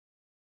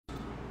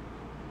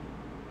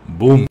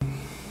Boom.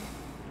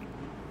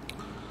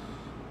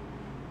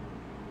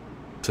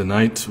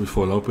 Tonight we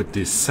follow up with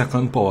the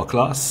second power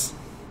class,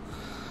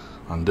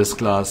 and this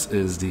class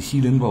is the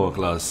healing power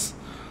class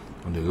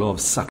on the law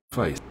of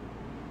sacrifice.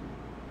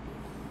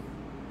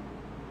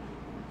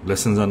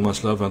 Blessings and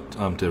much love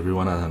to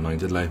everyone at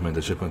Anointed Life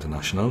Mentorship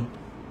International.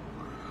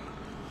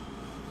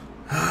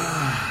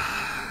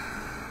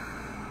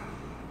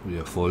 We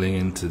are falling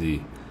into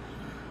the...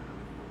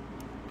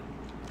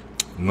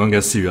 We're going to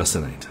get serious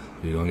tonight.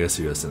 We're going to get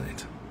serious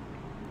tonight.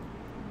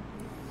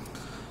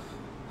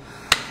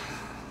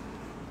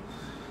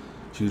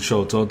 Huge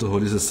shout out to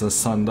Holy Sister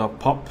Sandra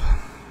Pop.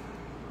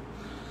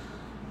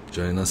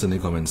 Join us in the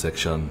comment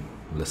section.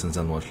 Blessings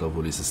and much love,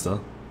 Holy Sister.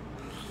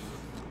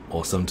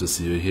 Awesome to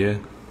see you here.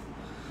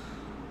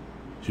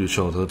 Huge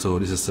shout out to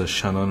Holy Sister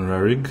Shannon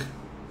Rarig.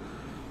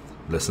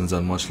 Blessings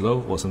and much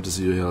love. Awesome to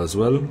see you here as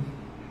well.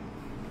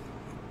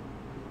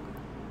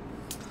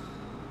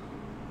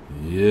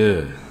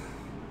 Yeah.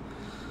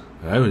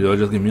 Alright, will you all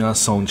just give me a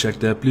sound check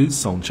there, please?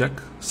 Sound check.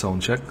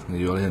 Sound check.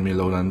 You all hear me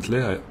loud and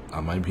clear?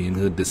 Am I being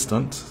heard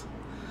distant?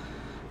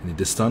 Any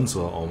distance,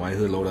 or am I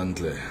heard loud and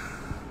clear?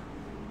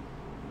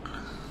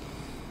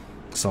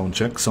 Sound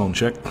check, sound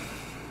check.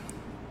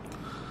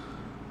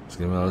 Let's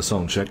give me another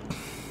sound check.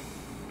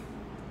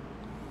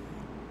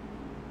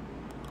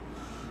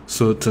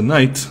 So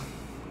tonight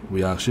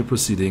we are actually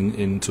proceeding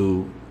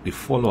into the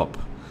follow-up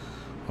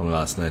from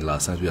last night.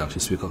 Last night we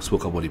actually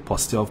spoke about the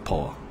posture of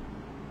power,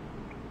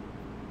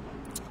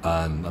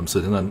 and I'm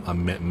certain that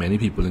many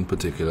people in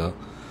particular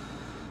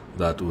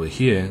that were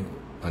here,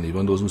 and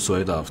even those who saw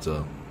it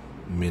after,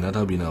 may not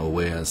have been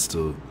aware as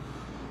to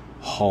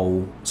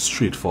how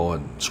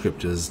straightforward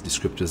the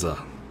scriptures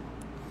are.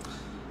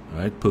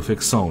 Alright,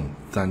 perfect sound.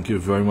 Thank you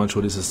very much,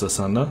 Holy Sister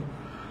Sandra.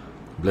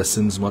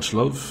 Blessings, much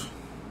love.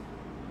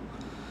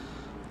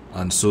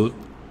 And so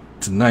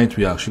tonight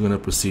we are actually going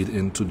to proceed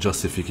into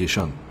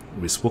justification.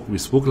 We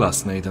spoke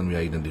last night, and we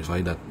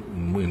identified that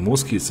in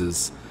most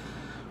cases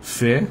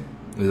fear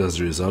is as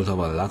a result of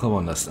a lack of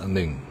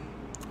understanding,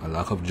 a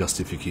lack of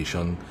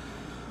justification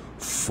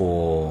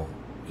for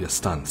your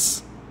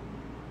stance.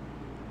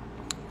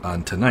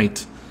 And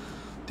tonight,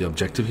 the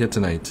objective here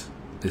tonight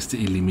is to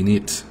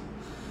eliminate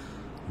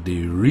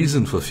the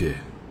reason for fear,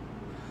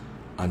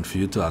 and for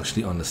you to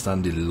actually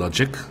understand the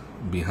logic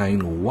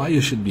behind why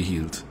you should be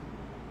healed.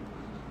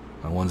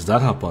 And once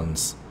that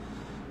happens,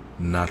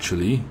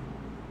 naturally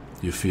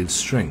you feel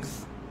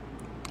strength,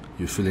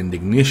 you feel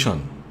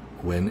indignation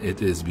when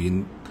it is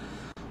being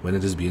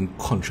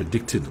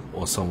contradicted,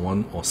 or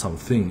someone or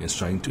something is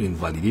trying to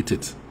invalidate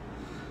it,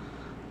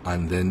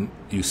 and then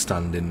you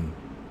stand in,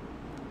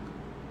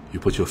 you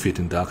put your faith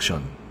into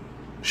action.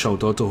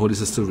 Shout out to Holy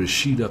Sister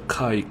Rashida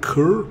Kai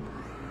Kerr.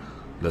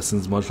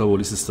 Blessings, much love,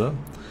 Holy Sister.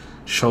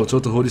 Shout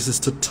out to Holy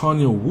Sister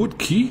Tanya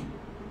Woodkey.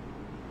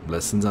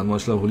 Blessings and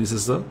much love, Holy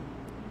Sister.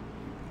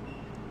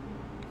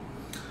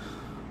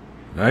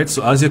 Right,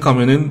 so as you're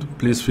coming in,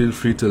 please feel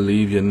free to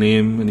leave your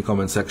name in the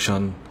comment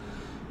section,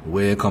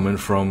 where you're coming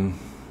from,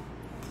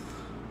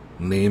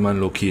 name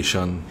and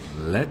location.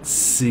 Let's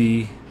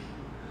see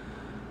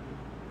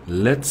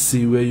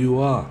where you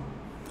are.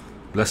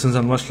 Blessings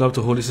and much love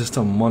to Holy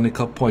Sister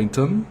Monica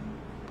Poynton.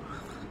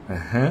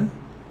 And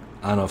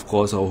of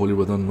course our Holy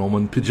Brother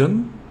Norman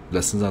Pigeon.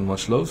 Blessings and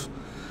much love.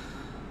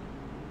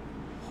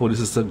 Holy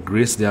Sister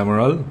Grace the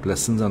Amaral.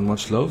 Blessings and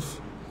much love.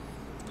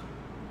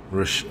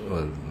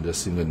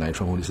 Just saying good night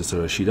from Holy Sister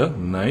Rashida.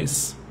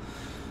 Nice.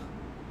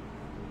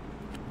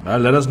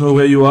 Let us know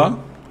where you are,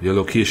 your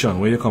location,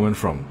 where you're coming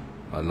from.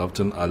 I'd love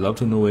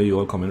to know where you're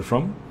all coming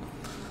from.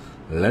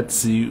 Let's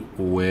see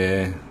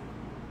where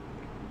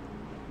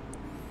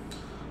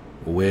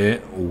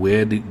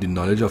the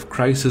knowledge of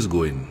Christ is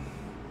going.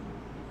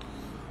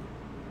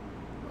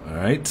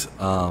 Alright.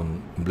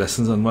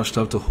 Blessings and much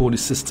love to Holy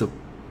Sister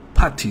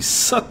Patty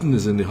Sutton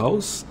is in the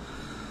house.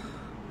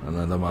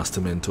 Another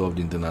master mentor of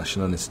the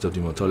International Institute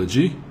of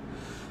Dermatology.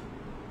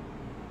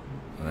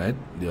 Alright.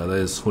 The other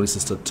is Holy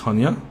Sister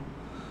Tonya.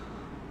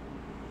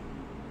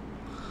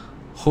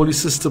 Holy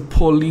Sister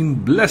Pauline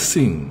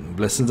Blessing.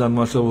 Blessings and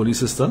much love, Holy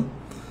Sister.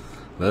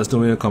 Let us know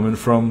where you're coming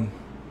from.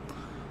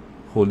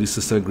 Holy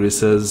Sister Grace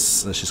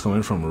says she's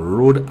coming from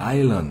Rhode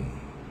Island.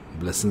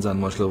 Blessings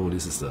and much love, Holy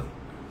Sister.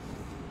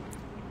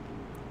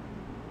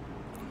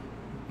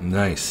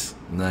 Nice,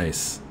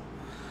 nice.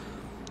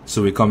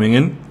 So we're coming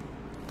in.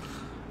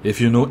 If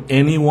you know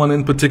anyone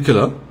in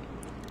particular,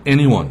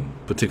 anyone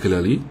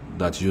particularly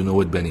that you know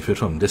would benefit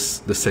from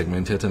this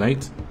segment here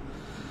tonight,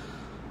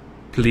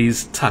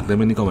 please tag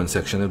them in the comment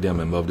section if they are a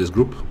member of this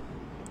group.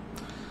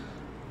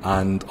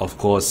 And of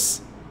course,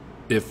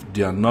 if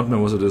they are not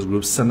members of this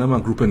group, send them a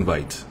group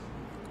invite,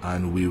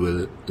 and we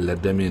will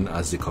let them in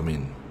as they come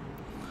in.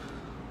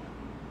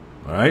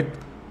 Alright.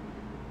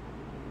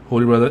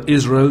 Holy Brother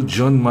Israel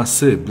John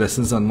Massey,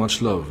 blessings and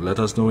much love. Let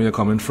us know where you're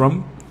coming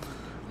from.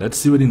 Let's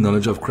see where the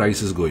knowledge of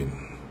Christ is going.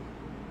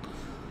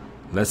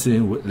 Let's see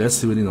where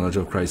the knowledge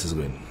of Christ is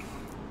going.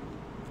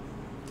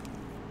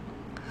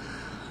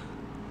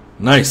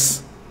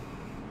 Nice.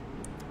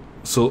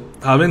 So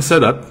having said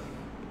that,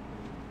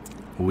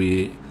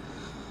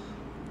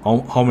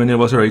 how many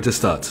of us are ready to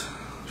start?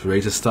 If you're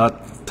ready to start,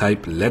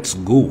 type "let's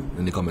go"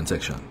 in the comment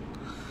section.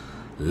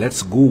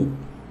 Let's go.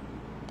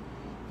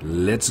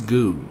 Let's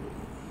go.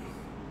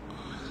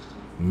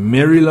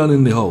 Maryland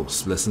in the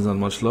house. Blessings and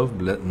much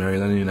love.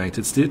 Maryland in the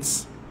United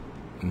States.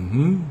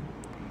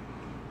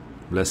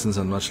 Blessings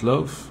and much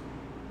love.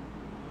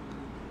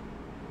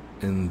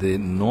 In the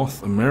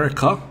North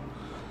America,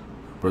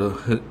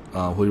 brother,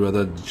 Holy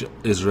Brother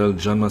Israel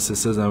John, my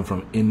sisters, I'm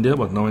from India,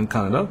 but now in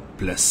Canada.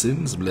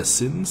 Blessings,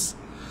 blessings,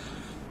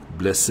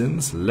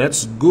 blessings.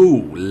 Let's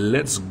go,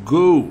 let's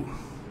go.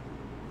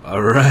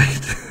 All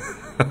right.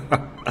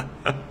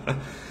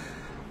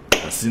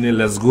 I see the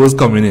let's go is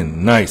coming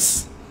in.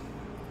 Nice.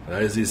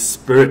 That is the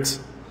spirit.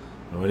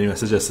 Remember the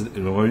message yesterday?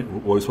 Remember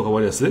what we spoke about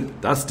yesterday?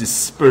 That's the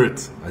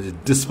spirit. That's the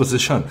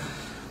disposition.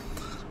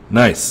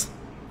 Nice.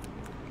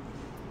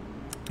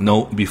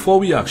 Now, before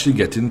we actually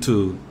get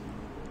into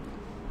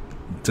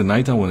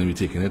tonight, I'm going to be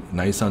taking it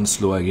nice and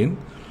slow again,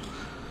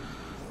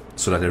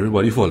 so that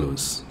everybody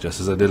follows, just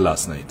as I did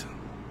last night.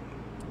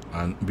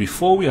 And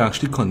before we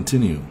actually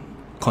continue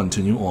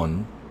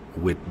on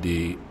with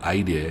the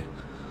idea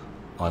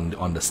on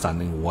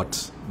understanding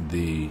what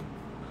the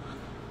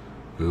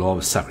law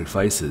of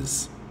sacrifice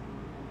is,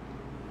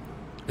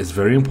 it's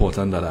very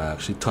important that I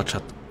actually touch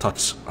a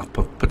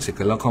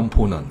particular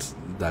component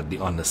that the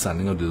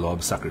understanding of the law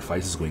of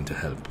sacrifice is going to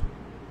help.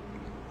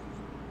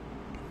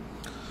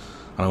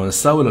 And I'm going to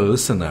start with a little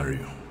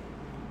scenario.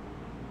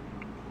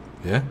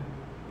 Yeah?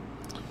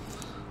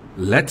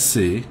 Let's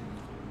say,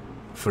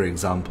 for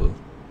example,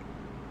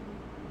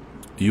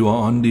 you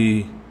are on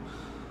the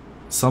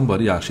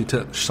somebody actually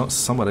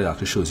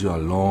shows you a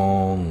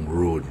long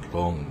road,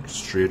 long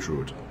straight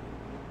road.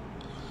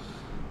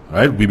 All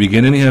right, we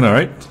beginning here, all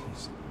right?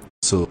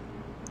 So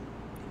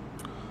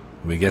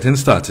we're getting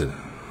started.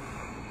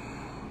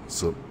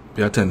 So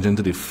pay attention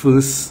to the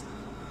first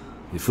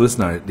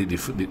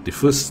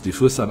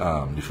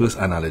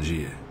analogy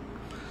here.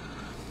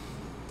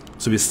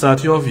 So we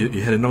start you off.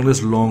 You're heading on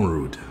this long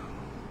road,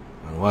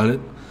 and while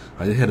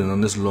you're heading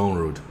on this long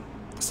road,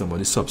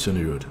 somebody stops you on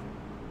the road,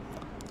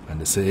 and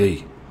they say,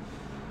 "Hey,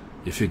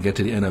 if you get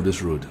to the end of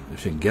this road,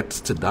 if you get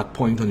to that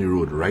point on the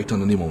road, right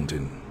under the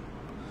mountain."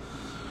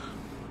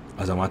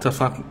 As a matter of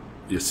fact,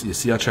 you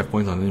see a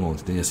checkpoint on the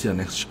mountain, then you see a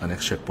next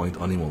checkpoint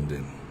on the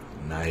mountain.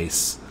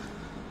 Nice,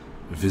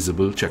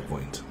 visible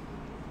checkpoint.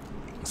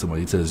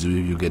 Somebody tells you,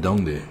 you get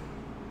down there,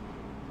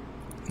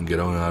 and get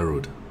on that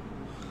road.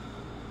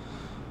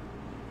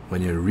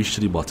 When you reach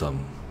to the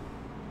bottom,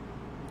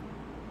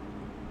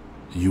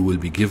 you will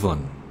be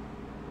given.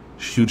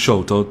 Huge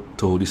shout out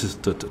to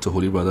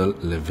Holy Brother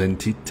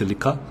Leventi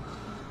Tilika.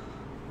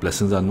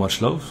 Blessings and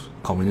much love,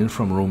 coming in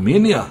from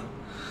Romania.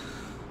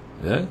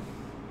 Yeah.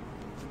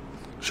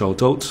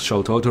 Shout out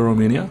to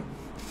Romania.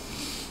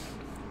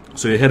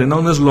 So you're heading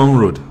down this long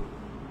road,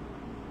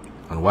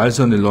 and while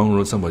you're on the long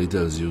road, somebody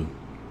tells you,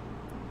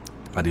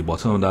 at the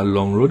bottom of that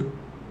long road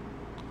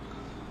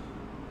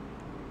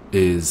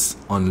is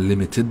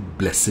unlimited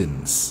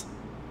blessings.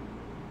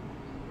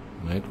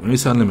 Right? When we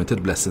say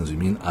unlimited blessings, we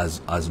mean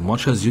as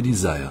much as you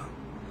desire.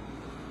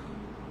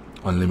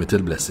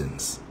 Unlimited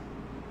blessings.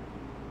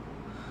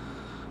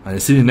 And you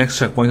see the next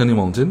checkpoint on the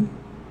mountain.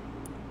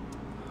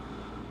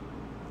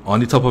 On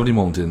the top of the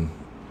mountain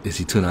is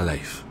eternal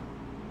life.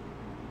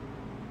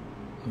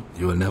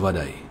 You will never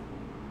die.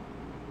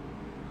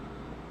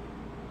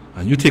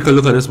 And you take a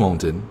look at this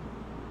mountain.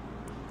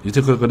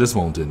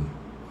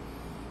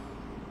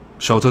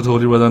 Shout out to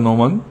Holy Brother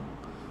Norman.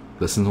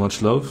 Blessings,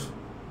 much love.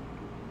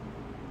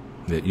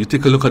 Yeah, you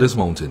take a look at this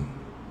mountain.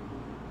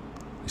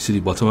 You see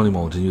the bottom of the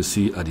mountain. You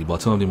see at the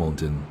bottom of the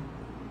mountain,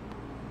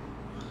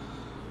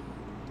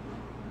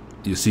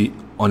 you see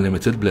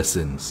unlimited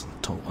blessings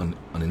on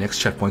the next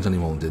checkpoint on the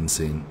mountain,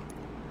 saying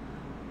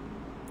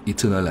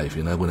eternal life,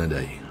 you're not going to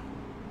die.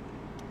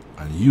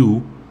 And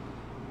you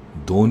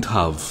don't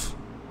have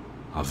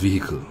a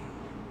vehicle,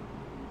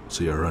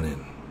 so you're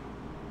running.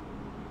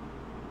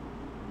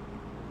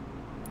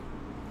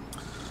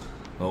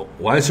 Now,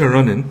 whilst you're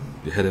running,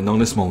 you're heading down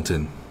this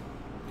mountain.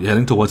 You're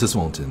heading towards this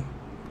mountain.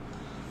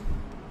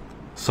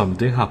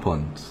 Something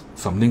happened.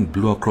 Something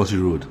blew across the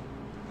road,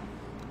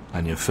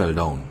 and you fell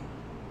down.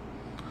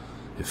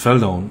 You fell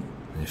down,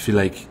 and you feel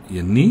like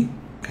your knee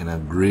kind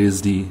of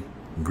grazed the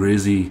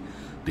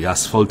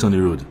asphalt on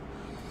the road,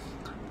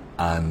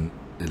 and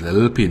it's a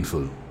little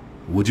painful.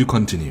 Would you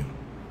continue?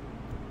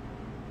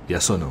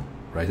 Yes or no?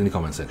 Write in the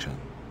comment section.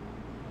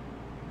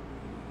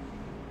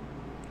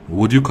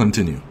 Would you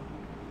continue?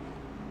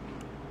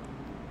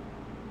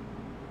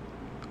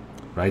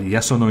 Right?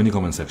 Yes or no in the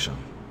comment section.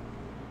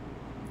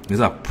 It's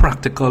a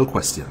practical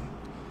question.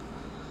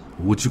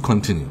 Would you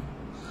continue?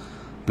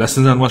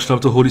 Blessings and much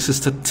love to Holy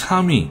Sister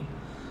Tammy.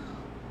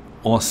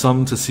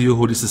 Awesome to see you,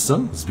 Holy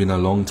Sister. It's been a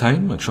long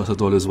time. I trust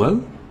it all is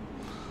well.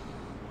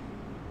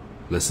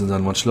 Blessings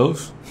and much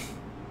love.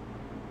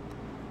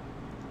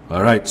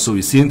 Alright, so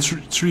we're seeing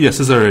three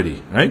yeses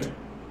already, right?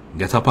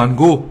 Get up and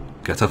go.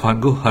 Get up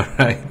and go.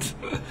 Alright.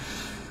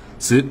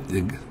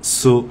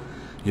 So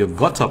you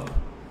got up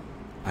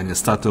and you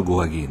start to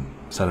go again,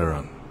 start to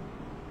run.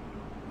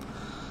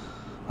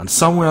 And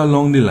somewhere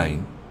along the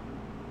line,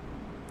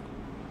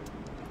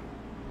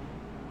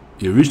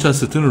 you reach a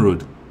certain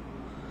road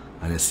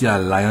and you see a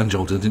lion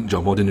jump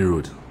out in the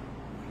road.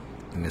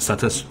 And you start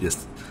to,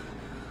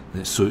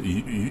 so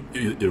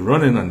you're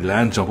running and the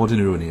lion jump out in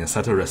the road and you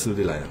start to wrestle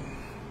the lion.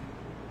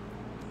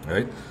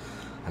 Right?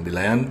 And the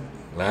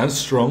lion's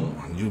strong,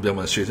 and you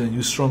demonstrating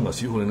you strong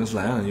as you holding this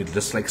lion, and you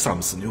just like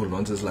Samson, you hold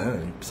on to this lion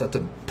and you start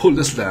to pull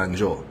this lion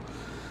jaw.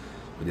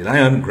 But the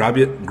lion grab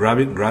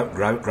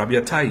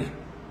your thigh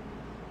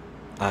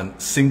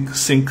and sink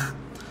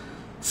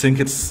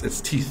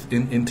its teeth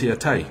into your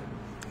thigh.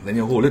 Then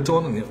you hold it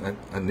on and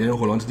then you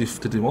hold on to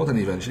the mouth, and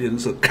eventually you do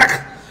so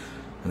crack,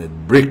 and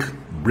it break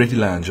the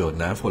lion jaw.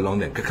 Now for long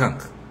then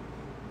kakank.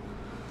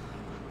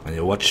 And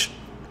you watch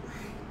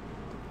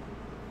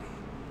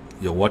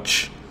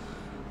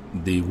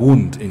the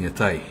wound in your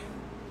thigh.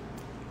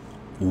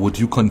 Would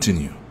you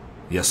continue?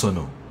 Yes or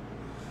no?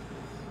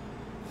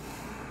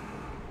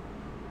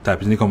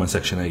 Type in the comment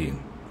section again.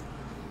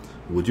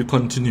 Would you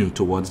continue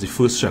towards the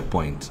first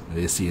checkpoint and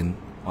you're seeing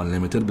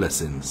unlimited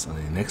blessings, and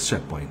the next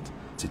checkpoint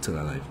it's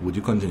eternal life? Would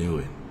you continue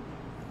it?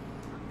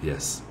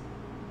 Yes.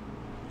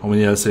 How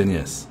many are saying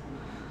yes?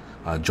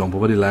 I'll jump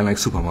over the line like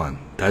Superman.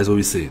 That is what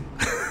we say.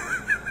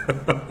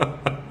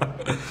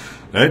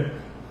 Right?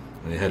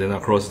 And you're heading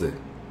across there.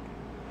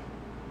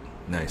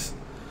 Nice.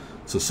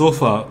 So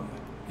far,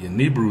 your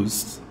knee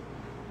bruised,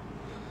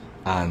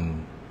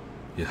 and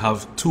you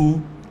have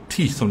 2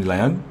 teeth from the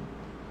lion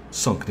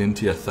sunk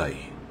into your thigh.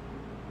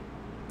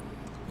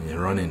 And you're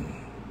running.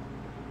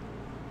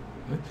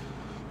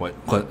 Right?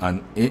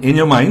 And in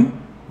your mind,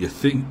 you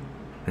think,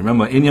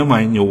 remember, in your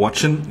mind, you're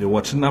watching you're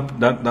watching that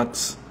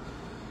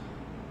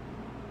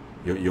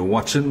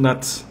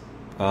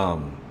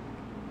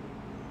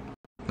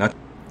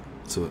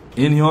so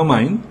in your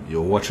mind,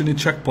 you're watching the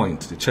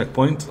checkpoint,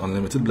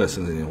 unlimited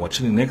blessings, and you're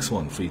watching the next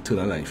one for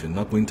eternal life. You're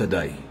not going to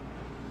die.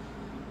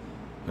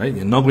 Right?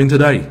 You're not going to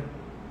die.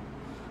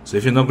 So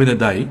if you're not going to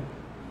die,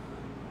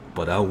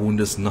 but that wound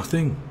is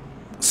nothing,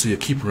 so you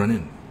keep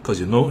running. Because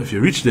you know if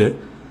you reach there,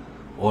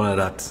 all of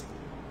that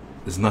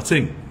is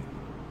nothing.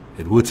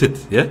 It worth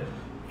it, yeah?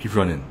 Keep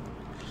running.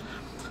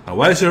 And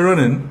whilst you're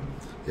running,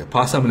 you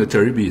pass a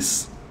military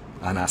base,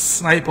 and a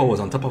sniper was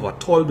on top of a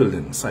tall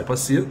building. Sniper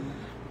see you,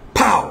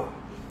 pow!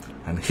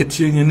 And hit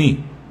you in your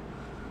knee.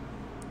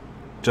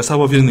 Just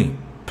above your knee.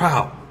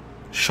 Pow!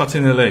 Shot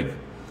in your leg.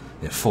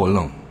 You fall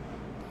down.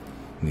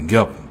 You get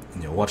up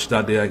and you watch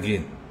that there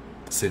again.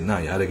 Say, nah,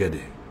 you had to get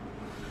there.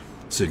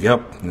 So you get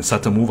up and you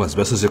start to move as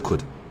best as you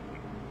could.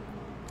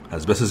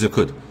 As best as you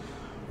could.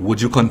 Would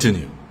you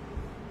continue?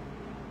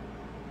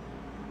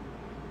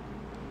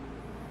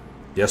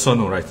 Yes or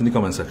no? Write in the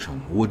comment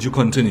section. Would you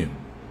continue?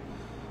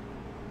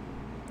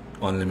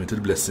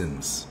 Unlimited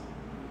blessings.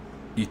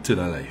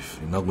 Eternal life.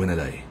 You're not going to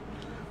die.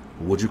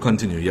 Would you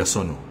continue? Yes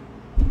or no?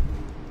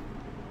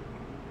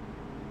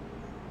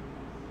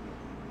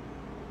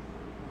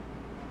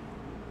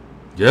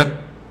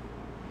 Yeah?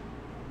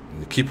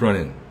 You keep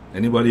running.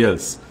 Anybody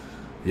else?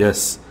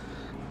 Yes.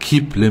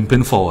 Keep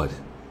limping forward.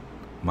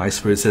 My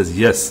spirit says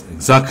yes,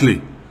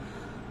 exactly.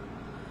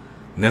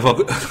 Never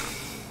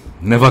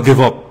give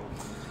up.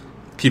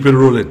 Keep it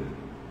rolling.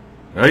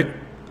 Right?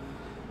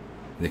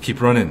 You keep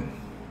running.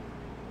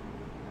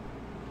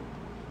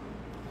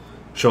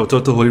 Shout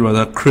out to Holy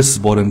Brother Chris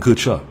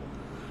Bodenkercher.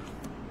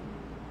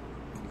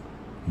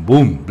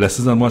 Boom.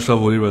 Blessings and much love,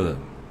 Holy Brother.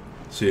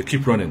 So you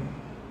keep running.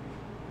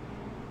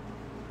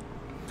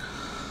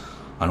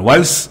 And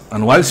whilst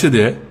you're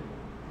there,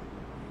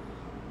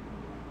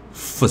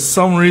 for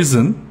some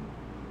reason,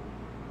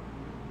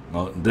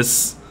 now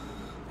this,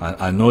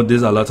 I know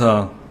there's a lot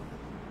of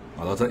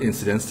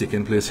incidents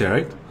taking place here,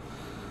 right?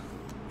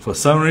 For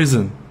some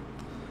reason,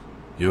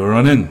 you're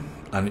running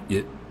and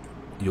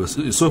you're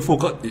so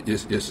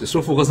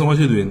focused on what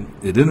you're doing,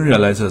 you didn't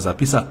realize there's a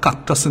piece of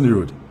cactus in the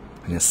road,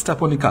 and you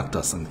step on the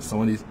cactus, and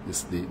somebody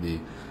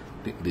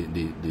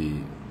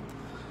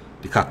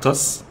the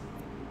cactus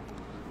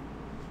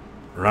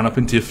ran up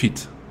into your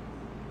feet.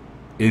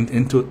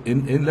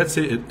 Let's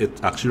say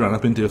it actually ran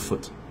up into your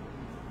foot.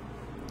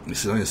 You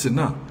sit down, you sit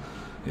now.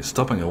 You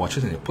stop and you watch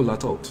it and you pull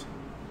that out.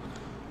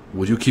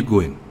 Would you keep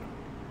going?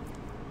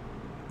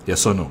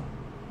 Yes or no?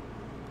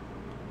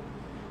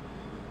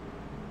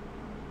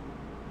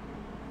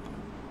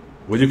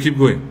 Would you keep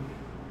going?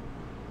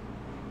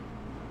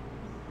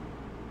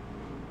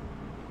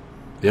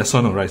 Yes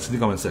or no? Right, in the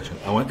comment section.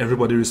 I want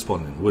everybody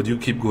responding. Would you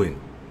keep going?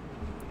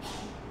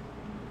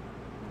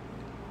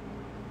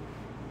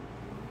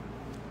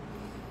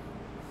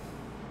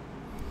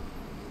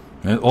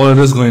 And all of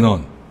this going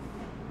on.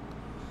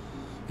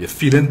 You're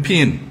feeling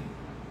pain.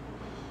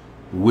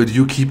 Would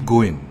you keep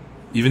going?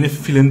 Even if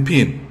you're feeling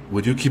pain,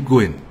 would you keep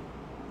going?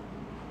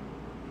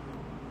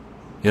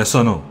 Yes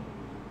or no?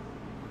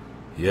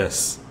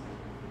 Yes.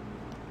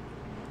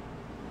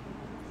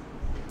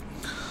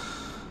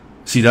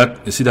 See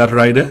that? You see that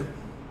right there?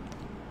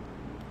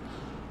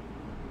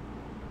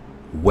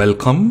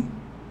 Welcome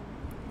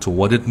to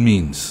what it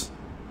means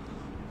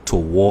to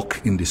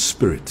walk in the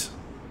Spirit.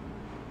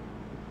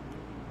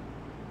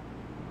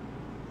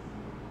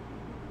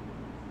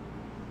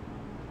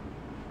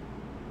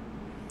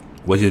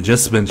 What you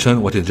just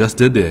mentioned, what you just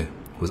did there,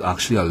 was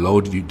actually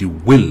allowed you the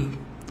will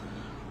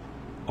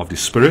of the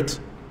Spirit.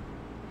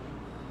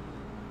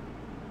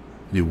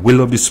 The will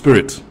of the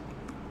Spirit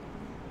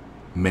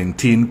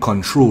maintain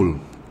control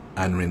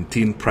and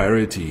maintain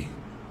priority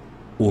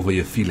over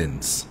your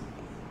feelings.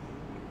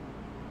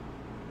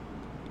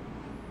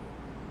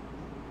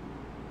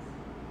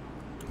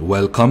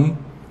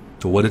 Welcome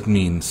to what it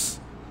means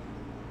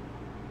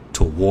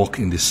to walk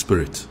in the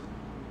Spirit.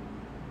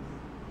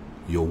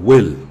 Your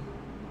will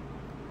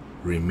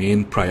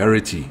remain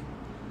priority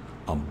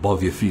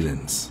above your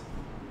feelings.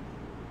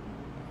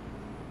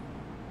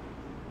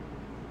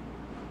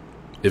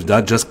 If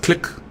that just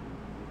click,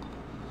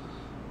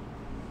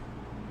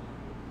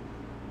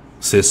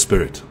 say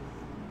Spirit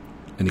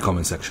in the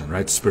comment section,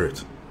 right?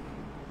 Spirit.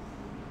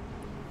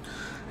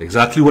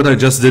 Exactly what I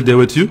just did there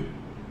with you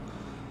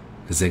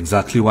is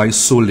exactly why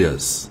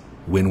soldiers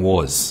win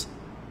wars.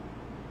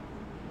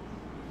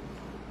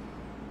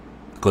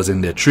 Because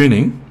in their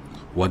training,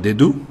 what they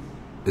do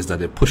is that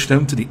they push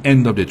them to the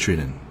end of their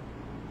training.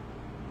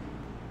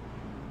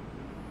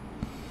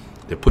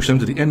 They push them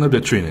to the end of their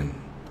training,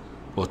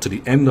 or to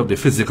the end of their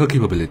physical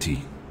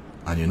capability.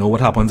 And you know what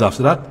happens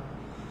after that?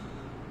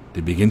 They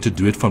begin to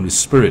do it from the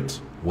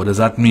Spirit. What does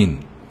that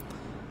mean?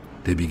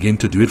 They begin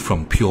to do it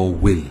from pure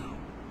will.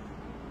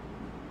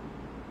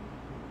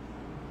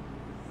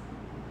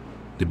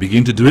 They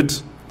begin to do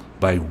it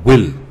by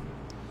will.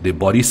 Their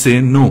body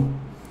saying no,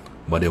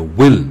 but their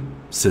will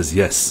says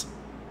yes.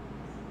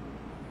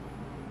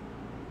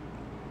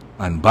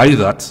 And by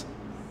that,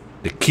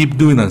 they keep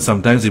doing, and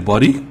sometimes the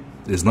body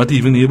is not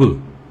even able.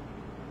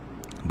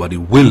 But the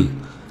will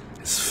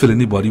is filling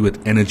the body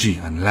with energy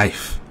and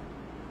life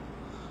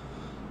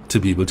to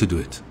be able to do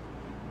it.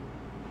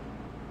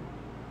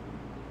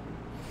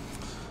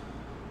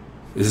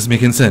 Is this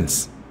making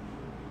sense?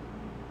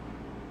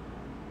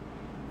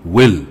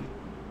 Will.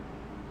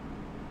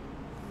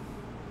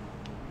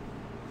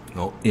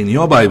 Now, in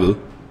your Bible,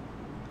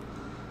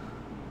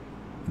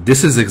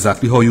 this is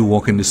exactly how you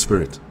walk in the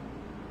Spirit.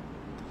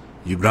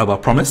 You grab a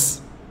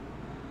promise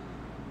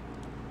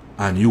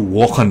and you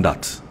walk on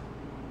that.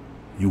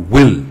 You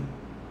will.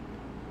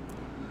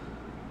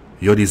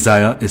 Your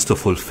desire is to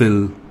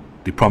fulfill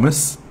the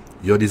promise.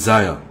 Your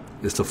desire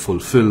is to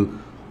fulfill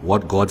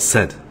what God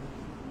said.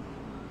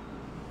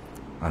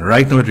 And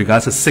right now, with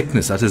regards to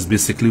sickness, that is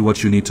basically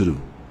what you need to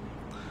do.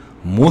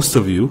 Most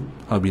of you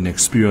have been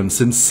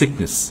experiencing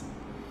sickness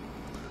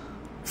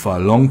for a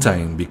long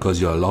time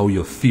because you allow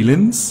your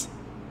feelings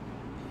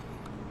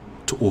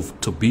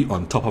to be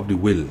on top of the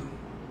will.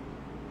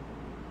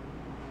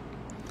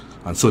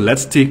 And so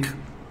let's take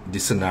the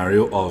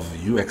scenario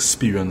of you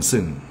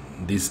experiencing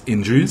these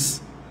injuries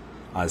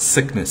as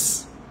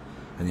sickness,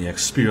 and you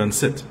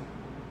experience it.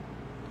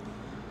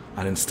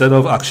 And instead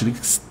of actually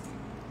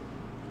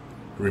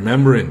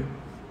remembering,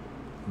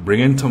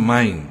 bringing to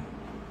mind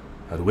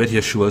that with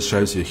Yeshua's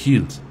stripes you're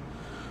healed,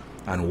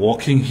 and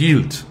walking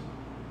healed,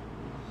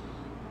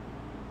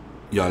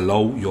 you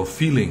allow your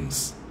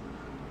feelings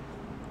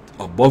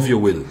above your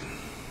will.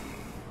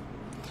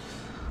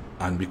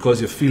 And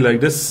because you feel like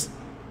this,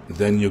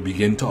 then you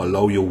begin to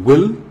allow your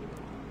will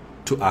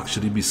to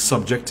actually be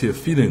subject to your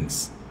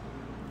feelings.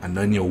 And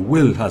then your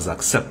will has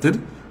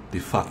accepted the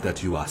fact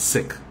that you are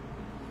sick.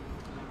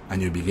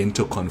 And you begin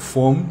to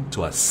conform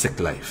to a sick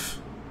life.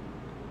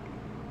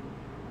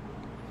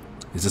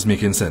 Is this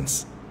making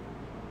sense?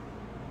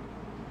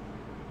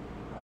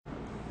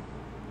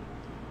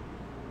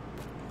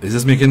 Is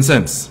this making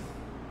sense?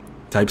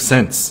 Type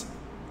sense.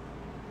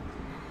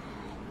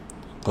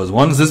 Because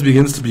once this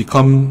begins to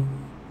become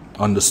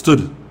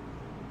understood,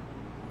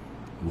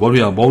 what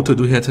we are about to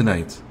do here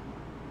tonight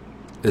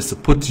is to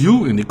put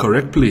you in the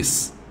correct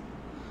place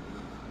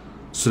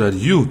so that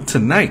you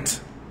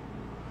tonight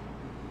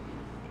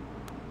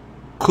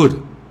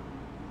could,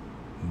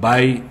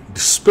 by the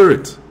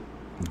Spirit,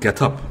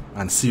 get up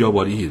and see your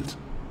body healed.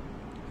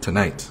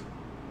 Tonight.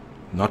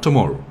 Not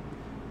tomorrow.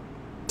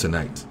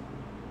 Tonight.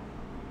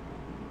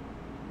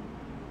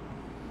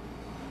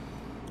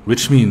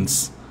 Which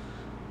means,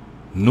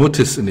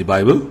 notice in the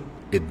Bible,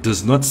 it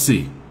does not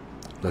say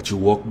that you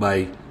walk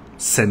by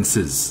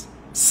senses,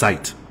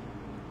 sight.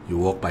 You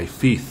walk by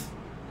faith.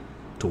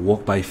 To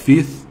walk by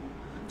faith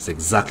is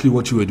exactly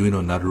what you were doing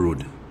on that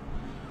road.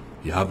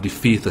 You have the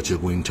faith that you're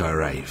going to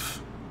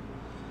arrive.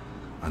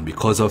 And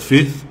because of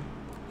faith,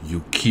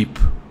 you keep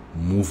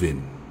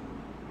moving.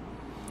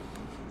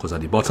 Because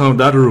at the bottom of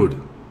that road,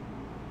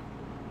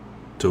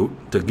 to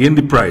gain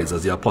the prize,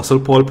 as the Apostle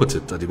Paul put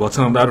it, at the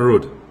bottom of that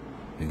road,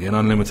 you gain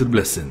unlimited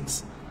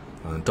blessings.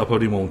 And on top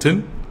of the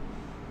mountain,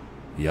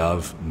 you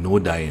have no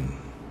dying.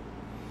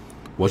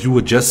 What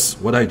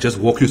I just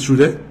walked you through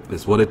there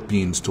is what it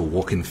means to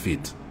walk in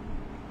faith.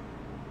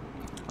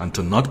 And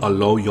to not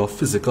allow your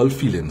physical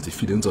feelings, the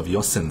feelings of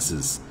your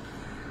senses,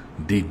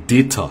 the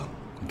data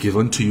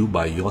given to you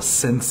by your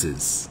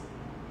senses,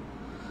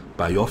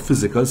 by your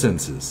physical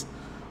senses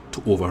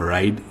to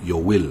override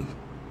your will.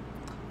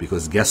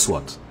 Because guess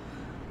what?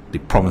 The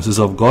promises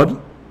of God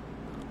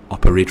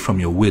operate from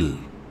your will.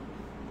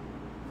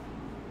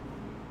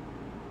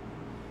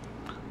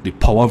 The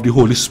power of the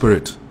Holy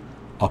Spirit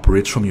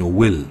operates from your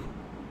will.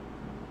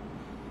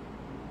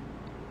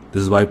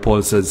 This is why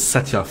Paul says,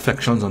 set your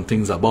affections on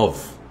things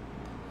above.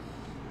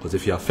 Because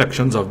if your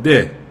affections are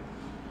there,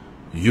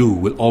 you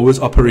will always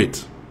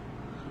operate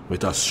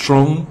with a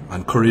strong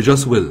and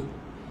courageous will.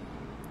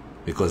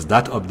 Because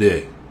that up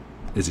there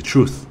is the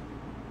truth,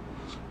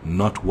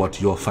 not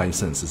what your five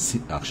senses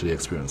actually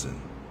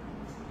experiencing.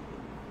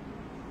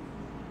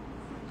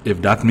 If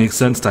that makes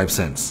sense, type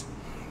sense.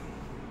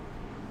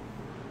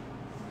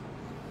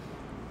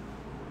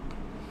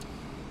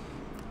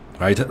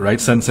 Write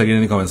sense again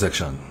in the comment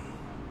section.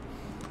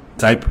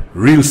 Type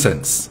real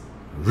sense.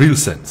 Real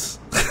sense.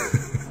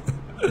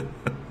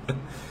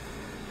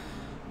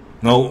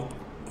 Now,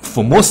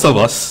 for most of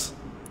us,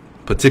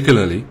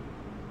 particularly,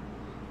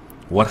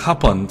 what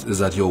happens is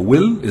that your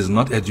will is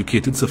not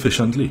educated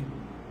sufficiently.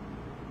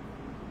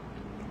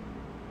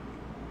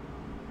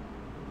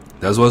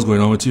 That's what's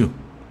going on with you.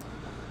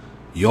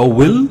 Your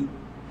will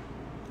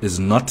is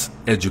not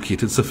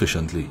educated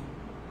sufficiently.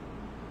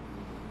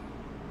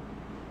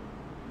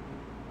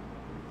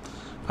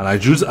 And I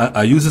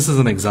use this as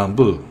an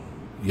example,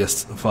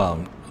 yes,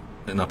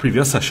 in a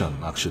previous session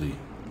actually,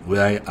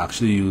 where I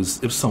actually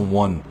use, if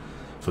someone,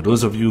 for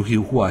those of you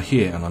who are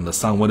here and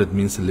understand what it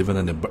means to live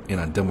in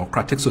a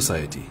democratic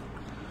society,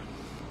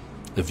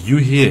 if you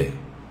hear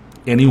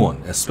anyone,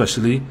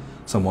 especially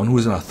someone who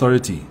is in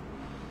authority,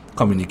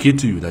 communicate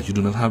to you that you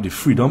do not have the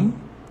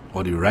freedom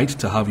or the right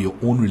to have your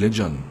own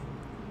religion,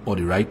 or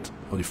the right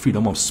or the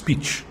freedom of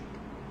speech,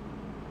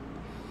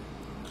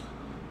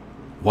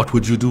 what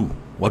would you do?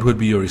 What would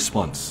be your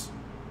response?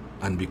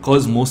 And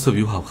because most of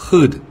you have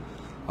heard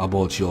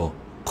about your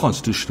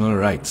constitutional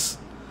rights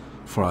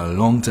for a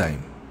long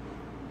time,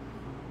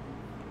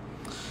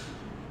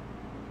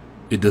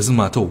 it doesn't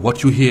matter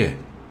what you hear.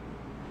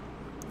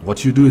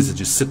 What you do is that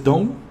you sit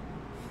down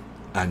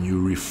and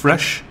you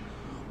refresh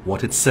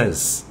what it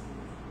says.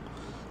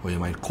 Or you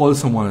might call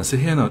someone and say,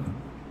 hey, now,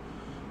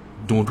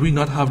 don't we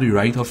not have the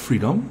right of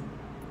freedom?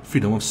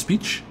 Freedom of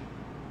speech?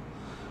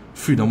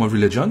 Freedom of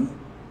religion?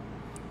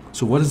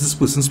 So what is this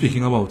person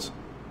speaking about?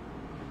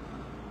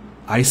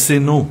 I say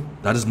no,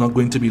 that is not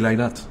going to be like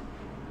that.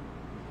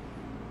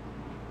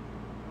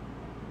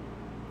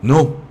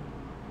 No.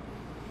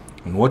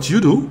 And what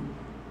you do,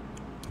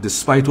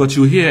 despite what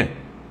you hear,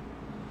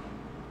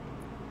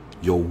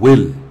 your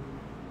will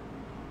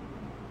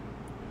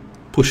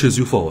pushes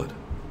you forward.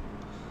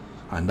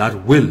 And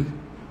that will,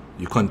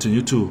 you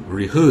continue to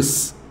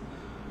rehearse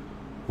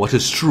what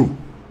is true.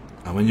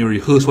 And when you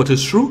rehearse what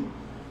is true,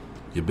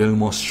 you build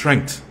more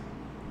strength.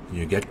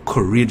 You get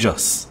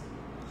courageous.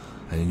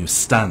 And then you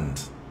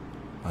stand.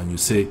 And you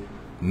say,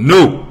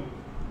 no,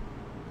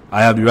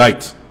 I have the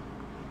right.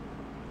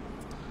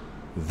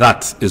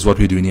 That is what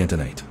we're doing here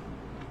tonight.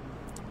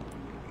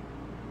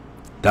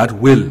 That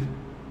will,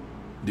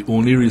 the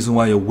only reason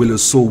why your will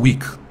is so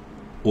weak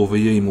over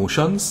your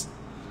emotions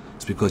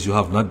is because you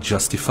have not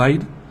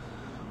justified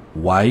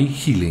why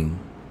healing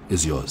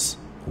is yours,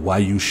 why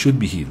you should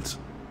be healed.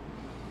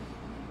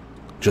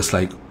 Just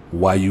like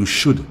why you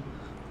should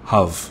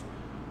have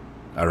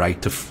a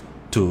right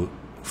to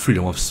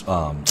freedom of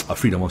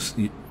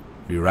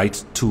the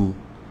right to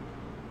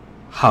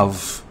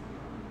have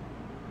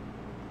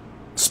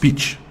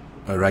speech,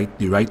 the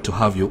right to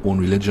have your own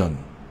religion,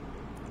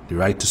 the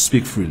right to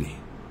speak freely.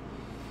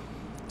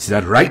 See,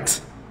 that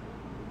right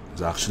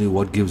is actually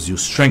what gives you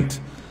strength.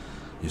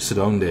 You sit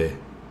down there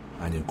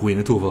and you're going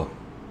it over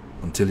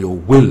until your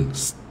will.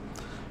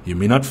 You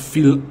may not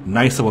feel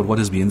nice about what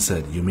is being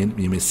said. You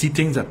may see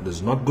things that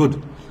is not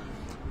good,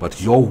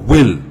 but your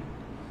will,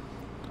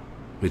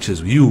 which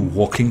is you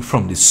walking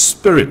from the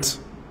Spirit,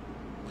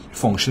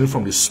 functioning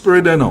from the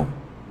Spirit there now.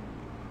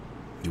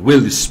 You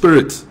will, the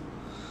Spirit.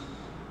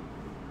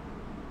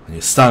 And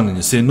you stand and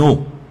you say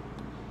no,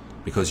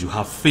 because you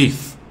have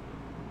faith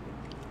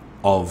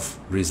of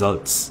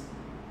results.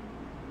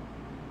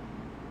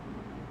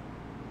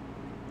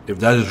 If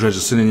that is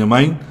registering in your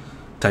mind,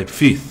 type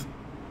faith.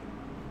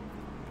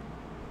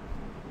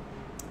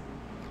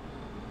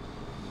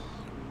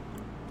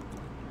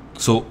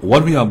 So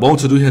what we are about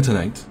to do here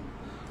tonight,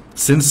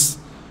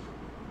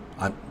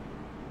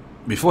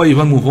 before I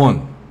even move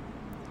on,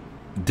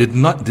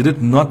 didn't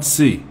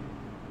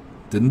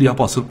the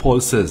Apostle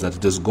Paul says that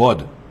it is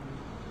God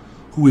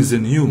who is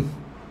in you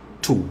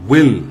to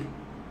will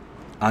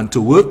and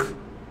to work,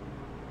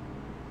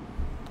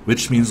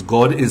 which means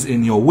God is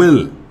in your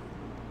will,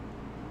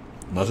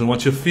 not in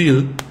what you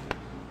feel.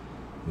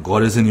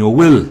 God is in your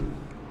will.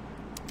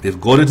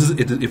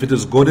 If it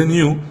is God in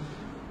you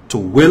to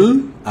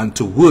will and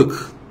to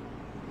work,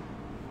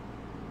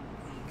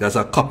 there's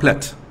a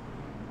couplet.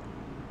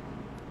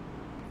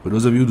 For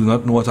those of you who do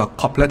not know what a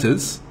couplet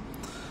is,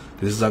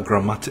 this is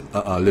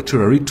a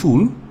literary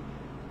tool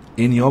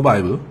in your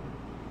Bible.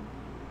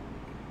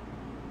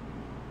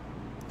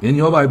 In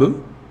your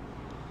Bible,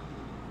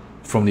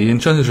 From the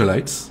ancient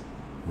Israelites,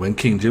 when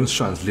King James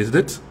translated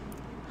it,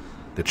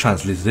 they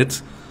translated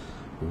it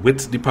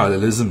with the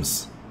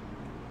parallelisms.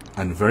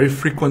 And very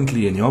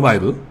frequently in your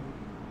Bible,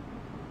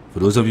 for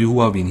those of you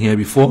who have been here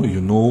before,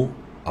 you know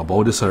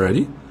about this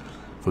already.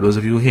 For those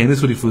of you hearing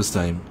this for the first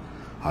time,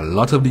 a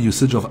lot of the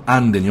usage of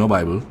 "and" in your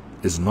Bible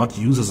is not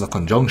used as a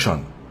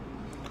conjunction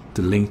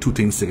to link two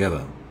things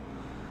together.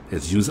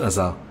 It's used as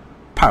a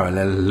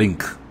parallel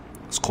link.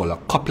 It's called a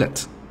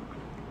couplet.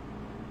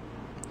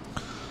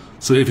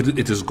 So if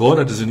it is God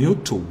that is in you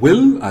to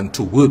will and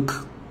to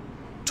work,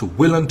 to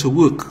will and to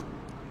work,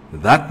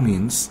 that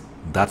means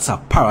that's a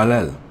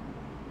parallel.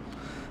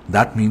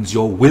 That means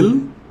your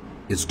will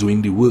is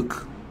doing the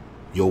work.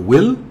 Your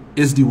will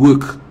is the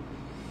work.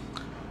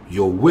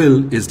 Your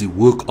will is the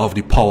work of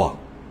the power.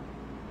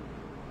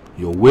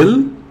 Your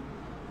will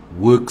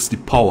works the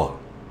power.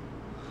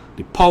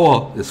 The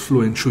power is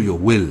flowing through your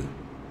will.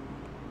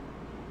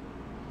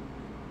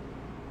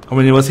 How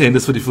many of us hearing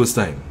this for the first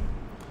time?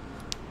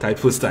 Type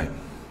first time.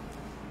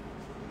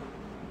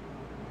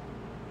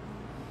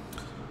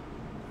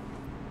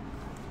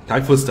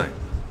 Type first time.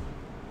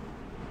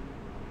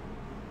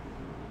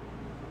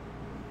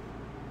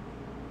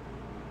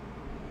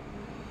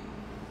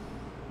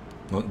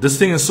 Now, this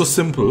thing is so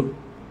simple.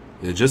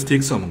 You just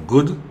take some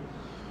good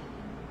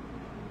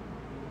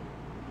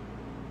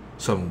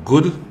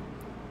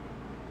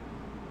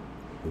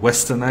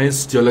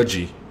westernized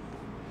theology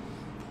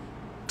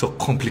to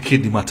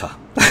complicate the matter.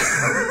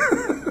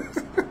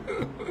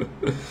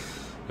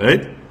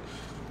 Right?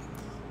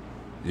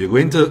 You're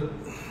going to,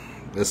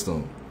 let's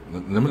know.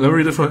 Let me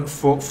read it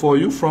for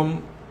you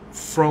from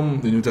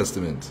the New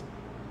Testament.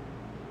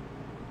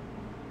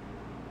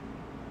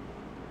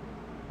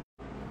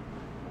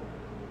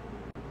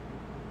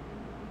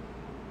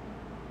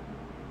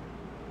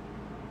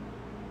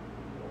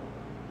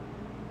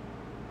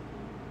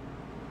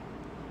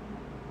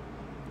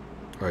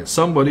 All right,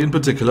 somebody in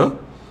particular,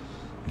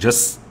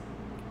 just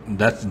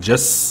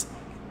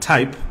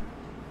type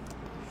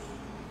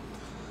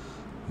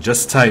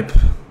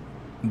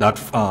that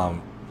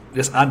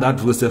just add that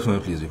verse there for me,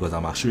 please, because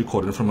I'm actually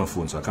recording from my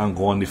phone, so I can't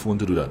go on the phone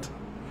to do that.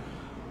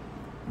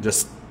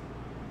 Just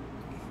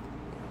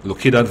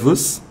locate that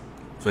verse.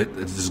 It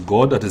is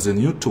God that is in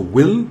you to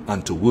will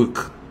and to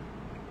work.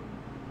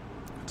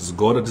 It is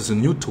God that is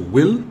in you to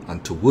will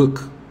and to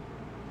work.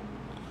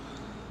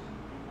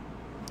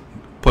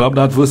 Pull up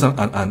that verse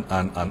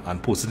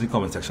and post it in the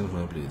comment section for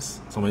me, please.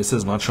 Somebody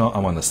says, not sure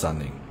I'm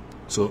understanding.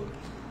 So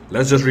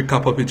let's just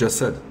recap what we just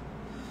said.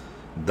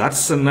 That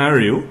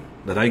scenario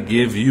that I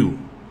gave you,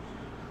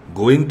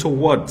 going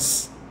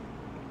towards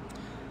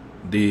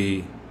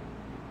the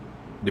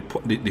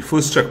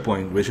first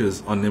checkpoint, which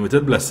is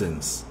unlimited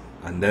blessings,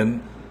 and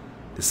then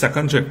the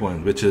second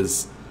checkpoint, which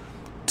is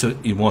to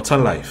immortal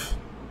life,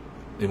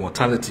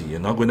 immortality, you're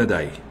not going to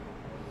die.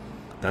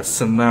 That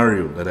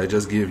scenario that I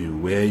just gave you,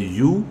 where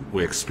you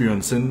were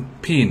experiencing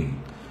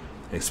pain,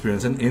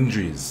 experiencing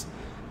injuries,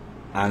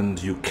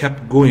 and you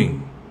kept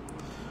going,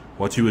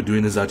 what you were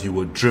doing is that you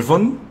were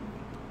driven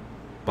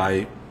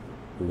by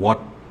what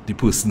the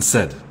person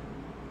said.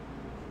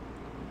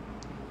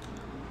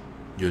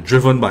 You're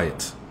driven by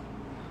it.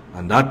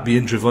 And that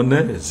being driven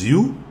there is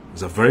you.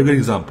 It's a very good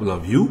example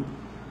of you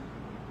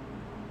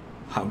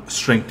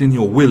strengthening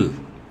your will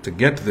to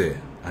get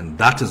there. And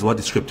that is what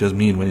the scriptures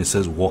mean when it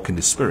says walk in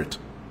the Spirit.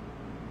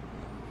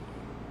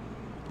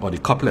 Or the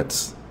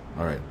couplets.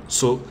 Alright.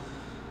 So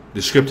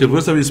the scripture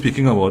verse that we're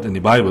speaking about in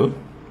the Bible,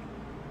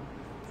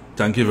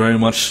 thank you very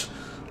much,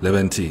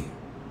 Leventi.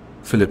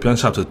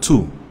 Philippians chapter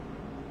 2,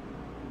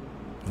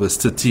 verse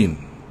 13.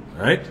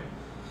 Alright?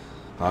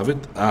 I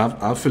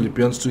have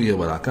Philippians 2 here,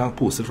 but I can't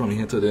post it from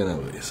here today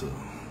anyway. So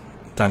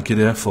thank you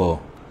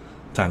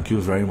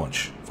very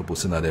much for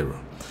posting that there.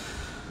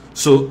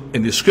 So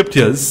in the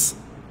scriptures,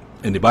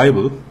 in the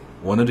Bible,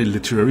 one of the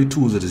literary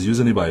tools that is used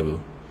in the Bible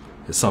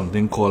is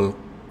something called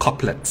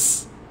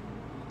couplets.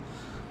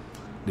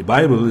 The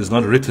Bible is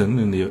not written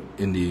in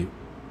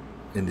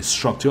the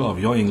structure of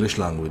your English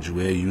language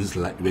where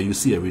you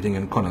see everything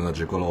in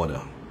chronological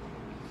order.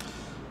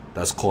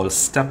 That's called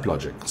step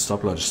logic.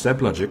 Step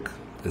logic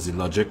is the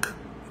logic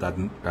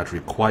that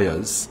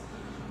requires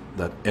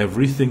that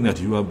everything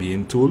that you are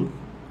being told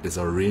is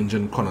arranged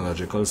in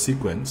chronological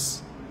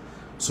sequence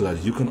so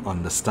that you can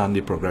understand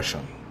the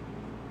progression.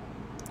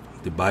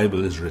 The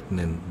Bible is written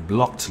in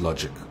blocked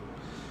logic,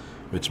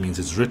 which means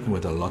it's written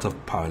with a lot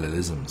of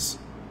parallelisms.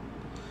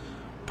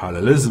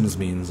 Parallelisms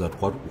means that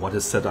what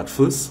is said at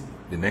first,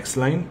 the next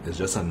line is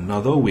just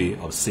another way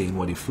of saying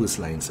what the first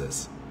line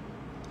says.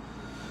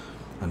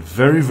 And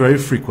very, very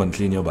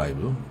frequently in your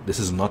Bible, this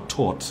is not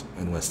taught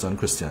in Western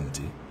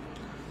Christianity,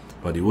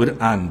 but the word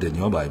 "and" in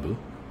your Bible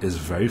is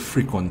very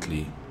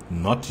frequently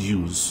not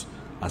used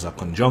as a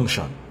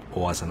conjunction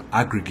or as an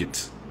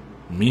aggregate,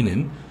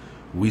 meaning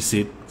we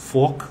say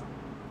fork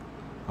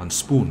and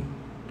spoon,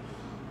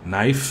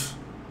 knife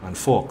and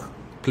fork,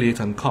 plate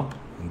and cup,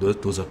 and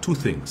those are two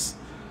things.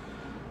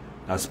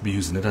 That's be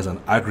using it as an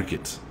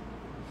aggregate.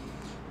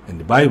 In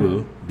the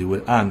Bible, the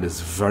word "and" is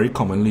very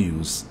commonly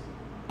used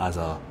as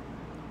a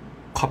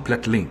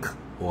couplet link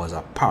or as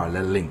a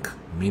parallel link,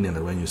 meaning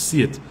that when you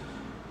see it,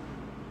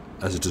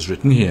 as it is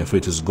written here, for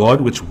it is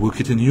God which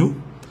worketh in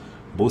you,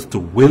 both to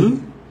will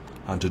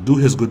and to do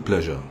his good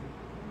pleasure.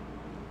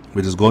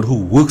 It is God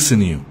who works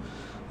in you,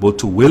 both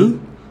to will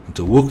and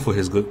to work for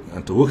his good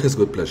and to work his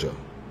good pleasure.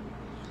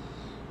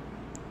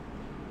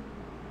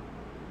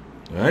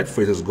 Alright,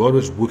 for it is God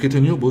which worketh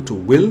in you, both to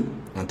will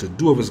and to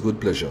do of his good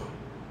pleasure.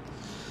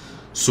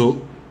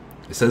 So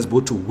it says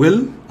both to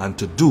will and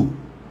to do.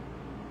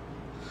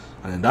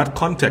 And in that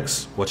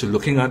context, what you're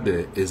looking at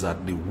there is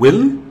that the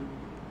will,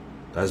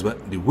 that's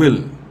what the will,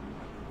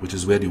 which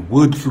is where the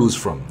word flows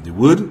from. The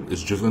word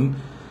is driven,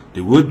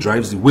 the word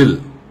drives the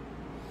will.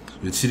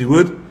 You see the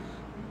word,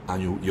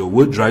 and your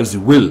word drives the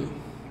will.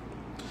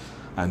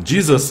 And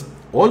Jesus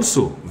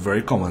also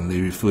very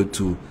commonly referred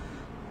to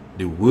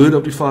the word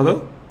of the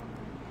Father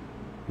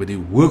with the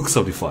works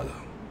of the Father.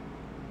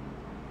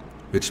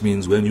 Which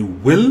means when you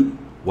will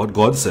what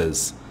God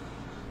says,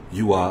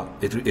 you are,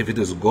 if it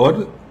is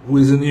God who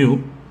is in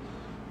you,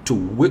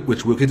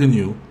 which worketh in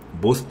you,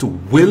 both to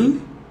will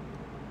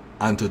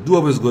and to do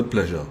of his good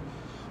pleasure,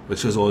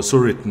 which is also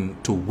written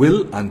to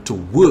will and to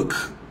work.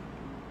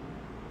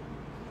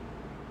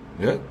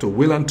 Yeah, to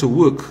will and to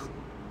work.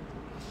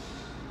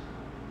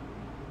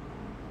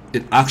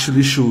 It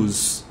actually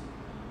shows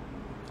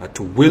that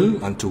to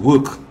will and to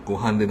work go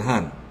hand in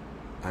hand,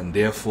 and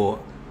therefore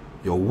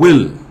your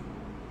will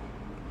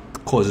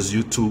causes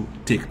you to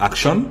take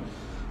action,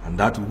 and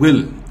that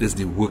will is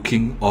the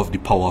working of the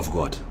power of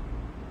God.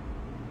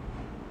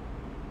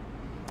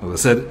 As I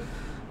said,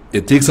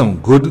 it takes some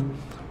good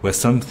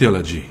Western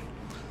theology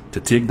to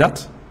take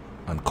that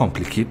and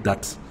complicate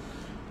that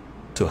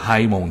to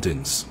high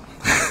mountains.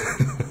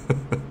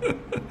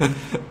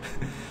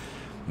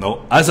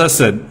 Now, as I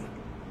said,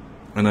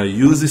 and I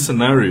use the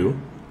scenario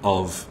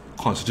of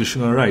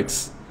constitutional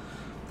rights,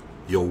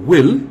 your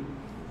will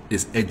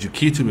is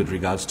educated with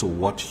regards to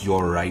what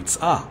your rights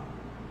are.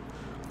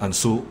 And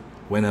so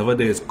whenever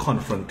there is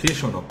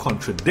confrontation or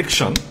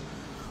contradiction,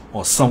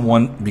 or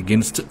someone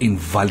begins to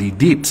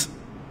invalidate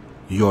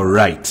your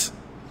right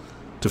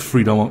to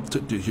freedom,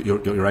 your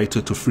right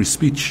to free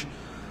speech,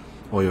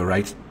 or your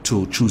right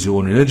to choose your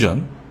own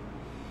religion,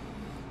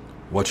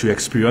 what you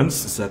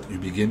experience is that you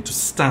begin to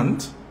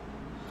stand.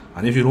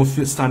 And if you don't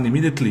stand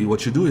immediately,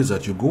 what you do is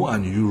that you go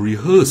and you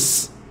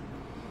rehearse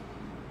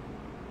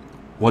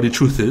what the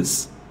truth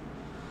is,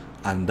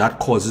 and that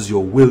causes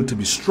your will to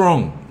be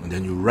strong, and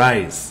then you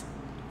rise,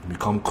 you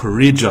become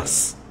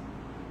courageous.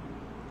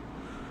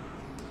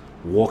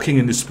 Walking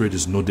in the Spirit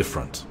is no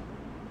different.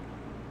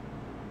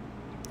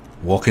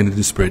 Walking in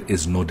the Spirit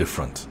is no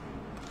different.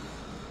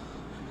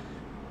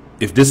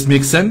 If this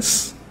makes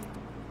sense,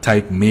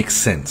 type makes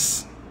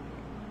sense.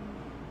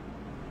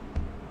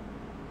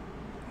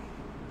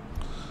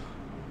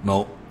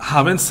 Now,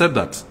 having said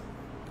that,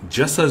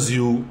 just as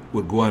you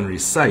would go and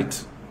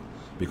recite,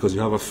 because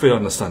you have a fair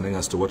understanding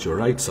as to what your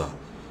rights are,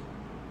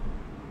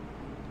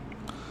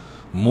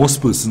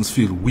 most persons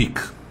feel weak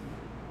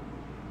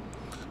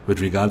with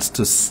regards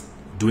to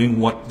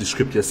doing what the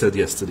scripture said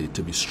yesterday,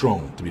 to be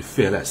strong, to be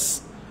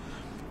fearless,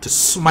 to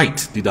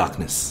smite the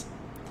darkness.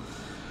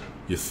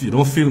 You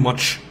don't feel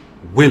much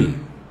will,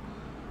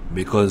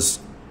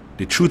 because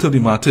the truth of the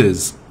matter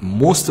is,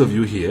 most of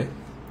you here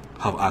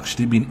have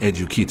actually been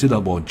educated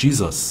about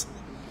Jesus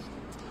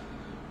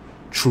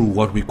through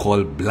what we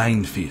call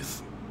blind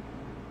faith.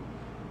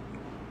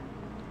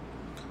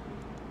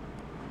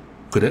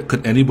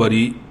 Could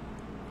anybody,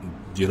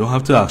 you don't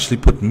have to actually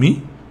put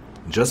me,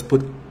 just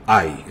put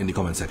I in the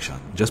comment section.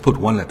 Just put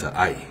one letter,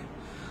 I.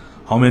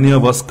 How many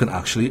of us can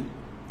actually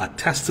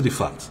attest to the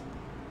fact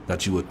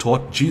that you were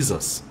taught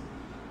Jesus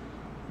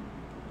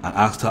and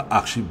asked to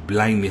actually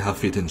blindly have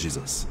faith in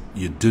Jesus?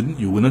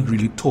 You were not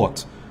really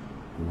taught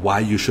why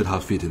you should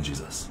have faith in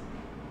Jesus.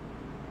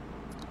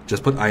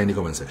 Just put I in the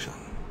comment section.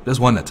 Just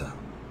one letter.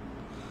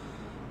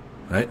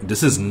 Right?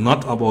 This is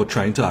not about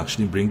trying to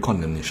actually bring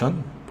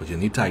condemnation, but you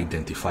need to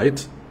identify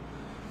it.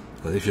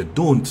 Because if you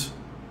don't,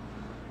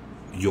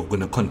 you're going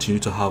to continue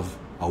to have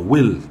a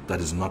will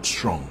that is not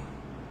strong.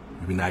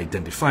 You will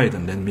identify it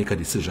and then make a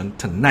decision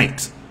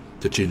tonight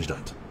to change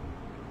that.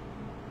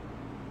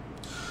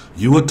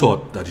 You were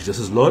taught that Jesus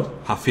is Lord,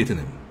 have faith in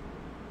him.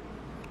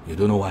 You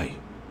don't know why.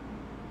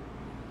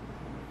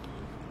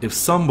 If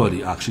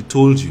somebody actually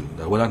told you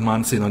that what that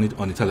man saying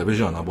on the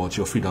television about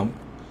your freedom,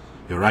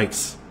 your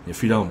rights, your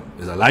freedom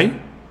is a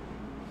lie,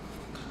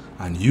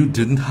 and you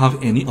didn't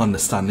have any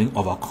understanding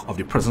of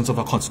the presence of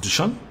a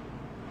constitution,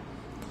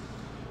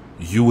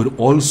 you would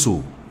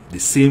also, the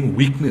same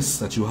weakness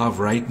that you have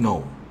right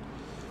now,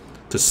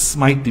 to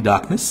smite the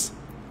darkness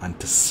and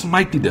to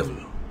smite the devil,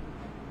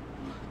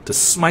 to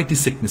smite the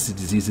sickness, the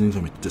disease, and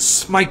infirmity, to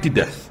smite the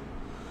death.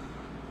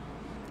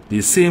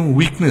 The same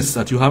weakness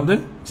that you have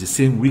there is the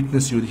same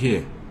weakness you would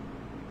hear.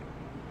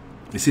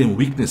 The same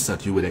weakness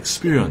that you would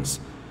experience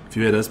if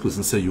you hear this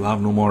person say you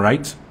have no more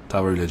right to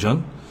have a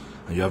religion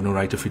and you have no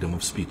right to freedom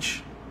of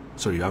speech.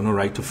 Sorry, you have no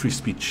right to free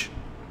speech.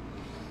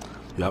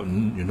 You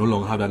no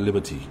longer have that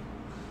liberty.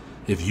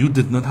 if you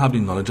did not have the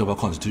knowledge of a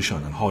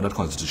constitution and how that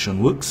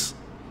constitution works,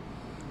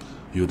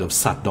 you would have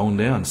sat down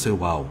there and said,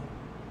 wow,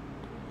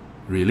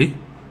 really?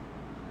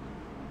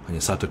 And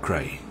you start to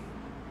cry.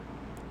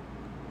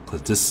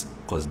 Because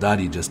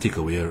daddy just took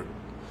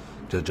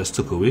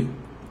away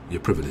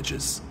your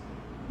privileges.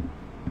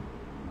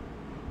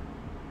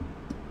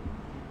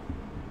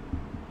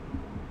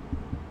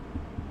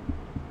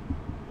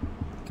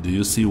 Do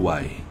you see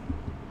why?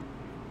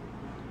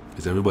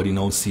 Is everybody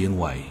now seeing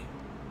why?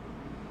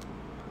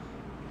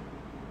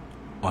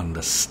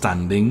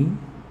 Understanding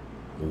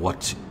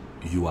what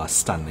you are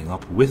standing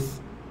up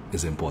with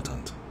is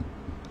important.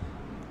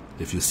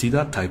 If you see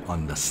that, type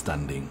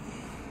understanding.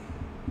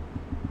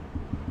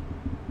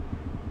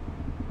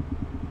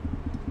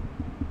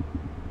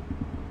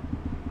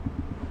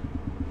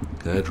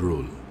 Third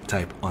rule,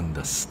 type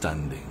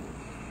understanding.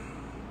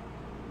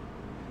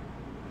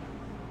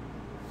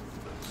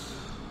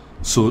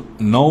 So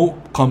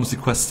now comes the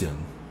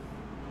question.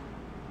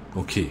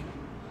 Okay,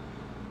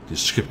 the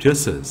scripture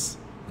says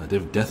that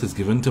if death is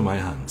given to my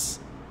hands,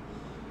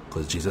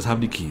 because Jesus have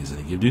the keys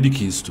and he gave you the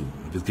keys too,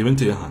 if it's given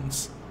to your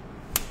hands,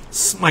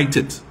 smite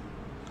it.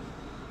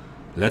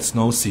 Let's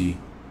now see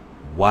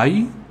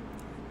why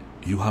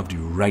you have the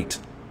right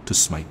to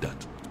smite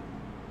that.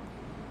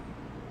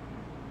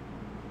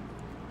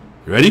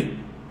 You ready?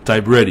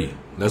 Type ready.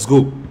 Let's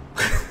go.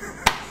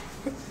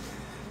 Let's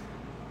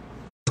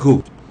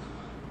go.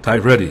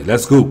 Type ready.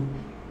 Let's go.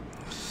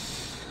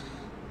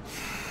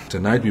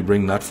 Tonight we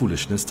bring that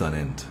foolishness to an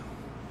end.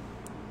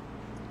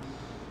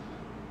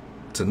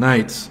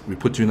 Tonight we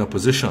put you in a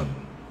position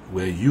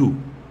where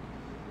you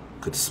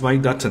could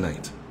smite that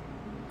tonight.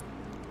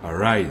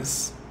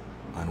 Arise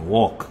and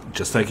walk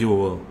just like you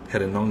were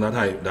heading down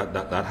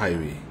that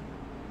highway.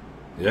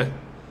 Yeah?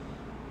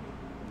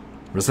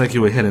 Just like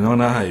you were heading on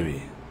that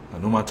highway.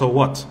 And no matter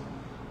what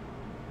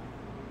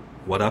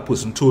that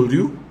person told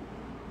you,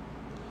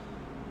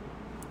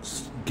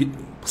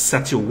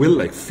 set your will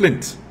like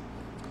flint.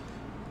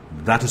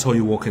 That is how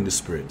you walk in the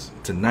Spirit.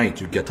 Tonight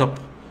you get up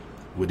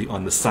with the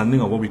understanding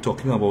of what we're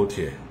talking about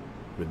here.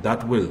 With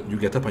that will, you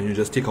get up and you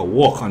just take a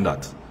walk on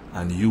that.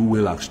 And you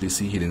will actually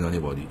see healing on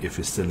your body if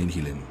you still need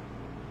healing.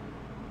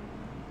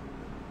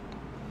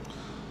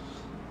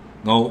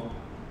 Now,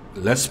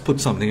 let's put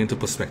something into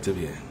perspective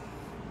here.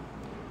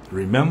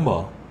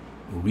 Remember,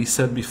 we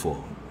said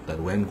before that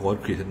when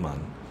God created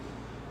man,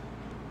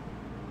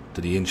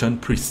 to the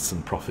ancient priests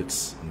and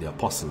prophets and the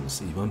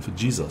apostles, even for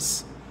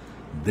Jesus,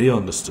 they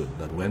understood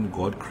that when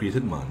God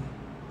created man,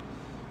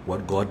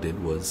 what God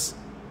did was,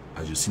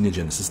 as you see in the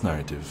Genesis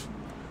narrative,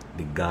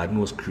 the garden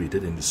was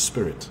created in the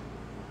Spirit.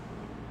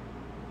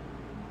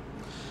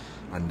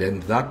 And then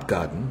that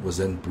garden was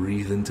then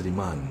breathed into the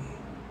man.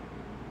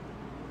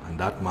 And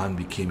that man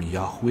became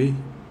Yahweh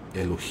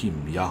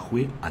Elohim,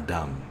 Yahweh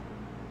Adam.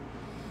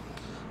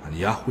 And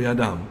Yahweh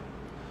Adam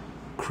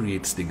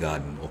creates the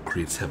garden, or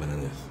creates heaven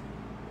and earth.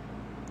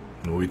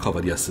 You know, we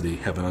covered yesterday,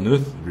 heaven and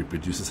earth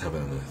reproduces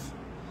heaven and earth.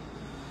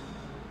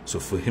 So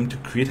for him to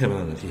create heaven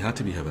and earth, he had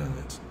to be heaven and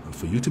earth. And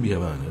for you to be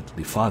heaven and earth,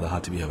 the Father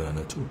had to be heaven and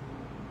earth too.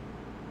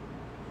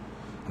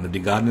 And if the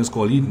garden is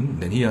called Eden,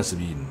 then he has to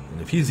be Eden.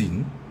 And if he's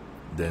Eden,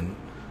 then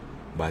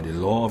by the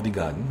law of the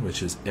garden,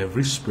 which is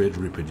every spirit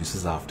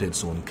reproduces after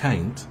its own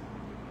kind,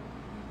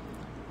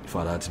 the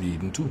Father had to be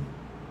Eden too.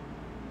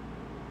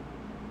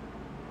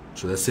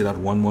 So let's say that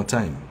one more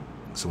time.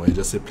 Somebody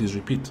just say, please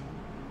repeat.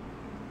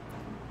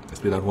 Let's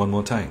play that one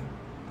more time.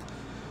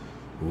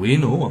 We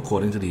know,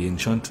 according to the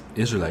ancient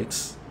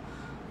Israelites,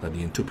 that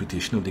the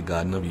interpretation of the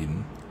Garden of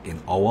Eden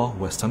in our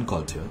Western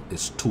culture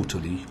is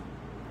totally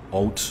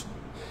out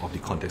of the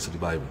context of the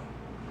Bible.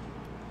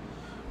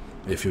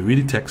 If you read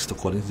the text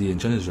according to the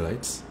ancient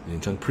Israelites, the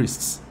ancient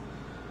priests,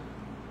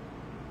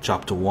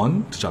 chapter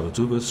 1 to chapter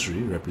 2 verse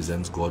 3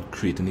 represents God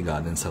creating the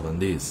garden in 7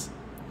 days.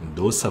 And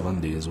those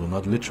 7 days were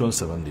not literal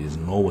 7 days,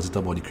 nor was it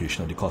about the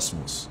creation of the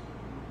cosmos.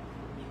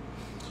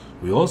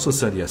 We also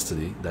said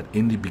yesterday that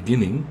in the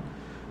beginning,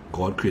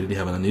 God created the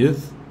heaven and the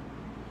earth.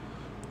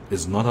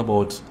 It's not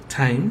about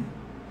time,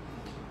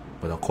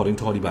 but according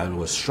to how the Bible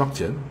was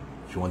structured.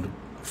 If you want to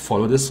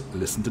follow this,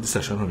 listen to the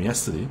session from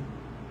yesterday.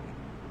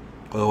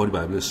 How the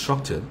Bible is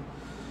structured,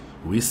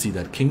 we see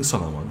that King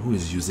Solomon, who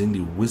is using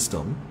the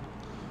wisdom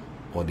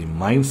or the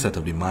mindset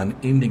of the man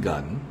in the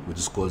garden, which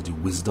is called the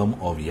wisdom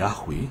of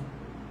Yahweh,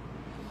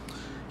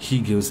 he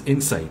gives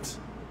insight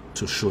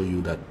to show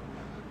you that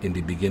in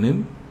the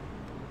beginning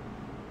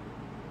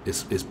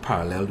is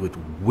paralleled with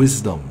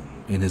wisdom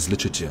in his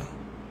literature.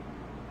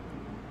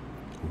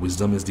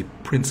 Wisdom is the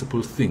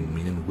principal thing,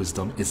 meaning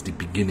wisdom is the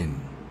beginning.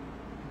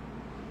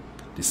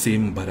 The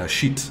same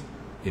Barashit,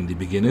 in the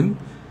beginning,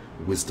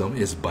 wisdom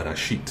is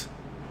Barashit,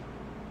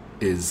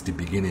 is the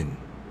beginning.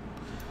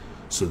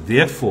 So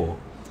therefore,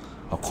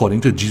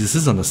 according to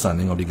Jesus'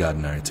 understanding of the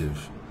garden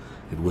narrative,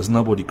 it wasn't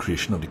about the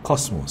creation of the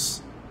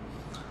cosmos.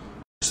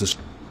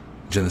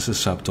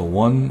 Genesis chapter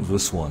 1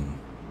 verse 1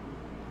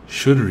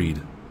 should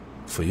read,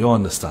 for your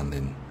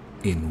understanding,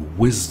 in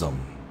wisdom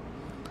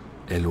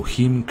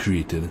Elohim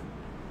created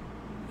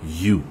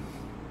you,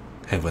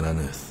 heaven and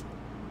earth.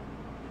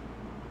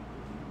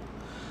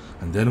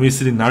 And then we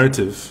see the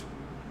narrative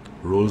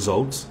rolls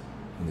out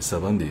in the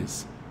 7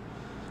 days.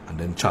 And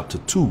then chapter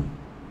 2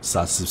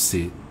 starts to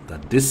say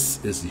that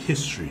this is the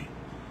history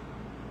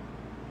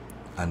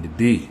and the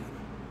day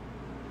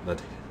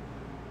that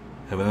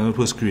heaven and earth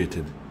was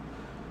created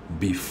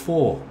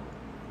before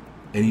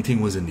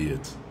anything was in the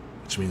earth.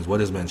 Which means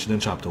what is mentioned in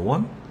chapter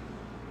 1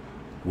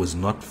 was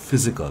not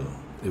physical.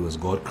 It was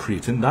God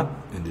creating that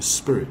in the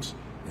spirit,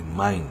 in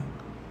mind,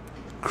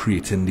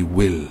 creating the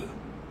will.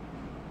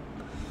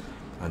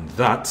 And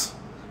that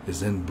is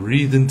then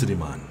breathed into the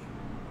man.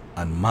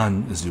 And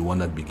man is the one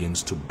that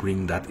begins to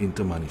bring that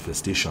into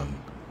manifestation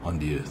on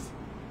the earth.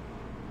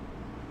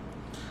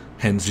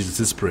 Hence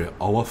Jesus' prayer,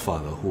 Our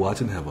Father, who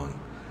art in heaven,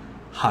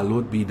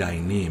 hallowed be thy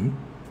name.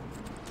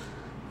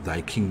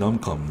 Thy kingdom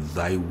come,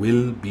 thy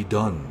will be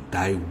done.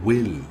 Thy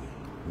will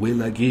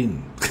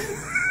again.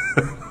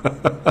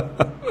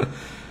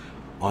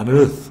 On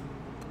earth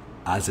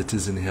as it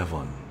is in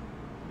heaven.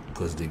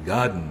 Because the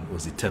garden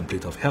was the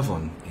template of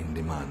heaven in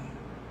the man.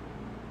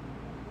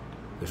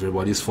 If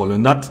everybody is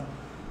following that,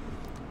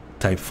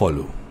 type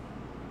follow.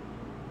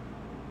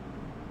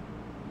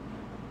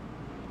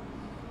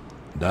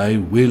 Thy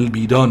will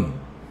be done.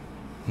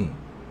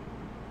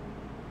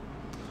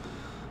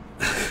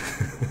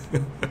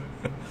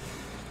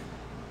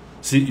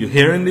 See, you're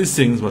hearing these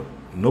things, but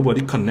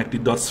nobody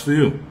connected dots for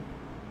you.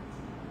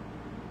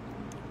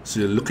 So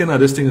you're looking at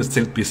this thing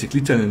and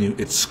basically telling you,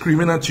 it's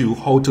screaming at you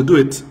how to do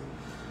it.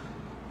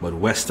 But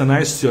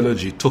westernized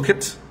theology took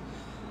it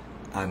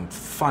and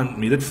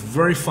made it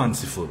very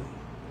fanciful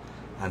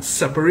and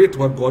separate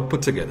what God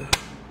put together.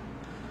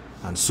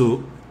 And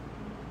so,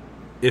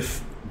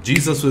 if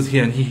Jesus was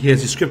here and he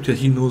hears the scripture,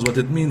 he knows what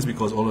it means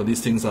because all of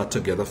these things are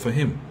together for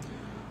him.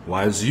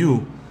 Whilst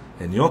you,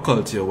 in your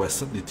culture,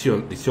 the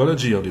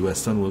theology of the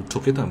Western world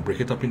took it and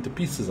break it up into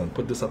pieces and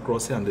put this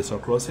across here and this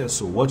across here.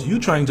 So what you're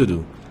trying to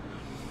do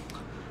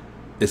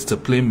is to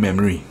play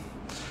memory.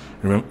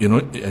 Remember, you know,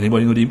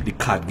 anybody know the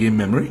card game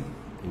memory?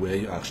 Where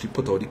you actually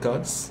put out the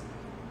cards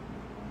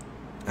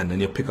and then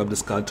you pick up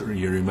this card to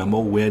you remember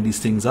where these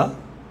things are?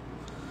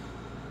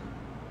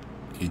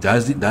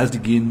 That's the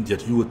game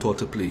that you were taught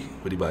to play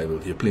with the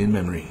Bible. You're playing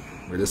memory.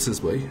 Well, this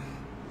is boy.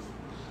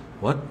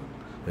 What?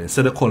 But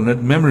instead of calling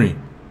it memory,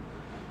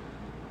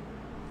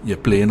 you're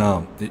playing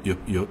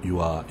you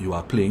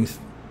are playing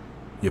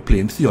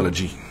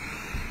theology.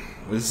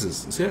 This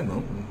is see,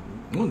 no,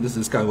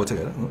 this can't go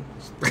together. No.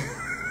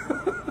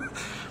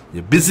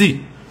 You're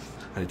busy,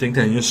 and you think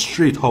telling you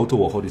straight how to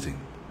walk out the thing.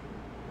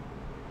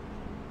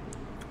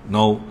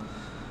 Now,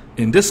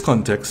 in this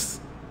context,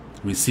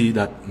 we see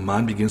that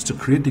man begins to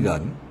create the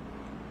garden,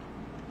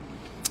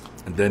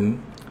 and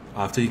then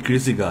after he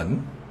creates the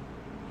garden,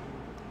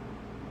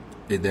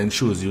 it then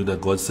shows you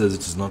that God says it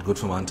is not good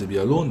for man to be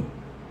alone.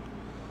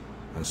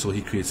 And so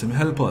he creates him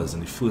helpers,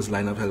 and the first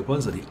line of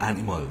helpers are the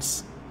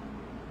animals.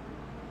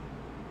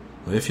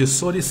 Now if you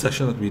saw this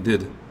session that we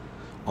did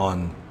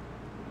on,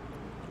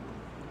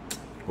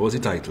 what was the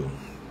title?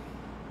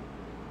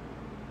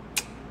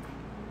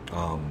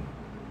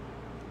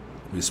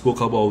 We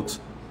spoke about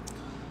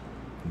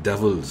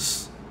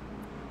devils.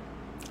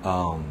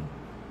 I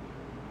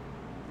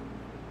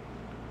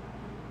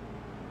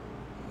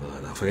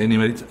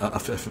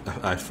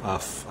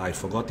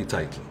forgot the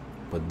title.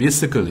 But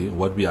basically,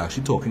 what we are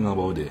actually talking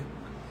about there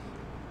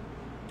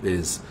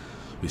is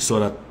we saw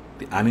that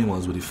the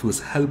animals were the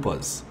first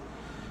helpers.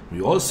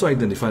 We also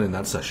identified in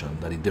that session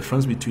that the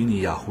difference between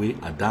Yahweh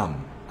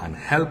Adam and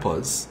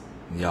helpers,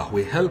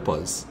 Yahweh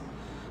helpers,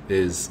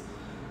 is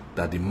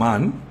that the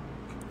man,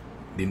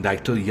 the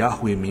title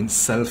Yahweh means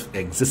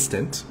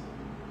self-existent,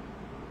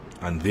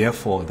 and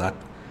therefore that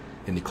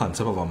in the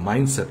concept of a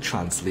mindset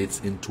translates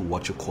into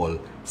what you call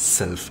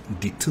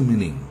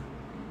self-determining.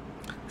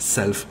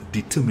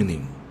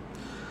 Self-determining.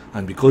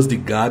 And because the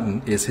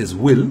garden is his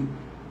will,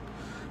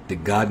 the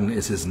garden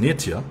is his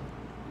nature,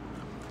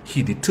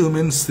 he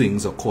determines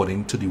things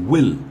according to the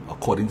will,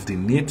 according to the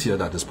nature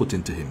that is put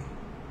into him.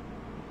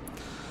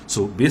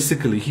 So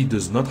basically, he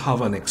does not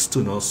have an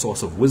external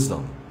source of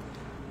wisdom.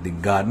 The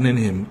garden in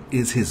him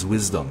is his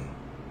wisdom.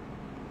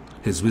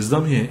 His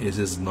wisdom here is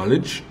his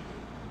knowledge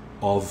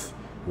of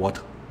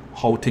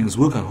how things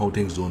work and how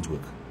things don't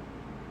work.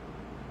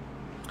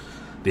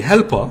 The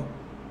helper,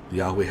 the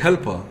Yahweh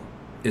helper,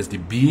 is the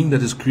being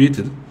that is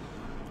created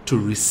to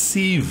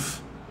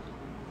receive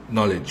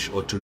knowledge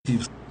or to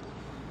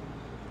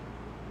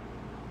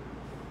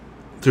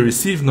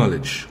receive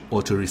knowledge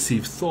or to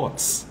receive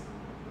thoughts.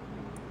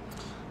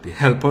 The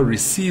helper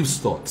receives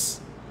thoughts.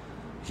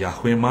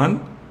 Yahweh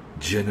man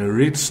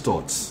generates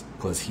thoughts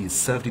because he is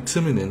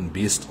self-determining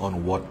based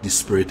on what the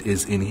spirit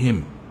is in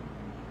him.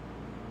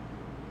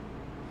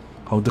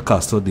 How to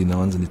cast out the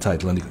nouns in the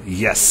title and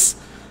yes,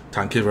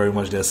 thank you very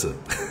much there, sir.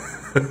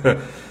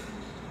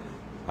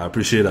 I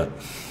appreciate that.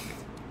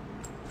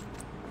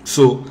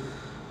 So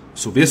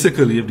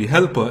basically, if the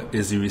helper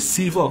is the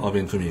receiver of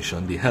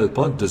information, the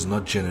helper does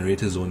not generate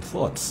his own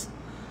thoughts.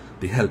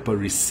 The helper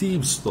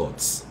receives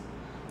thoughts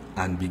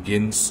and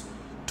begins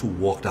to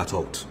walk that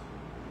out.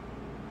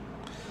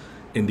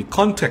 in the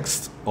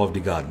context of the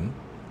garden,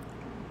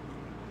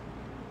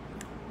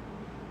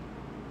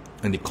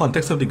 in the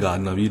context of the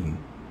Garden of Eden,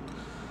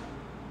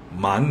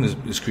 man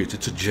is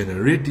created to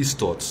generate these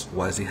thoughts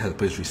whilst the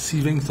helper is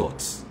receiving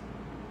thoughts.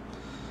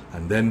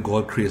 And then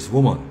God creates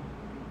woman,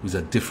 who is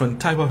a different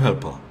type of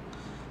helper,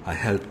 a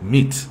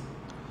helpmeet.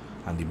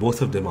 And the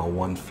both of them are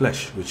one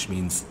flesh, which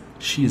means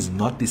she is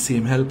not the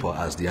same helper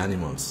as the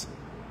animals.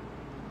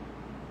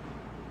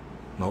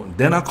 Now,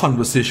 then a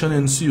conversation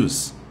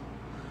ensues,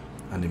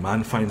 and the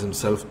man finds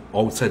himself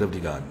outside of the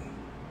garden.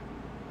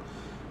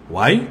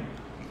 Why?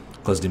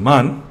 Because the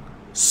man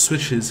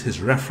switches his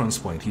reference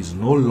point. He's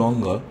no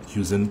longer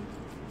using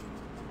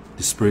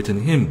the Spirit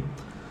in him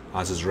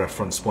as his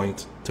reference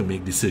point to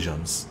make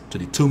decisions, to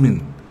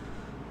determine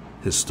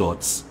his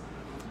thoughts.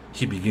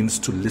 He begins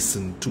to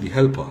listen to the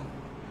helper.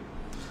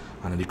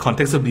 And in the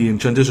context of the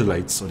ancient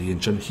Israelites, or the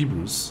ancient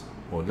Hebrews,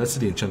 or let's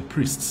say the ancient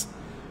priests,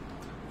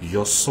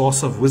 your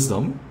source of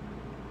wisdom,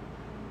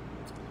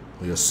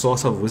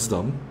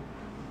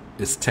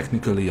 is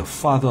technically your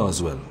father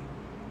as well.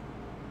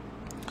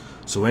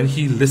 So when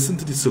he listened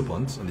to the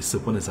serpent, and the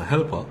serpent is a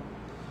helper,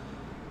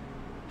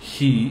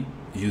 he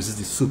uses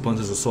the serpent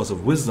as a source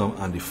of wisdom,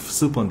 and the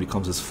serpent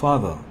becomes his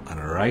father. And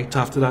right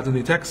after that in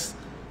the text,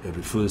 it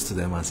refers to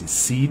them as the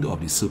seed of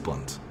the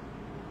serpent.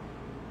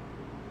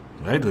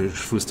 Right? It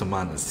refers to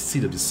man as the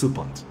seed of the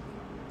serpent.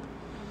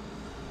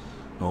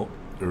 Now,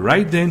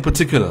 right there in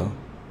particular,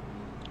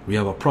 we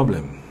have a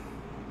problem.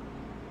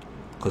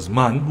 Because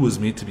man, who is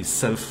made to be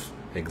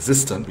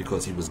self-existent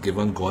because he was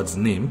given God's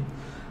name,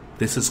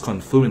 this is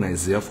confirmed in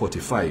Isaiah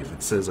 45.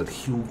 It says that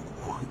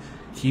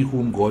he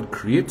whom God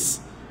creates,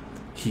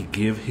 he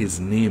gave his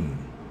name.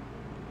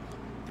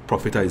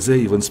 Prophet Isaiah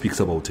even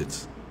speaks about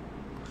it.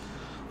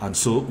 And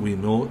so we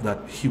know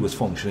that he was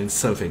functioning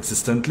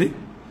self-existently.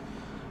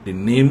 The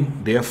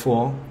name,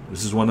 therefore,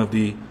 this is one of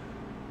the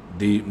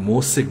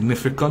most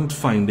significant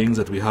findings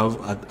that we have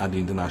at the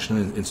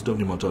International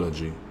Institute of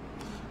Pneumatology,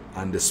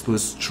 and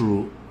dispersed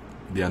through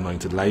the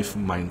Anointed Life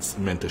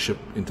Mentorship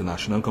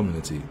International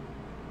Community,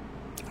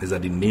 is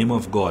that the name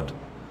of God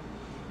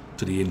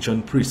to the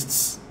ancient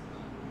priests,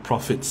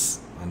 prophets,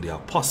 and the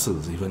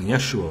apostles, even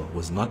Yeshua,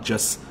 was not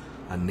just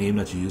a name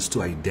that you used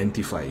to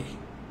identify.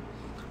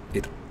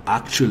 It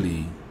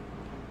actually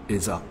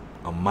is a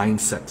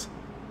mindset,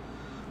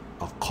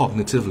 a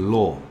cognitive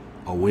law,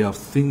 a way of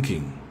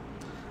thinking.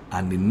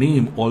 And the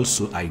name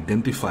also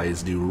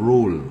identifies the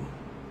role.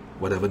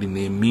 Whatever the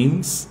name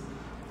means,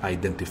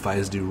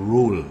 identifies the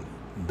role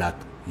that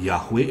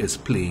Yahweh is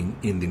playing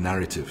in the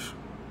narrative.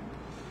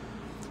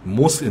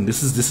 And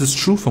this is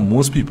true for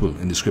most people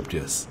in the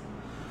scriptures.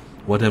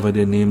 Whatever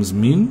their names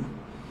mean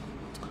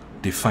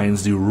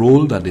defines the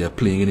role that they are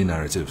playing in the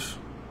narrative.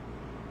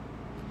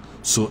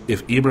 So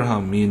if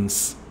Abraham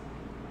means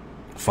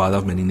father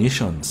of many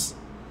nations,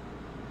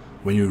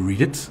 when you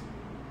read it,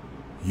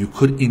 you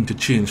could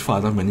interchange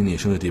father of many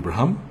nations with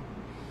Abraham,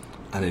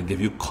 and it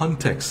give you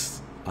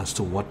context as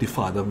to what the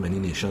father of many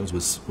nations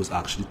was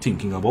actually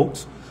thinking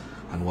about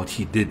and what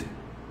he did.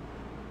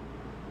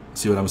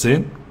 See what I'm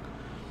saying?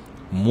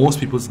 Most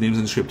people's names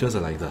in scriptures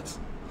are like that.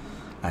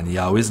 And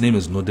Yahweh's name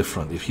is no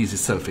different. If he's the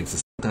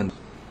self-existent, and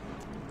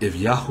if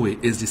Yahweh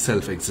is the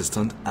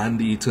self-existent and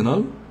the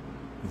eternal,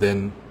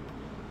 then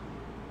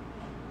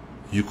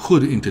you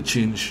could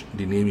interchange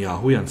the name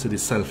Yahweh and say the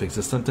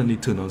self-existent and the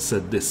eternal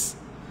said this.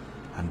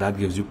 And that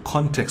gives you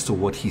context to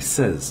what he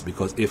says.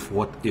 Because if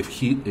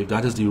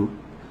the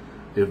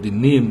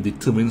name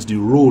determines the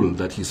role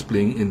that he's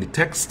playing in the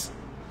text,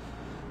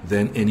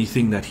 then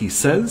anything that he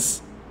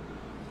says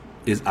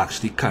is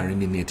actually carrying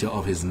the nature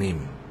of his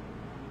name.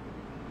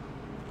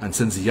 And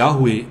since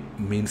Yahweh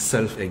means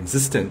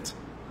self-existent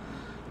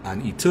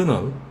and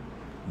eternal,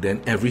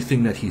 then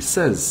everything that he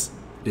says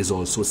is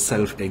also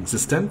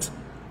self-existent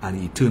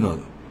and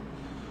eternal.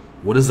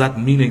 What does that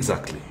mean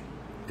exactly?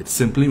 It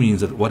simply means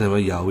that whatever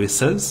Yahweh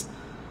says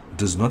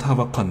does not have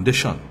a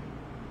condition.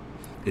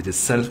 It is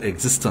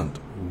self-existent,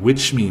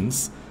 which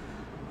means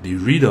the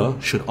reader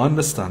should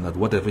understand that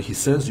whatever he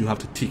says, you have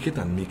to take it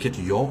and make it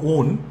your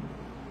own,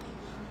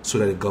 so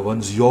that it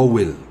governs your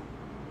will,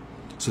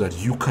 so that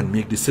you can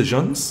make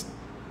decisions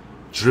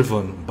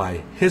driven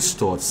by his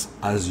thoughts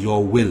as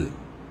your will.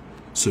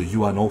 So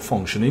you are now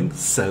functioning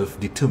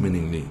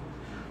self-determiningly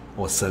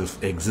or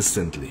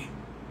self-existently.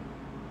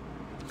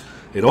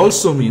 It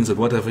also means that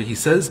whatever he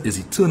says is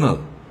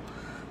eternal.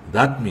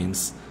 That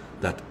means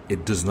that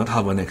it does not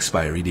have an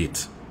expiry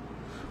date.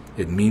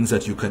 It means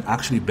that you can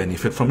actually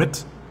benefit from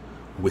it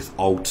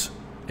without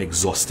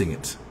exhausting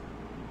it.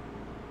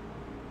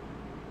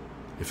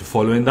 If you're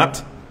following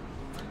that,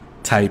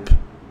 type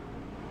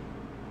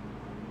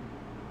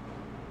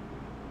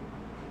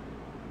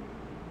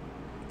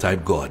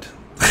God.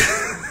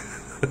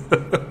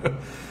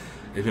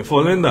 If you're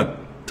following that,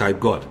 type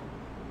God.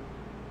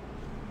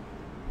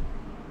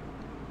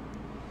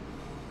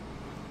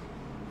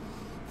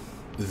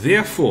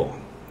 Therefore,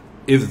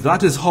 if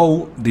that is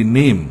how the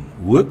name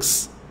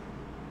works,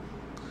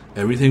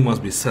 everything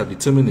must be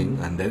self-determining,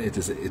 and then it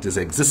is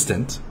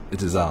existent,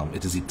 it is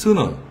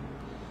eternal.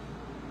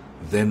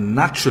 then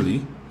naturally,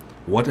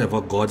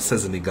 whatever God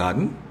says in the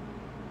garden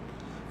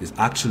is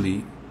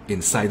actually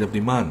inside of the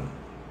man.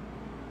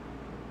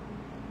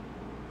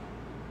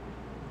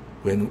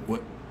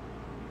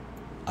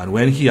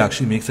 When he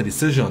actually makes a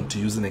decision to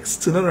use an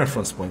external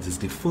reference point, it's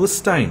the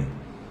first time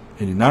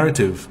in the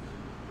narrative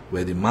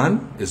where the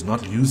man is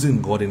not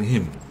using God in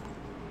him.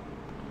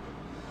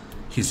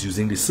 He's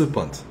using the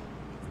serpent.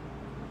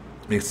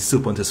 Makes the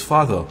serpent his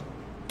father,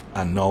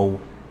 and now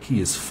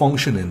he is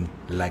functioning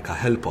like a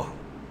helper.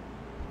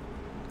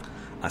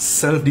 A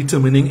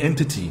self-determining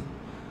entity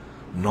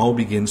now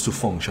begins to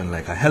function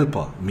like a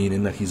helper,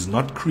 meaning that he's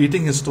not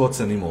creating his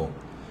thoughts anymore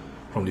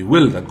from the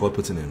will that God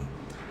put in him.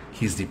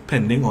 He's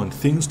depending on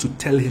things to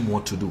tell him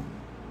what to do.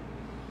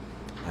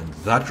 And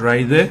that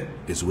right there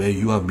is where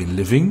you have been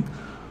living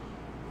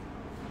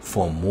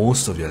for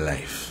most of your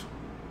life.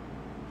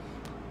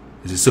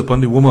 Is the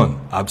serpent the woman?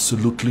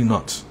 Absolutely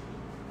not.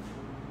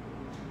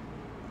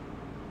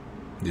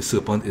 The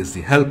serpent is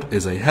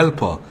a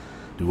helper.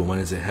 The woman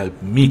is a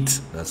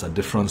helpmeet. That's a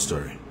different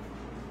story.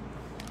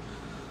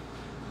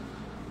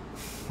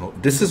 Now,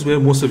 this is where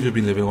most of you have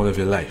been living all of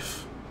your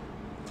life.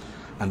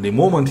 And the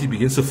moment he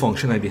begins to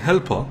function like the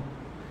helper,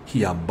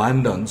 he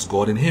abandons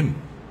God in him.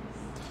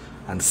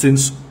 And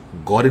since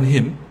God in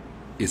him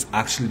is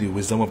actually the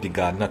wisdom of the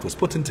garden that was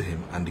put into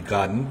him, and the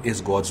garden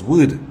is God's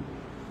word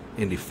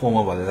in the form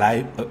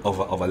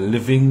of a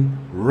living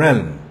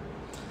realm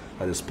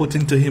that is put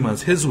into him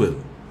as his will.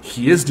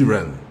 He is the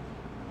realm.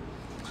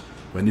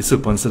 When the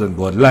serpent said that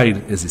God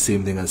lied, is the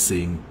same thing as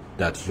saying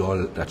that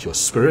your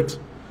spirit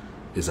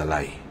is a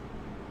lie.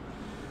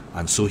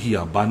 And so he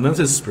abandons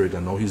his spirit,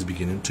 and now he's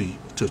beginning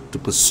to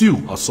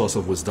pursue a source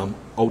of wisdom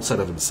outside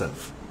of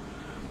himself,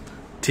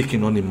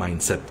 taking on the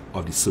mindset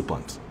of the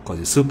serpent, because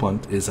the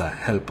serpent is a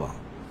helper,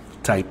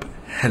 type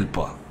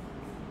helper.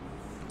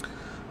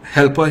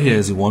 Helper here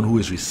is the one who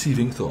is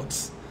receiving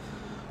thoughts.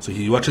 So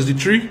he watches the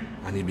tree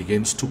and he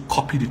begins to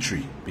copy the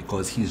tree,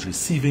 because he is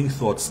receiving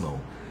thoughts now.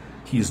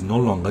 He is no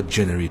longer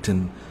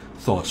generating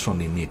thoughts from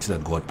the nature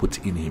that God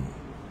put in him.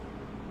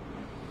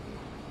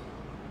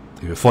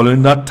 If you're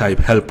following that, type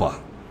helper.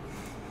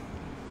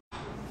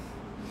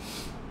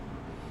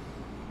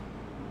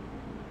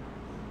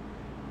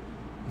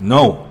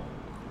 Now,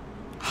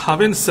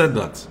 having said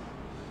that,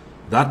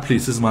 that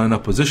places man in a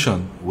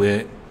position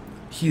where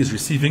he is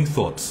receiving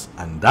thoughts,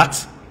 and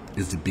that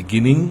is the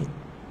beginning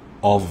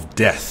of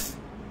death.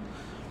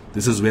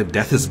 This is where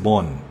death is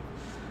born.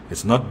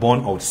 It's not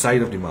born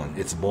outside of the man,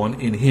 it's born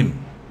in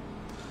him.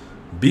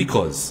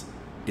 Because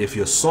if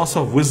your source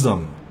of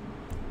wisdom,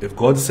 if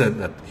God said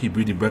that he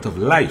breathed the breath of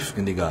life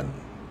in the garden,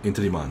 into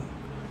the man,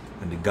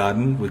 and the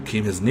garden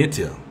became his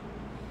nature,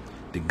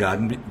 the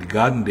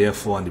garden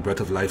therefore and the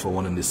breath of life are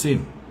one and the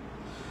same.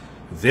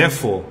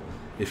 Therefore,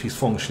 if he's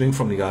functioning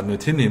from the garden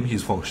within him,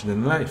 he's functioning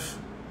in life.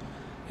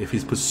 If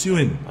he's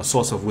pursuing a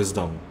source of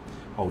wisdom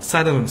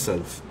outside of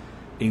himself,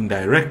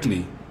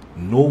 indirectly,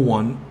 no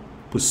one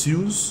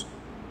pursues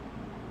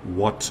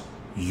what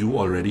you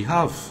already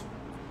have.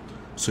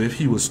 So if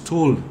he was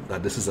told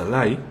that this is a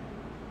lie,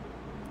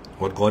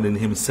 what God in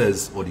him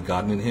says, or the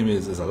garden in him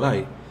is a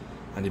lie,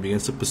 and he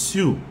begins to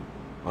pursue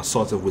a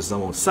sort of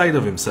wisdom outside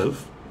of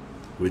himself,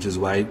 which is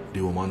why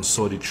the woman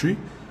saw the tree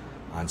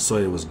and saw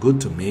it was good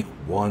to make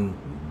one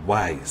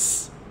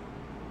wise.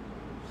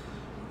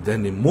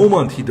 Then the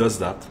moment he does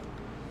that,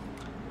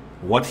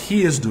 what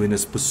he is doing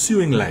is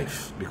pursuing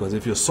life. Because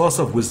if your source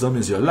of wisdom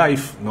is your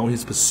life, now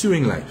he's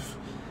pursuing life.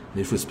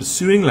 And if he's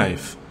pursuing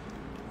life,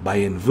 by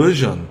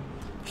inversion,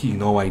 he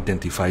now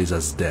identifies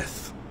as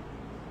death.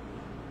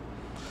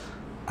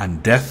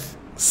 And death,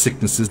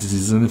 sicknesses,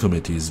 diseases, and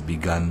infirmities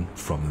began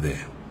from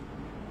there.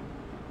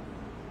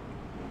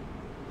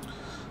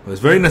 It's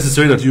very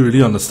necessary that you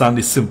really understand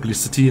the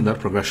simplicity in that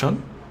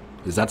progression.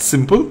 Is that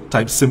simple?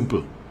 Type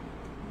simple.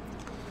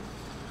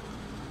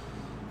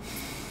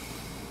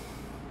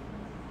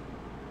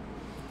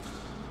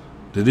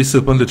 Did the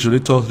serpent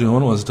literally talk to the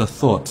woman, or was it a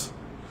thought?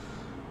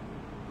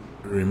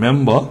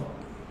 Remember,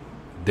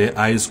 their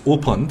eyes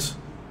opened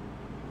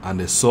and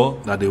they saw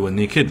that they were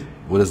naked.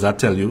 What does that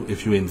tell you?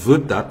 If you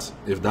invert that,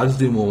 if that's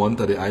the moment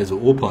that the eyes were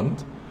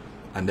opened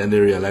and then they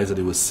realized that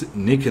they were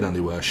naked and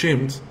they were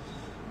ashamed,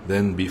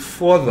 then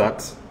before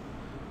that,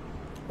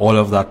 all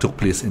of that took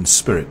place in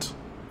spirit,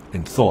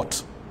 in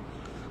thought.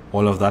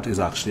 All of that is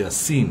actually a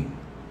scene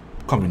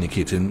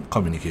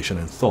communication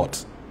in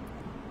thought,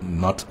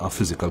 not a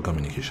physical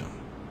communication.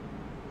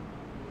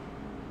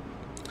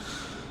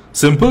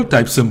 Simple,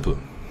 type simple.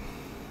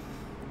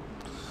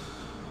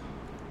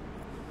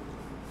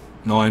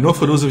 Now I know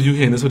for those of you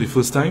hearing this for the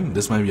first time,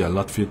 this might be a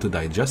lot for you to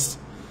digest,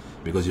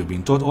 because you've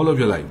been taught all of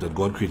your life that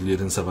God created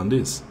it in 7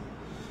 days.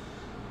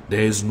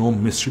 There is no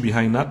mystery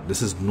behind that.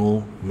 This is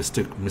no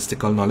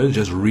mystical knowledge,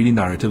 just really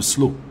narrative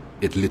slow.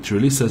 It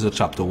literally says that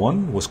chapter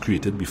 1 was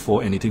created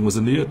before anything was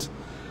in the earth.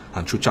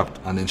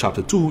 And in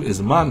chapter 2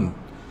 is man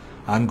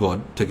and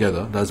God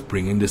together that's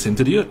bringing this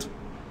into the earth.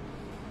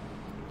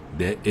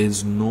 There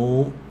is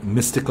no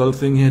mystical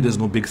thing here. There's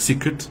no big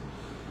secret.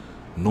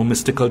 No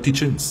mystical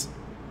teachings.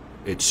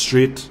 It's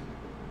straight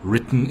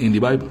written in the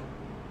Bible.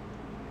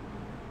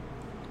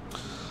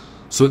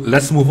 So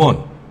let's move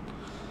on.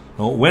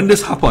 Now, when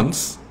this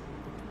happens,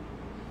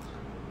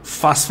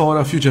 fast forward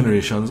a few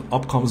generations,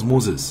 up comes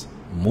Moses.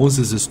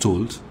 Moses is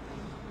told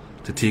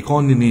to take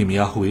on the name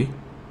Yahweh.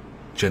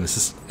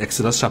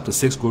 Exodus chapter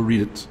 6, go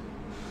read it.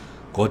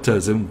 God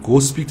tells him, go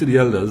speak to the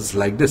elders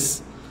like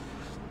this.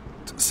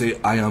 Say,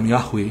 I am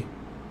Yahweh,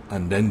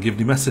 and then give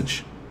the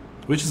message.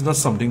 Which is not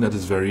something that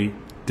is very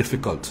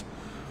difficult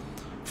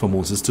for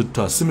Moses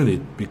to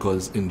assimilate,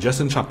 because in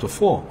chapter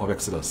 4 of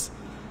Exodus,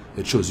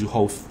 it shows you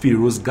how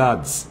Pharaoh's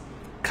guards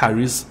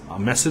carries a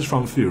message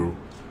from Pharaoh,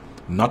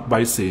 not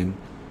by saying,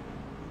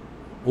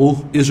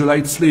 "Oh,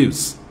 Israelite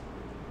slaves."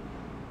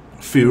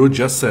 Pharaoh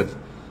just said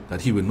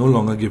that he will no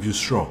longer give you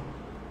straw.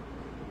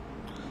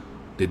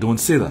 They don't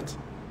say that.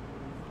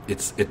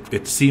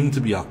 It seemed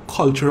to be a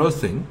cultural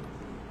thing.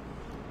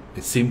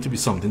 It seemed to be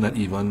something that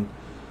even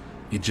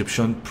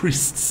Egyptian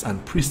priests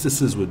and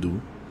priestesses would do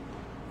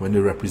when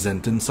they're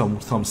representing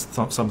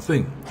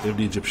something. If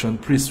the Egyptian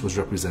priest was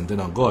representing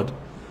a god,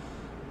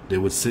 they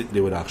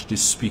would actually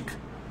speak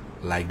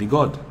like the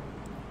god.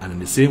 And in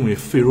the same way,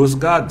 Pharaoh's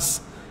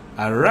guards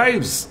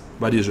arrives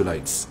by the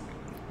Israelites,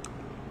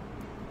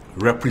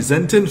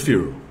 representing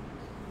Pharaoh.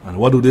 And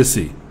what do they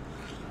say?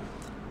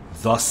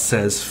 Thus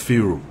says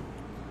Pharaoh,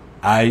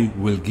 I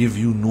will give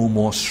you no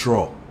more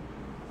straw.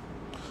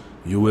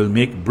 You will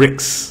make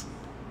bricks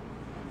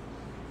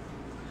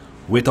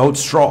without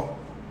straw.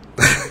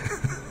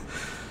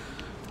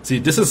 See,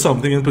 this is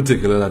something in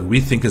particular that we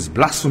think is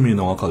blasphemy in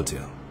our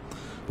culture.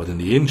 But in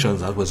the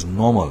ancients, that was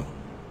normal.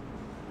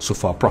 So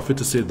for a prophet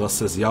to say, thus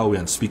says Yahweh,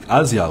 and speak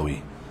as Yahweh,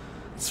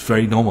 it's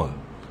very normal.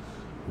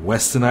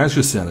 Westernized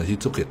Christianity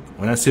took it.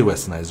 When I say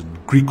Westernized,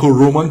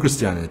 Greco-Roman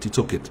Christianity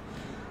took it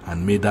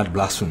and made that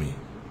blasphemy.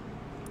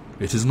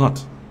 It is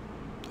not.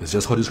 It's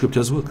just how the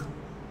scriptures work.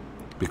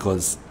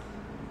 Because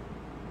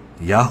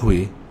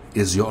Yahweh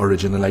is your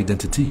original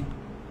identity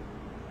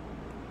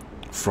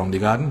from the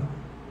garden.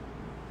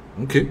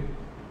 Okay.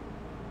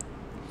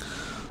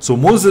 So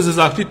Moses is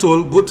actually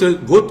told,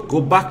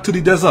 go back to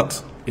the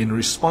desert in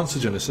response to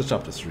Genesis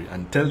chapter 3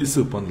 and tell the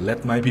serpent,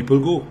 let my people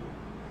go.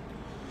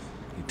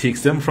 He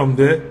takes them from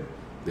there.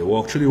 They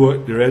walk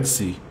through the Red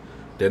Sea.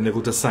 Then they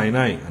go to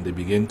Sinai and they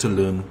begin to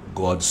learn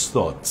God's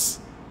thoughts.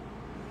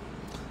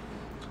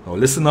 Now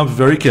listen up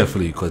very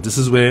carefully, because this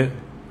is where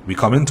we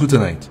come into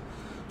tonight,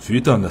 for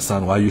you to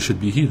understand why you should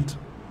be healed.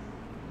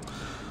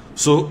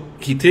 So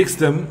he takes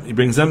them, he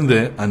brings them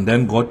there, and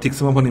then God takes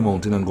them up on the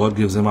mountain and God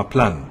gives them a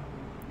plan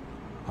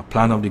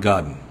of the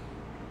garden.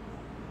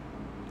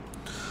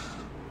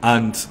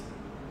 And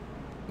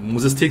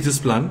Moses takes this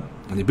plan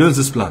and he builds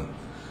this plan.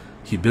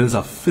 He builds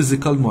a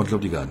physical model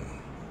of the garden.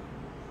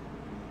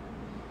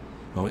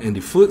 Now in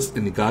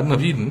the Garden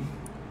of Eden,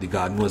 the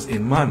garden was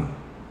in man.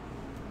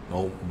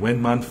 Now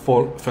when man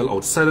fell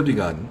outside of the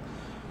garden,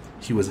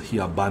 he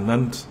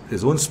abandoned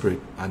his own spirit,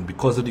 and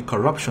because of the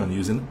corruption,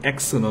 using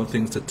external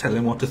things to tell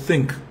him what to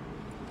think,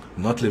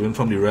 not living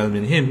from the realm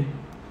in him,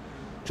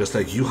 just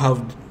like you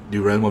have the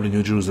realm of the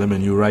New Jerusalem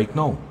in you right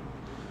now,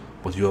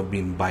 but you have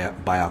been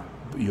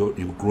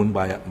you've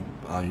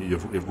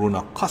grown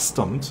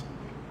accustomed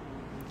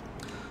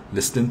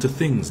listening to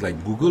things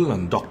like Google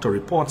and doctor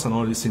reports and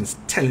all these things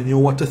telling you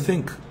what to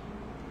think.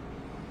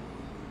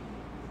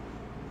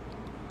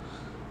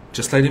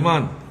 Just like the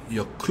man,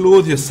 you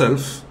clothe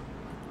yourself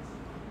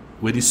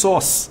with the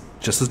source.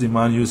 Just as the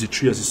man used the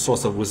tree as the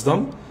source of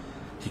wisdom,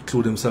 he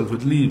clothed himself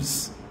with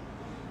leaves.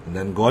 And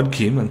then God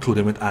came and clothed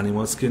him with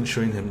animal skin,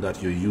 showing him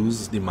that you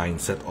use the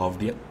mindset of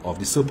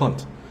the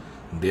serpent.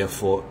 And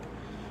therefore,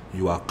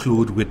 you are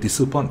clothed with the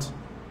serpent.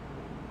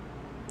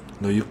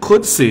 Now you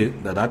could say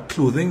that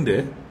clothing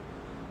there,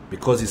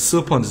 because the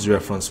serpent is the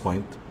reference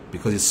point,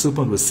 because the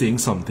serpent was saying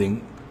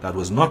something that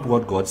was not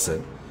what God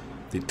said,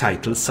 the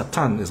title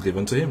Satan is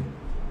given to him.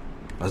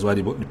 That's why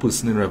the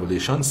person in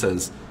Revelation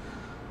says,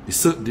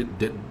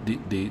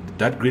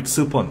 that great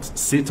serpent,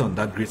 Satan,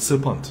 that great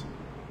serpent.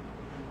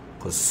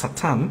 Because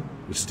Satan,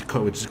 which is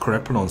the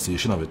correct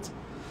pronunciation of it,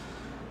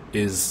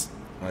 is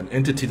an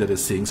entity that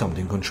is saying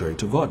something contrary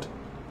to God.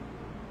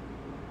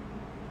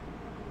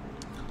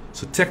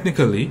 So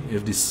technically,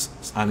 if this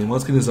animal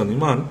skin is on the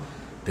man,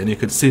 then you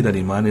could say that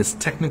the man is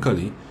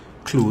technically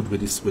clothed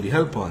with the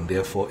helper, and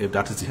therefore, if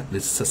that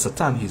is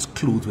Satan, he's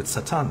clothed with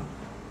Satan.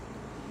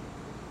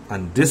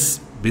 And this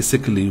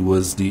basically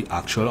was the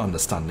actual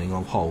understanding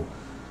of how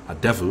a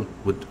devil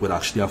would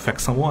actually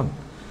affect someone.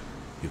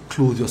 You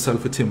clothe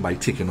yourself with him by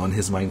taking on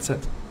his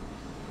mindset.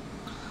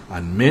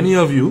 And many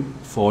of you,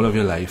 for all of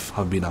your life,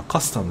 have been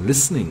accustomed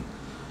listening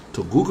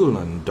to Google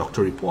and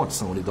doctor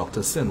reports and what the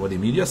doctors say and what the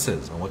media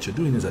says. And what you're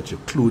doing is that you're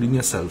clothing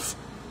yourself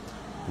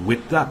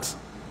with that.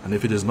 And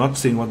if it is not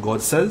saying what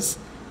God says,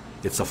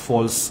 it's a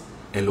false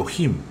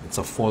Elohim. It's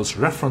a false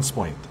reference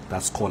point.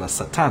 That's called a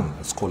Satan.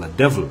 That's called a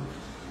devil.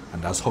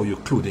 And that's how you're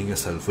clothing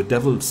yourself with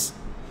devils,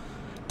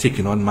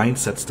 taking on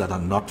mindsets that are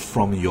not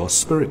from your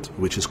spirit,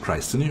 which is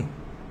Christ in you.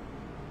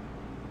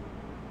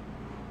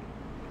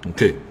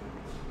 Okay.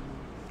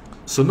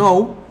 So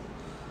now,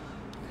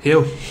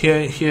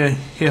 Hear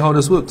how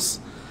this works.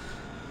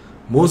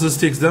 Moses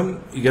takes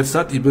them, he gets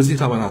that, he builds the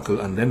tabernacle,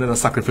 and then there's a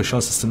sacrificial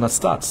system that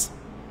starts.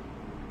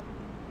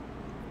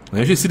 Now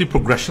if you see the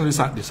progression of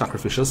the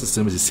sacrificial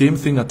system, is the same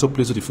thing that took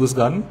place with the first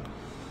garden,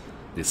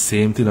 the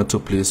same thing that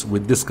took place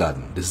with this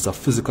garden. This is a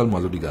physical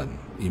model of the garden.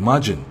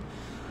 Imagine,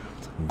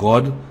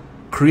 God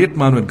create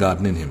man with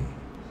garden in him.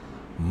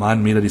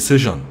 Man made a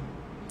decision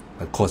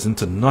that caused him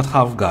to not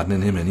have garden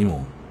in him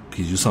anymore.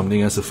 He used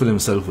something else to fill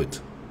himself with.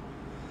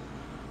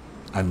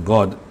 And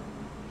God,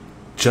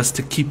 just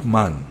to keep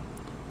man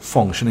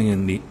functioning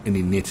in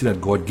the nature that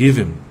God gave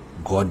him,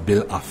 God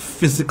built a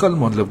physical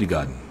model of the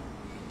garden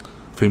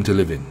for him to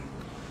live in.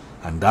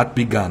 And that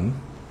began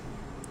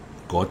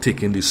God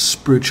taking the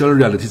spiritual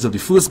realities of the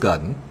first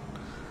garden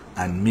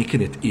and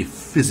making it a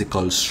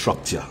physical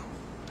structure,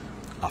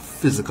 a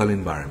physical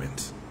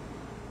environment.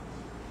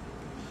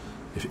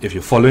 If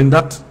you're following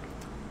that,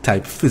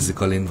 type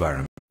physical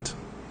environment.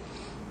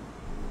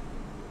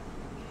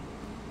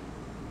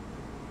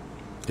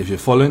 If you're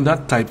following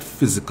that, type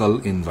physical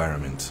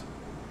environment.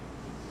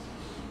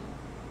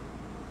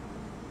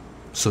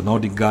 So now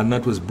the garden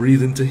that was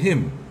breathed into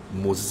him,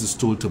 Moses is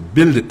told to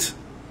build it.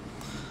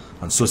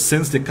 And so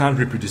since they can't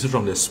reproduce it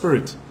from their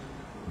spirit,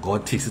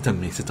 God takes it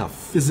and makes it a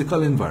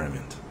physical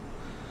environment.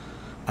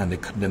 And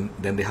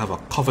then they have a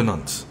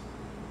covenant.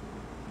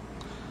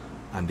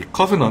 And the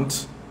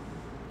covenant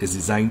is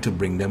designed to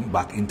bring them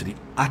back into the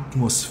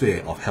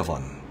atmosphere of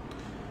heaven,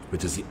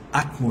 which is the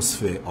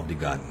atmosphere of the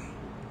garden.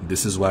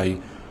 This is why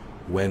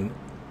when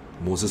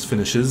Moses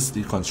finishes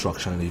the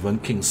construction, and even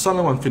King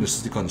Solomon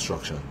finishes the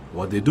construction,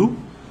 what they do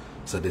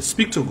is that they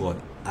speak to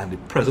God, and the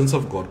presence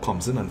of God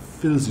comes in and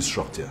fills the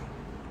structure.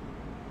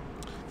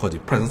 For the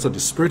presence of the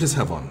Spirit is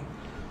heaven,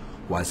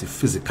 whilst the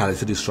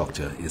physicality of the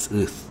structure is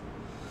earth.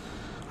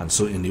 And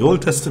so in the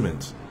Old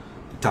Testament,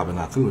 the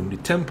tabernacle and the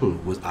temple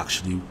was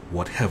actually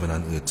what heaven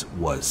and earth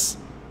was.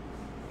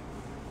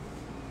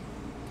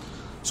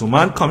 So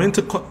man come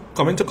into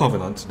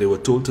covenant, they were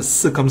told to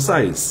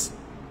circumcise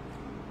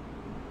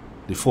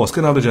the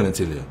foreskin of the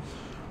genitalia,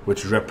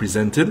 which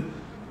represented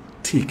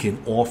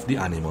taking off the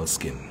animal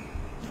skin,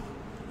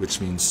 which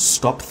means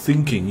stop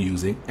thinking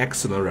using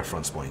external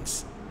reference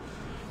points.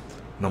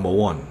 Number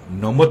one.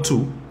 Number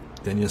two,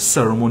 then you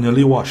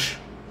ceremonially wash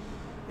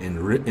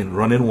in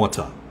running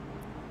water,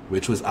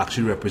 which was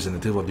actually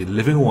representative of the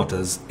living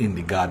waters in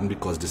the garden,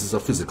 because this is a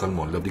physical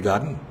model of the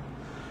garden.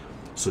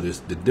 So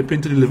they dip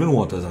into the living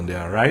waters and they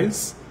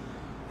arise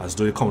as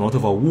though they come out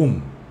of a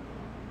womb.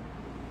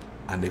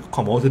 And they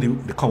come out of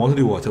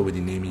the water with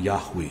the name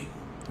Yahweh,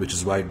 which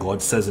is why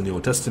God says in the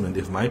Old Testament,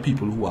 if my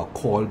people who are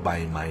called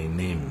by my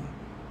name.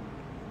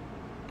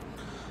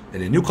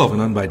 In the New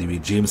Covenant, by the way,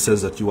 James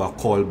says that you are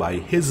called by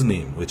his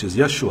name, which is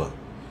Yeshua.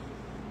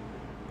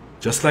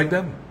 Just like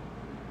them.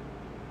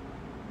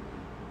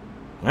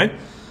 Right?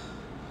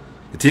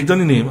 You take down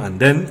the name and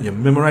then you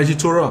memorize the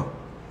Torah.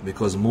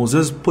 Because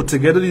Moses put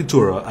together the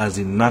Torah as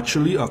the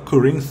naturally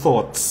occurring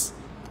thoughts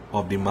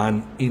of the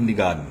man in the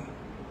garden.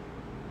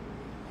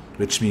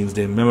 Which means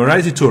they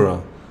memorize the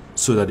Torah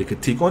so that they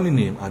could take on the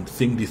name and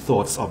think the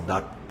thoughts of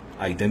that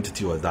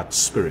identity or that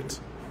spirit,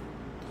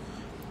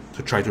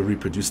 to try to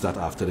reproduce that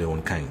after their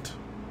own kind.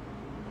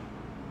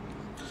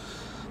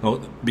 Now,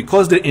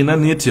 because the inner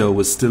nature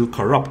was still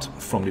corrupt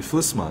from the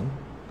first man,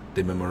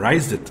 they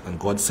memorized it, and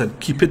God said,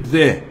 keep it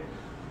there,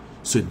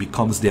 so it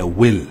becomes their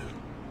will.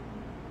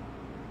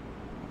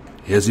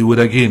 Here's the word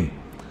again.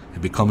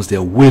 It becomes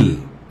their will.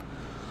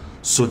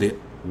 So they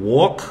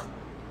walk,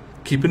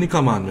 keeping the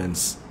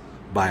commandments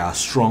by a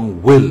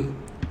strong will.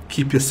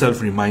 Keep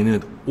yourself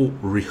reminded,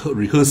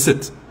 rehearse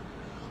it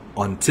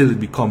until it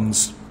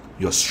becomes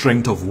your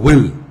strength of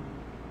will,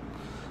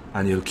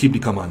 and you'll keep the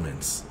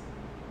commandments.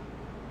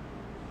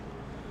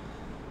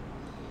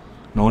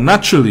 Now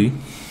naturally,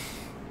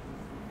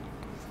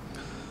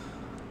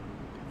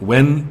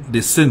 when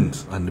they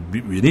sinned, and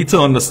we need to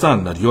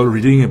understand that you're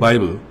reading a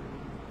Bible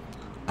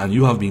and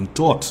you have been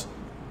taught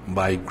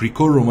by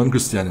Greco-Roman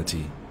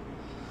Christianity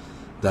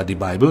that the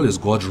Bible is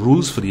God's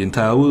rules for the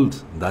entire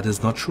world. That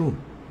is not true.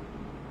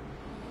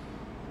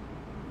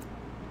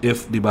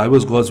 If the Bible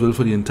is God's will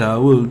for the entire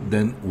world,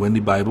 then when the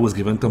Bible was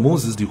given to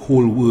Moses, the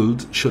whole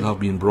world should have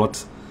been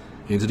brought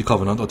into the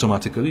covenant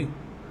automatically.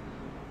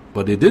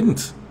 But they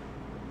didn't.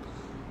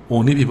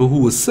 Only people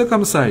who were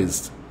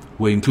circumcised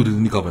were included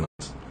in the covenant.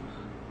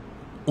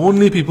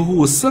 Only people who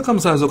were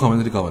circumcised were coming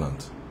into the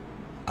covenant.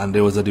 And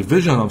there was a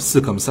division of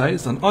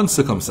circumcised and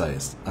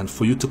uncircumcised. And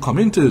for you to come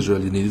into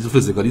Israel, you needed to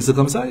physically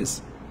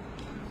circumcise.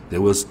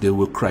 There was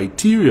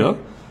criteria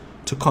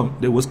to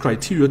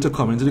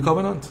come into the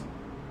covenant.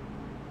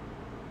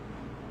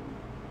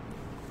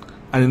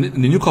 And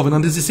in the new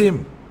covenant is the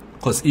same.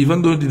 Because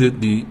even though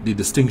the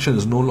distinction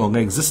is no longer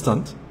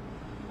existent,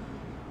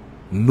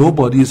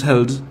 nobody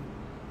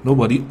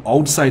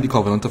outside the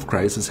covenant of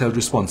Christ is held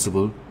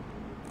responsible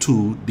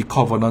to the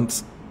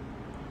covenant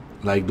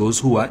like those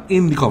who are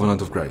in the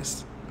covenant of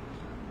Christ.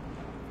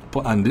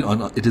 And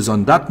it is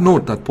on that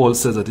note that Paul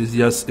says that if he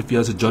has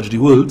to judge the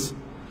world,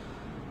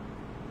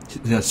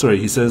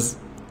 he says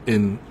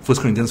in 1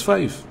 Corinthians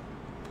 5.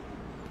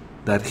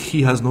 That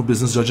he has no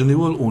business judging the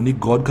world. Only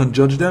God can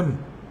judge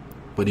them.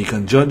 But he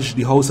can judge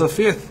the house of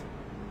faith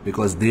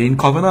because they're in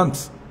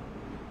covenant.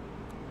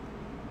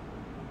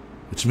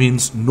 Which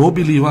means no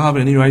believer have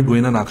any right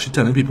going and actually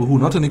telling people who are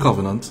not in the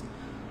covenant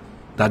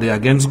that they're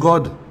against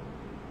God.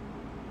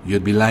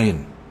 You'd be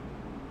lying.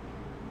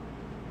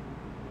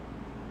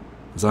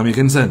 Is that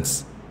making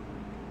sense?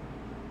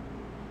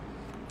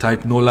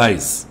 Type no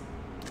lies.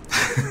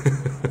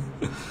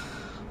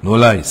 No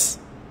lies.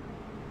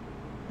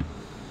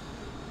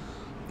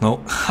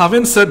 Now,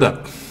 having said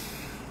that,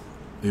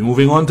 we're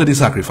moving on to the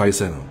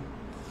sacrifice now.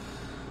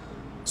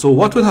 So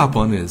what will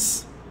happen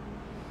is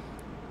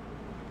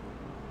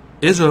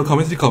Israel come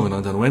into the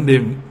covenant, and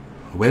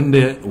when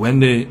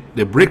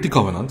they break the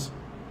covenant,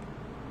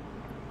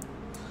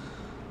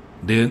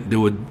 they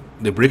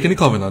break in the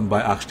covenant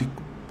by actually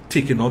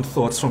taking on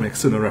thoughts from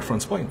external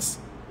reference points.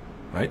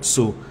 Right?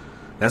 So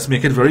let's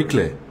make it very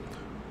clear.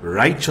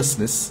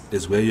 Righteousness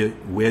is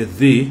where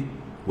they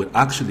will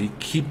actually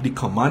keep the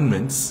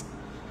commandments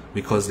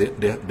because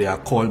they are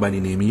called by the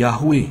name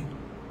Yahweh.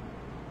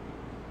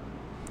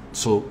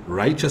 So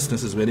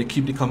righteousness is where they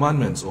keep the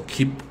commandments or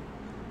keep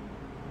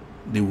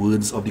the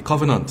words of the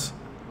covenant.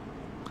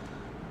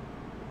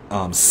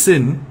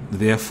 Sin,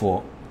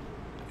 therefore,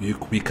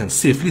 we can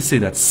safely say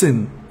that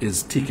sin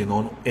is taking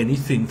on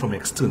anything from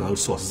external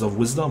sources of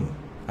wisdom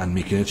and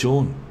making it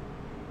your own.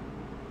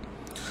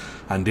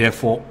 And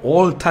therefore,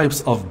 all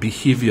types of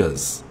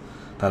behaviors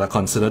that are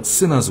considered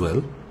sin as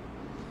well,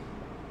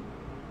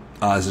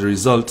 as a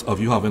result of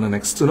you having an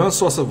external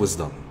source of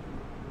wisdom.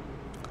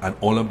 And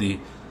all of the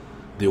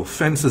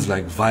offenses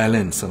like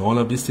violence and all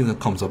of these things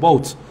that comes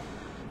about,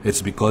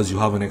 it's because you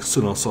have an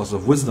external source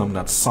of wisdom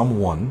that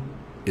someone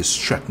is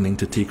threatening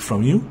to take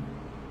from you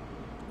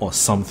or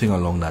something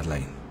along that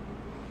line.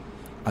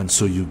 And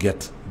so you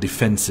get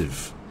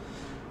defensive.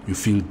 You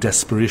feel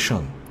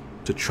desperation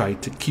to try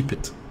to keep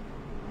it.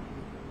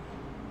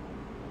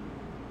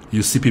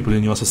 You see people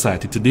in your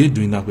society today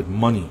doing that with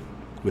money,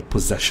 with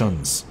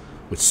possessions,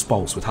 with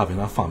spouse, with having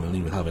a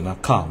family, with having a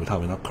car, with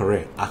having a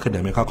career,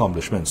 academic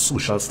accomplishments,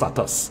 social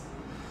status,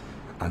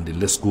 and the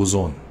list goes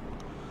on.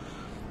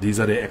 These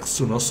are the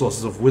external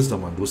sources of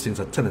wisdom, and those things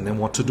are telling them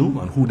what to do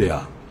and who they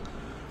are.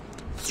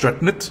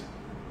 Threaten it,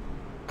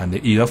 and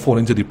they either fall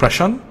into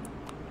depression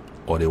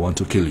or they want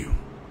to kill you.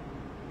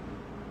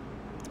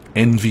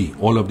 Envy,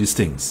 all of these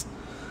things.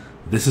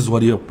 This is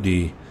what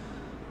the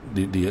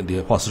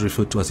apostles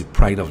referred to as the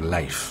pride of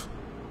life.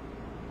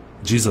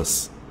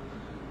 Jesus,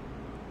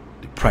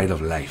 the pride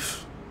of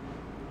life.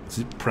 It's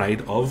the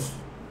pride of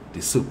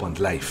the serpent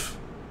life.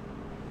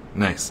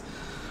 Nice.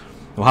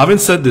 Now, having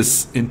said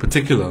this in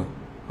particular,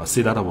 I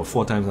say that about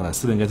 4 times and I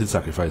still didn't get it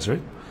sacrificed,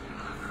 right?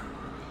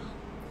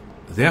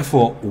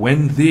 Therefore,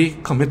 when they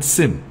commit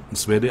sin,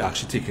 it's where they're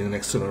actually taking in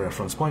external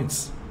reference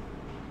points,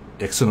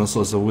 external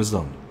source of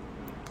wisdom.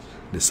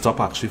 They stop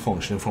actually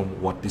functioning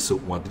from what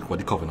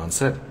the covenant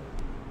said.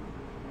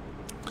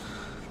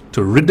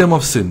 To rid them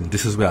of sin,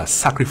 this is where a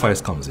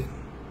sacrifice comes in.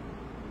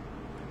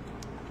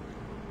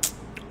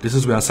 This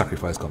is where a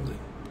sacrifice comes in.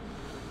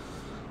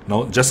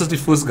 Now, just as the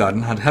first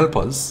garden had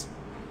helpers,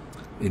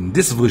 in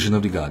this version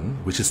of the garden,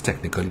 which is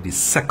technically the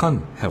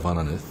second heaven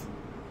on earth,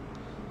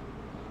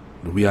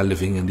 we are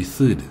living in the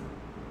third.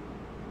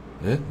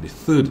 Yeah? The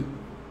third.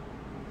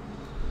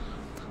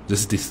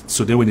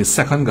 So they were in the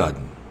second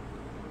garden.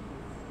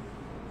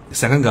 The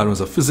second garden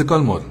was a physical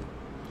model.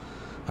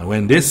 And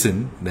when they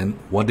sin, then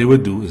what they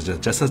would do is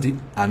just as the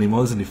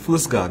animals in the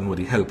first garden were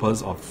the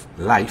helpers of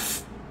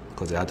life,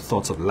 because they had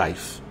thoughts of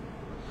life,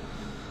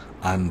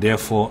 and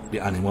therefore the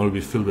animal will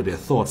be filled with their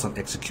thoughts and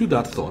execute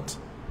that thought.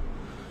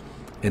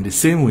 In the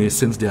same way,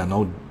 since they are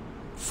now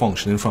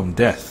functioning from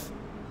death,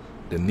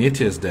 the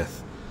nature is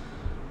death.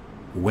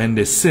 When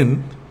they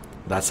sin,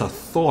 that's a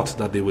thought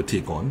that they would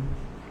take on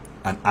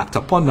and act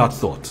upon that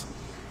thought.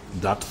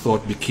 That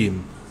thought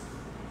became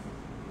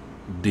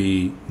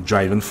the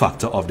driving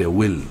factor of their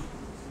will.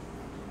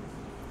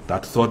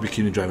 That thought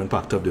became the driving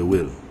factor of their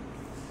will.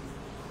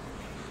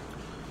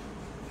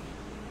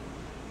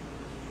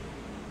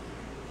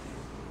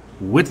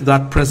 With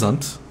that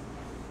present,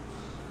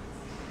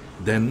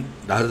 then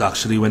that is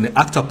actually when they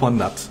act upon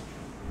that.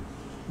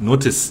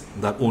 Notice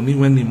that only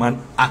when the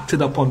man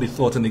acted upon the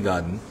thought in the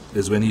garden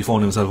is when he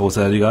found himself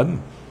outside the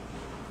garden.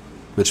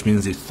 Which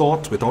means the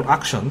thought without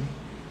action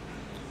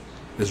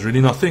is really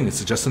nothing.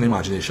 It's just an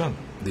imagination.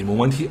 The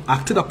moment he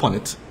acted upon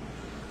it,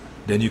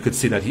 then you could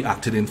say that he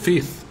acted in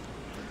faith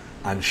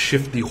and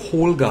shift the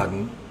whole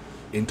garden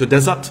into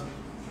desert.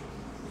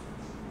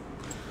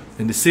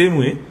 In the same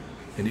way,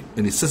 in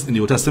the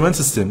Old Testament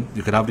system,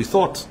 you could have the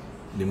thought.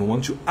 The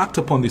moment you act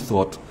upon the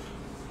thought,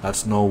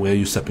 that's now where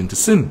you step into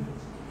sin.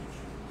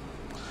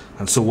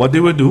 And so what they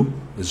will do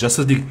is, just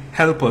as the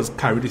helpers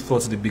carry the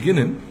thoughts at the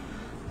beginning,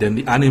 then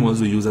the animals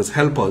will use as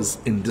helpers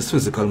in this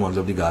physical model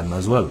of the garden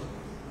as well.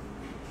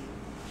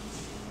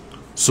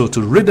 So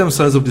to rid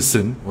themselves of the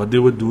sin, what they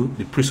would do,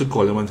 the priest would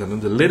call them and tell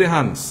them to lay their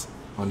hands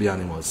on the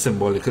animals,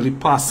 symbolically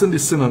passing the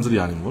sin onto the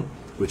animal,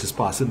 which is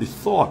passing the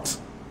thought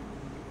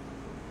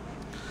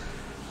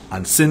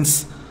And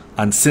since,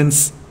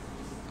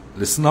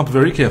 listen up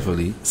very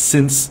carefully,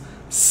 since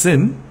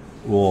sin,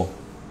 or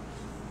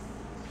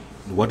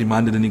what the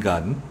man did in the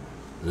garden,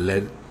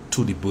 led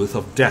to the birth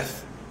of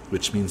death,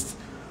 which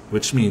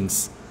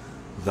means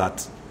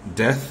that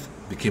death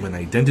became an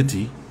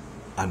identity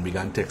and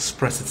began to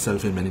express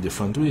itself in many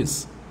different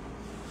ways.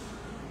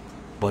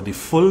 But the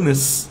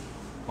fullness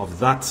of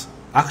that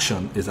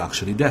action is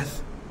actually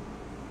death.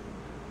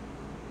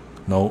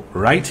 Now,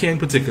 right here in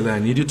particular, I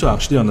need you to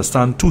actually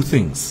understand two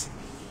things.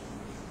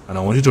 And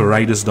I want you to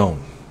write this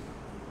down.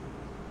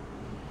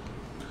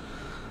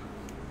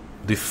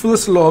 The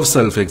first law of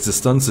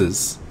self-existence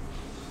is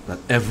that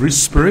every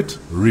spirit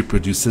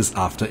reproduces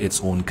after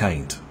its own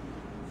kind.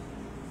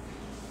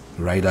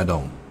 Write that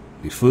down.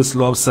 The first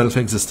law of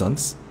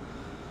self-existence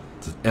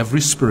is that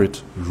every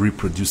spirit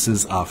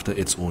reproduces after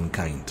its own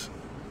kind.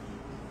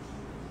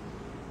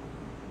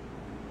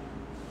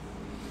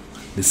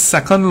 The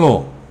second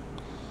law,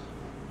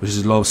 which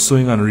is the law of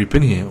sowing and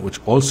reaping here, which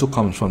also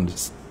comes from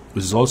this,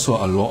 which is also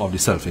a law of the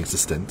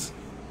self-existent.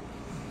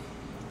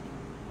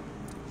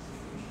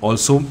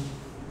 Also,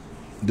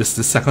 the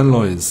second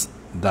law is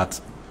that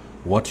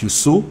what you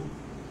sow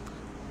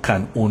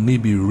can only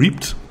be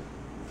reaped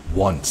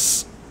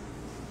once.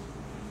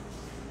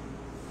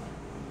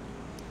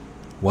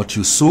 What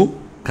you sow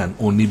can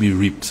only be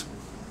reaped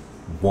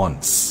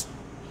once.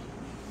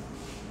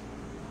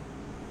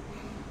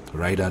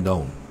 Write that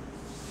down.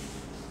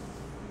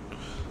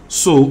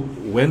 So,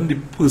 when the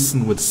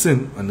person would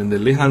sin and then they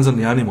lay hands on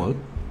the animal,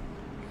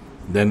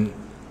 then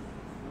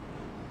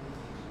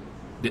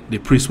the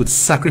priest would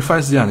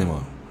sacrifice the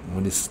animal.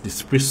 When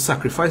the priest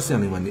sacrificed the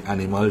animal and the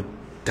animal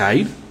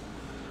died,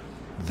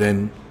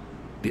 then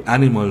the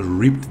animal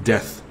reaped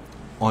death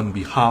on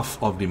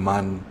behalf of the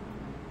man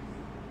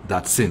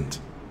that sinned.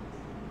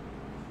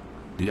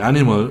 The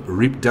animal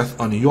reaped death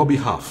on your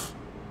behalf.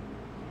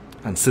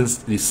 And since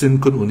the sin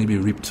could only be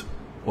reaped,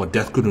 or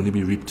death could only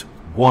be reaped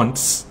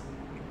once,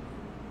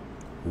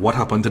 what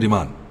happened to the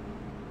man?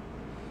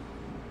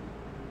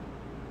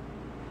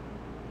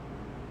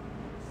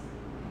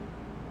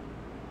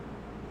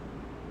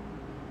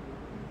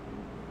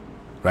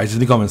 Write in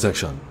the comment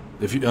section.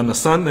 If you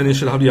understand, then you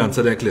should have the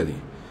answer there clearly.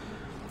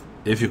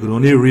 If you could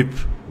only reap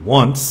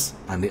once,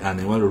 and the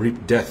animal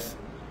reaped death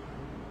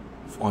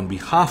on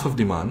behalf of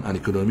the man, and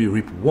it could only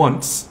reap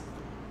once,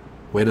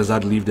 where does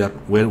that leave that?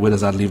 Where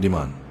does that leave the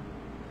man?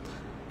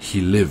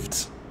 He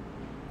lived,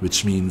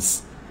 which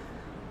means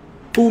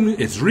boom,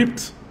 it's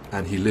reaped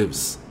and he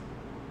lives.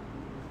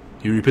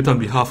 He reaped it on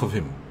behalf of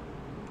him.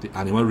 The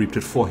animal reaped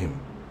it for him.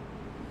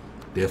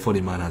 Therefore,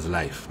 the man has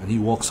life, and he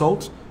walks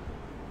out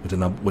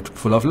with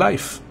full of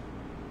life.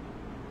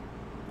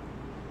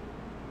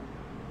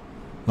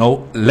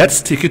 Now,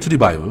 let's take it to the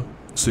Bible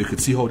so you can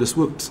see how this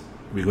worked.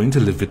 We're going to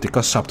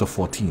Leviticus chapter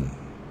 14.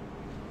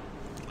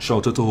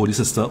 Shout out to Holy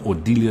Sister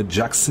Odelia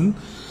Jackson.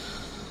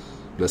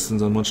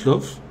 Blessings and much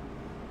love.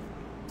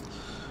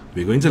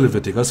 We're going to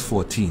Leviticus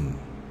 14.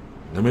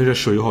 Let me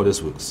just show you how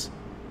this works.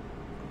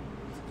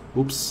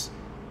 Oops.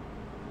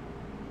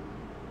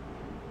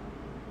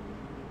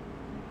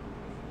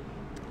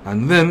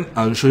 And then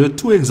I'll show you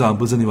two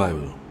examples in the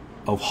Bible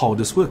of how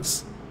this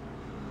works.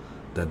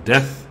 The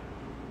death.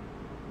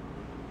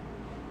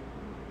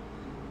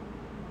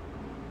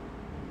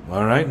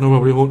 Alright,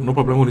 no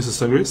problem, Holy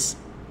Sister Grace.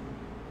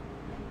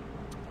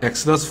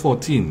 Exodus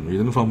 14,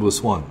 reading from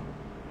verse 1.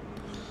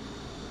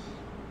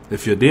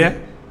 If you're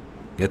there,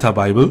 get a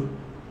Bible,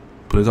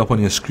 put it up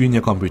on your screen,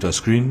 your computer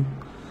screen,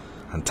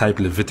 and type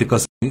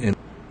Leviticus in.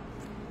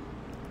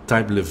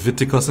 Type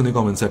Leviticus in the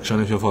comment section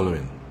if you're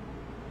following.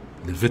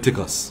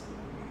 Leviticus.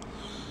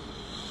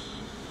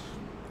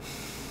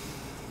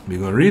 We're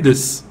going to read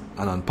this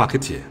and unpack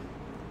it here.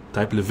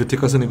 Type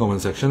Leviticus in the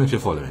comment section if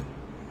you're following.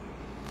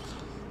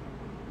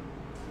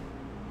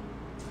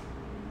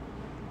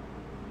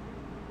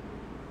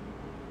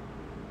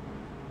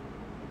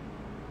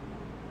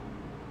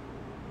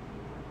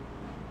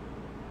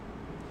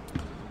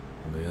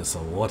 There's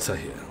some water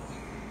here.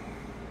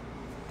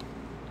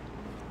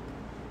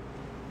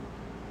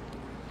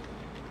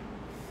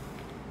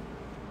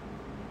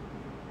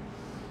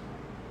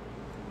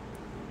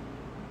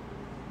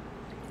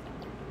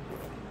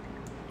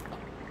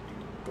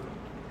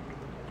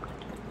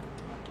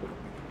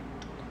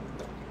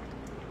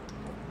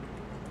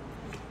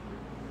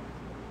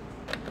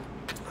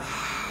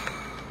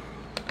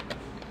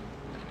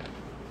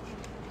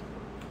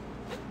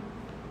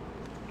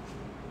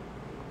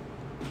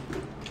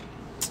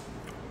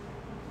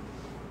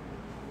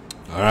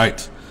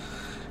 Alright,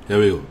 here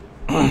we go.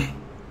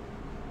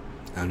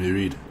 And we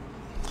read.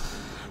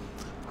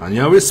 And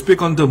Yahweh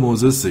spake unto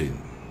Moses, saying,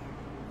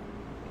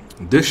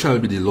 This shall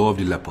be the law of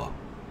the leper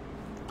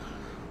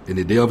in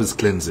the day of his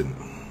cleansing.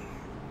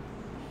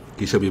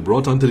 He shall be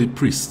brought unto the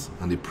priest,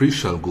 and the priest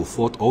shall go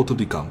forth out of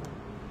the camp.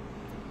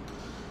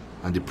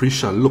 And the priest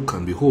shall look,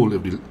 and behold,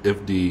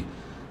 if the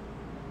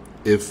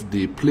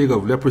plague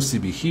of leprosy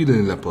be healed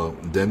in the leper,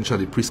 then shall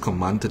the priest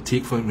command to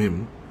take for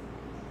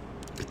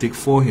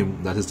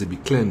him, that is to be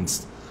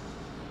cleansed,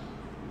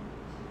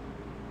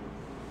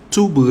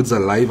 2 birds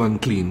alive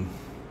and clean,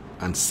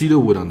 and cedar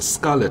wood and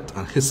scarlet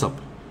and hyssop.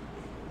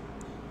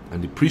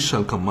 And the priest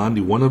shall command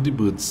the one of the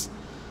birds.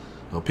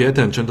 Now pay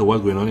attention to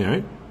what's going on here,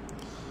 right?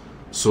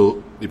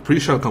 So the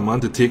priest shall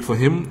command to take for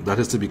him, that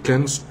is to be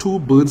cleansed, 2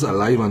 birds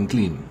alive and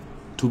clean.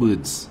 2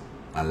 birds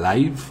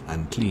alive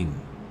and clean.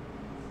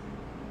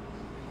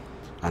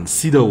 And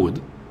cedar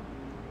wood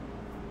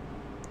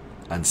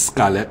and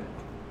scarlet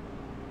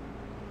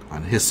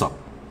and hyssop.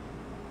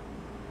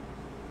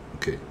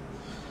 Okay.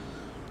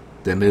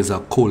 Then there's a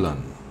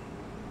colon.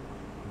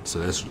 So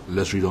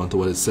let's read on to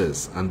what it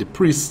says. And the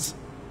priest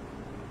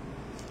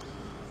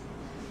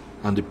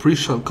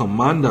shall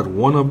command that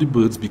one of the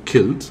birds be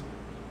killed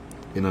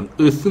in an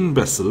earthen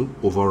vessel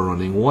over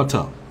running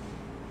water.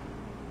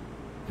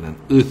 In an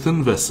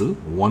earthen vessel,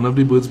 one of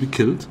the birds be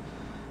killed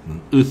in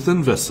an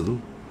earthen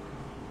vessel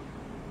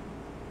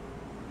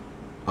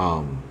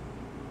one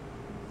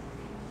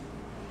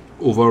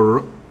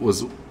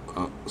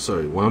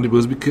of the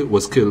birds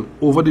was killed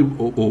over the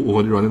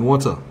running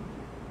water.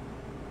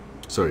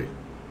 Sorry,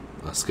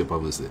 I skip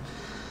obviously.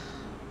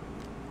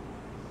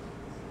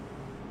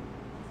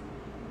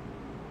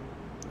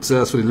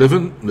 So as for the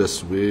living,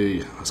 this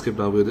way, I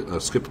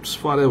skipped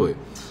farther away.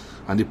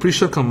 And the priest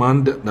shall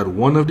command that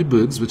one of the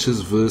birds, which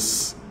is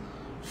verse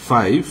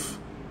 5,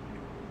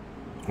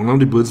 one of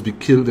the birds be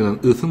killed in an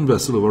earthen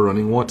vessel over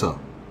running water,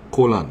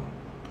 colon.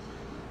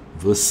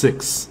 Verse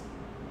 6.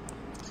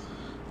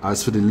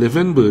 As for the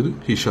living bird,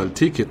 he shall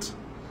take it,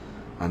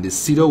 and the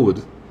cedar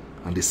wood,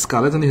 and the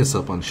scarlet and the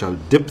hyssop, and shall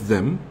dip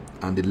them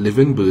and the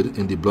living bird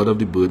in the blood of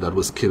the bird that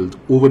was killed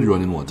over the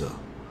running water.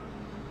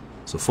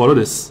 So follow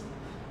this.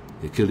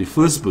 They kill the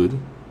first bird,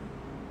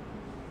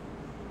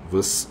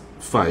 verse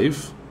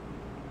 5,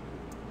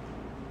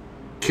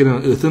 kill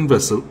an earthen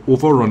vessel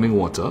over running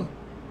water.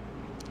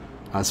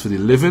 As for the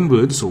living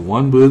bird, so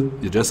one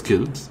bird you just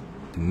killed,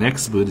 the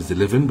next bird is the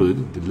living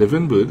bird. The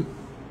living bird,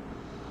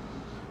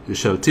 you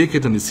shall take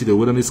it and the cedar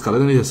wood and the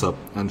scarlet and the hyssop,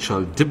 and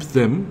shall dip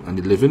them and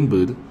the living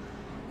bird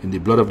in the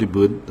blood of the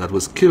bird that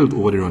was killed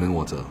over the running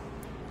water.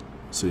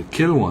 So you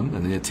kill one,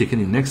 and then you're taking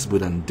the next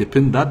bird and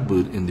dipping that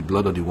bird in the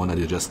blood of the one that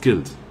you just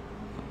killed.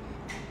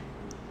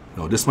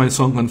 Now this might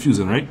sound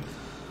confusing, right?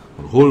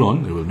 But hold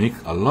on, it will make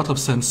a lot of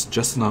sense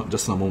just in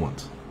a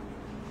moment.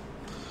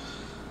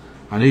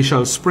 And he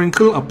shall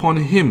sprinkle upon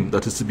him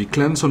that is to be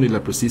cleansed from the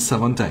leprosy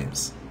 7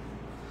 times.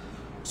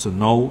 So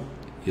now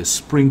you're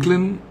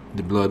sprinkling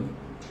the blood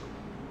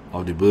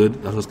of the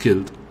bird that was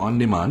killed on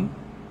the man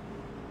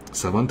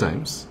 7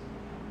 times,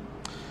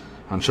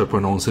 and shall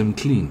pronounce him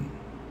clean,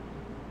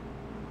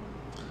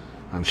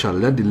 and shall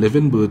let the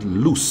living bird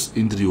loose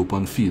into the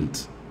open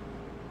field.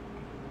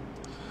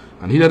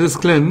 And he that is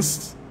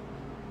cleansed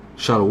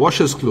shall wash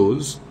his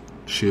clothes,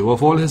 shave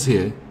off all his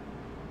hair,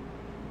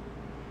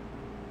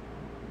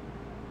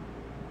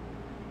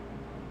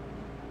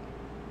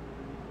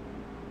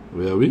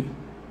 where are we?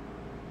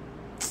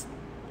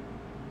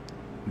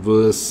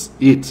 Verse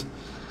 8.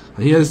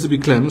 And he that is to be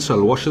cleansed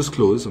shall wash his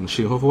clothes and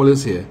shave off all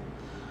his hair,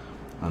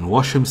 and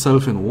wash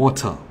himself in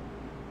water,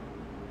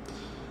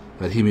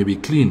 that he may be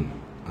clean.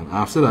 And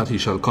after that he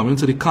shall come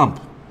into the camp,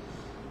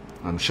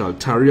 and shall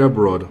tarry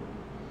abroad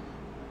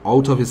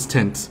out of his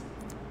tent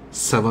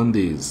 7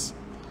 days.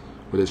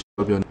 But it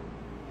shall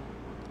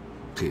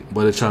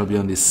be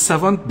on the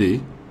 7th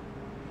day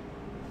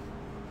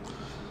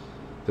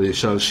that he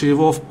shall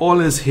shave off all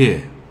his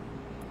hair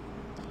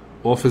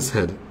off his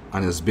head,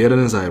 and his beard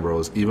and his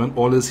eyebrows, even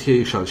all his hair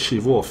he shall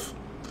shave off,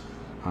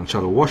 and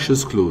shall wash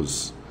his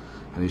clothes,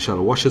 and he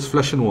shall wash his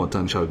flesh in water,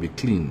 and shall be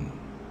clean.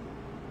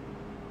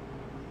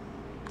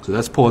 So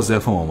let's pause there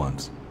for a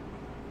moment.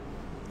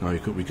 Now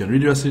we can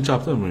read the rest of the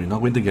chapter, and we're not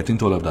going to get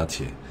into all of that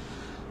here.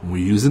 We're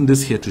using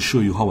this here to show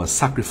you how a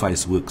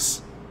sacrifice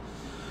works.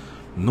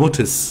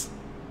 Notice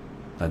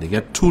that they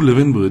get 2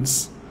 living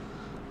birds,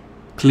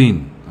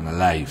 clean and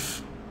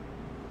alive.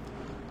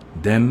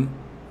 Then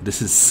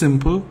this is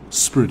simple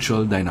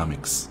spiritual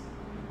dynamics.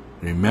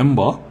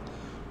 Remember,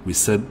 we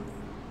said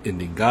in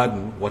the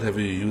garden, whatever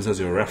you use as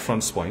your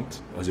reference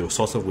point, as your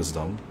source of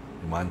wisdom,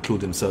 the man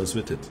clothed himself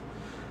with it.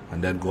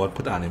 And then God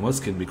put animal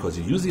skin because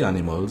he used the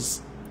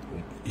animals.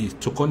 He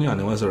took on the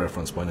animal as a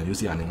reference point and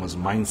used the animal's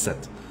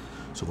mindset.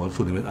 So God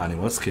clothed him with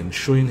animal skin,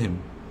 showing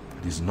him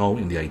that he's now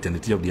in the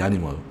identity of the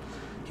animal.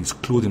 He's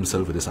clothed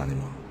himself with this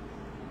animal.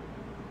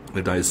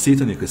 If there is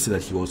Satan, you can see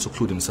that he also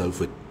clothed himself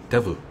with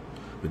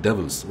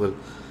devils. Well,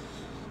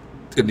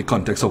 in the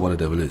context of what a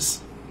devil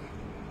is.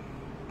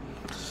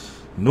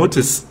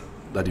 Notice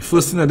that the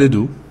first thing that they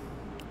do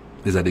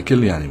is that they kill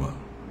the animal,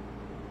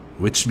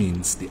 which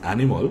means the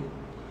animal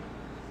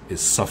is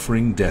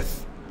suffering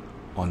death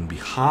on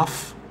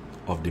behalf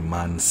of the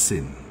man's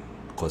sin.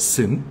 Because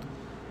sin,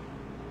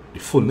 the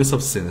fullness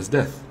of sin is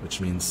death, which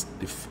means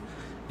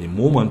the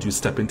moment you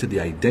step into the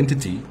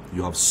identity,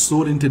 you have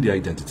sold into the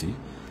identity,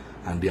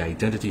 and the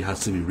identity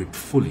has to be ripped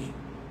fully.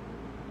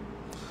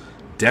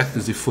 Death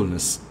is the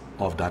fullness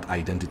of that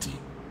identity.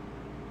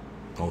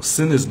 Now,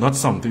 sin is not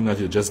something that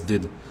you just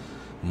did.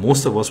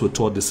 Most of us were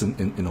taught this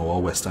in our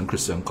Western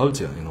Christian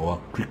culture, in our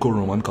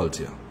Greco-Roman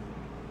culture.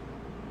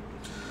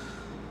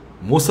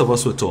 Most of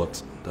us were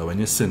taught that when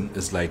you sin,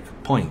 it's like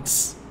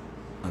points,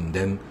 and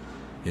then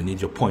you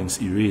need your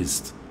points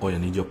erased, or you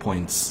need your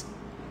points.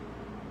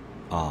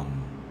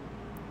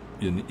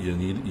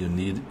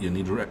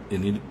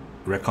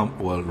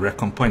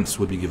 Recompense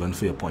will be given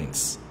for your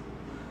points.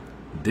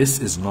 This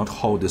is not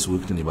how this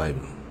worked in the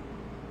Bible.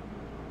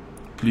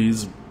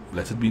 Please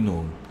let it be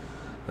known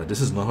that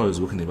this is not how it's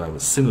working in the Bible.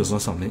 Sin was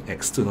not something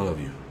external of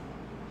you.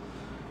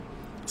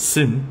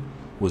 Sin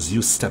was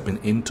you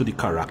stepping into the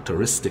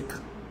characteristic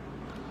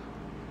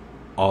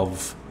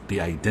of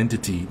the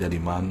identity that the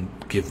man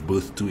gave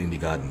birth to in the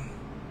garden,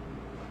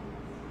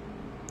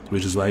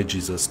 which is why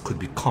Jesus could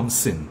become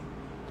sin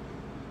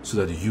so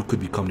that you could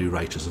become the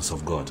righteousness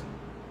of God.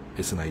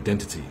 It's an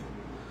identity.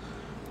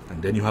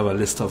 And then you have a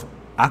list of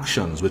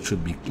actions which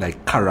would be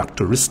like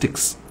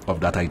characteristics of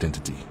that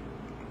identity.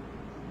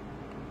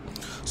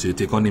 So you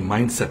take on the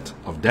mindset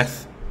of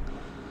death,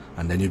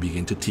 and then you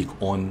begin to take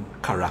on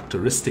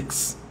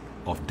characteristics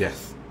of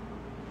death.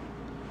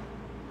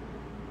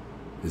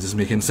 Is this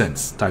making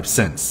sense? Type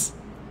sense.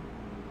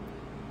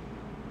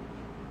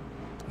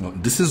 Now,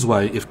 this is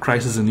why if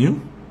Christ is in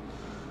you,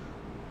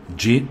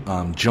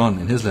 John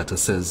in his letter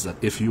says that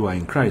if you are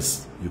in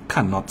Christ, you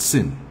cannot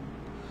sin.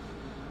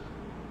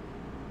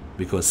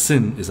 Because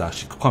sin is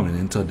actually coming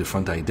into a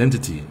different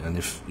identity. And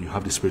if you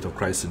have the Spirit of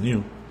Christ in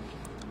you,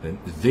 then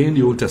they in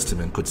the Old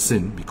Testament could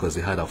sin because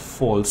they had a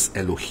false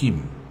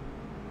Elohim.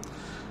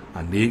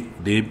 And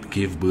they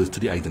gave birth to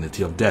the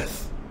identity of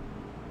death.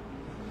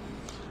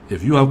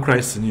 If you have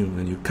Christ in you,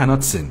 then you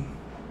cannot sin,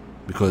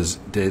 because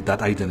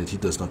that identity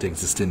does not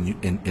exist in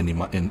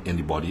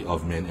the body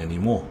of men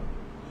anymore.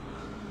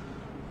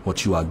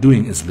 What you are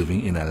doing is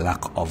living in a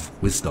lack of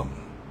wisdom.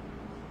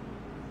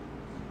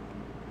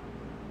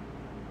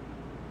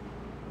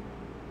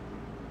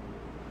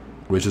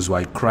 Which is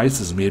why Christ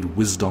has made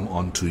wisdom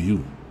unto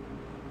you.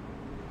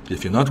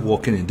 If you're not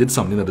walking and did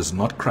something that is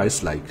not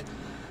Christ-like,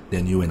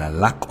 then you're in a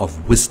lack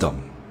of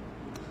wisdom.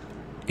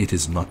 It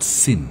is not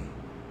sin.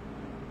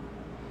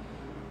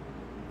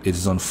 It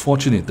is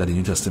unfortunate that the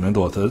New Testament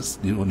authors,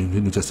 the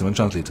New Testament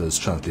translators,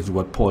 translated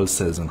what Paul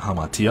says in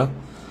Hamatia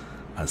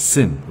as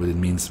sin, where it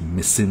means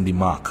missing the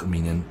mark,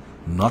 meaning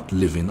not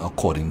living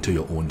according to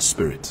your own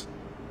spirit,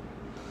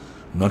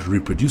 not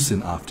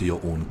reproducing after your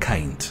own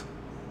kind.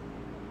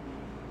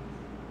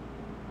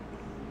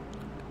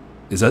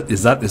 Is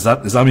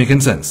that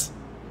making sense?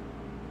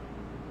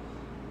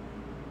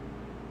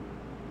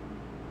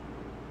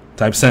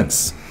 Type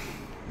sense.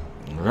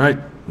 All right,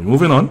 we're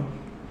moving on.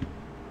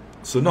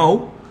 So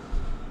now,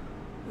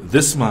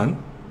 this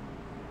man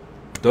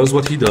does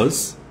what he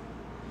does,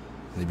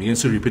 and he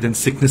begins to repeat in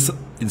sickness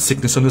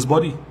on his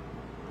body.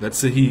 Let's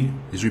say he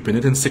is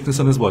repentant in sickness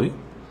on his body,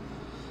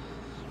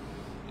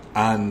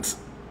 and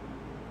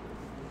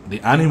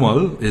the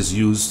animal is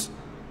used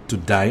to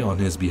die on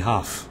his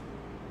behalf.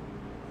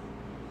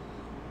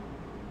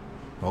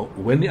 Now,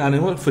 when the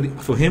animal,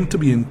 for him to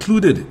be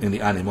included in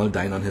the animal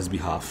dying on his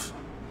behalf,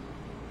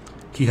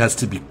 he has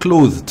to be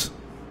clothed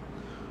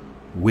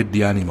with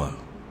the animal.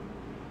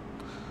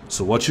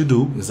 So what you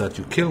do is that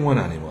you kill one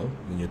animal,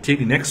 and you take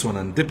the next one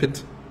and dip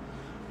it,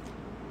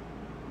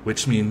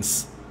 which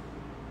means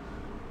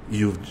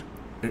you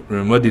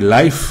remember the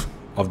life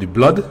of the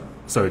blood.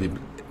 Sorry,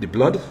 the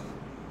blood.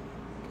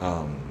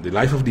 The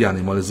life of the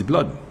animal is the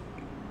blood,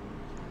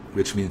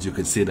 which means you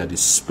could say that the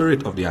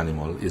spirit of the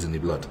animal is in the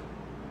blood.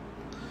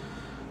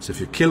 So if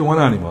you kill one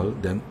animal,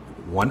 then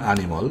one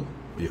animal,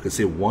 you could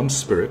say one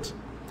spirit,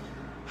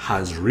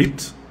 has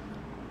reaped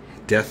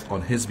death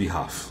on his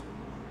behalf.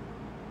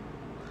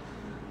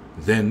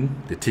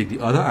 Then they take the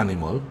other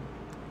animal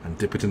and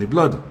dip it in the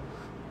blood,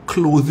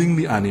 clothing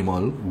the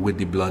animal with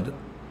the blood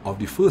of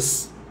the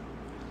first.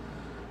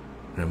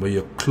 Remember,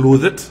 you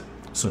clothe it,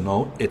 so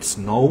now it's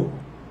now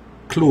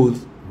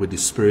clothed with the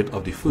spirit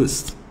of the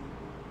first.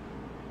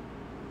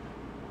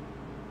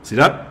 See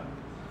that?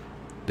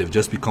 They've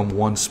just become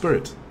one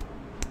spirit.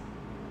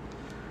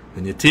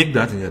 Then you take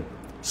that and you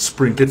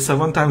sprinkle it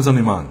 7 times on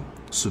the man.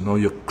 So now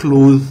you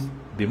clothe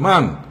the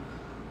man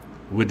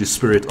with the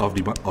spirit of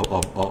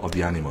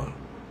the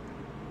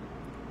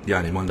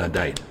animal that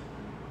died.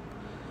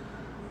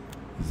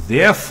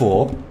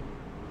 Therefore,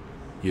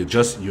 you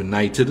just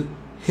united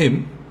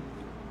him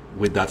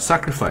with that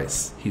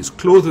sacrifice. He's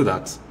clothed with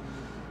that,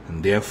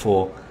 and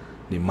therefore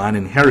the man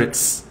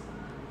inherits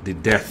the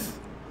death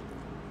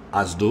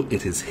as though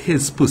it is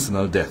his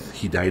personal death.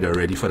 He died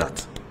already for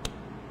that.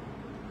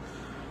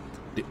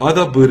 The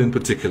other bird in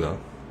particular,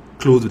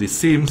 clothed with the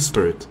same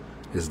spirit,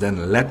 is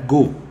then let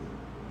go,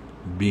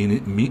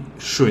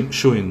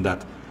 showing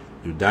that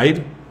you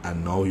died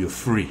and now you're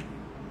free.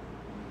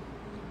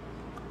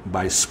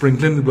 By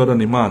sprinkling the blood on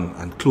the man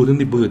and clothing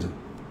the bird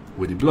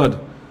with the blood,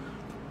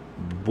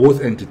 both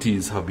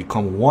entities have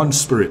become one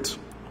spirit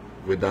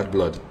with that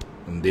blood,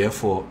 and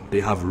therefore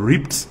they have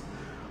reaped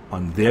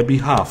on their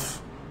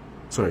behalf.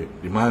 Sorry,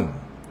 the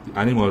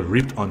animal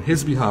reaped on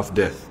his behalf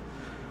death,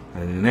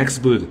 and the next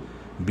bird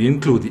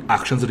being clothed, the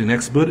actions of the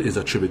next bird is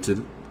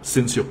attributed,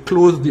 since you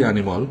clothed the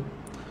animal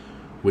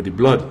with the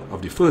blood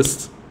of the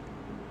first,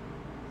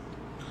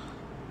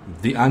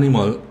 the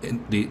animal,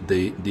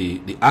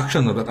 the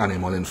action of that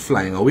animal in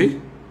flying away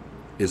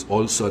is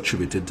also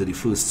attributed to the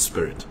first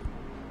spirit.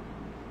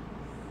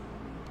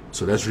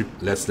 So let's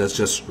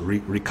just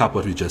recap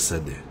what we just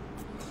said there.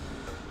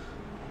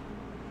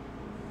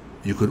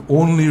 You could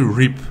only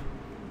reap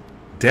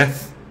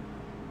death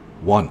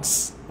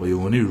once, or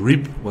you only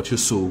reap what you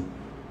sow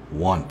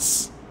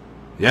once.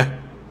 Yeah?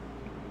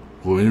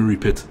 You only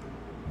reap it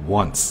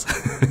once.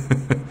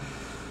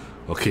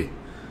 Okay.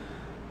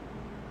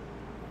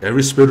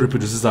 Every spirit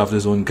reproduces after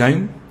its own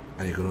kind,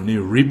 and you can only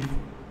reap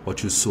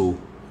what you sow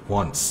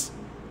once.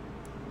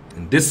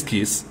 In this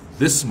case,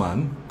 this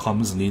man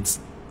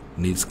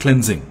needs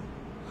cleansing.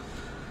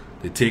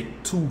 They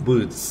take two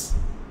birds.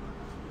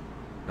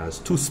 That's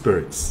two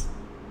spirits.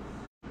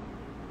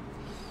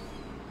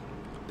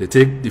 They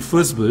take the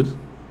first bird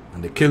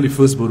and they kill the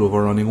first bird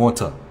over running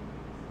water.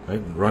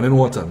 Right? Running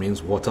water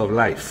means water of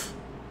life.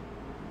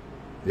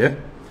 Yeah?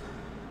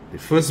 The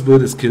first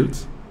bird is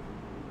killed,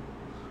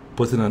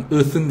 put in an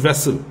earthen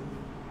vessel.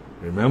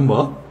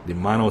 Remember, the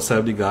man outside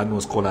of the garden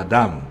was called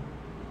Adam,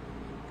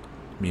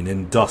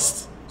 meaning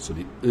dust. So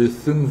the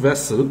earthen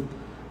vessel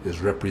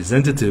is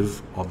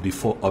representative of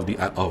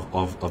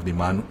the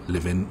man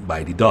living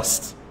by the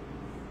dust.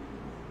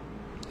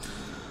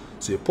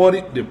 So they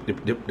put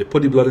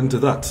the blood into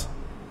that.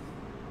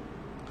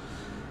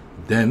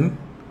 Then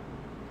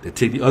they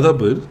take the other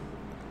bird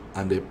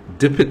and they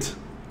dip it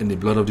in the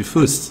blood of the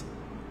first,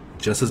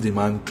 just as the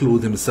man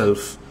clothed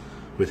himself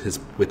with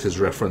his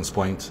reference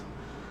point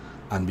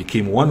and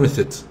became one with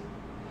it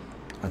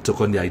and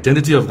took on the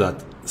identity of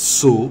that.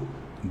 So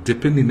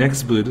dipping the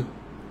next bird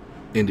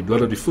in the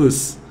blood of the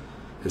first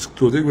is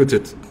clothing with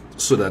it,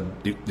 so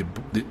that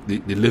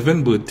the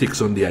living bird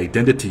takes on the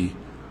identity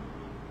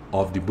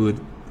of the bird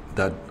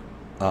that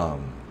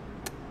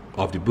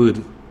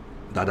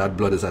that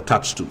blood is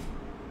attached to.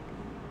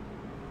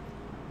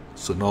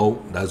 So now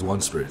that's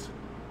one spirit.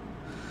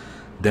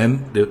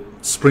 Then they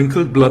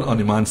sprinkled blood on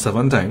the man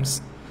 7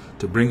 times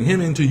to bring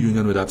him into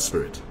union with that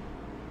spirit.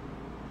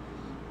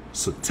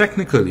 So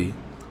technically,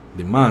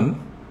 the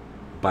man,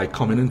 by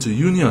coming into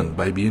union,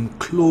 by being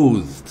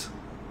clothed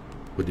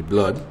with the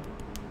blood,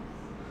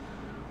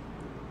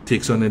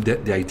 takes on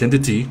the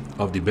identity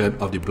of the blood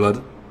of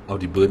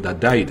the bird that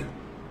died.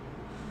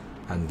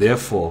 And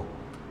therefore,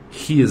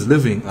 he is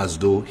living as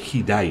though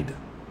he died,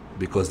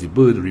 because the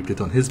bird reaped it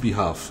on his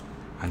behalf,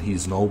 and he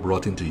is now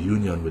brought into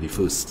union with the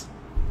first.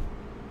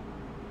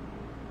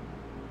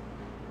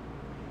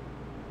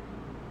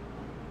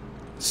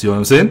 See what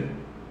I'm saying?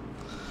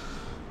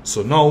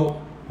 So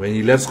now, when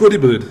he lets go the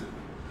bird,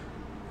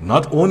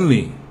 not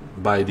only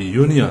by the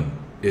union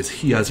has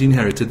he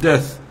inherited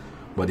death,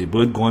 but the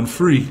bird gone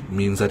free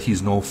means that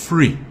he's now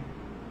free.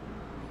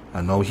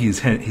 And now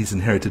he's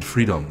inherited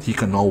freedom. He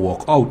can now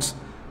walk out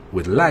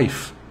with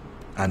life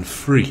and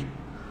free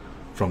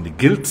from the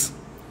guilt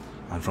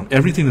and from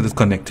everything that is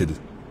connected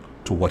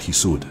to what he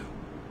sowed.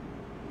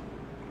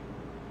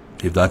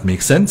 If that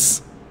makes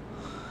sense,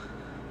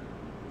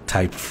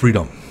 type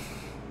freedom.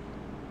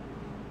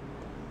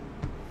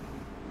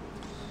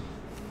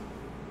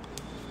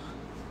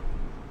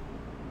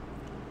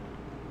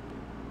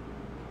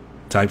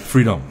 Type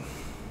freedom.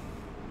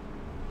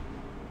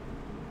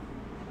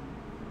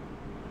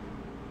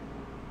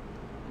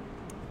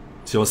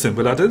 See how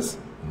simple that is?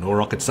 No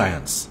rocket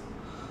science.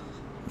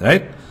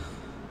 Right?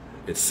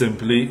 It's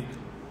simply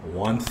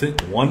one thing.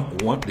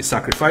 The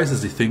sacrifice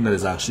is the thing that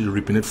is actually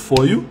reaping it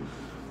for you.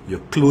 You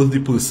clothe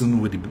the person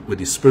with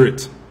the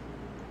spirit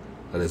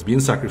that is being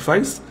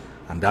sacrificed,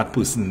 and that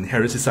person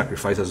inherits the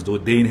sacrifice as though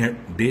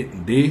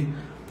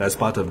that's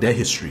part of their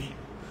history.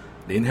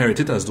 They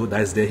inherit it as though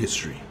that is their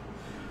history.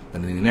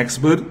 And then the next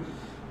bird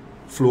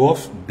flow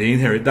off, they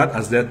inherit that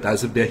as though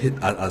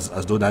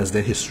that is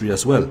their history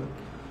as well.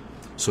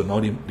 So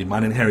now the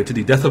man inherited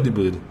the death of the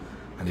bird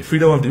and the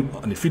freedom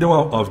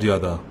of the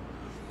other,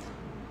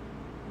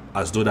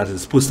 as though that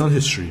is personal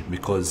history,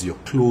 because you're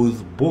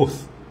clothed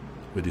both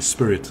with the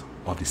spirit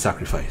of the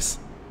sacrifice.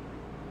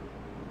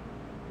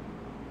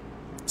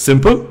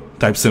 Simple?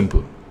 Type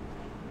simple.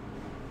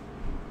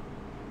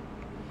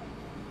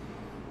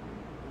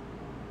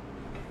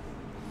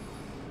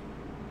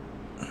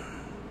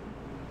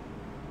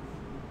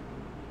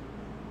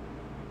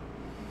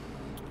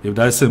 If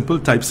that is simple,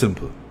 type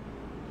simple.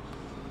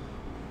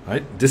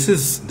 Right? This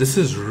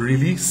is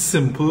really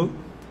simple,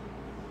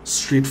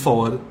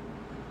 straightforward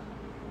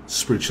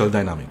spiritual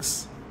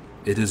dynamics.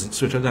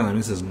 Spiritual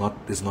dynamics is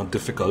not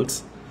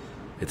difficult.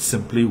 It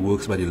simply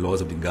works by the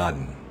laws of the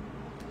garden.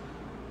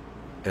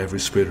 Every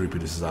spirit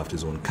reproduces after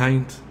its own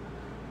kind.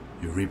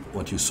 You reap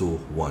what you sow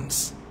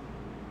once.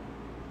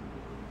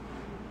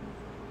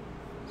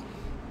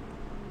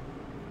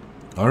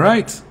 All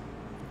right.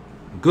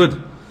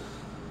 Good.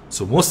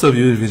 So most of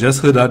you, if you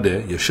just heard that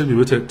there, you should be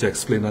able to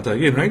explain that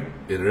again, right?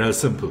 It's real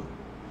simple.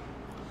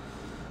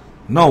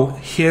 Now,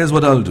 here's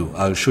what I'll do.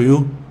 I'll show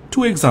you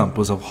 2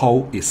 examples of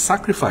how a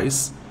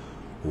sacrifice,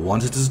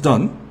 once it is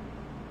done,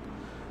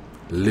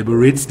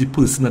 liberates the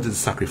person that it is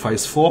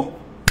sacrificed for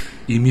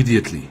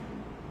immediately.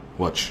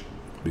 Watch.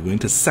 We're going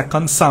to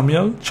 2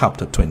 Samuel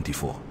chapter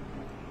 24.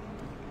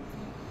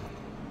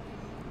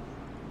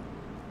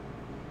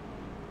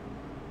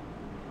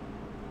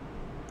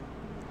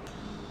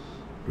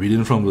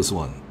 Reading from verse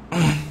 1.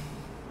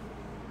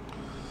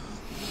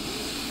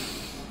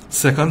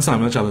 2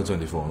 Samuel chapter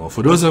 24. Now,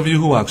 for those of you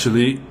who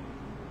actually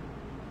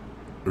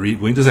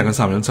going to 2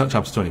 Samuel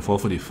chapter 24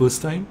 for the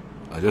first time,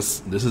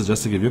 this is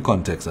just to give you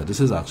context that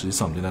this is actually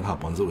something that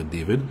happens with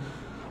David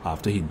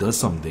after he does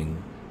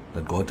something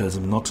that God tells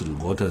him not to do.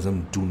 God tells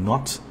him, do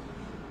not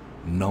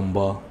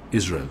number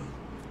Israel.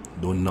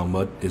 Don't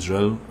number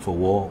Israel for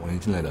war or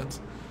anything like that.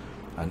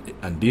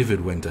 And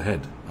David went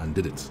ahead and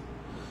did it.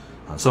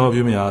 And some of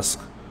you may ask,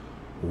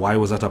 why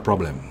was that a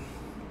problem?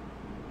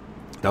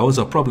 That was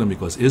a problem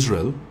because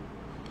Israel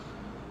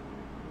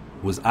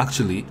was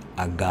actually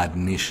a God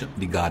nation,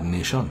 the God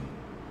nation.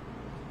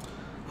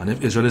 And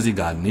if Israel is the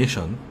God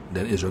nation,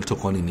 then Israel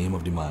took on the name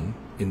of the man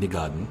in the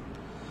garden,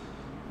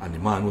 and the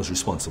man was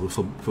responsible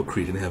for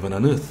creating heaven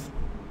and earth.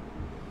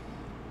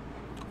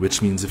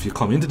 Which means if you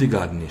come into the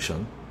God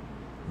nation,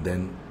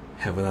 then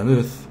heaven and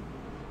earth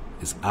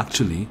is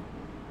actually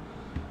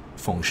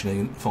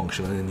functioning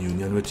in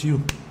union with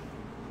you.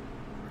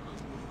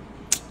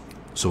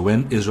 So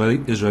when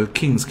Israel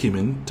kings came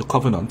into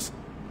covenant,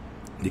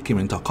 they came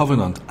into a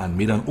covenant and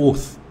made an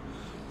oath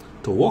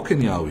to walk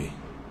in Yahweh,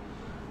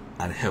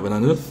 and heaven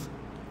and earth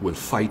will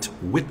fight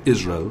with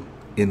Israel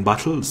in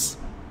battles.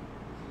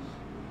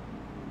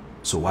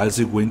 So whilst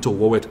you're going to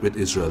war with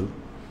Israel,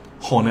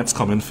 hornets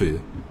coming for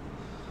you,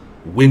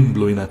 wind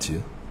blowing at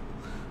you,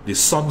 the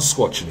sun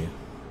scorching you,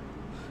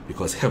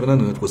 because heaven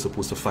and earth was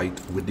supposed to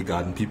fight with the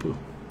garden people.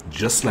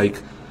 Just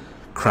like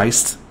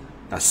Christ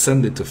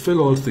ascended to fill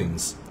all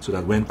things, so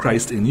that when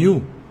Christ in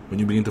you, when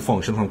you begin to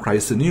function from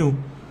Christ in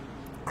you,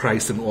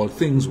 Christ in all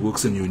things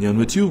works in union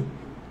with you.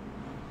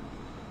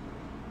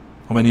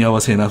 How many of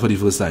us saying that for the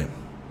first time?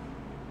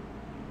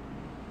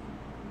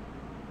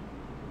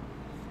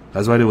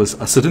 That's why there was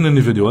a certain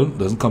individual,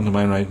 doesn't come to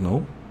mind right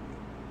now,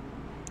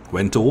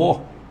 went to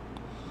war.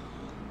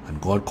 And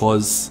God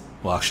caused,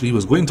 well actually he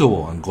was going to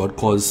war, and God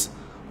caused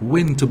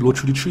wind to blow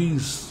through the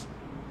trees.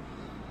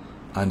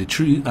 And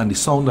the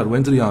sound that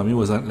went to the army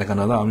was like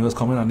another army was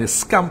coming, and they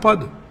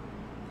scampered.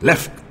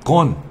 Left,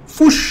 gone,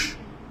 whoosh.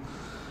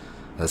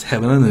 That's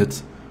heaven and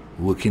earth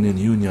working in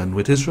union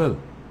with Israel.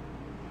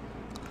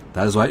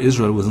 That is why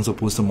Israel wasn't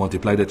supposed to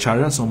multiply the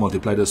chariots, nor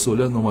multiply the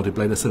soldiers, nor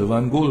multiply the silver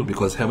and gold,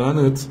 because heaven and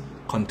earth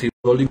contains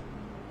all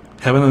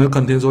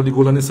the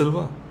gold and the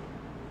silver.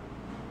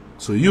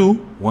 So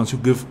you, once you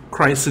give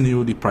Christ in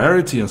you the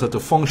priority and start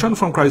to function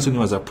from Christ in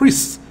you as a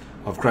priest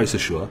of Christ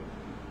Yeshua,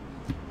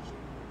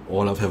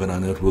 all of heaven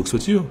and earth works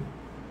with you.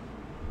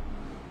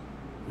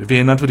 If you're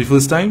hearing that for the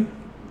first time,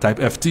 type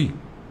FT.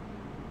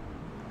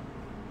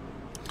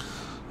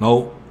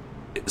 Now,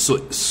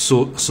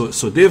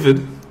 so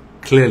David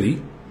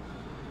clearly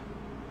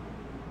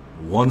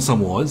won some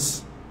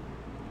wars,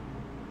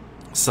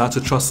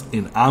 started to trust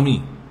in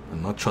army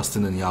and not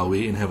trusting in Yahweh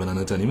in heaven and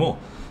earth anymore.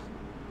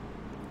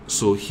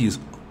 So he's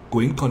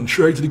going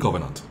contrary to the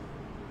covenant.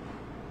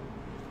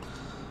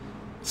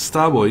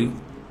 Starboy,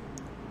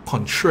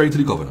 contrary to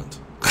the covenant.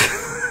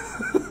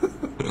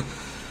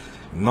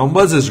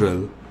 Numbers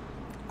Israel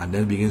and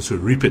then begins to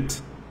reap it.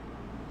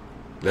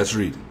 Let's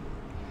read.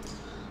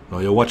 Now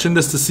you're watching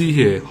this to see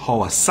here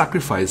how a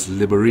sacrifice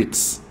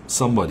liberates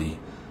somebody,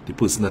 the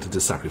person that it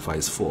is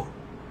sacrificed for.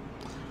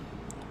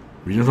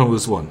 Reading from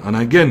verse 1. And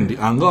again the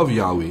anger of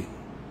Yahweh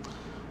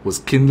was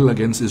kindled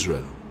against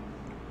Israel,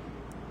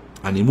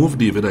 and he moved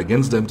David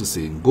against them to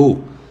say,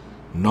 Go,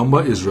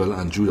 number Israel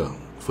and Judah.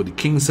 For the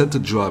king said to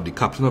Joab, the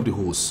captain of the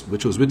host,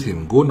 which was with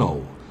him, Go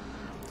now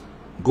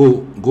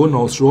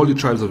through all the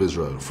tribes of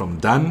Israel, from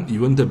Dan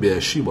even to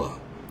Beersheba,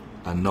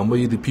 and number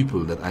ye the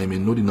people, that I may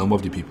know the number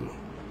of the people.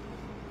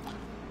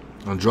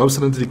 And Joab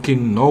said unto the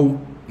king, Now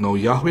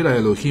Yahweh thy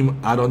Elohim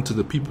add unto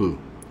the people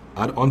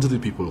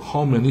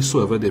how many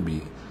soever there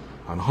be,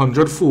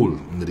 100-fold,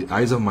 and that the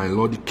eyes of my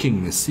lord the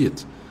king may see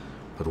it.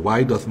 But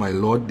why doth my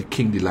lord the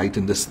king delight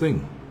in this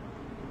thing?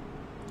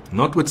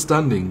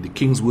 Notwithstanding, the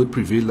king's word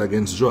prevailed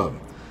against Joab,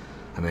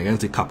 and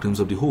against the captains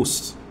of the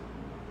host.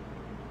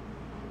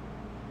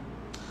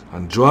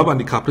 And Joab and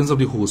the captains of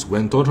the host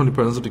went out from the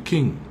presence of the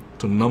king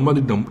to number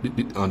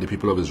the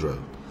people of Israel.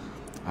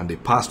 And they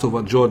passed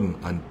over Jordan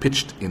and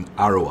pitched in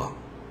Aroah,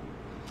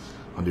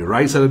 on the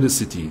right side of the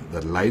city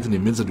that lieth in the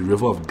midst of the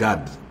river of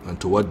Gad,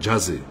 and toward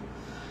Jazeh.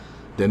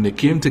 Then they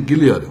came to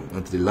Gilead,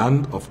 and to the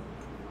land of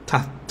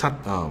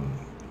Tatim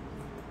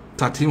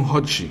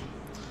Hodshi,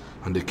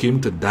 and they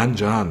came to Dan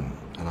Jaan,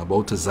 and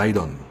about to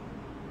Zidon,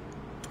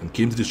 and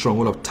came to the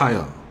stronghold of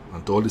Tyre,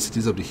 and to all the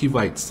cities of the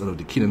Hivites and of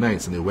the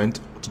Canaanites, and they went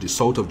to the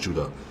south of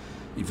Judah,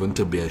 even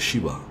to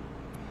Beersheba.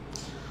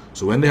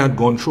 So when they had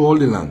gone through all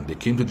the land, they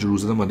came to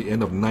Jerusalem at the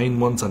end of 9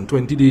 months and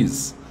 20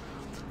 days.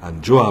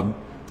 And Joab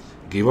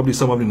gave up the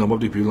sum of the number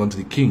of the people unto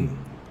the king,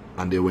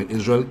 and there were in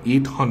Israel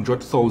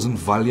 800,000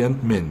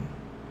 valiant men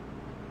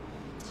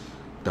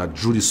that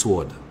drew the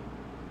sword.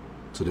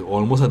 So they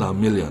almost had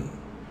 1,000,000.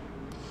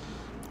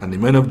 And the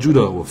men of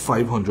Judah were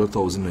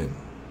 500,000 men.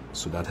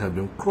 So that helped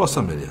him cross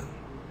 1,000,000.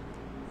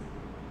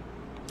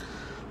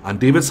 And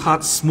David's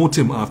heart smote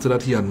him after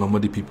that he had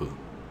numbered the people.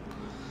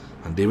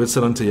 And David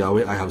said unto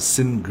Yahweh, I have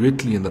sinned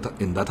greatly in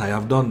that I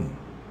have done.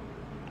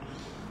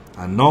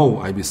 And now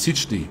I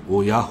beseech thee,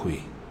 O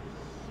Yahweh,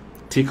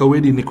 take away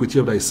the iniquity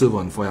of thy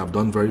servant, for I have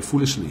done very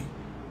foolishly.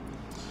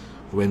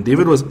 When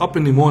David was up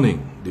in the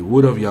morning, the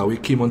word of Yahweh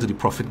came unto the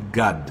prophet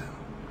Gad,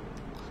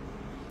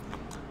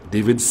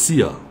 David's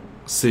seer,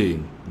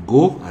 saying,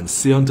 Go and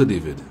say unto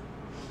David,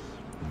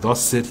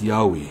 Thus saith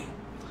Yahweh,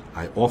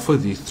 I offer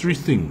thee 3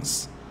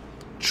 things.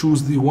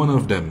 Choose thee one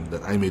of them,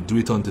 that I may do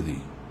it unto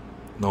thee.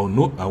 Now,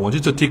 note, I want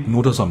you to take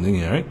note of something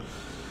here, right?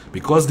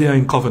 Because they are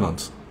in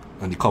covenant,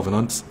 and the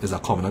covenant is a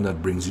covenant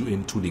that brings you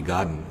into the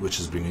garden, which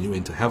is bringing you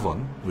into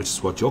heaven, which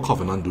is what your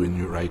covenant doing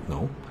you right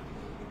now.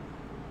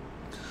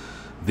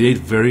 They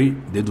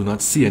do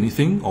not see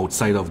anything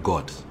outside of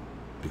God,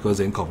 because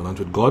they're in covenant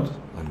with God,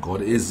 and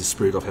God is the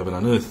spirit of heaven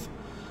and earth.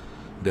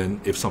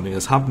 Then if something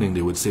is happening,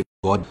 they would say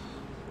God.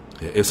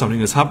 If something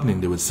is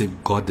happening, they would say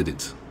God did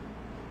it.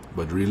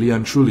 But really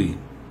and truly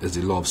is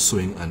the law of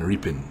sowing and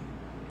reaping.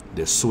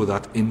 They sow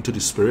that into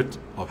the spirit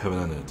of heaven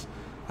and earth,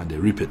 and they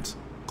reap it,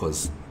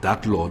 because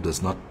that law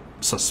is not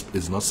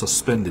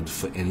suspended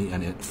for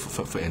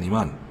any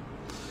man.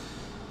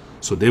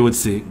 So they would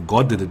say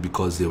God did it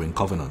because they were in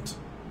covenant.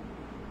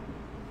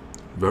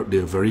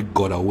 They're very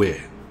God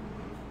aware.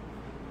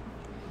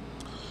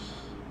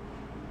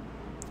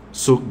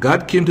 So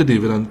God came to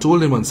David and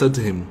told him and said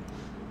to him,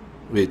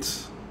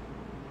 wait.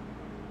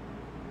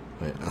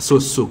 Right.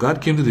 So God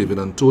came to David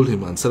and told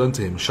him and said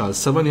unto him, Shall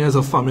 7 years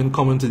of famine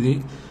come unto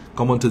thee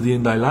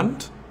in thy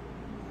land?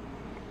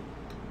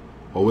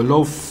 Or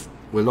will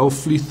thou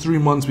flee 3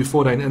 months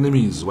before thine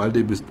enemies while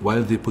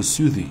they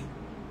pursue thee?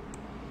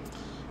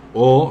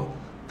 Or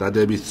that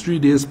there be 3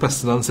 days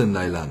pestilence in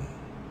thy land?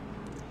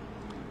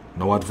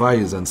 Now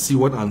advise and see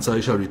what answer I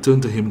shall return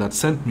to him that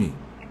sent me.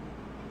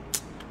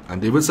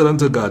 And David said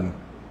unto God,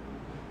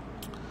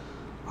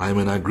 I am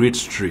in a great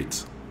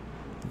strait.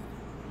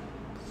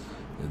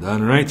 You're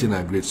done right, in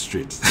a great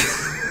strait.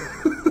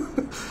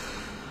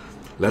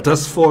 Let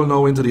us fall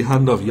now into the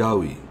hand of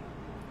Yahweh,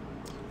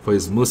 for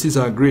his mercies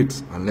are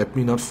great, and let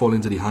me not fall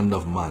into the hand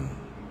of man.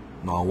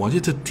 Now I want you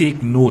to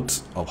take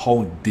note of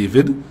how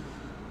David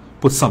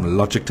put some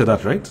logic to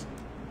that, right?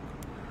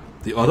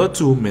 The other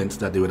 2 meant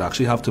that they would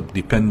actually have to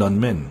depend on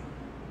men.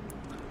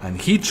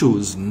 And he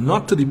chose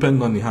not to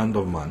depend on the hand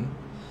of man,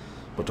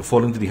 but to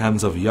fall into the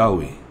hands of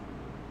Yahweh.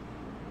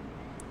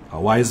 A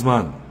wise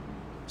man,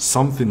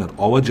 something that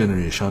our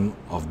generation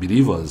of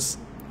believers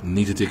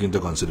need to take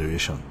into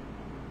consideration.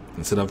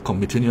 Instead of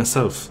committing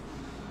yourself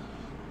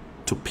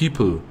to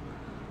people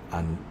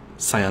and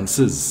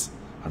sciences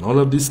and all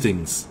of these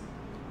things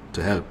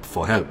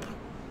for help.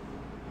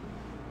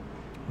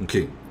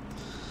 Okay.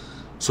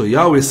 So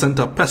Yahweh sent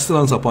a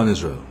pestilence upon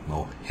Israel.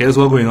 Now, here's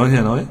what's going on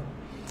here now.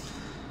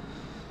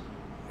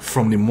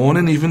 From the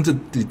morning even to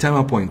the time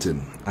appointed,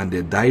 and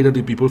there died of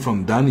the people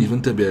from Dan even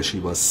to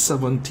Beersheba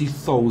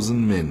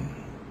 70,000 men.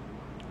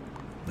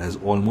 There's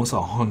almost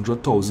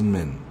 100,000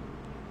 men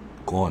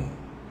gone.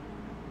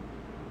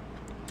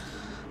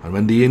 And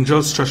when the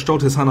angel stretched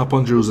out his hand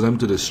upon Jerusalem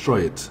to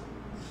destroy it,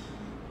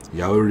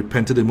 Yahweh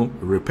repented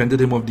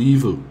him of the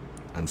evil,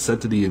 and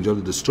said to the angel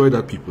to destroy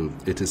that people,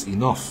 It is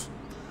enough.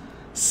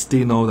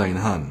 Stay now thine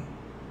hand.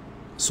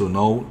 So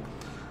now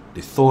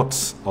the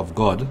thoughts of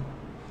God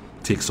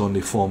takes on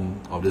the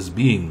form of this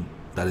being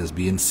that is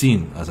being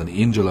seen as an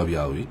angel of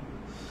Yahweh.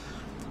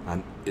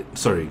 And the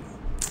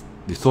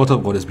thought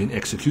of God is being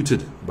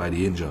executed by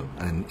the angel.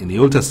 And in the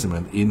Old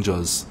Testament,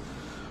 angels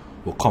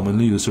were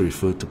commonly used to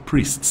refer to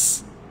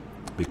priests,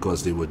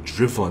 because they were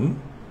driven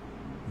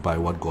by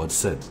what God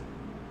said.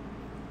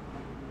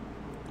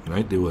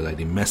 Right? They were like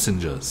the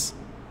messengers.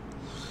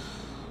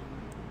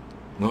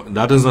 Now,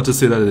 that is not to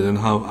say that they didn't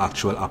have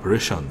actual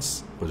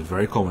apparitions, but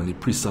very commonly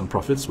priests and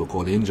prophets were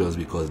called angels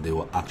because they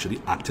were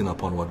actually acting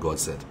upon what God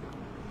said.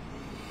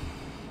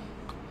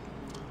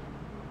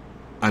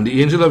 And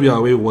the angel of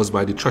Yahweh was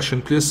by the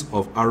threshing place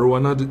of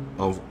Araunah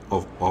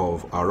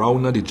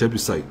the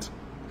Jebusite.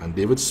 And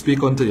David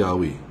spake unto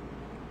Yahweh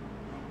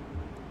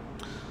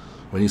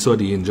when he saw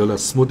the angel that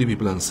smote the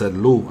people, and said,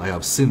 Lo, I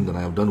have sinned, and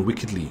I have done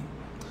wickedly.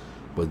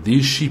 But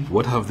these sheep,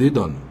 what have they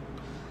done?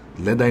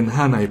 Let thine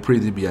hand, I pray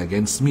thee, be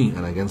against me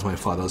and against my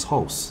father's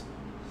house.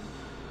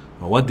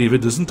 Now, what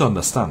David doesn't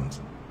understand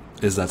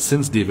is that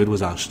since David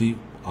was actually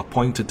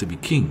appointed to be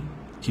king,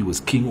 he was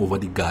king over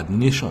the God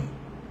nation.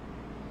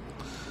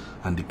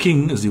 And the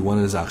king is the one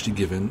that is actually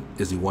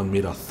is the one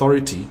made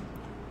authority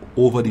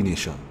over the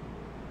nation.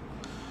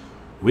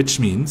 Which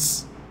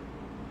means,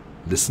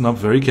 listen up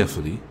very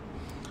carefully,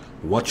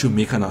 what you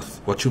make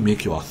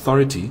your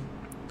authority,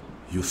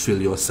 you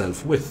fill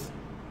yourself with.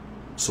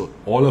 So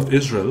all of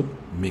Israel,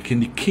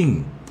 making the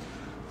king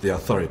the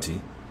authority,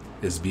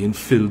 is being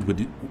filled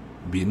with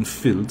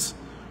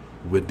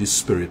the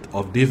spirit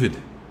of David.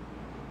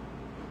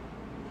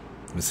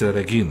 Let me say that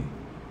again.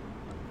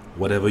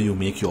 Whatever you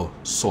make your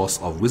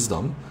source of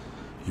wisdom,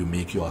 you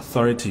make your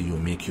authority, you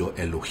make your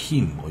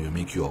Elohim, or you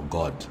make your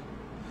God.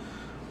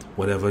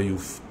 Whatever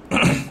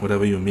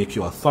whatever you make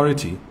your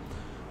authority,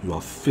 you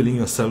are filling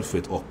yourself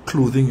with or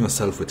clothing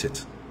yourself with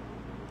it.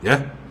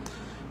 Yeah?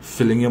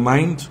 Filling your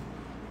mind,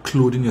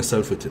 clothing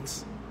yourself with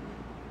it.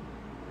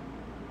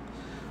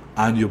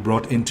 And you're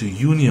brought into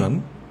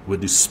union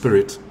with the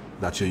spirit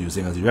that you're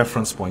using as a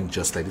reference point,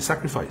 just like the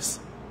sacrifice.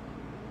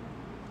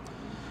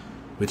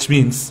 Which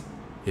means,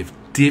 if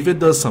David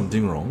does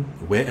something wrong,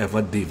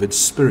 whatever David's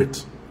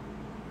spirit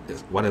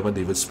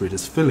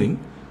is filling,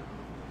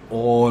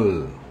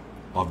 all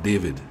of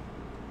David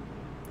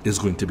is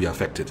going to be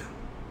affected.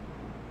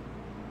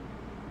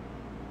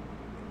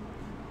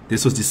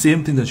 This was the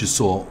same thing that you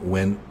saw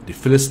when the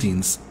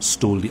Philistines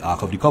stole the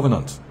Ark of the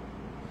Covenant.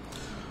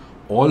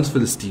 All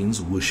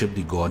Philistines worship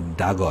the god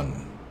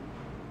Dagon.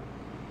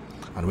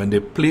 And when they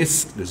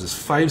place, there's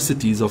 5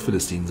 cities of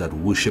Philistines that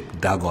worship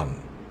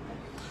Dagon.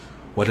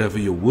 Whatever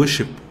you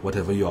worship,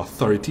 whatever your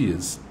authority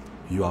is,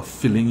 you are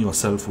filling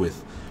yourself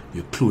with,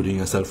 you're clothing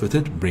yourself with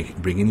it,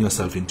 bringing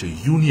yourself into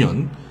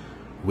union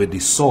with the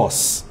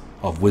source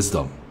of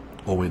wisdom,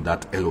 or with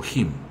that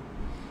Elohim.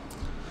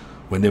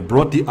 When they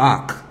brought the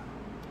ark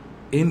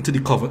into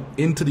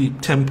the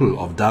temple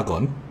of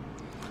Dagon,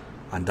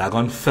 and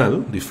Dagon fell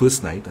the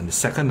first night, and the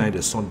second night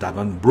they saw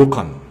Dagon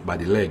broken by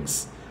the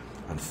legs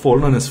and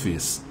fallen on his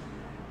face,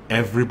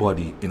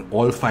 everybody in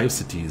all 5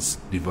 cities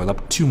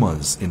developed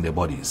tumors in their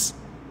bodies.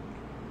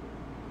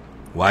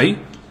 Why?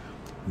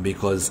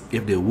 Because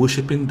if they're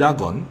worshipping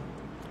Dagon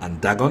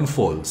and Dagon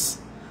falls,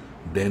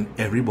 then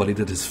everybody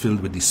that is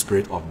filled with the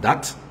spirit of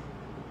that,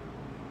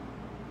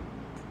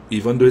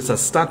 even though it's a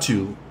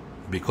statue,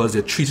 because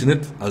they're treating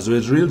it as though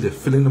it's real, they're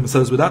filling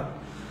themselves with that,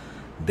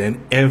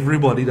 then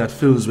everybody that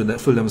fill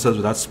themselves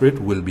with that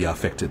spirit will be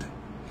affected.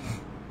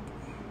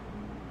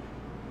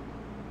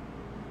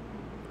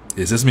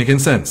 Is this making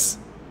sense?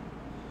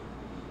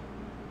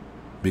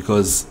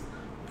 Because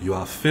you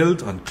are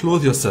filled and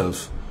clothe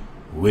yourself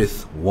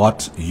with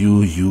what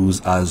you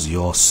use as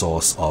your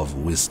source of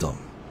wisdom.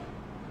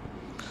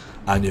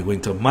 And you're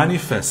going to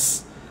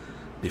manifest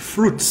the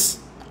fruits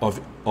of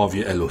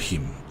your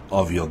Elohim,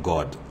 of your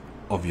God,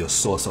 of your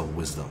source of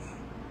wisdom.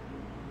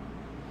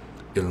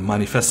 It'll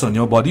manifest on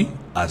your body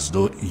as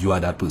though you are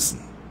that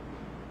person.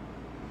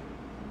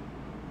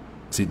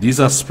 See, these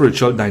are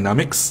spiritual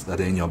dynamics that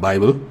are in your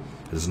Bible.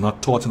 It is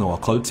not taught in our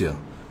culture,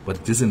 but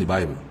it is in the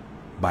Bible.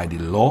 By the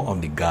law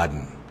of the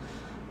garden,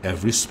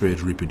 every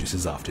spirit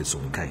reproduces after its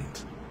own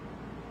kind.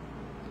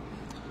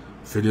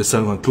 Fill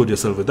yourself and clothe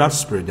yourself with that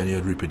spirit, then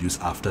you'll reproduce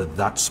after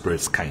that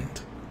spirit's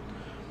kind.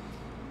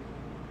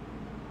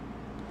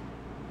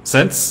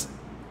 Sense?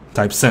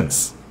 Type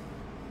sense.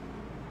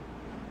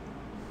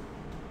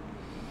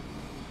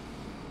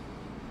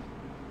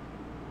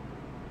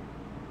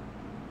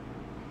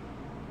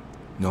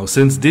 Now,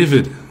 since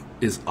David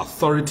is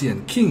authority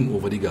and king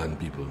over the garden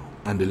people,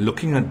 and they're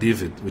looking at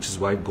David, which is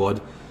why God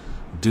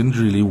didn't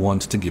really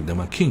want to give them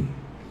a king,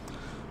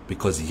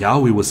 because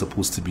Yahweh was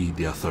supposed to be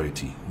the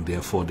authority.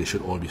 Therefore, they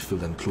should all be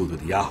filled and clothed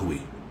with Yahweh.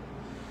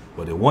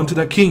 But they wanted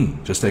a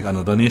king, just like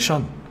another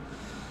nation.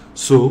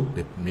 So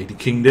they made the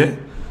king there,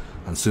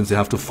 and since they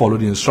have to follow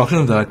the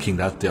instructions of that king,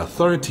 that's the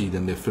authority,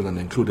 then they fill and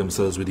include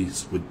themselves with the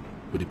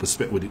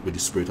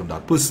spirit of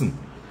that person.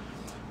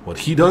 What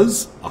he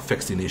does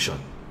affects the nation,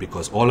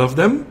 because all of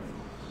them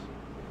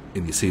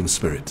in the same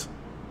spirit.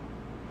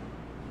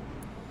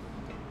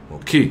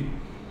 Okay.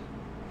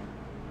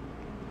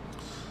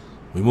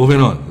 We're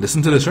moving on.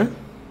 Listen to this, right?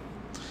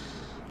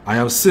 I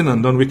have sinned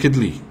and done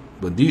wickedly,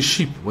 but these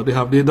sheep, what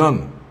have they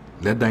done?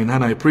 Let thine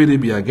hand, I pray thee,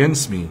 be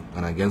against me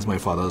and against my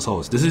father's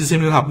house. This is the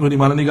same thing that happened with the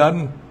man in the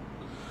garden.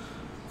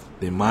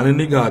 The man in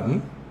the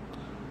garden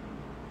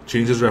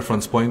changed his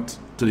reference point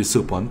to the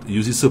serpent,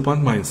 used the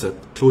serpent mindset,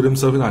 clothed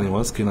himself with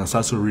animal skin, and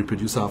starts to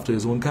reproduce after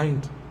his own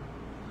kind.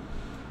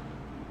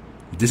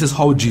 This is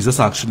how Jesus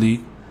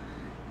actually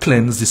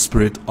cleansed the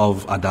spirit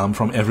of Adam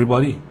from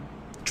everybody,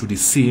 through the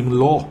same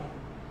law.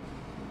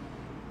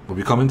 But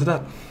we come into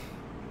that.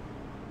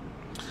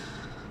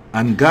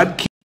 And God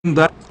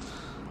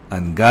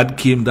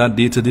came that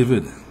day to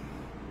David,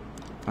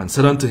 and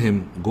said unto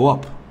him, Go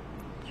up,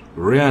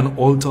 rear an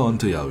altar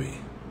unto Yahweh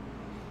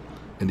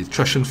in the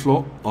threshing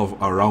floor of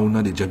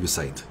Araunah the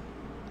Jebusite.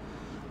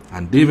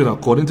 And David,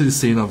 according to the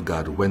saying of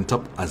God, went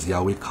up as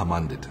Yahweh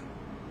commanded.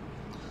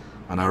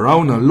 And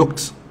Araunah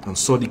looked and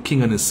saw the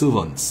king and his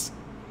servants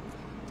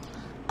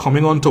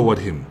coming on toward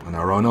him. And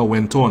Araunah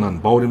went on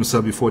and bowed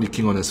himself before the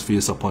king on his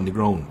face upon the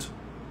ground.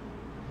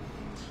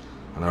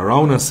 And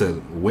Araunah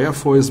said,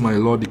 Wherefore is my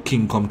lord the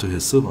king come to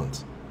his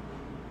servant?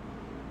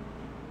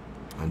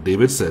 And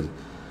David said,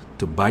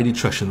 To buy the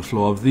threshing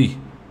floor of thee,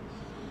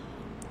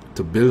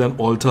 to build an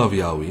altar of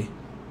Yahweh,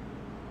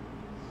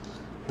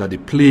 that the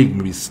plague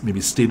may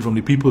be stayed from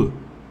the people.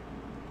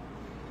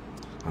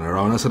 And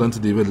Araunah said unto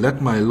David,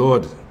 Let my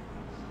lord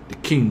the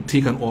king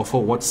take and offer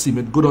what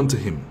seemeth good unto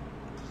him.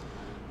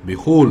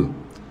 Behold,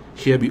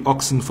 here be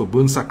oxen for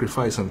burnt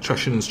sacrifice, and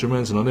threshing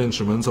instruments and other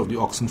instruments of the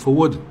oxen for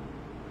wood.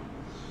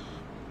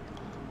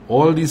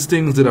 All these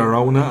things did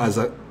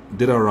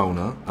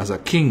Araunah as a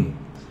king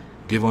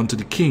give unto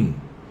the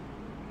king.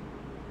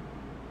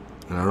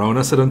 And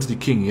Araunah said unto the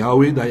king,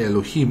 Yahweh thy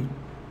Elohim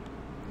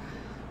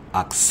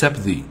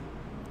accept thee.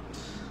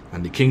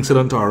 And the king said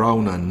unto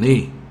Araunah,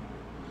 Nay,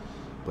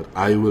 but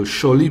I will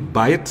surely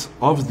buy it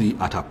of thee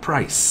at a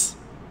price.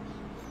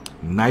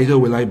 Neither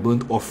will I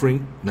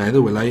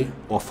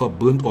offer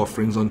burnt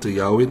offerings unto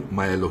Yahweh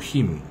my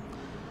Elohim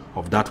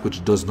of that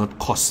which does not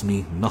cost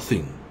me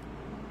nothing.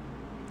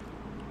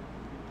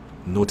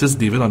 Notice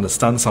David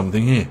understands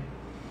something here.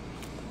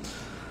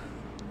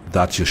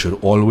 That you should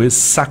always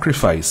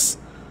sacrifice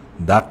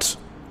that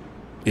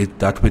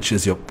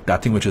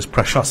thing which is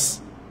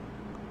precious.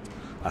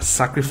 A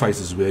sacrifice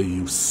is where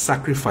you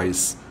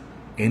sacrifice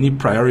any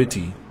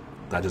priority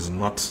that is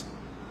not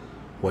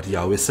what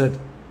Yahweh said.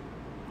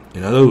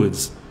 In other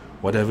words,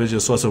 whatever is your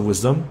source of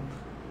wisdom,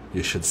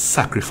 you should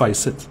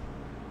sacrifice it.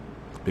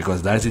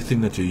 Because that is the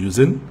thing that you're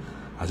using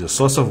as your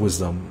source of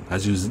wisdom,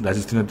 that is the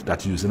thing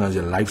that you're using as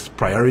your life's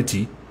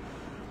priority,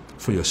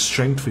 for your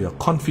strength, for your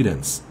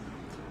confidence.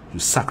 You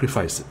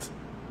sacrifice it.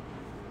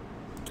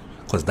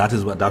 Because that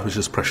is that which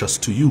is precious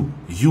to you.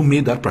 You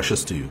made that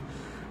precious to you.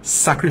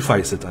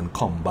 Sacrifice it and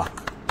come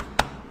back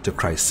to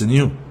Christ in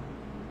you.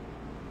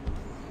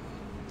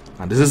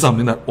 And this is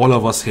something that all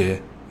of us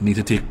here need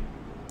to take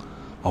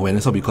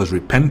awareness of, because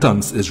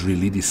repentance is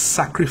really the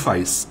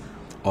sacrifice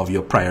of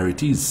your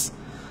priorities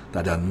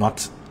that are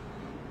not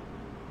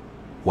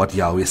what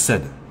Yahweh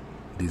said.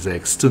 These are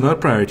external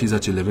priorities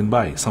that you're living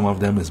by. Some of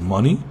them is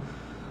money,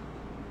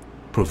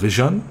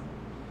 provision,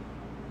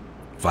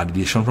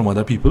 validation from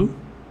other people,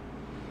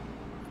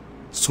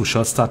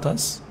 social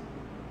status,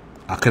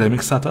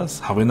 academic status,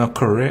 having a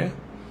career,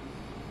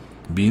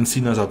 being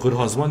seen as a good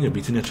husband. You're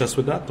beating your chest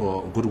with that,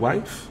 or a good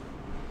wife.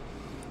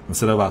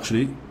 Instead of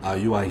actually, are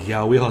you a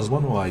Yahweh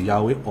husband, or a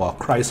Yahweh or a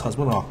Christ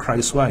husband, or a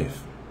Christ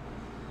wife?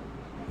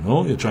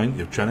 No, you're trying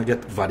to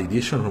get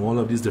validation from all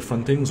of these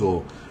different things,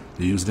 or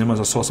you use them as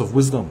a source of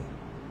wisdom.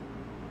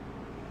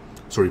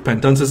 So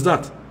repentance is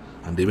that.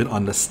 And David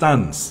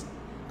understands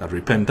that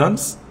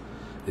repentance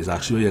is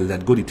actually where you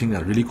let go the thing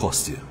that really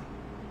costs you,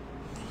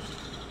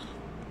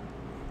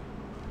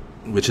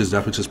 which is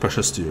that which is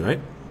precious to you, right?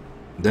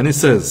 Then it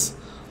says,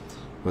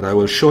 but I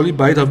will surely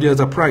buy it of thee as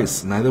a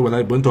price, neither will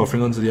I burnt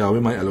offering unto the Yahweh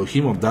my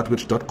Elohim of that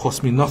which doth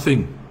cost me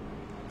nothing.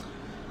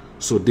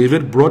 So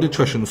David brought the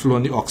threshing floor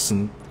and the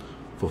oxen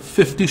for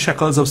 50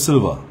 shekels of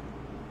silver.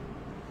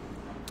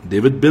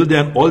 David built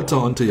there an altar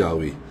unto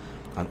Yahweh,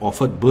 and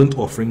offered burnt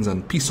offerings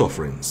and peace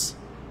offerings.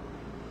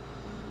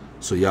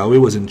 So Yahweh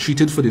was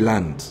entreated for the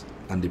land,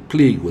 and the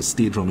plague was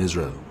stayed from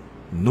Israel.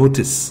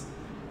 Notice,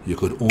 you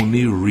could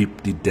only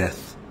reap the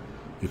death.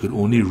 You could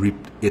only reap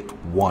it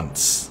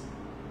once.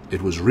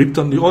 It was reaped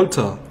on the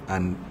altar,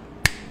 and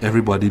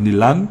everybody in the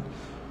land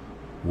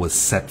was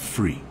set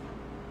free.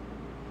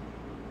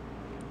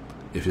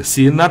 If you're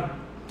seeing that,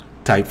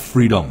 type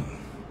freedom.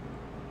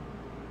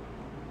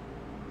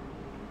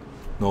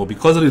 Now,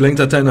 because of the length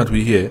of time that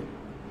we're here,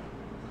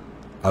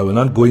 I will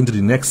not go into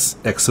the next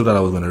excerpt that I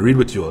was going to read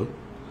with you all,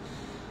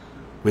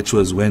 which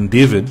was when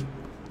David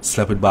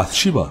slept with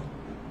Bathsheba.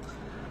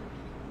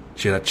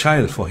 She had a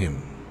child for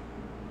him.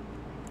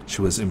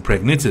 She was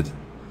impregnated.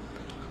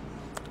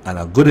 And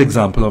a good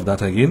example of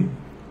that again,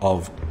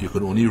 of you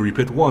could only reap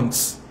it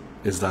once,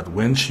 is that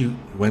when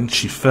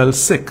she fell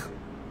sick,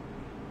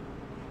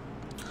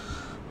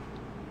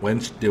 when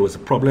there was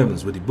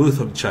problems with the birth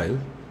of the child,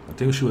 I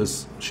think she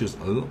was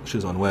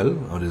unwell,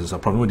 or there was a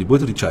problem with the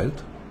birth of the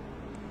child,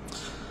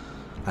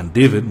 and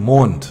David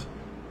mourned.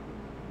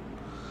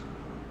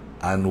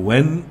 And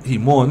when he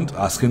mourned,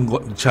 asking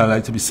God, the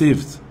child to be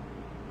saved,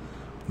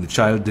 the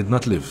child did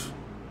not live.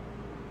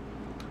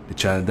 The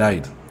child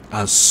died.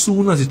 As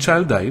soon as the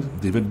child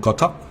died, David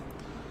got up,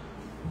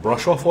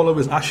 brushed off all of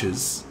his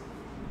ashes,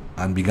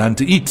 and began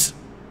to eat.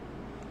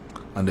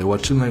 And they were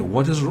watching like,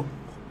 what is wrong?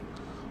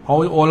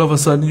 How all of a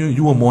sudden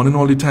you were mourning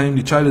all the time,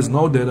 the child is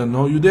now dead and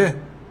now you're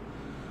there?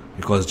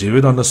 Because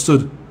David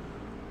understood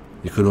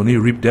you could only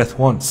reap death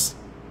once.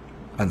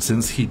 And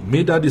since he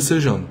made that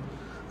decision,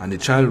 and the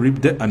child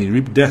reaped death, and he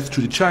reaped death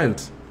through the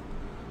child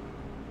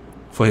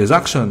for his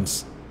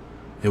actions,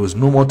 there was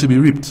no more to be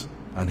reaped,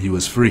 and he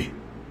was free.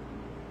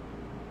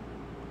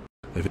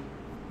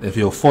 If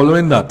you're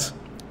following that,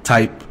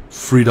 type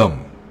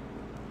freedom.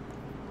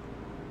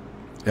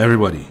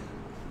 Everybody.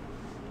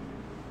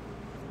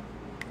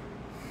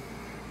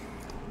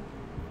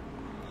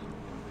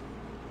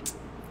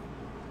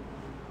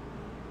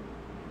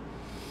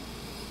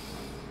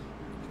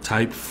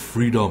 Type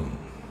freedom.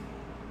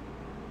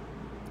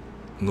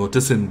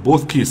 Notice in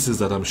both cases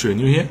that I'm showing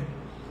you here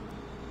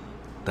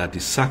that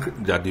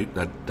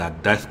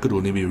that death could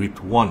only be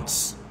reaped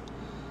once.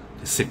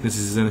 The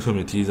sicknesses and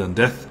infirmities and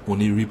death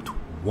only reaped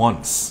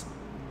once.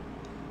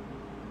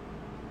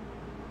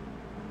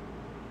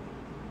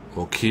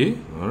 Okay,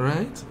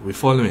 alright, we're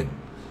following.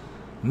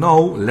 Now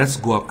let's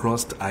go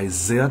across to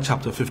Isaiah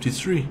chapter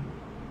 53.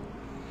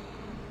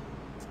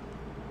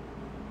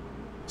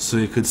 So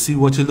you could see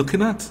what you're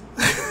looking at.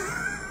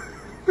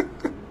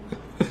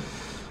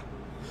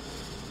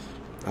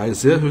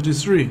 Isaiah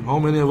 53. How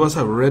many of us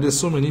have read it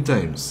so many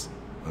times?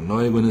 And now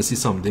you're going to see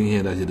something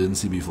here that you didn't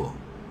see before.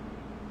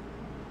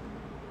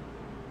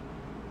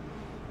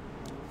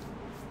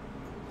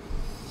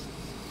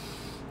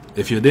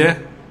 If you're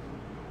there,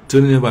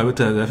 turn in your Bible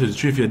to Isaiah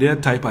 53. If you're there,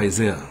 type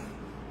Isaiah.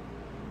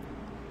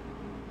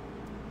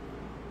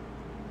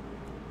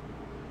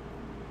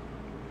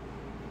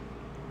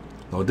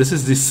 Now this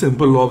is the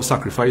simple law of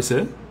sacrifice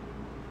here.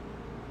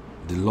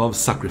 The law of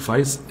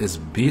sacrifice is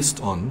based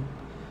on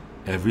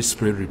every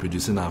spirit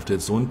reproducing after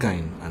its own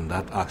kind, and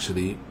that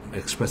actually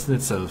expressing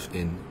itself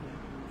in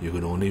you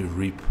could only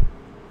reap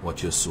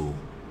what you sow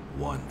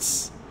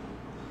once.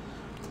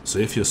 So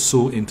if you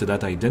sow into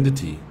that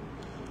identity,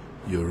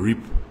 you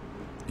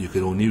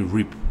can only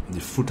reap the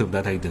fruit of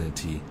that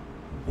identity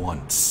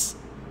once.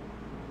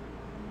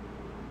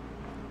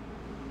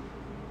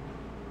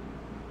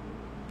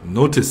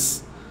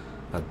 Notice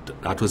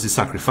that was the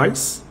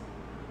sacrifice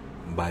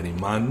by the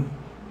man,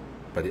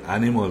 by the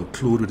animal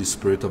clothed with the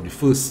spirit of the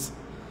first,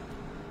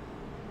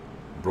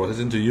 brought it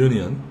into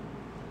union,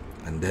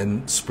 and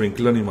then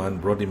sprinkled on the man,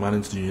 brought the man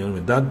into union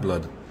with that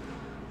blood.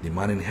 The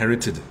man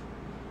inherited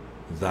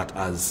that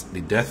as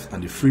the death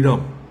and the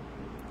freedom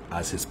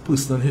as his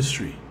personal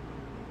history,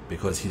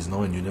 because he's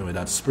now in union with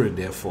that spirit.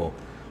 Therefore,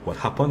 what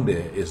happened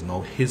there is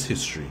now his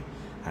history,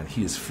 and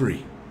he is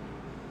free,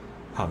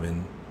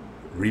 having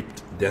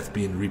reaped, death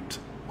being reaped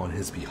on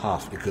his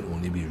behalf. It could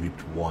only be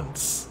reaped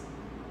once,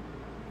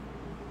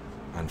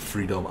 and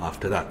freedom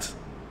after that.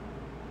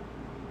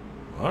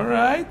 All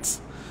right,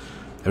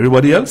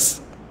 everybody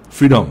else,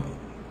 freedom.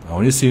 I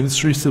only see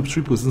three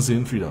persons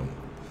saying freedom.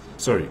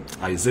 Sorry,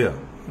 Isaiah.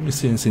 Let me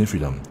see saying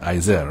freedom.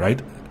 Isaiah, right?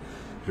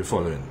 If you're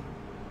following.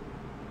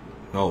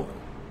 Now,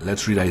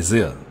 let's read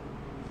Isaiah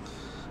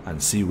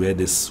and see where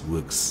this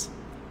works.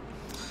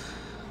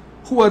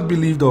 Who had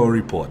believed our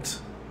report?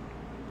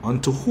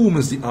 Unto whom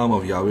is the arm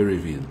of Yahweh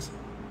revealed?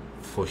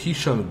 For he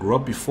shall grow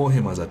up before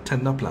him as a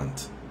tender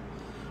plant,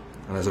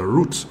 and as a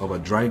root of a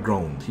dry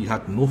ground. He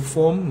hath no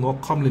form nor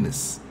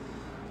comeliness,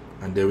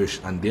 and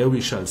there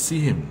we shall see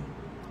him.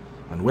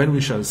 And when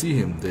we shall see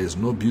him, there is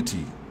no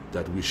beauty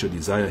that we should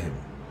desire him.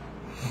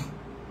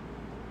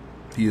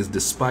 He is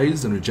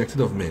despised and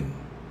rejected of men,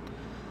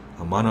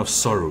 a man of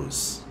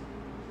sorrows,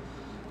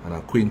 and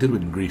acquainted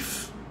with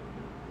grief.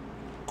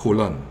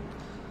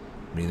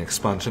 Mean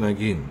expansion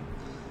again.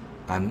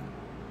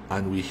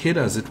 And we hid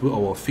as it were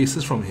our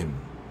faces from him.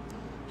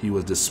 He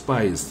was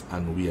despised,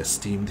 and we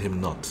esteemed him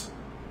not.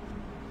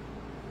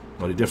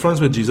 Now the difference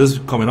with Jesus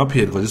coming up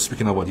here, because he's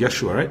speaking about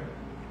Yeshua, right?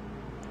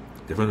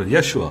 The difference with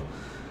Yeshua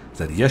is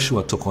that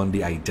Yeshua took on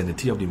the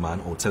identity of the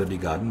man outside of the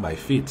garden by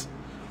faith.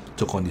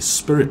 Took on the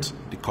spirit,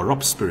 the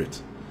corrupt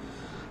spirit.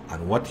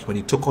 And when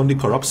he took on the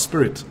corrupt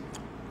spirit,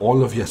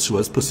 all of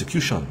Yeshua's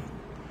persecution,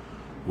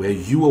 where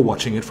you were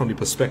watching it from the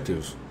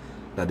perspective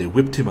that they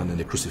whipped him and then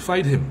they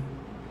crucified him,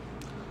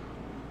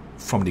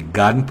 from the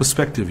garden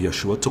perspective,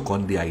 Yeshua took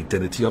on the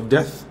identity of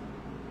death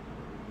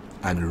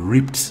and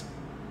reaped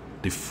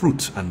the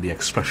fruit and the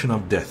expression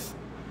of death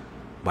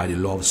by the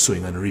law of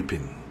sowing and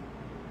reaping.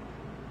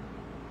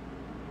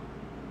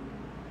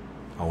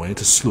 I want you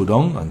to slow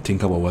down and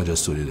think about what I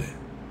just told you there.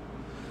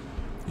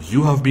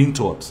 You have been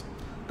taught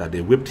that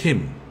they whipped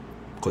him,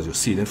 because you're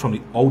seeing it from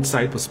the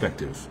outside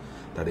perspective,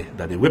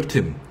 that they whipped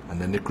him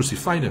and then they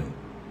crucified him.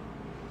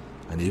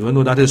 And even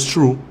though that is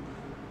true,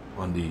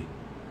 on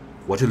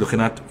what you're looking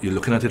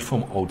at it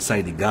from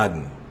outside the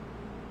garden.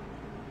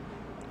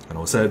 And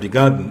outside of the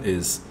garden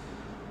is,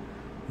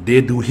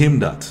 they do him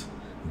that,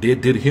 they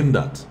did him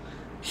that,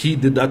 he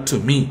did that to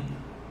me.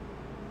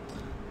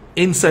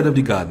 Inside of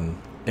the garden,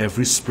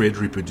 every spirit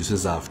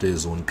reproduces after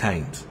his own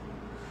kind.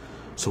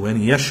 So when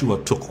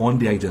Yeshua took on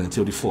the identity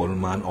of the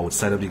fallen man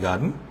outside of the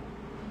garden,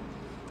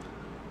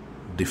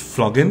 the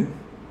flogging,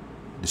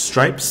 the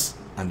stripes,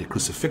 and the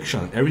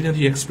crucifixion, everything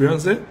he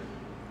experienced there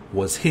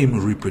was him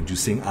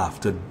reproducing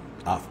after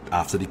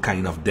the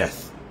kind of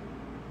death.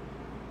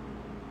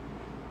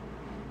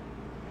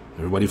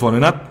 Everybody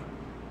following that?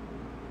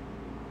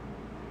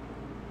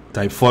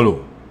 Type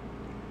follow.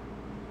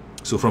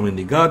 So from in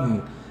the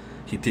garden,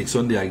 he takes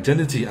on the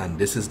identity, and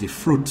this is the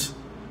fruit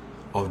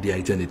of the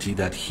identity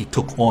that he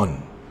took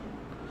on,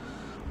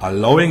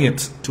 allowing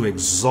it to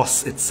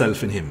exhaust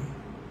itself in him.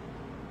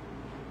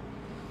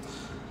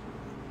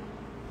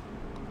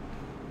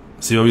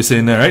 See what we're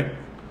saying there, right?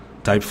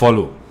 Type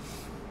follow.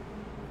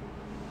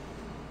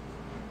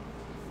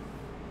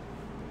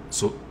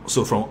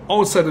 So from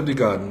outside of the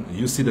garden,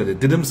 you see that they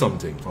did him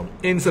something. From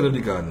inside of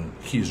the garden,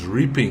 he's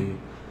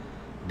reaping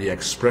the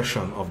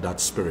expression of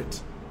that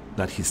spirit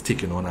that he's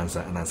taken on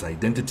as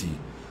identity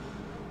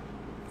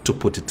to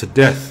put it to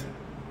death.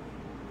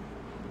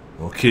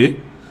 Okay?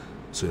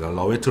 So you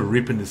allow it to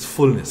reap in its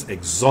fullness,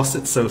 exhaust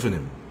itself in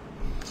him.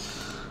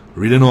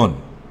 Reading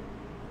on.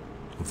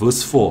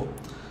 Verse 4.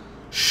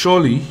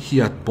 Surely he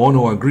hath borne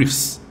our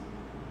griefs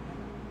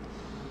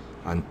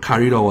and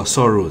carried our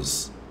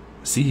sorrows.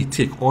 See, he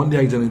take on the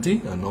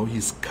identity and now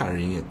he's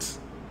carrying it.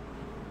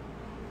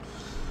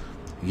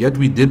 Yet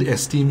we did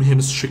esteem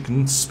him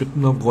stricken,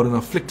 smitten of God, and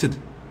afflicted.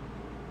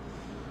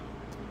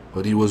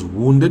 But he was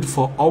wounded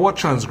for our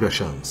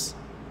transgressions.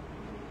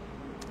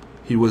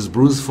 He was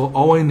bruised for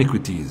our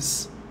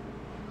iniquities.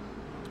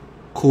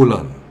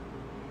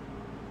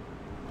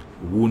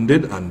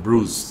 Wounded and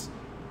bruised.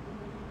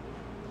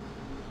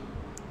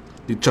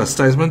 The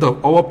chastisement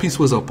of our peace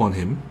was upon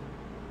him,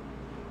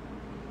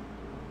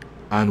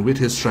 and with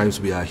his stripes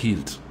we are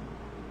healed.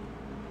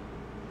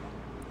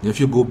 If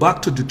you go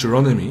back to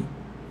Deuteronomy,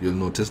 you'll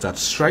notice that the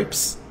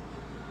stripes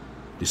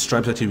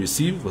that he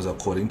received was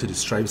according to the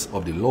stripes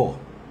of the law.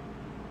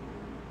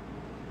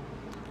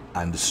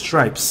 And the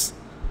stripes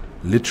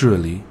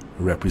literally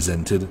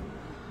represented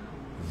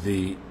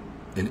no,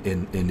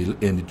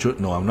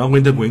 I'm not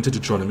going to go into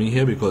Deuteronomy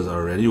here because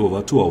already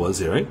over 2 hours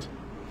here, right?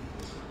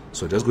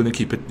 So just going to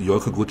keep it. You all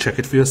could go check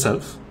it for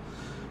yourself.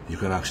 You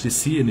can actually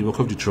see in the book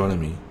of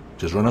Deuteronomy.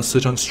 Just run a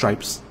search on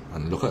stripes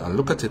and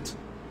look at it,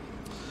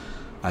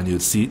 and you'll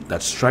see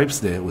that stripes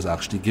there was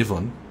actually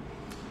given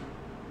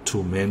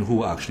to men who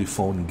were actually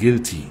found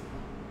guilty.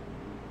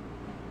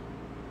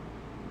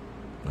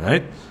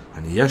 Right?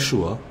 And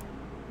Yeshua,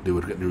 they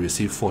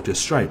receive 40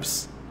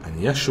 stripes, and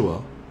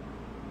Yeshua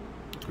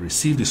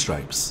received the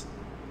stripes.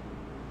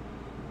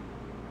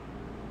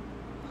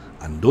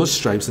 And those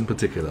stripes in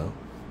particular,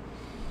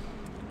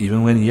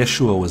 even when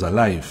Yeshua was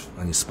alive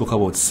and he spoke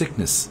about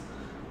sickness,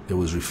 it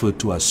was referred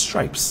to as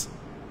stripes,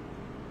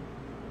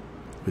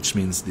 which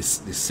means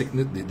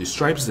the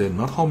stripes there,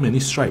 not how many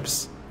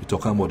stripes we're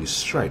talking about. The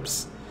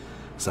stripes,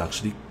 it's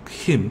actually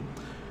him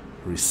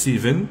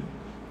receiving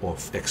or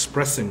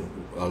expressing,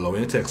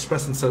 allowing it to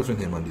express himself in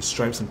him, and the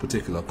stripes in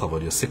particular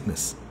covered your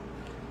sickness,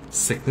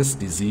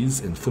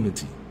 disease,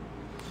 infirmity,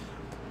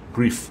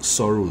 grief,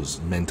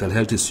 sorrows, mental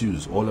health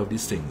issues. All of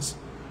these things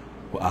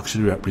were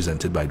actually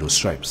represented by those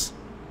stripes.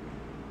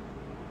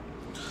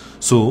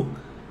 So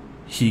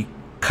he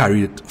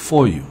carried it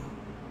for you.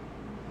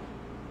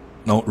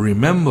 Now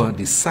remember,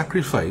 the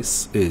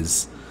sacrifice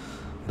is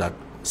that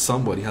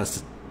somebody has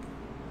to,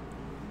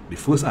 the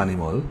first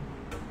animal,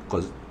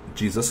 because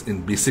Jesus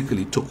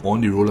basically took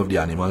on the role of the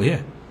animal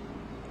here,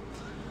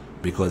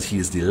 because he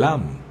is the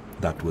lamb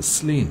that was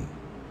slain.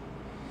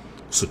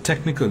 So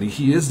technically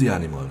he is the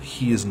animal.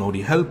 He is now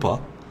the helper,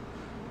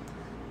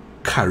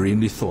 carrying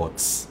the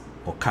thoughts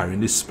or carrying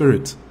the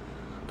spirit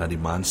that the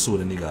man sowed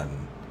in the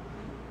garden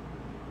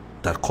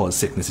that caused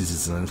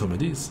sicknesses and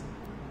infirmities.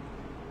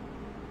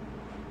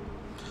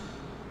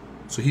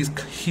 So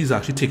he's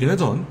actually taking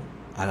it on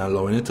and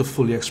allowing it to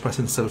fully express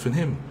itself in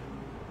him.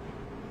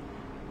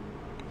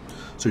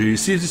 So he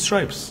receives the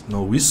stripes.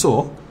 Now we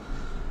saw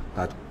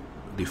that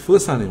the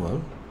first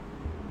animal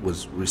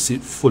was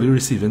fully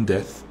receiving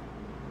death.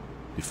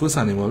 The first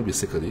animal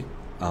basically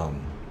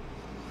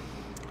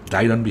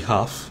died on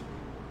behalf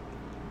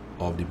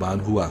of the man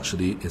who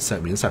actually is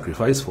being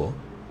sacrificed for.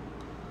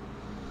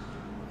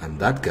 And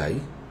that guy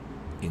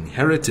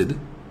inherited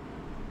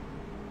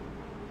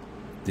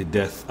the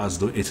death as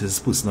though it is his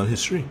personal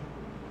history,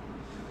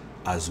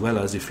 as well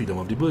as the freedom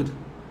of the bird.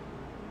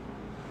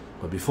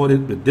 But before they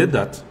did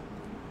that,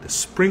 they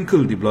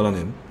sprinkled the blood on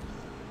him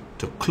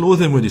to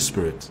clothe him with the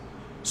spirit,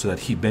 so that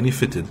he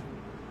benefited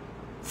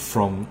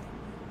from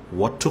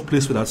what took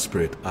place with that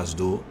spirit as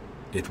though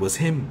it was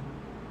him.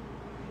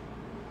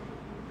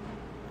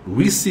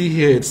 We see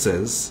here it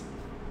says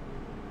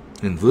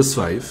in verse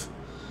 5,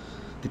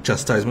 the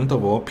chastisement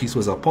of our peace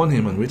was upon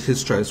him, and with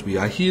his stripes we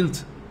are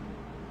healed.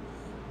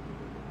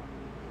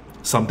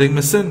 Something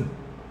missing.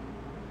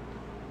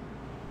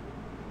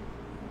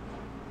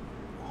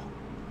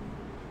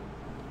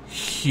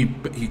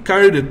 He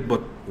carried it,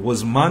 but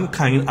was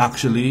mankind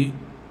actually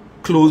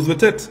clothed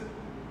with it?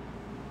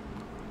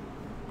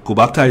 Go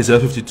back to Isaiah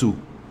 52. I'm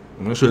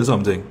going to show you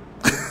something.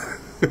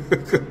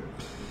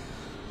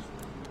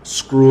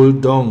 Scroll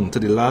down to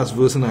the last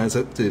verse in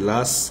Isaiah, to the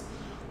last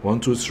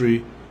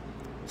 3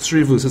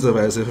 verses of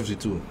Isaiah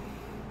 52.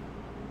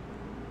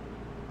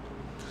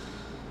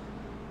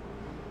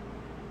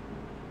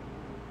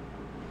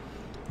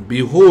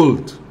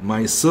 Behold,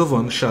 my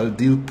servant shall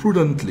deal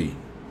prudently.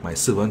 My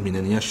servant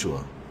meaning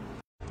Yeshua.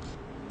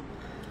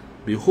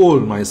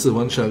 Behold, my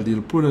servant shall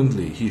deal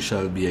prudently. He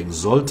shall be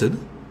exalted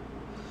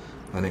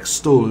and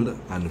extolled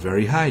and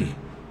very high.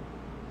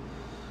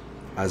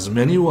 As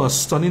many were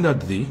astonished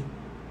at thee,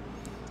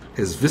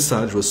 his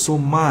visage was so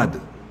mad,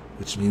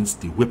 which means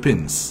the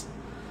whippings.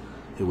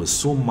 He was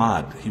so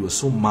mad. He was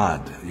so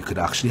mad. You could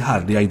actually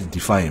hardly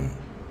identify him.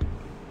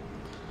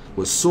 He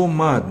was so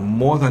mad,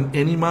 more than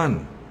any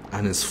man,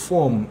 and his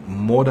form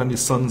more than the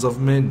sons of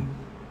men.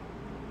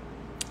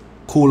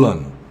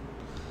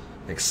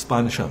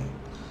 Expansion.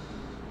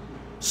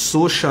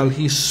 So shall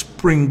he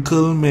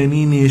sprinkle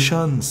many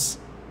nations.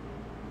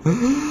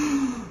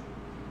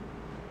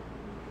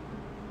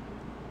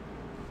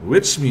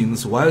 Which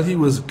means while he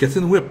was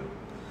getting whipped,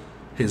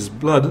 his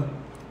blood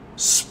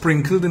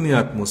sprinkled in the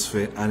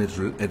atmosphere, and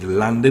it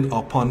landed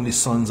upon the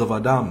sons of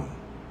Adam.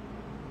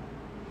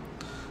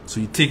 So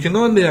he taken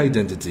on their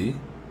identity,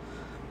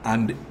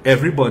 and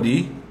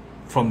everybody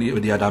from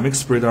the Adamic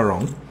spirit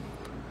around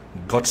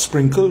got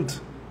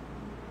sprinkled.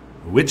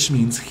 which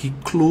means he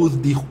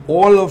clothed the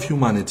whole of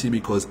humanity,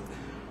 because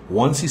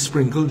once he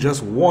sprinkled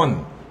just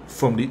one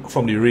from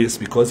the race,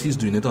 because he's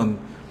doing it on,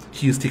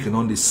 he is taking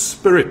on the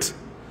spirit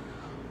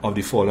of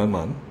the fallen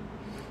man,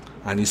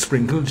 and he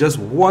sprinkled just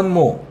one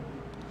more,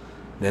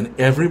 then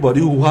everybody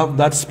who have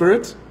that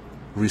spirit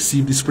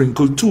receive the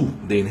sprinkle too.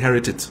 They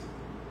inherit it.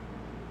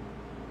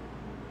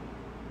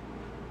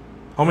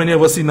 How many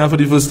of us seen that for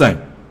the first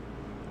time?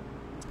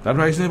 That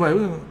writes in the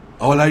Bible.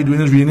 All I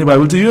doing is reading the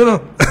Bible to you,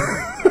 know.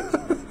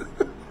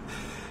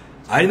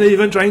 I'm not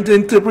even trying to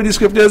interpret the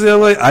scriptures here.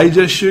 I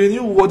just showing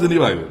you what's in the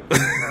Bible.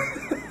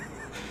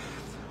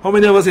 How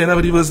many of us seen that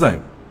for the first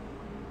time?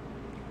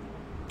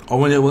 How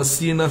many of us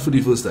seen that for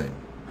the first time?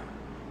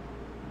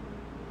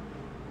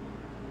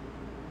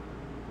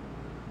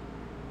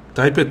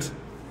 Type it.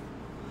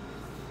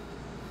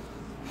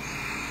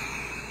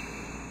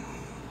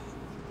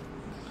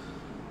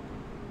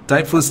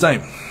 Type first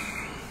time.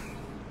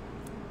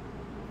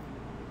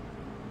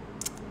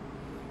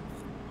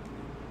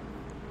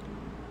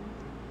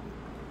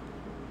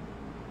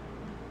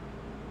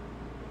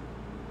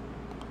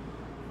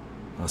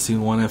 I've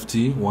seen one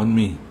FT, one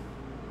me.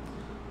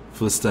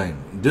 First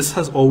time. This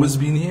has always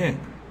been here.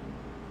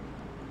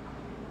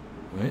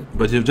 Right?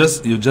 But you've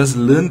just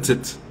learnt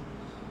it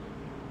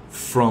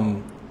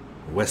from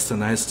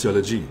westernized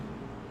theology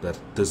that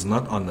does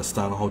not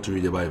understand how to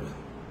read the Bible.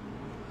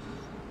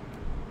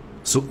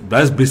 So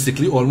that's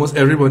basically almost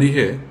everybody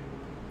here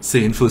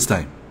saying first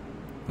time.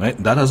 Right?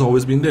 That has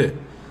always been there.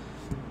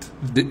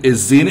 Is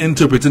Zane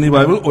interpreting the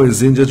Bible, or is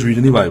Zane just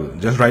reading the Bible?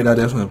 Just write that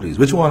down, please.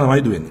 Which one am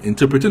I doing?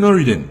 Interpreting or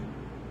reading?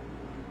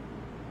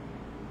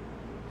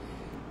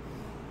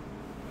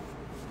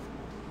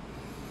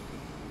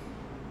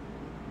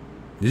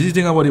 This is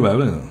the thing about the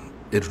Bible, you know?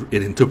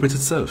 It interprets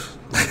itself.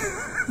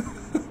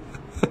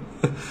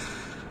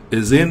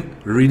 Is Zane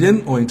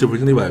reading or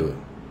interpreting the Bible?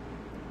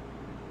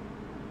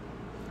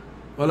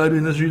 All I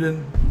doing is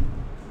reading.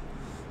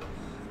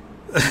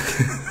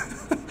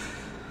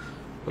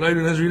 All I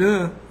doing is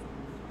reading.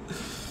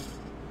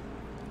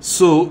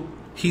 So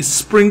he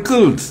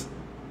sprinkled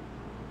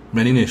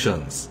many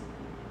nations.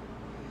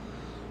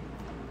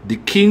 The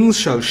kings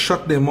shall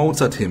shut their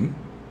mouths at him,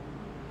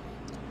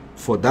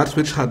 for that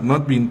which had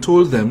not been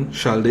told them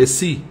shall they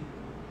see,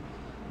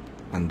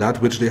 and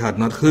that which they had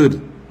not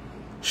heard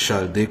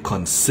shall they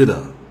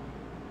consider.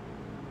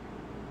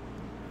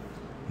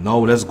 Now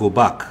let's go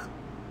back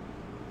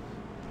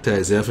to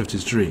Isaiah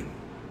 53.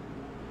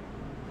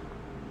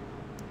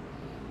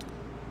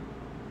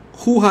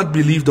 Who had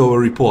believed our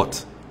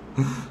report?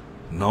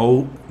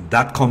 Now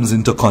that comes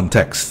into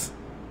context,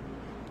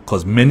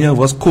 because many of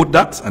us quote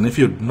that, and if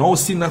you've now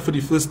seen that for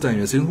the first time,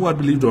 you're saying, who had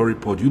believed our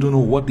report? You don't know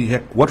what the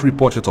heck, what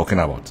report you're talking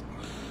about.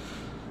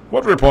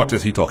 What report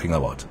is he talking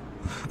about?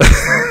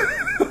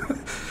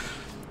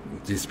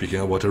 He's speaking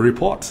about a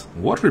report.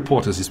 What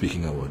report is he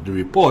speaking about? The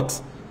report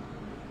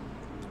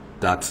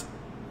that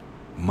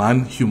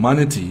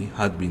humanity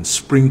had been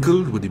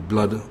sprinkled with the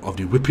blood of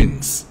the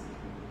whippings,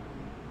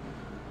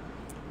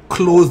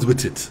 clothed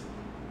with it.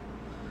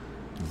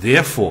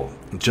 Therefore,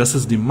 just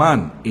as the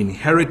man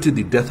inherited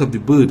the death of the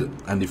bird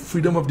and the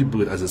freedom of the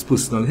bird as his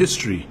personal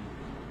history,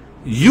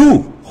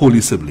 you,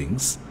 holy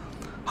siblings,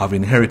 have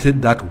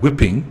inherited that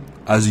whipping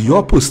as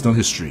your personal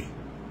history.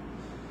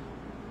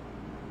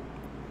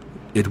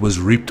 It was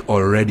reaped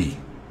already,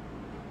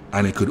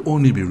 and it could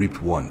only be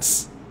reaped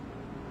once.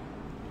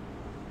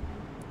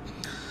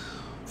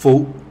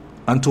 For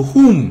unto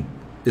whom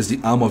is the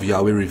arm of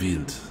Yahweh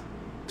revealed?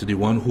 To the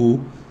one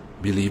who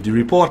believed the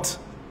report.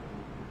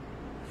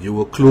 You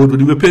were clothed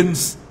with the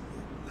whippings.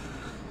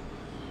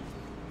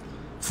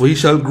 For he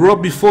shall grow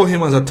up before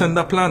him as a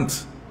tender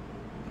plant,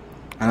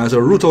 and as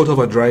a root out of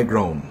a dry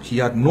ground. He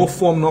had no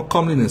form nor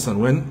comeliness, and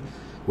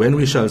when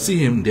we shall see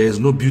him, there is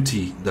no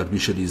beauty that we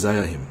should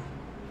desire him.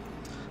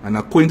 And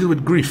acquainted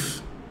with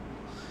grief,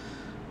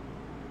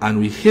 and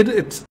we hid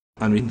it,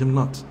 and we hid him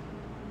not.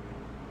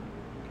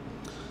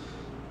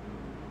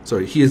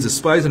 Sorry, he is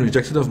despised and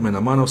rejected of men,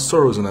 a man of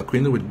sorrows and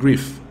acquainted with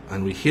grief,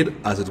 and we hid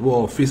as it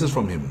were our faces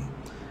from him.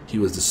 He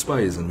was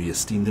despised, and we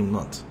esteemed him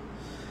not.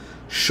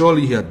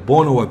 Surely he had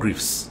borne our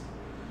griefs.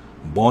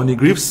 Borne the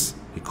griefs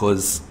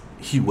because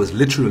he was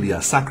literally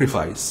a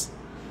sacrifice,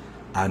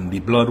 and the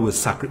blood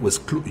was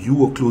you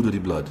were clothed with the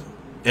blood.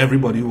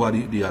 Everybody who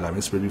had the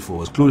Adamic spirit before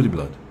was clothed with the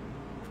blood.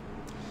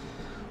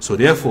 So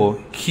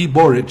therefore, he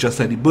bore it just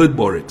like the bird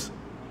bore it.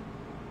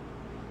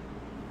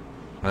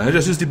 And I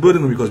just use the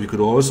bird because we could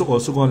also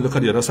go and look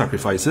at the other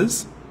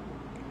sacrifices.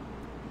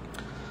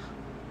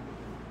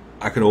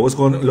 I could always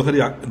go and look at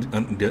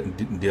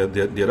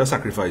the other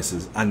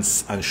sacrifices and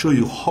show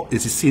you how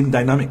it's the same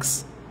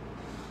dynamics.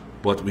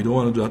 But we don't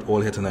want to do that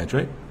all here tonight,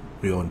 right?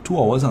 We're on 2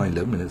 hours and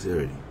 11 minutes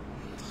already.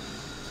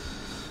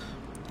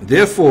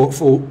 Therefore,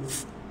 for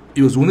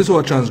he was wounded for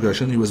our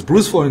transgression, he was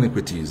bruised for our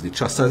iniquities. The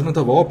chastisement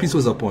of our peace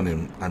was upon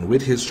him, and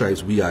with his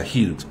stripes we are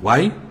healed.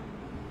 Why?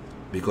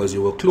 Because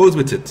you were clothed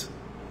with it.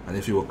 And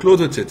if you were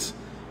clothed with it,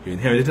 you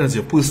inherited it as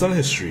your personal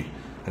history.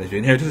 And if you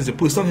inherited it as your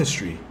personal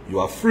history, you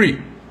are free.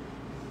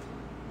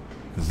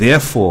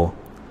 Therefore,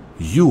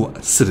 you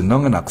sitting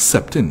down and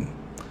accepting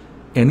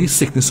any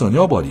sickness on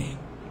your body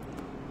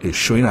is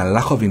showing a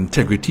lack of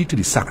integrity to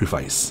the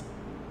sacrifice.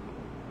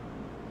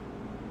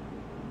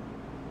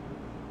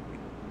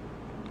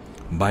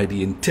 By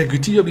the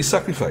integrity of the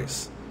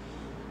sacrifice,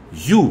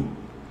 you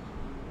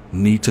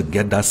need to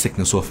get that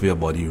sickness off your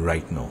body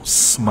right now.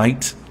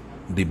 Smite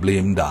the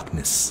blame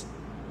darkness.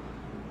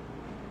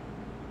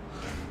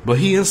 But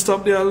he didn't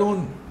stop there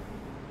alone.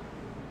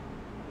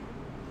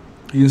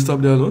 He didn't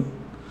stop there alone.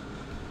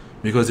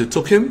 Because they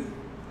took him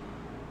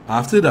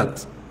after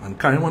that and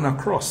carried him on a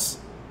cross.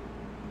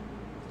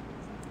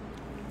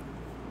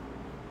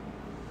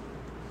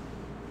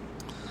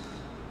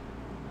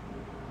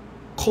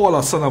 Call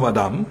a son of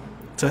Adam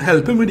to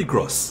help him with the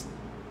cross.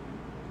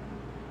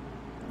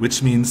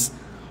 Which means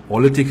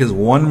all it takes is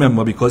one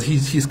member, because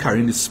he's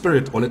carrying the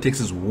spirit, all it takes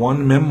is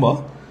one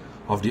member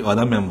of the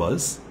other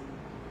members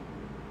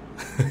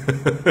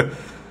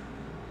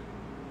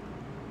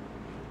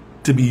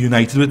to be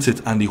united with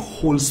it, and the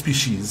whole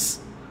species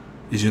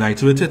is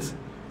united with it.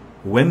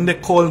 When they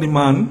call the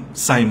man,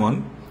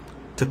 Simon,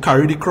 to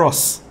carry the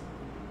cross,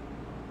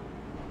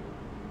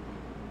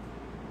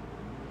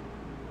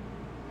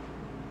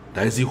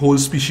 that is the whole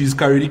species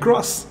carry the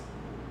cross.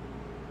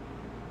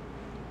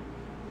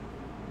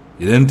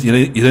 You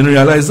didn't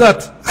realize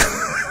that?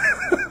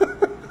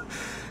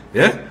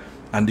 Yeah?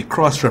 And the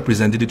cross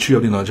represented the tree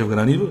of the knowledge of good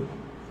and evil.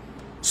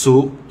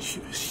 So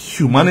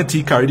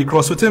humanity carried the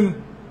cross with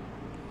him.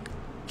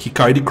 He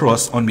carried the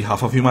cross on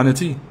behalf of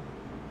humanity.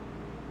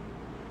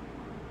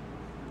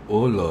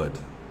 Oh Lord.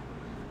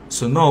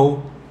 So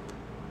now,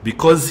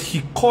 because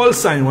he called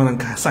Simon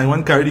and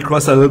Simon carried the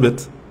cross a little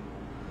bit,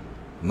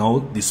 now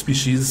the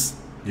species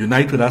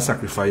unite with that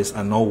sacrifice,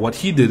 and now what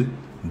he did,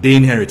 they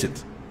inherit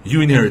it.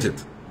 You inherit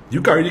it.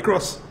 You carry the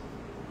cross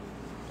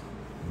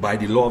by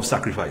the law of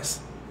sacrifice.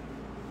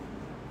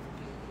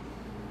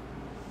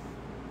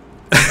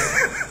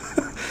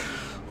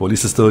 Holy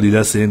Sister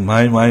Odida saying,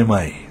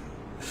 my.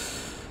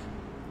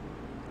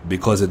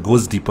 Because it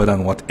goes deeper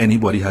than what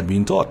anybody had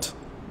been taught.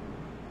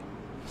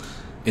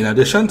 In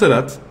addition to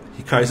that,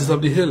 he carries us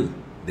up the hill.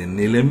 They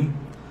nail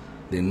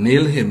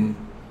him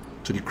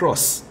to the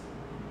cross.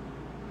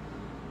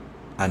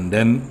 And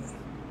then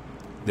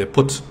they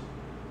put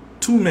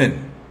two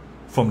men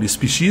from the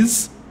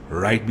species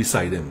right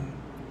beside him.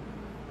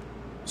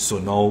 So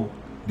now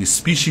the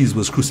species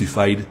was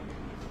crucified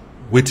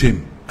with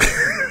him.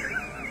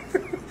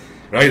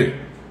 Right?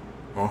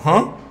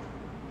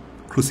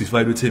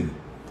 Crucified with him.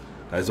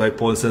 That's why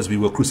Paul says we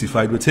were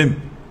crucified with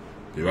him.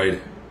 You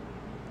right?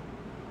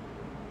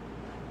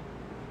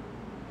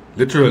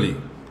 Literally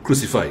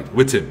crucified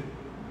with him.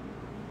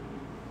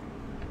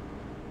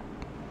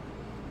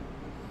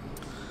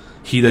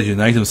 He that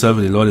unites himself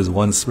with the Lord is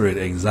one spirit.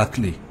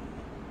 Exactly.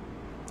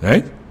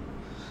 Right?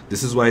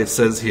 This is why it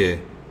says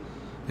here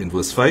in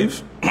verse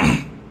 5,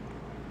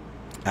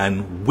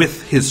 and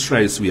with his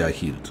stripes we are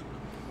healed.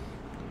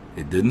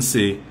 It didn't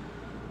say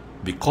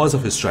because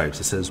of his stripes.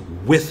 It says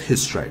with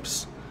his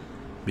stripes.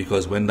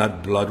 Because when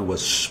that blood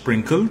was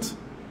sprinkled,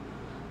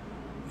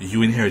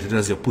 you inherited it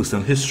as your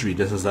personal history,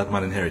 just as that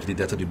man inherited the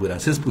death of the bird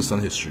as his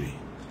personal history,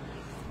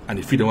 and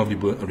the freedom of the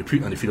bird, and the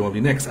freedom of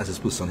the next as his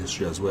personal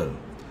history as well.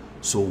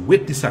 So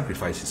with the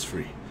sacrifice is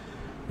free,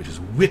 which is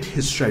with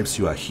his stripes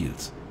you are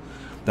healed.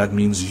 That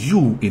means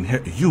you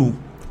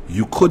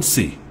could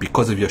say,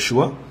 because of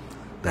Yeshua,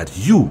 that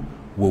you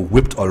were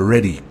whipped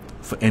already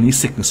for any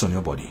sickness on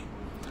your body.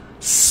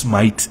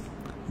 Smite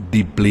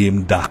the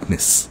blame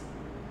darkness.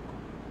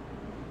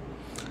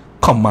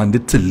 Command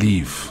it to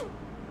leave.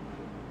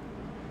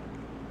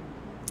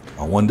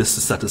 I want this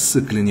to start to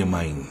circle in your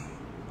mind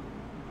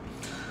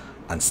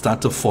and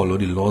start to follow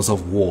the laws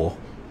of war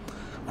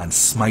and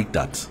smite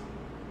that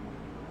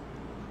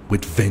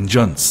with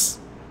vengeance,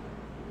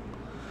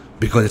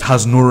 because it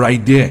has no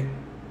right there.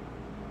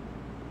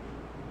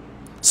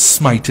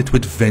 Smite it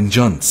with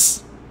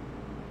vengeance.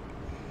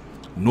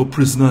 No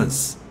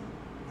prisoners.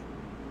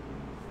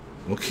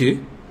 Okay?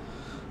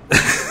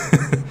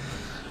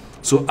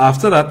 So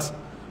after that,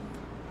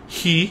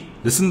 he,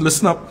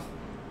 listen up,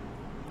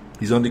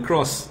 he's on the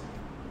cross.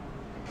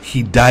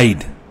 He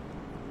died.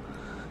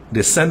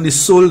 They send the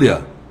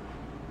soldier.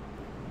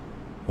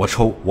 Watch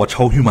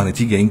how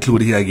humanity get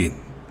included here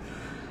again.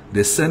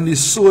 They send the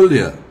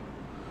soldier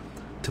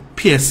to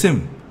pierce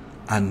him,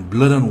 and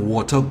blood and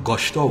water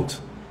gushed out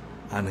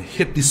and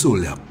hit the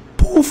soldier.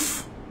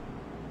 Poof!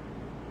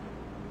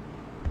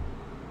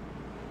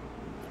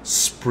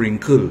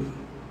 Sprinkle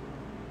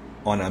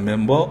on a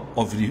member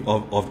of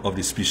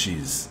the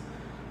species,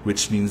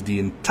 which means the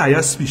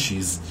entire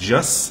species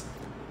just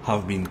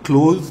have been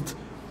clothed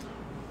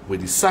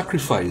with the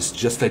sacrifice,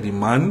 just like the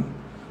man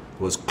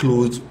was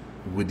clothed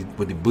with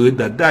the bird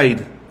that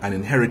died and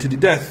inherited the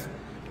death.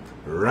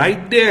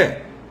 Right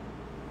there.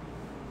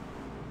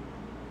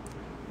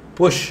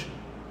 Push.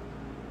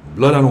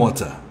 Blood and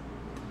water.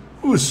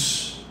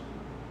 Whoosh.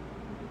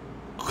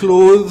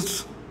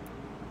 Clothed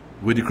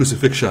with the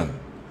crucifixion.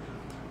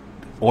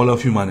 All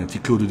of humanity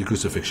clothed with the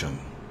crucifixion.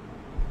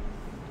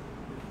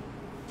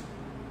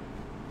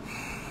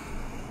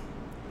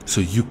 So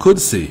you could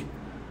say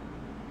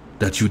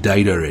that you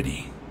died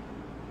already,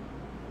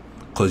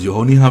 because you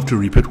only have to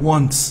reap it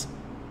once,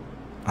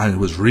 and it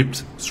was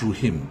reaped through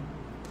him.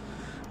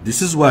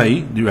 This is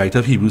why the writer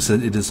of Hebrews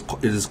said it is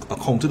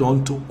accounted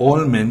unto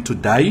all men to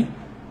die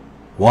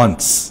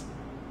once.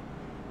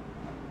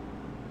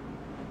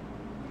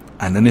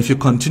 And then if you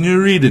continue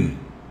reading,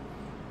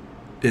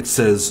 it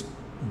says,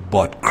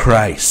 but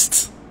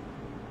Christ.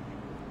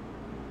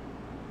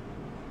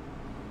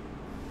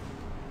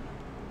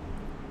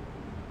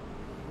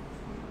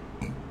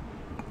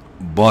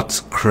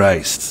 But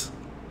Christ.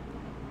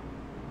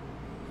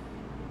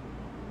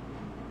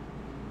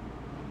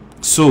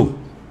 So,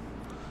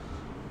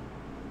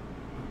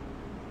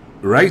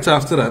 right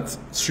after that,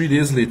 3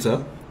 days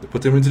later, they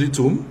put him into the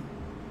tomb,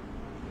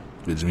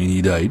 which means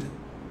he died.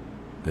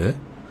 Yeah?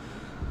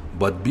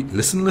 But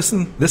listen.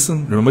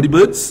 Remember the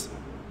birds?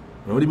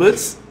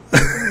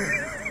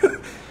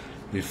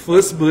 The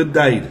first bird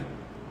died.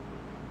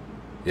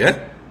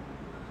 Yeah?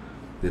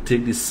 They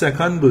take the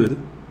second bird,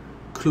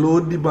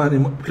 clothe the bird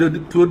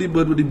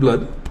with the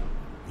blood,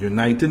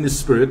 uniting the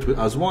spirit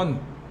as one.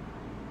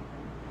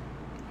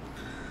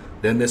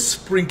 Then they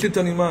sprinkle it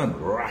on the man,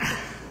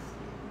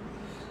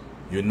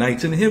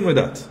 uniting him with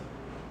that.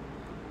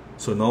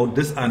 So now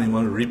this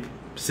animal,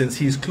 since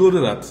he's clothed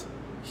with that,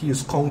 he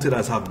is counted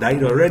as have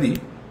died already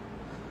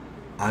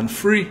and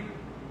free.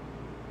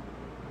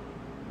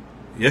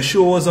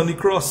 Yeshua was on the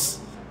cross.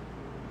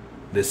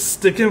 They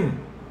stick him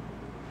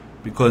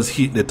because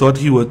they thought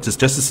he was just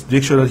to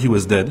make sure that he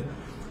was dead.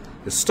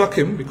 They stuck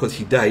him because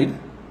he died,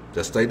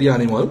 just like the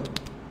animal.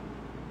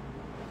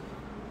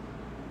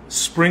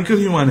 Sprinkle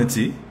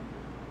humanity,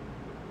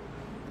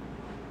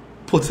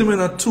 put him in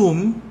a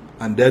tomb,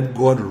 and then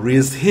God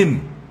raised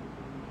him.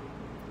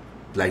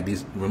 Like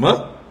this,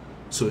 remember?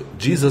 So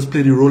Jesus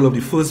played the role of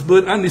the first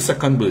bird and the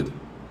second bird.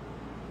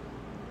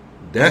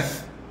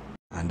 Death,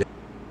 and then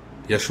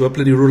Yeshua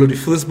played the role of the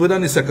first bird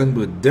and the second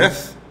bird.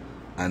 Death,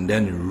 and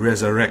then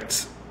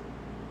resurrect.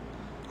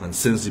 And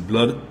since the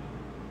blood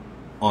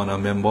on a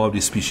member of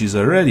the species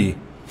already,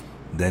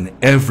 then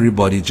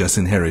everybody just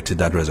inherited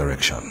that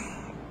resurrection.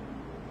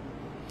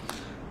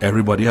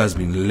 Everybody has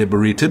been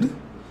liberated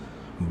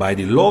by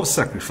the law of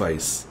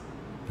sacrifice,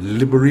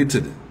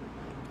 liberated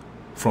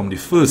from the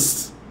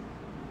first,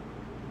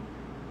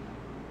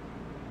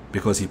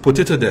 because he put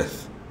it to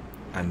death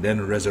and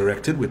then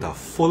resurrected with a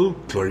full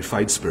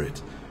glorified spirit,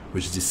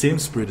 which is the same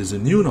spirit is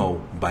in you now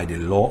by the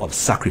law of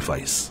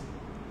sacrifice.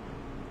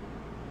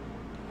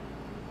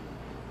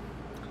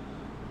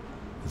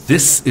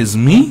 This is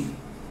me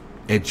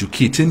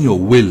educating your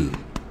will.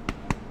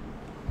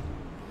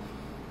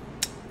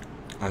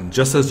 And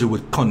just as you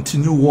would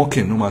continue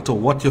walking no matter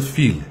what you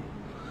feel,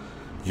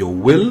 your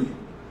will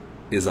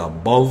is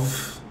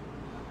above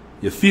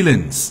your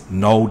feelings.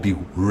 Now the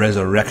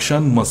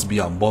resurrection must be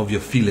above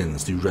your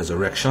feelings. The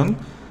resurrection,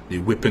 the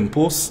whipping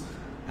post,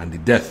 and the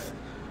death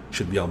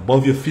should be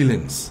above your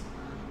feelings.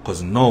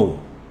 Because now,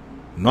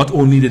 not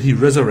only did he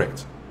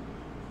resurrect,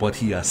 but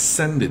he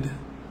ascended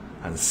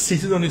and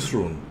seated on his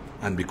throne.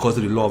 And because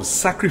of the law of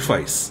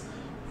sacrifice,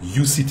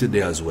 you seated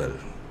there as well.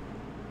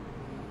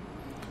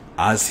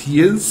 As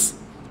he is,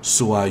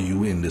 so are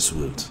you in this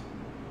world.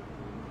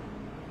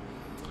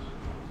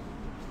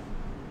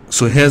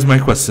 So here's my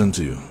question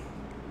to you.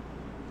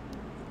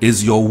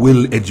 Is your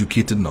will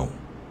educated now?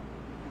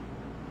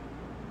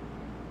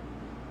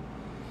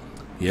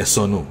 Yes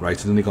or no?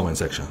 Write it in the comment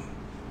section.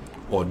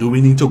 Or do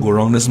we need to go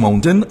around this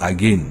mountain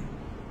again?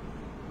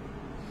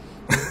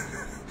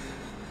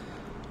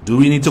 Do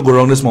we need to go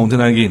around this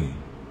mountain again?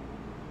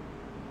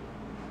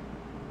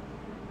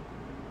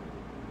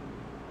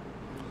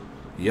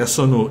 Yes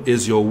or no?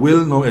 Is your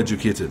will now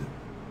educated?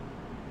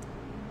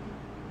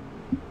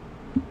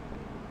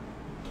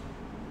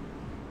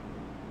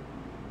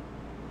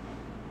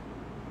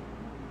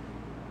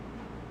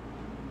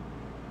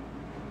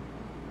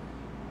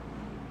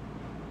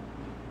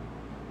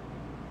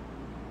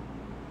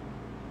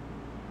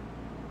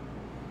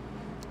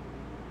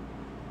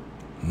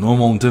 No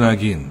mountain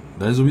again.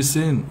 That is what we're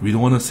saying. We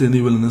don't want to stay in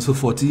the wilderness for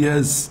 40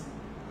 years.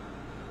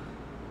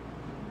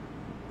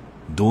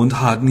 Don't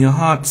harden your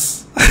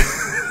hearts.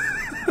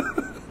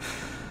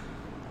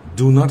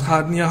 Do not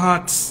harden your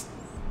hearts.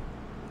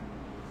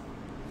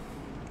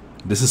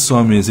 This is so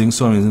amazing,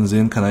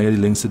 Zane. Can I get the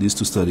links to these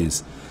two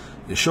studies?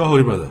 You sure,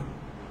 holy brother?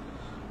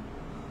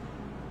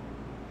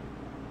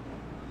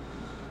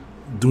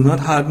 Do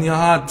not harden your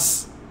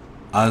hearts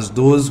as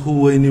those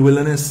who were in the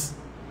wilderness.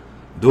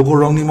 Don't go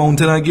around the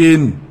mountain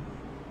again.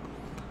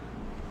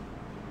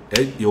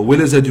 Your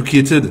will is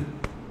educated.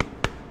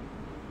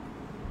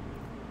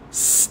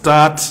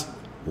 Start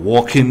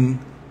walking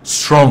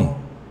strong.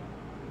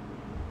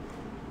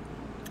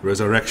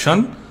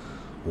 Resurrection.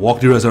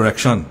 Walk the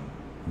resurrection.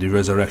 The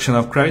resurrection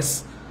of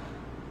Christ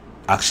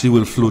actually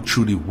will flow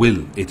through the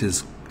will. It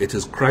is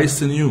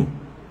Christ in you.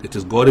 It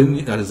is God in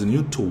you, that is in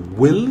you to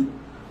will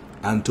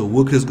and to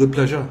work his good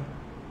pleasure.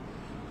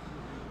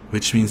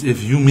 Which means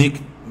if you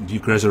make the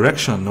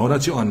resurrection, now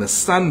that you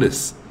understand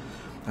this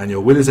and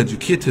your will is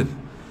educated,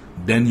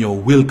 then your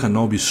will can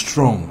now be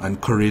strong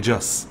and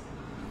courageous.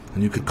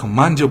 And you could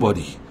command your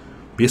body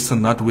based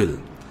on that will.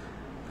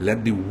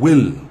 Let the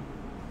will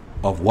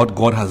of what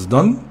God has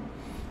done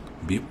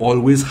be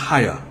always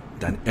higher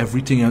than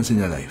everything else in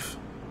your life.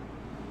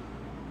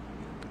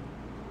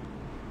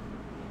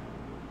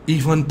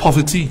 Even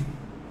poverty.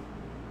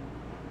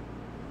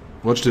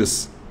 Watch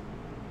this.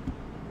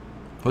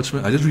 Watch me.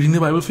 I just reading the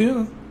Bible for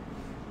you.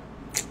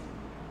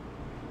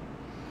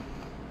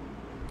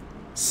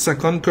 2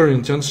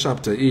 Corinthians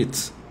chapter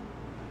 8.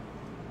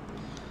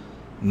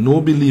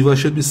 No believer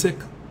should be sick.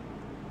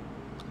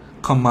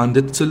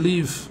 Commanded to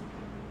leave.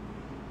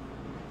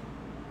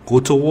 Go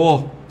to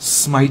war.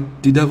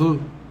 Smite the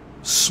devil.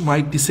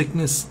 Smite the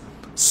sickness.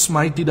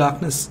 Smite the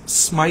darkness.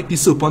 Smite the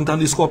serpent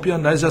and the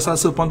scorpion. That is just a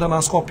serpent and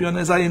a scorpion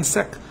is an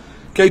insect.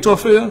 Get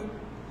off here.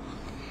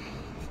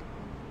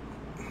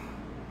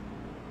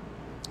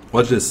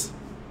 Watch this.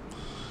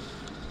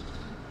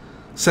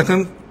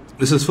 Second,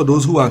 this is for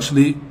those who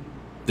actually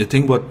they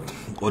think what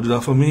God did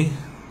that for me,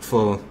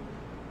 for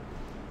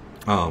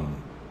God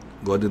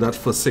did that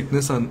for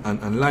sickness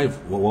and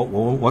life.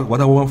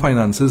 What are our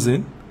finances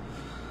in?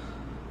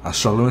 I'm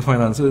struggling with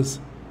finances.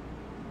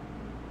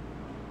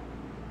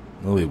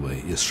 No way,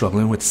 boy. You're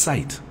struggling with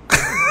sight.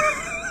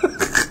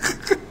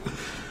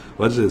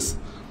 Watch this.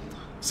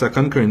 2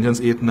 Corinthians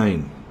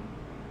 8:9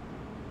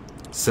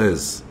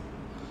 says,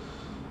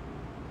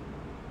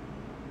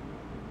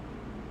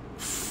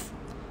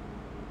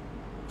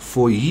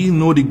 for ye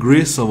know the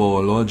grace of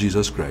our Lord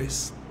Jesus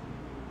Christ,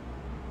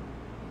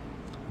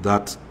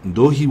 that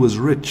though he was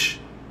rich,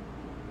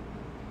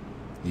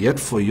 yet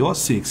for your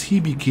sakes he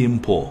became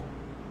poor,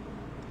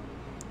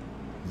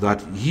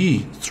 that ye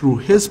through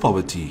his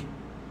poverty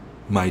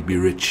might be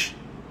rich.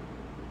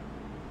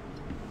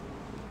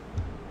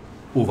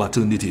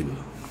 Overturn the table.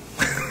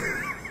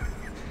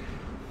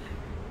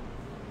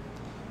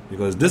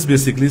 Because this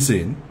basically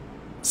saying,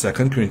 2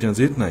 Corinthians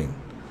 8:9,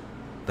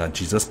 that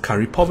Jesus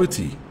carried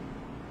poverty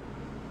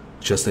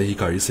just like he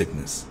carried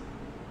sickness.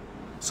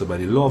 So by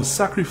the law of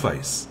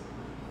sacrifice,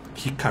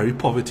 he carried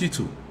poverty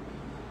too.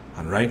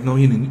 And right now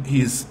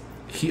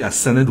he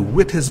ascended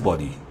with his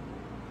body.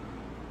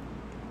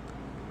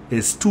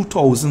 He's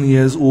 2,000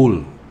 years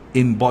old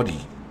in body,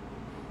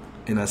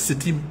 in a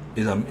city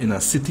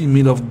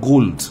made of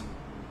gold,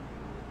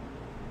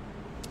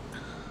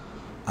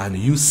 and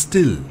you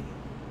still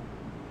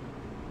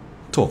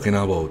talking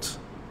about,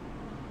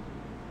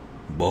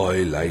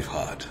 boy, life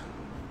hard,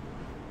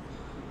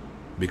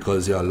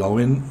 because you're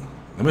allowing.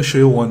 Let me show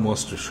you one more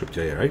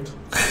scripture here, right?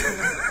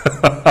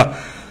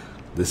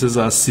 This is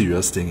a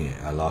serious thing here.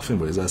 I'm laughing,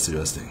 but it's a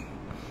serious thing.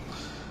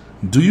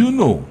 Do you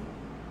know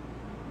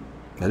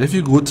that if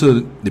you go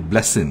to the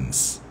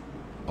blessings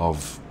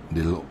of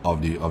the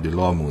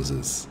law of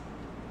Moses,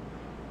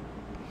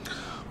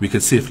 we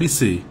could safely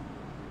say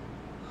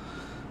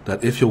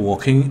that if you're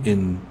walking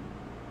in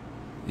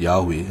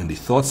Yahweh and the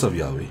thoughts of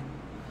Yahweh,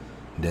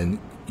 then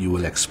you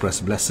will express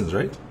blessings,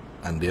 right?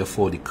 And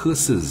therefore the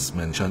curses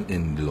mentioned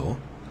in the law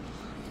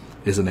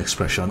is an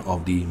expression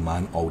of the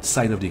man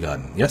outside of the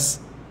garden. Yes?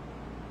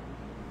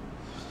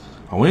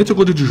 I want you to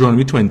go to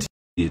Deuteronomy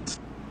 28.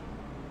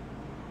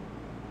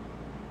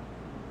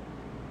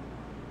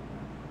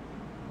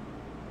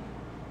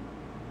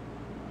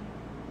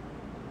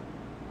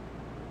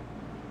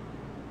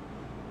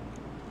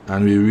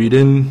 And we're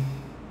reading,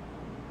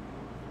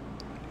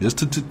 just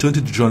to turn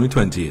to Deuteronomy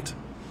 28.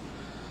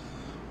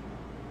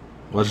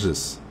 Watch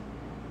this.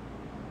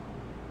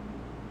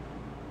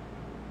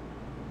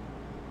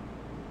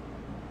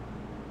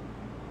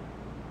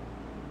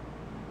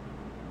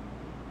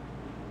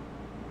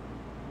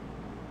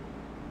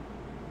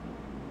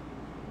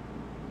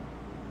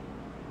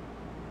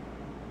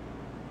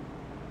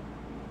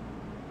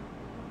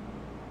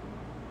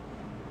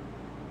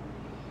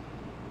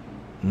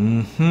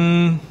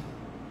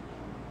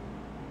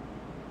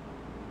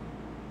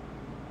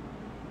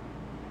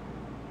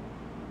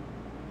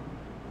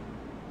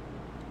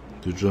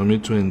 Deuteronomy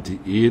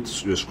 28,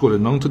 you're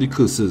scrolling down to the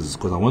curses,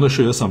 because I want to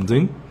show you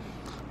something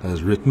that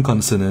is written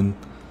concerning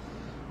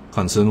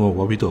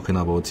what we're talking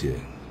about here.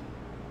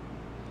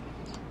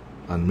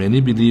 And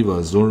many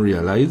believers don't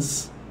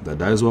realize that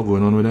that is what's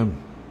going on with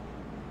them,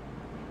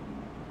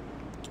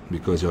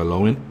 because you're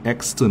allowing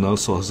external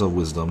sources of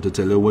wisdom to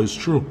tell you what is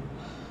true.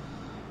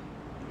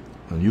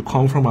 And you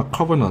come from a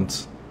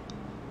covenant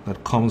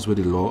that comes with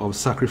the law of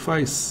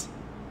sacrifice.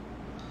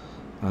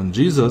 And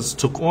Jesus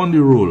took on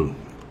the role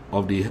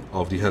of the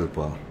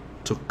helper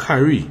to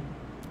carry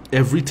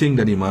everything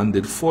that the man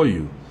did for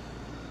you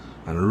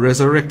and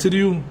resurrected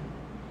you,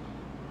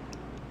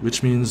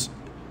 which means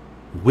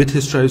with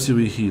his stripes you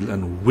were healed,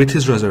 and with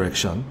his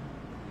resurrection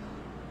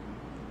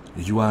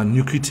you are a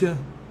new creature.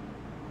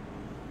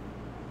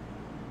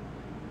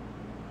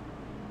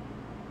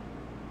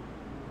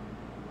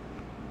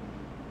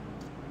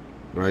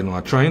 Right now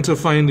I'm trying to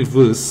find the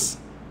verse.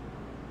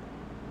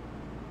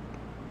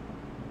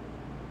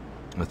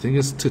 I think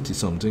it's 30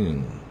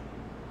 something.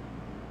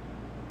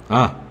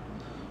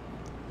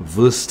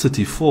 Verse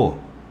 34.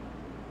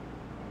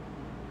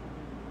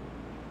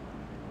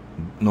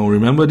 Now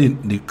remember,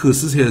 the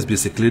curses here is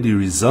basically the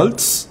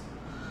results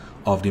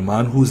of the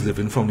man who's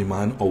living from the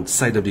man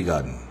outside of the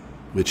garden,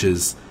 which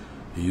is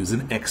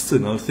using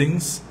external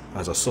things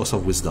as a source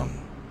of wisdom.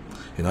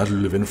 You're not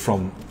living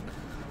from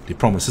the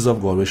promises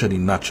of God, which are the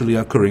naturally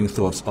occurring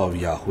thoughts of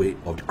Yahweh,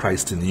 of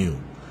Christ in you.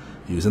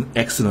 You're using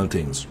external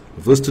things.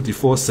 Verse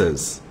 34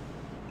 says,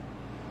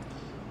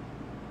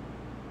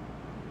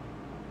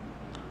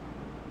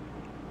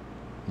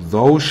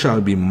 "Thou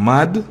shalt be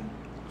mad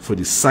for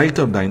the sight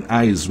of thine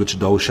eyes which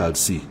thou shalt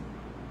see."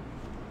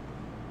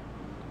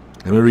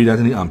 Let me read that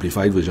in the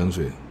Amplified Version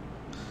for you.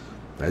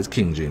 That is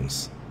King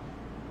James.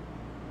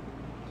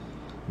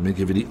 Let me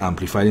give you the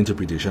Amplified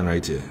interpretation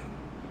right here.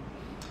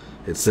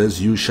 It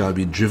says, "You shall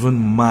be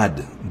driven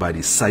mad by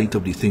the sight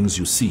of the things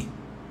you see."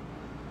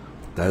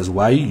 That is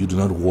why you do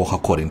not walk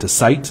according to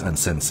sight and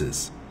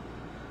senses,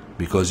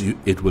 because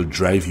it will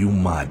drive you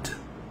mad.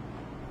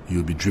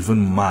 You'll be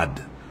driven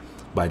mad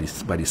by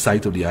the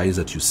sight of the eyes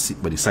that you see,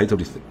 by the sight of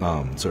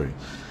the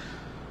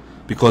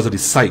because of the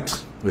sight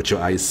which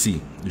your eyes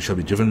see. You shall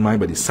be driven mad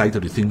by the sight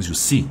of the things you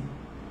see.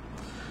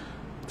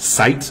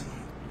 Sight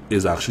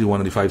is actually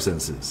one of the five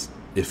senses.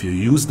 If you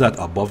use that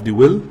above the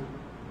will,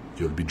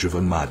 you'll be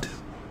driven mad.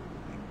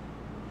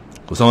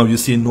 So some of you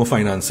see no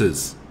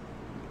finances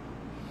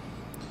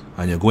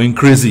and you're going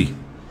crazy.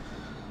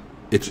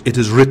 It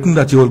is written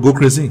that you will go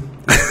crazy.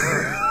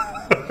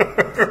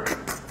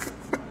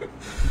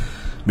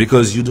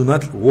 Because you do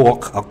not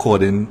walk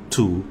according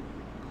to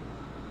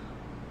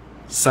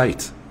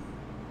sight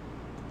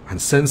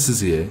and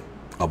senses here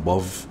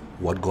above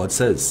what God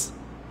says.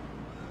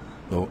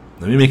 Now,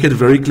 let me make it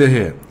very clear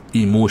here.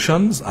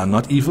 Emotions are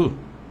not evil.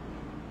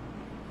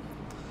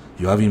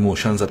 You have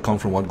emotions that come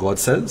from what God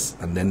says,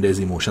 and then there's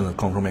emotions that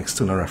come from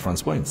external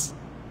reference points.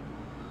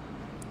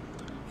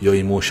 Your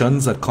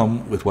emotions that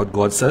come with what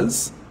God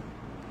says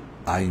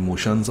are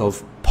emotions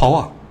of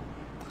power.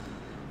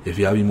 If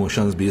you have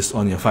emotions based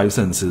on your five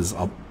senses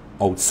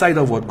outside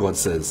of what God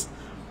says,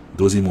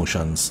 those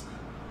emotions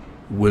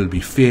will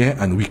be fear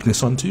and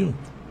weakness unto you.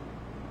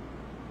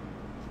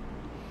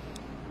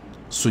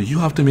 So you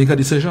have to make a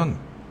decision.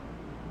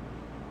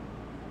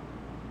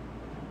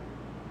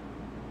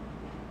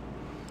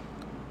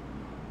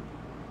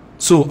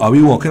 So are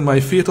we walking by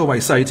faith or by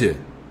sight here?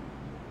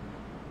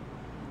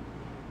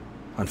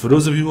 And for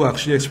those of you who are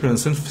actually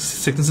experiencing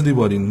sickness in the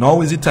body,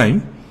 now is the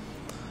time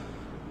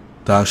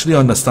to actually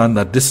understand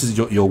that this is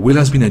your will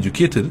has been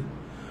educated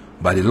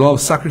by the law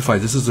of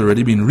sacrifice. This has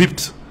already been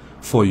reaped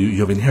for you. You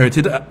have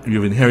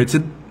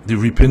inherited the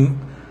reaping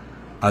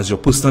as your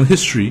personal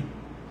history,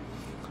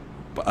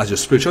 but as your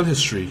spiritual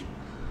history.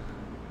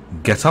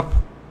 Get up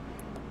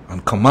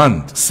and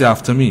command, say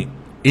after me,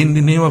 in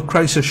the name of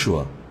Christ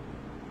Yeshua,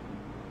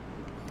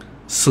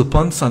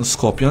 serpents and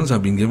scorpions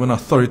have been given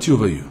authority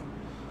over you.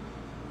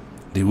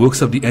 The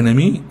works of the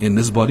enemy in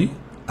this body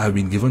have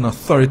been given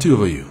authority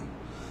over you,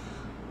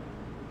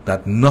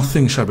 that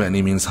nothing shall by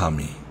any means harm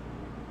me.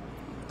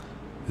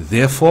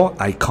 Therefore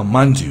I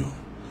command you,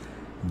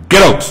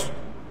 get out,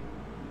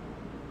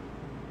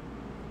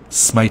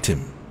 smite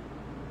him,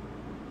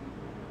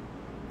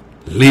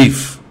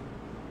 leave.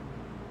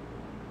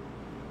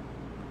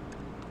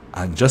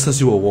 And just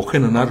as you are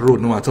walking on that road,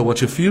 no matter what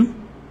you feel,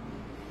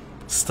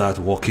 start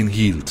walking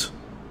healed.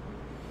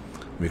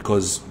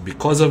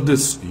 Because of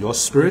this, your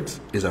spirit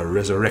is a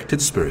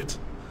resurrected spirit.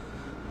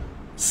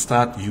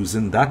 Start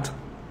using that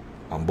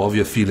above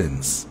your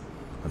feelings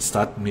and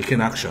start making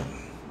action,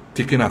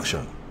 taking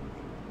action,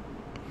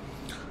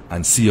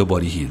 and see your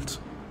body healed.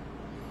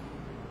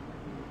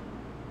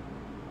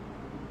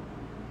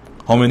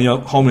 How many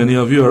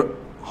of you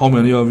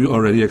are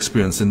already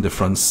experiencing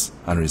difference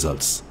and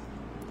results?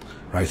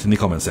 Write in the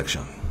comment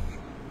section.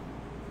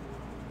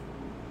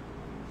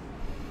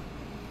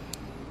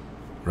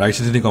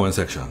 Write it in the comment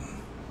section.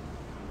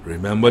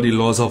 Remember the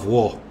laws of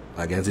war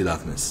against the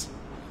darkness.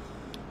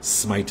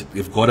 Smite it.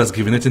 If God has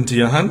given it into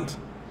your hand,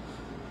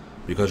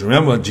 because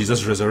remember,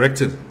 Jesus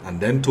resurrected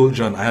and then told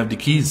John, I have the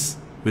keys,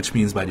 which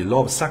means by the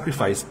law of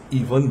sacrifice,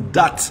 even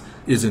that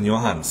is in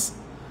your hands.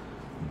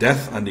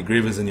 Death and the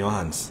grave is in your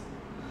hands.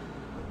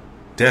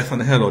 Death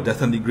and hell, or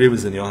death and the grave,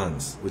 is in your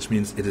hands, which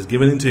means it is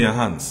given into your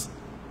hands.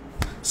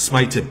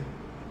 Smite him.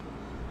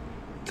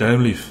 Tell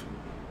him leave.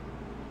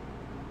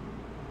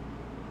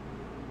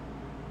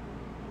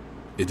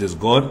 It is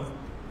God.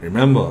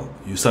 Remember,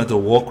 you start to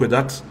walk with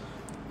that.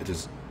 It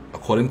is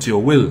according to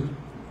your will.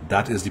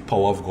 That is the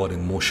power of God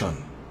in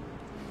motion.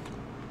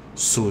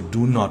 So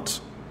do not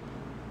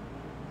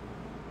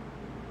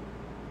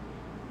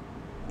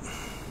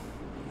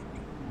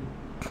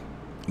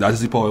that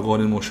is the power of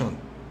God in motion.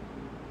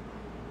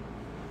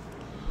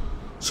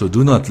 So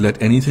do not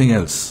let anything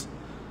else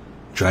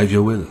drive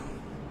your will.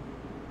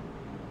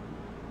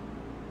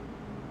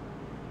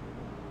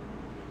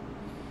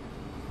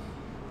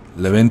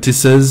 Leventi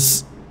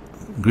says,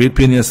 great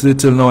pain yesterday,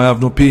 till now I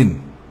have no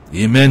pain.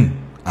 Amen.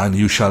 And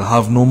you shall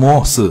have no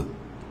more, sir.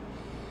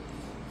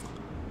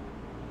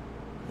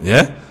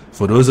 Yeah?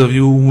 For those of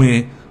you who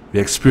may be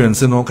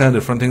experiencing all kinds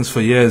of different things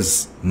for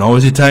years, now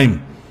is the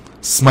time.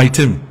 Smite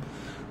him.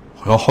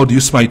 How do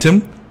you smite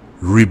him?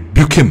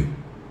 Rebuke him.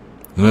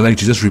 You know, like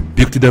Jesus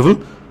rebuked the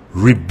devil?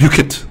 Rebuke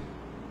it.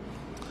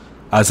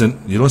 As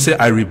in, you don't say,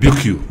 I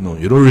rebuke you. No,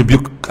 you don't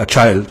rebuke a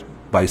child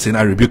by saying,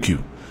 I rebuke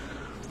you.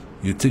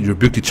 You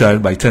rebuke the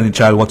child by telling the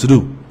child what to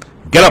do.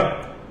 Get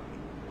up.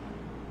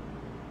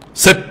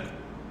 Sit.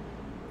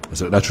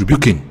 So that's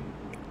rebuking.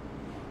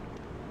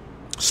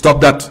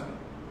 Stop that.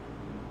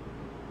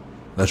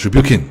 That's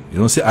rebuking. You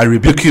don't say, I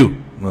rebuke you.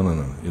 No.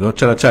 You don't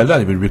tell a child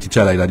that. If you rebuke the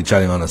child like that, the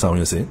child ain't understand what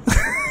you're saying.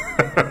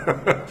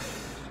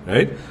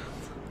 Right?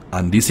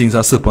 And these things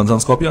are serpents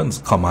and scorpions.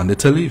 Commanded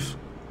to leave.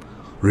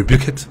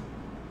 Rebuke it.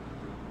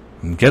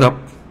 And get up.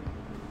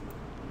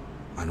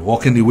 And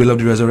walk in the will of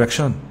the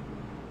resurrection.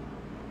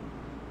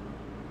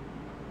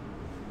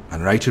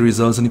 And write your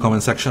results in the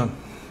comment section.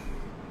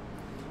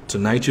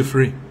 Tonight you're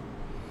free.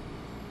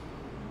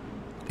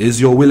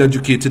 Is your will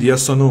educated,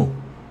 yes or no?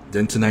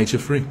 Then tonight you're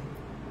free.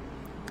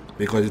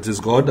 Because it is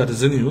God that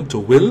is in you to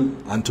will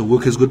and to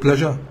work his good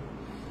pleasure.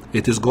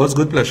 It is God's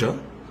good pleasure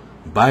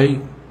by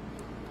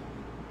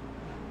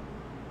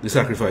the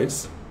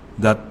sacrifice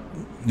that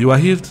you are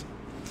healed.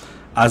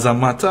 As a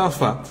matter of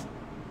fact,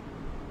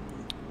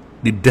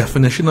 the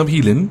definition of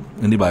healing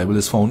in the Bible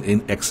is found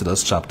in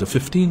Exodus chapter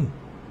 15.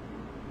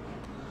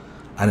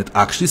 And it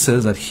actually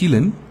says that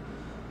healing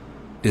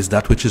is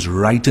that which is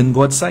right in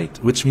God's sight.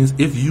 Which means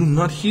if you're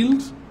not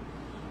healed,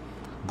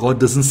 God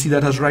doesn't see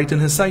that as right in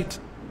his sight.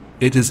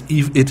 It is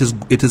evil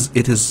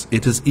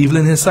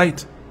in his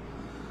sight.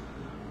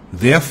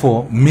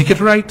 Therefore, make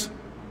it right.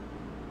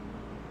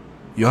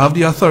 You have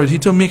the authority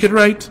to make it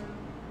right.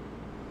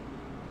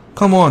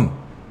 Come on.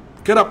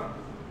 Get up.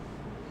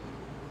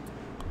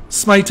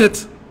 Smite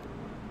it.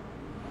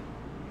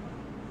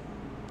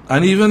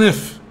 And even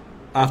if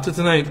after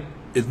tonight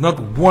it's not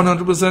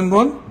 100%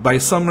 gone by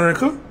some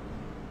miracle,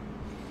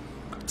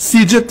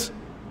 siege it.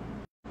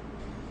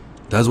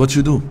 That's what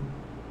you do.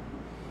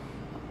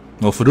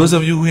 Now, for those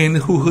of you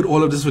who heard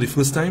all of this for the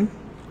first time,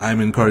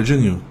 I'm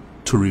encouraging you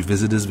to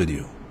revisit this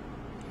video.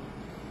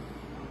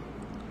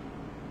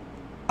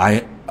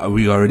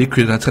 We already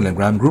created a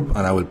Telegram group,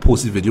 and I will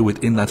post the video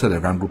within that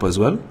Telegram group as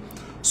well,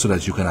 so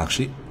that you can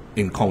actually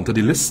encounter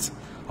the list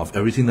of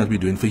everything that we're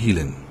doing for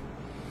healing.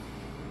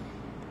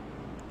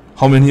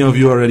 How many of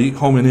you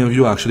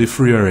are actually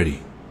free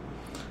already?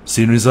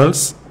 Seen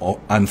results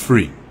and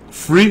free?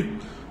 Free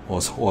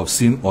or have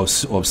seen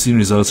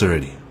results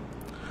already?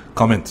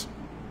 Comment.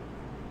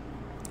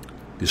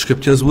 The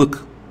scriptures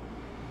work.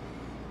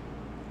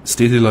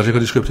 State the logic of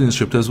the scripture in the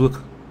scriptures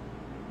work.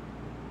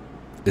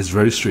 It's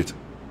very straight.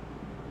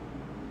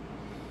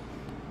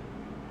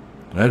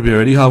 Right? We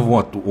already have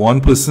what? One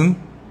person.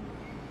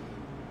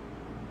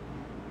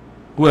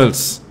 Who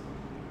else?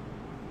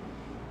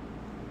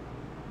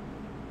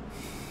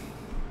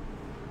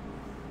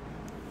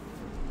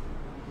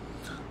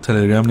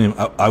 Telegram name.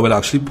 I will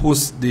actually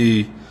post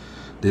the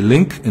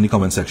link in the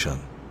comment section.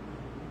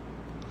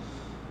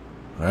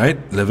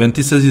 Alright?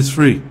 Leventi says he's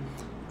free.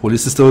 Holy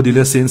Sister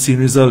Odelia saying seeing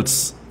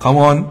results. Come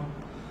on.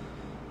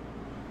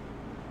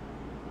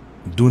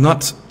 Do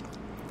not.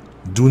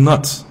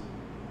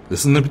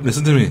 Listen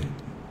to me.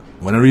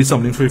 I'm going to read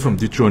something for you from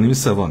Deuteronomy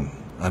 7,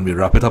 and we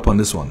wrap it up on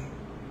this one.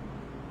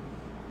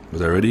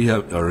 Because I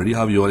already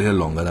have you all here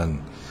longer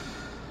than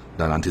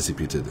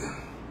anticipated.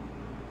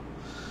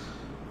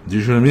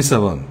 Deuteronomy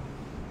 7.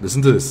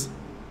 Listen to this.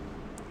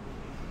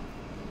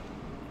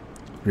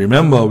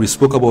 Remember, we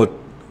spoke about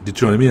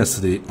Deuteronomy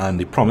yesterday, and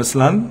the promised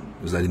land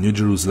is like the New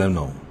Jerusalem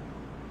now.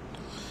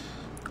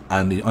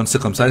 And the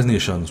uncircumcised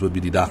nations will be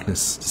the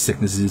darkness, the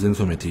sickness, disease,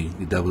 infirmity,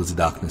 the devil is the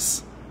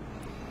darkness.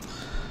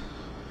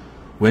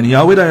 When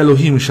Yahweh thy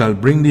Elohim shall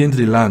bring thee into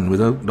the land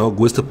whither thou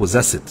goest to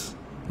possess it,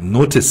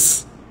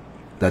 notice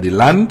that the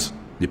land,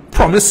 the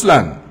promised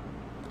land,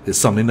 is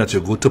something that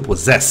you go to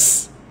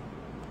possess.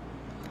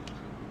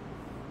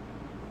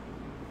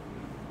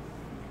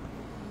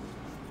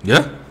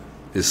 Yeah?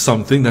 It's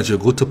something that you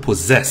go to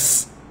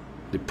possess.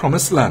 The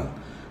promised land,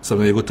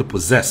 something you go to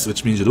possess,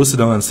 which means you don't sit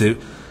down and say, in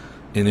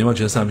the name of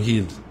Jesus, I'm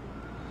healed.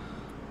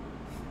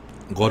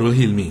 God will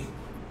heal me.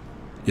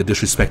 You're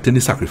disrespecting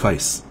the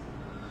sacrifice.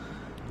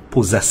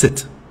 Possess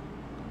it.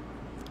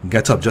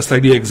 Get up. Just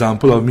like the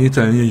example of me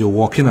telling you, you're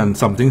walking and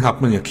something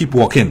happened, you keep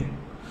walking.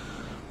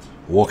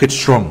 Walk it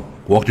strong.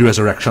 Walk the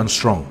resurrection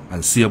strong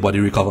and see your body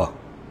recover.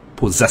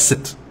 Possess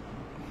it.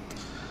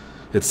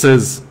 It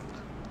says,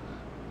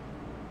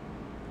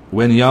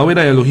 when Yahweh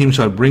thy Elohim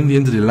shall bring thee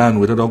into the land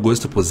whither thou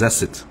goest to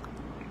possess it,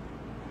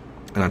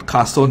 and had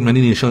cast out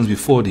many nations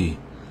before thee,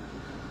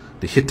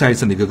 the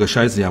Hittites and the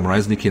Girgashites, the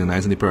Amorites and the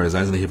Canaanites and the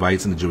Perizzites and the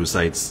Hivites and the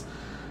Jebusites,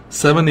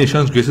 7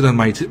 nations greater and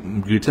mighty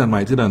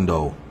than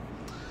thou.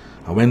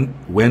 And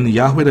when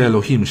Yahweh thy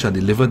Elohim shall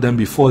deliver them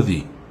before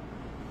thee,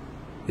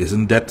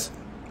 isn't that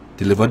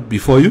delivered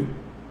before you?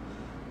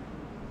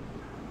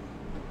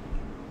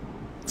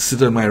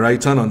 Sit at my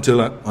right hand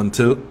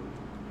until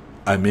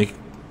I make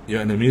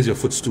your enemies your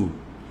footstool.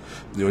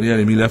 The only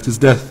enemy left is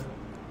death.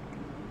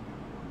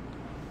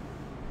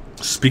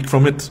 Speak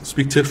from it.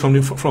 Speak to it from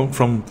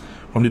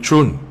the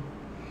throne.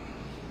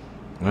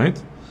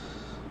 Right?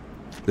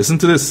 Listen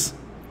to this.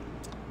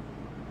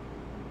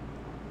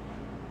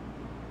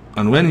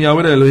 And when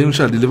Yahweh thy Elohim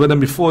shall deliver them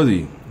before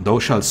thee, thou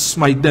shalt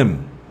smite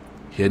them.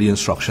 Hear the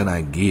instruction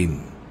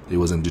again. It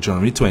was in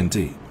Deuteronomy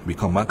 20. We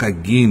come back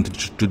again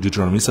to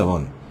Deuteronomy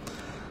 7.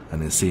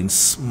 And it's saying,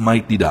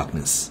 smite the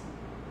darkness.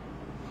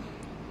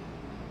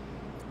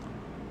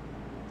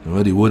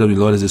 Remember, the word of the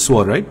Lord is a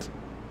sword, right?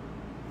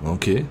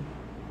 Okay.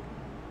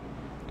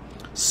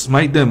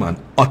 Smite them and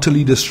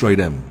utterly destroy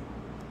them.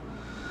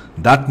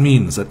 That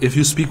means that if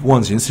you speak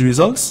once, you don't see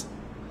results,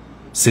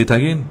 say it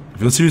again. If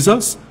you don't see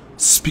results,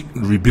 speak,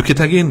 rebuke it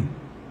again.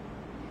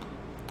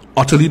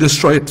 Utterly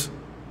destroy it.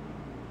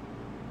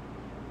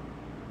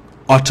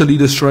 Utterly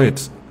destroy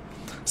it.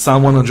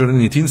 Psalm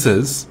 118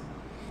 says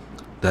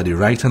that the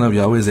right hand of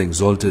Yahweh is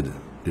exalted.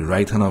 The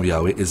right hand of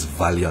Yahweh is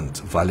valiant.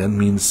 Valiant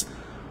means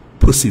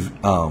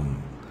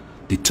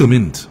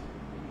determined.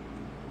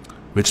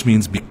 Which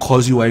means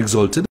because you are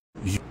exalted,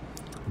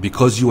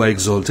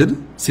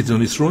 sitting on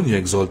the throne, you're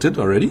exalted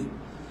already,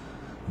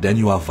 then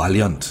you are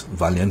valiant.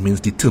 Valiant means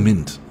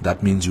determined.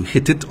 That means you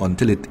hit it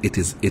until it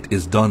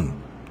is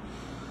done.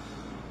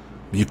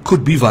 You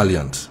could be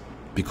valiant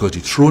because the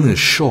throne is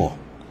sure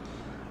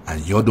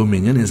and your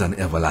dominion is an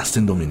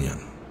everlasting dominion.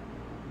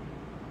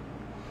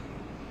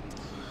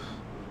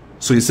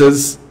 So he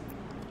says,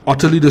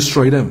 utterly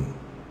destroy them,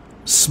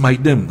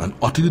 smite them and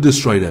utterly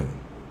destroy them.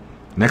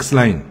 Next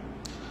line,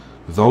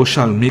 thou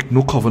shalt make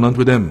no covenant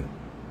with them,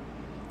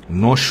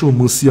 nor show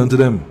mercy unto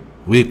them.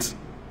 Wait,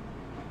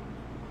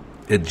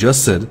 it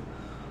just said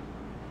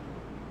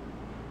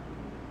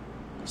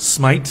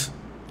smite,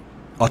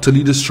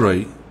 utterly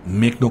destroy,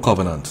 make no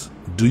covenant.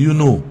 Do you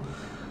know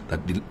that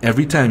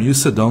every time you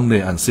sit down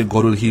there and say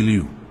God will heal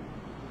you,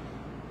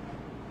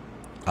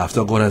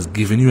 after God has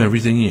given you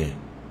everything here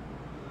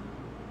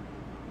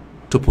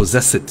to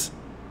possess it,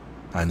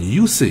 and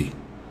you say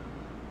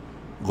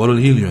God will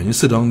heal you, and you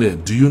sit down there,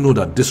 do you know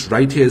that this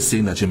right here is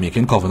saying that you're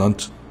making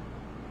covenant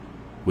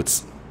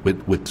with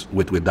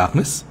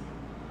darkness?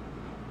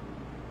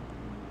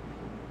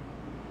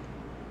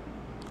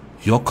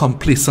 Your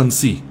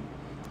complacency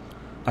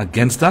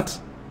against that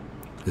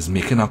is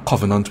making a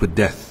covenant with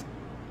death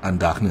and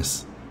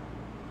darkness.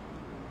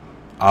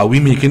 Are we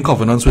making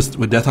covenants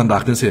with death and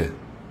darkness here?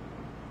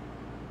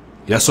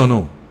 Yes or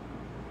no?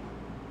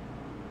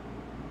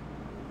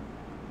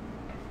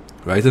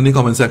 Write in the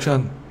comment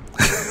section.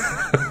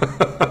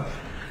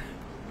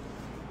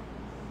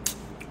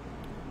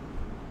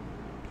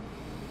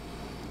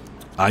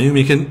 Are you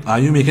making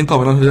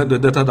covenant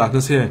with death and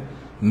darkness here?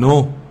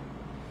 No.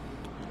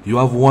 You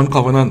have one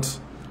covenant,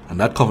 and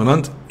that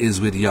covenant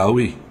is with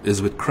Yahweh,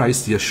 is with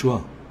Christ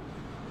Yeshua.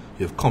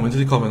 You have come into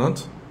the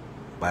covenant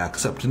by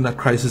accepting that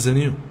Christ is in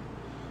you,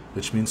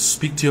 which means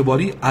speak to your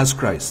body as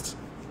Christ.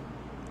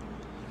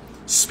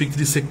 Speak to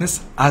the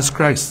sickness as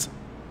Christ.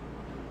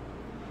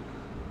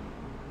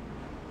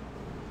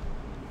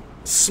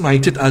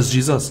 Smite it as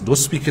Jesus. Don't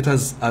speak it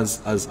as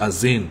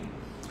Zane.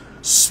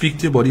 Speak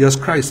to your body as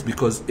Christ,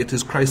 because it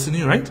is Christ in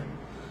you, right?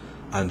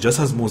 And just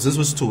as Moses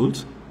was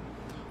told,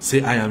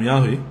 say I am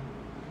Yahweh,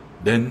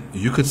 then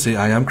you could say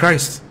I am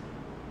Christ.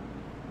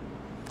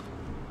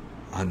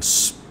 And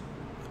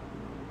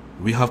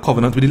we have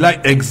covenant with the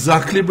light.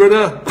 Exactly,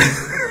 brother.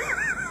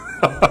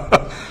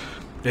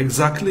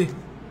 Exactly.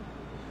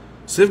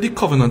 So if the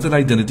covenanted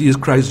identity is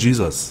Christ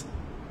Jesus,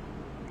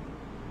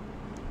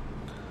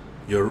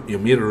 you're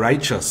made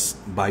righteous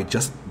by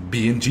just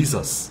being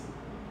Jesus.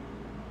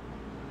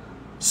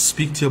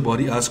 Speak to your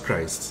body as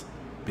Christ,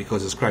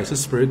 because it's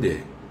Christ's spirit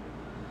there.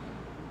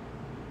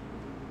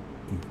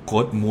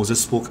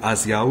 Moses spoke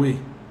as Yahweh.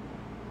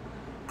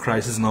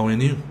 Christ is now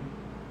in you.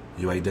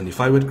 You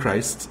identify with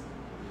Christ,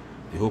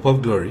 the hope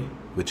of glory,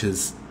 which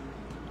is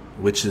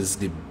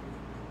the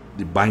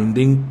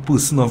binding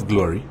person of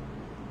glory.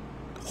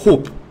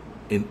 Hope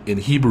in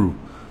Hebrew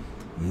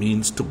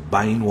means to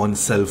bind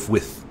oneself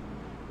with.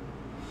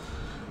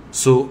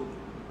 So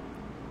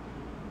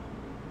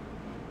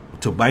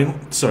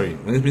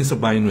when it means to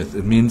bind with,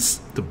 it means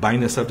to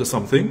bind yourself to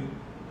something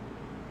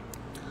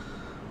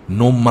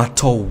no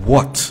matter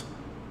what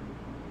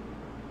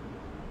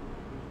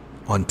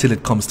until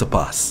it comes to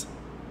pass.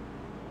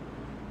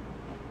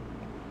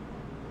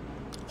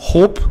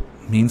 Hope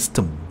means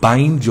to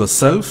bind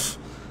yourself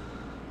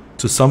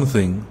to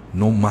something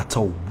no matter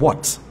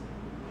what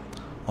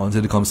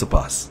until it comes to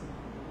pass,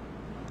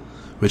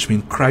 which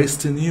means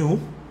Christ in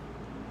you,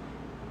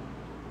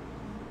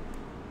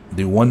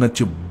 the one that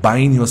you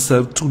bind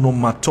yourself to no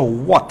matter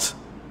what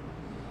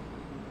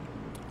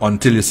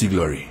until you see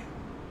glory.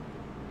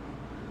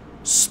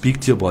 Speak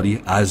to your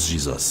body as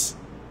Jesus.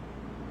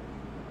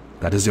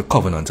 That is your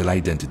covenantal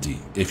identity.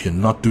 If you're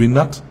not doing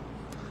that,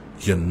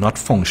 you're not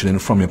functioning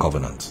from your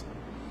covenant.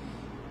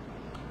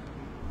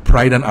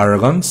 Pride and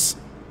arrogance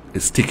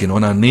is taking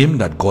on a name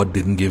that God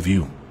didn't give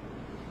you.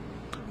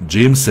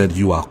 James said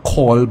you are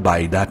called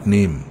by that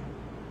name.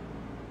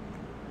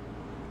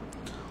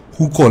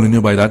 Who calling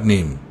you by that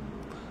name?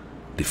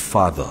 The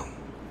Father.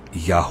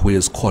 Yahweh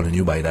is calling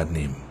you by that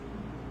name.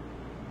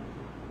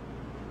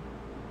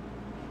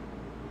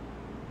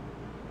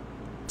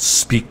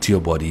 speak to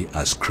your body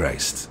as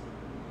Christ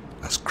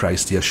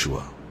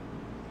Yeshua,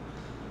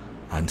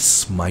 and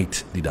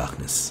smite the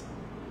darkness.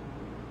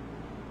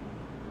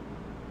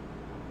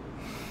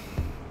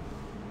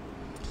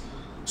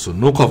 So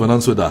no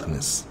covenants with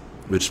darkness,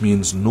 which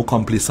means no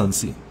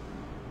complacency.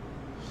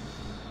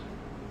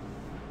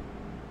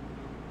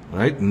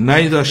 Right?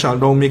 Neither shalt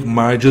thou make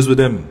marriages with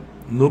them.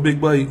 No,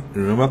 big boy.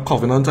 Remember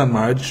covenant and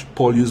marriage?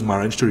 Paul used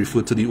marriage to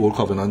refer to the old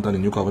covenant and the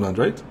new covenant,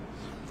 right?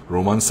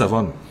 Romans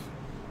 7.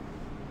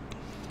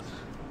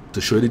 To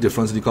show you the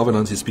difference in the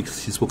covenants, he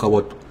spoke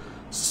about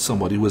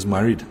somebody who was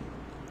married,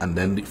 and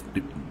then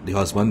the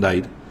husband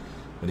died.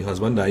 When the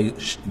husband died,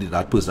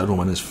 that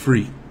woman is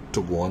free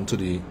to go on to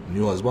the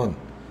new husband,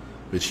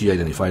 which he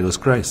identified as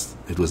Christ.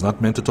 It was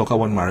not meant to talk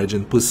about marriage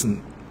in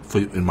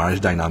marriage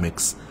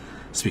dynamics,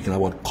 speaking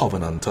about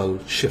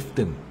covenantal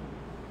shifting.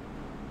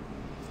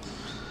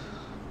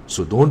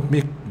 So don't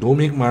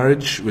make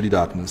marriage with the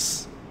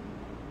darkness.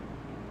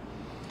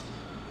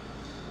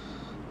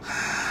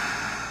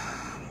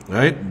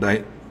 Right?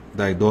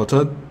 Thy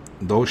daughter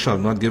thou shalt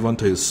not give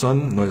unto his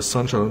son, nor his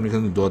son shall not make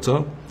unto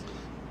daughter,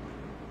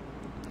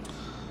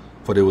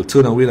 for they will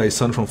turn away thy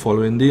son from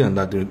following thee, and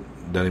that he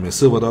may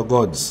serve other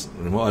gods.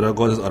 Remember, other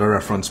gods is other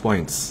reference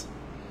points.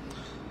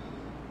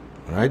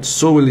 Right?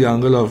 So will the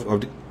anger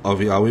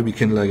of Yahweh be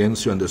kindled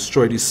against you, and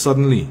destroy thee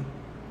suddenly.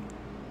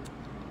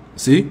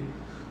 See?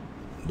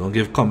 Don't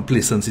give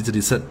complacency to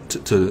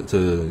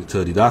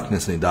the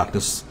darkness, and the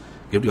darkness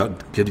give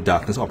the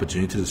darkness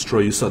opportunity to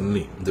destroy you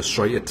suddenly.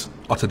 Destroy it.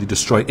 Utterly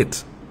destroy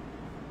it.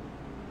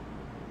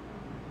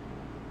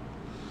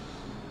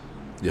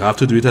 You have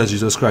to do it as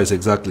Jesus Christ,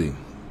 exactly.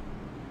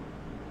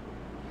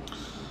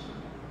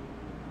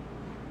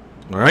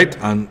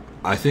 Alright, and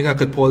I think I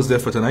could pause there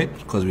for tonight,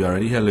 because we are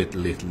already here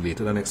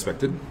later than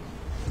expected.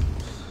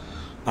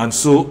 And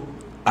so,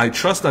 I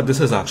trust that this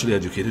has actually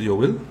educated your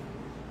will.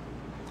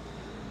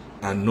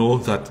 And know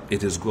that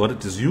it is God,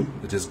 it is you,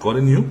 it is God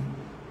in you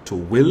to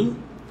will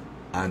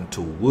and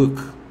to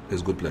work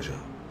His good pleasure.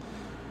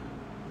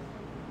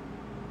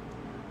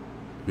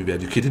 We've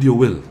educated your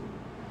will.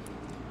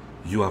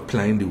 You are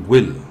applying the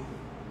will,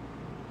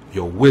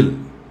 your will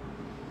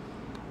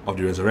of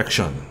the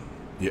resurrection,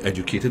 your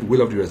educated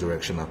will of the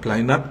resurrection.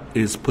 Applying that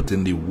is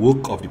putting the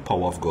work of the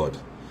power of God,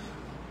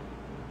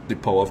 the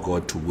power of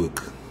God to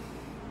work.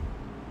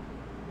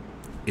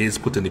 Is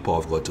putting the power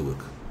of God to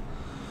work.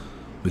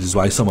 Which is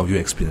why some of you are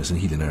experiencing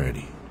healing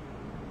already.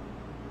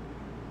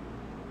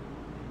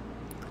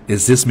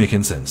 Is this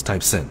making sense?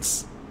 Type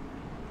sense.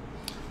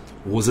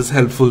 Was this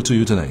helpful to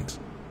you tonight?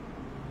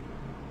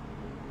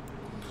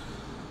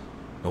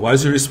 Now, while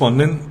you're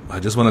responding,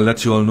 I just want to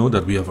let you all know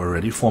that we have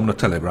already formed a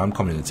Telegram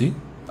community.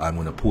 I'm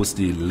going to post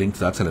the link to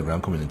that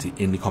Telegram community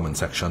in the comment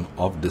section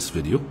of this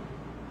video.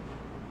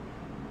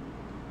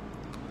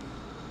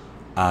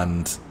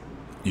 And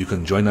you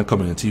can join that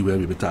community where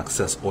we'll be able to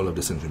access all of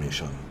this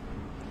information.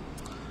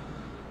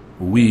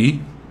 We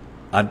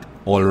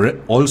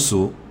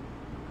also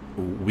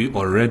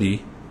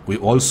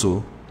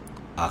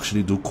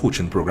actually do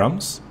coaching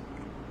programs,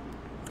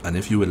 and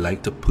if you would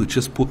like to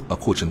purchase a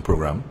coaching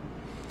program,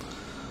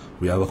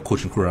 we have a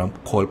coaching program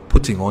called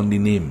Putting on the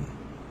Name,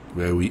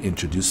 where we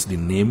introduce the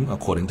name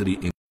according to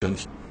the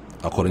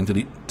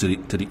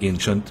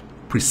ancient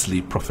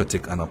priestly,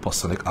 prophetic, and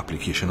apostolic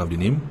application of the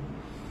name.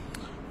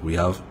 We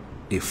have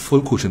a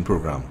full coaching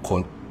program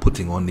called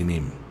Putting on the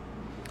Name.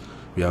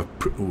 We have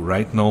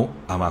right now,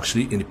 I'm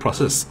actually in the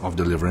process of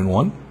delivering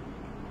one.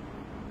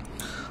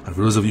 And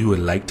for those of you who would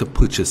like to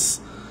purchase,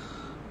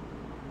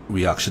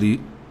 we actually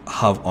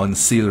have on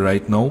sale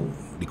right now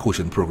the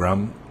coaching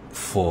program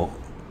for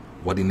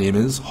what the name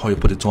is, how you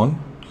put it on.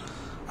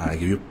 And I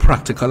give you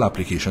practical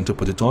application to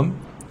put it on,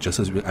 just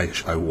as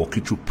I walk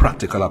you through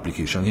practical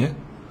application here.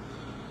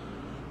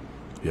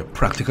 We have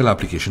practical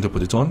application to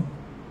put it on.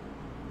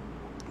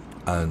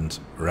 And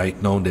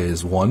right now there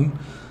is one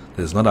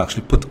that is not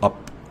actually put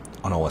up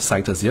on our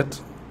site as yet,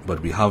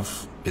 but we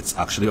have, it's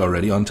actually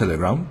already on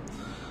Telegram.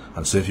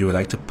 And so if you would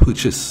like to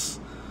purchase,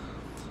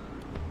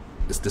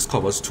 this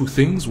covers two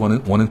things.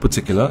 One in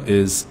particular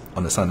is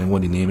understanding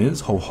what the name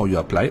is, how you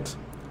apply it,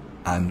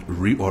 and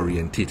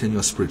reorientating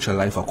your spiritual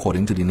life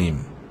according to the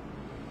name.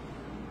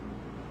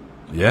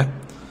 Yeah?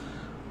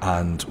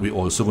 And we're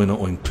also going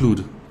to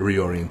include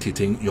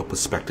reorientating your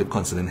perspective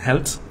concerning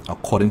health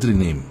according to the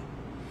name.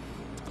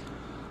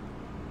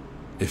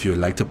 If you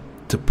would like to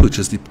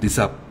purchase these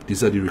are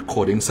the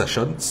recording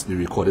sessions, the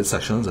recorded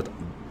sessions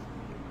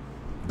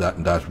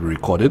that we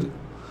recorded,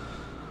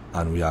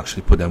 and we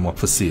actually put them up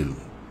for sale.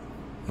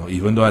 Now,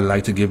 even though I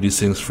like to give these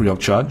things free of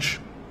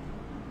charge,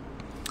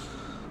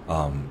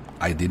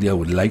 ideally I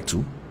would like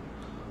to,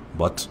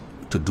 but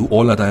to do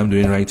all that I am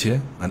doing right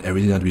here and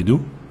everything that we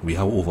do, we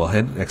have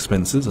overhead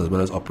expenses as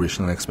well as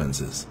operational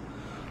expenses.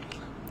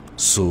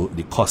 So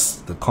the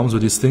cost that comes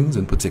with these things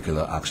in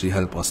particular actually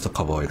help us to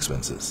cover our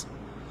expenses.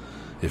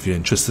 If you're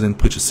interested in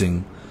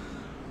purchasing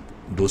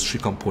those three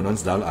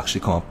components, that'll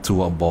actually come up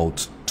to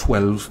about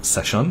 12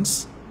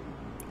 sessions.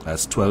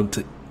 That's 12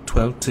 to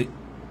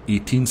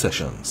 18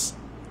 sessions.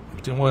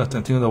 I think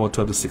it's about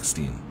 12 to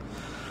 16.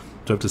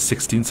 12 to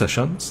 16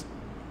 sessions.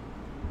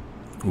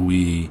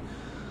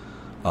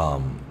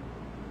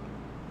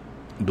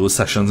 Those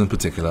sessions in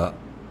particular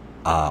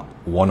are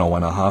 1 hour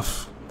and a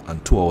half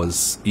and 2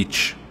 hours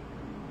each.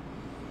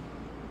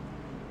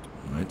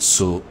 Right?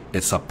 So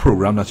it's a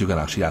program that you can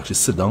actually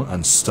sit down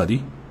and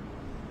study,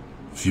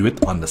 view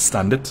it,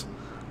 understand it,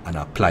 and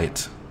apply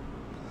it,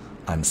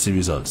 and see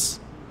results.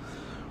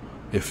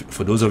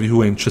 For those of you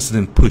who are interested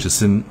in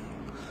purchasing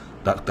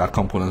that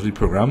component of the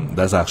program,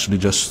 there's actually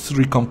just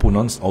 3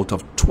 components out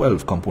of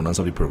 12 components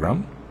of the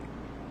program.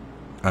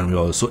 And we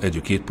also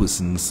educate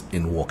persons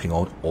in walking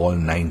out all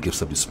 9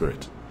 gifts of the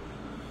Spirit.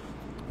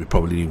 We're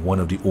probably one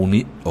of the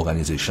only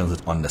organizations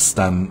that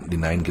understand the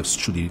 9 gifts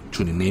through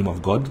the name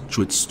of God,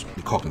 through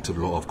the cognitive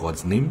law of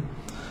God's name,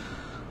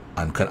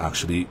 and can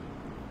actually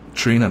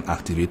train and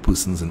activate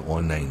persons in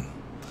all 9.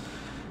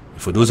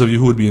 For those of you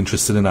who would be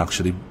interested in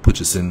actually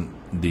purchasing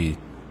the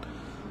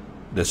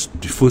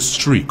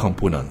first 3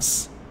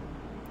 components,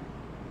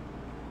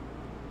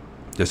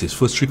 there's these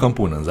first 3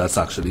 components. That's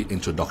actually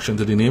introduction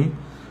to the name,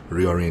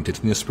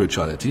 reorientating your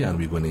spirituality, and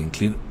we're going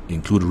to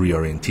include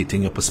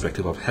reorientating your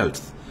perspective of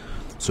health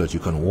so that you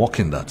can walk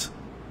in that.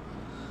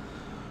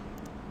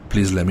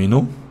 Please let me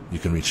know. You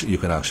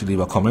can actually leave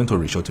a comment or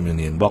reach out to me in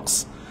the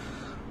inbox,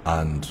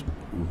 and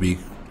we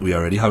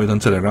already have it on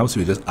Telegram, so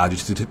we just add you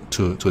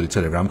to the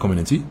Telegram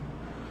community.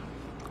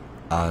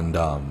 And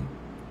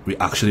we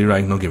actually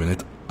right now giving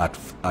it at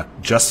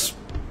just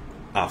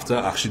after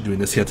actually doing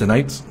this here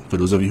tonight. For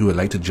those of you who would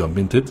like to jump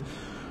into it,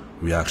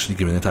 we're actually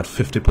giving it at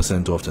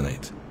 50% off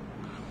tonight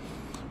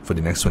for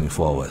the next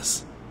 24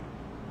 hours.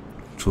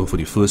 So for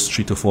the first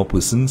 3 to 4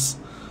 persons,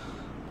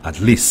 at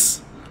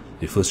least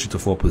the first 3 to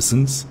 4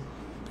 persons,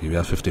 we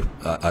are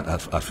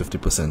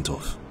 50%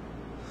 off.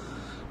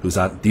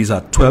 These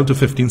are 12 to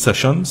 15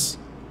 sessions,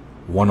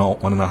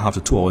 1.5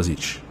 to 2 hours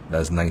each.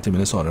 That's 90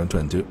 minutes,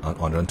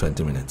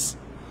 120 minutes.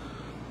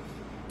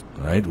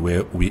 Right,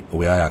 where we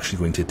are actually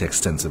going to it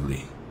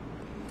extensively.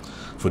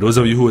 For those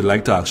of you who would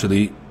like to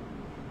actually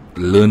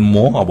learn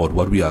more about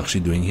what we are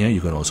actually doing here, you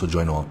can also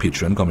join our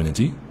Patreon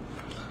community.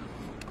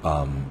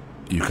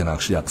 You can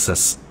actually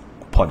access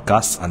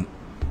podcasts, and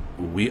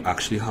we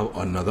actually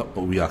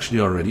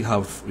already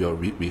have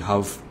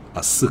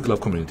a circle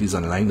of communities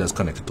online that's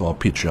connected to our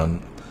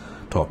Patreon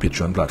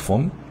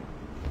platform.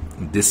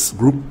 This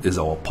group is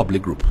our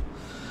public group.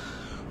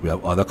 We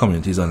have other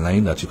communities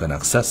online that you can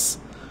access,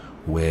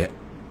 where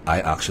I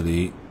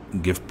actually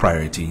give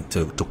priority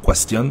to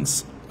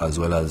questions, as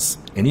well as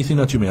anything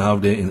that you may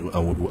have there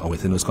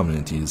within those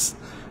communities.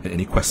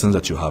 Any questions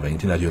that you have,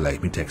 anything that you'd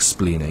like me to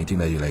explain, anything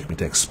that you'd like me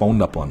to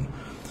expound upon,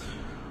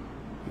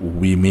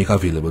 we make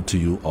available to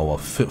you our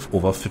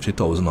over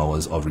 50,000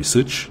 hours of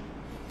research,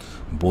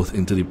 both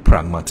into the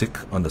pragmatic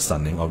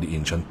understanding of the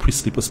ancient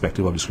priestly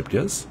perspective of the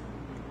scriptures.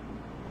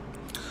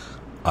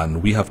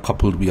 And we are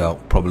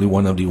probably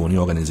one of the only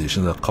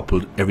organizations that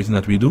coupled everything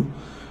that we do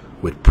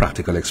with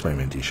practical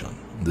experimentation.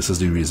 This is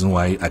the reason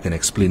why I can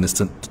explain this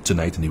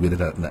tonight in the way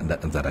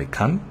that I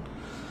can,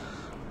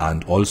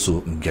 and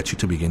also get you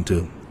to begin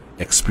to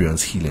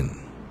experience healing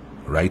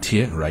right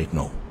here, right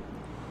now.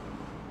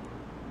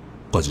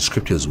 Because the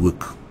scriptures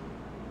work.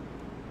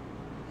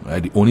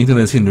 Right? The only thing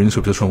that's hindering the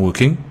scriptures from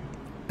working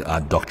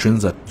are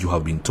doctrines that you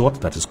have been taught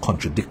that is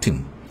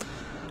contradicting.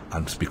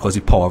 And because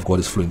the power of God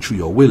is flowing through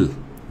your will,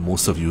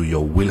 most of you,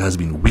 your will has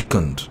been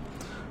weakened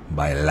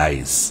by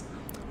lies,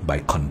 by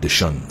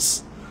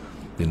conditions.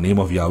 The name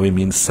of Yahweh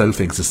means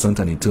self-existent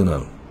and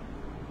eternal,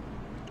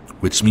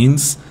 which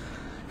means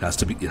it has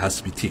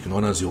to be taken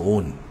on as your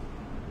own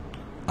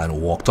and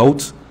walked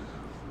out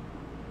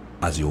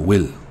as your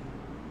will.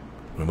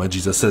 Remember,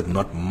 Jesus said,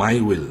 "Not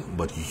my will,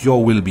 but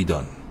your will be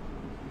done."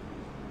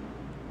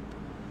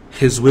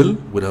 His will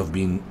would have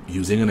been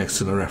using an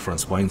external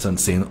reference point and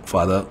saying,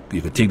 "Father,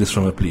 you could take this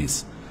from me,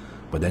 please."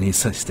 But then he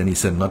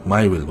said, "Not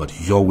my will, but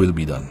your will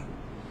be done."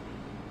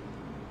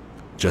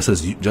 Just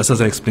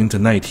as I explained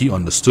tonight, he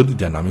understood the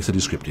dynamics of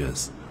the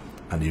scriptures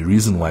and the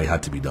reason why it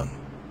had to be done.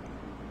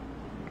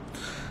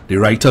 The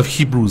writer of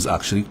Hebrews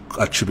actually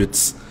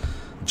attributes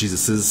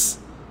Jesus'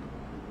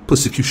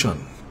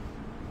 persecution.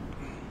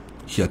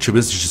 He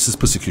attributes Jesus'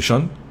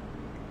 persecution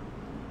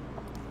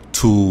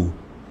to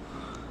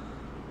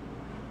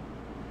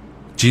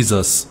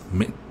Jesus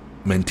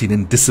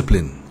maintaining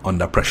discipline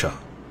under pressure.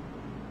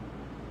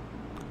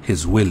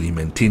 His will, he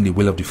maintained the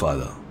will of the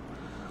Father.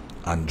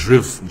 And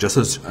just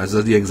as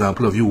the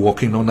example of you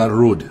walking down that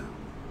road,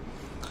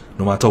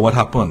 no matter what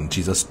happened,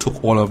 Jesus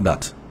took all of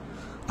that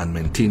and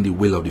maintained the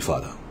will of the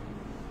Father.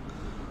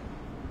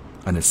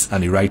 And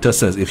the writer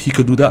says, if he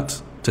could do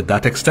that to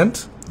that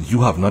extent,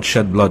 you have not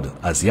shed blood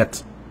as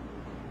yet.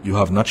 You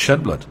have not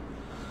shed blood.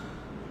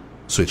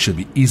 So it should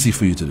be easy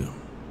for you to do.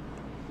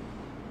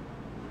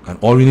 And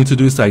all we need to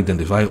do is to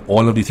identify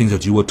all of the things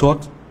that you were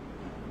taught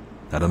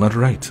that are not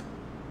right,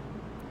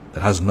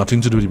 that has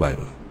nothing to do with the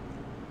Bible.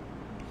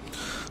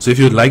 So if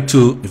you'd like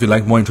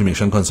more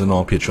information concerning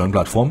our Patreon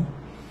platform,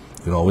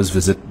 you can always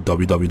visit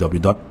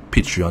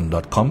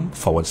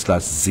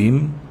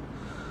www.patreon.com/Zane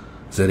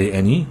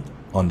Zane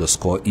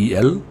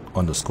 _EL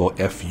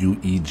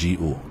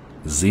 _FUEGO.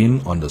 Zane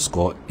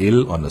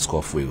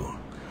 _il _fuego.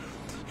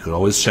 You can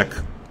always check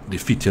the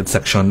featured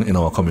section in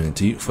our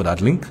community for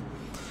that link.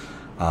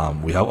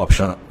 We have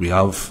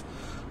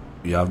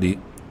the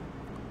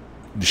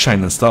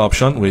Shine and Star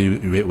option where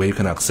you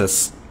can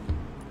access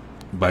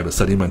Bible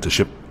study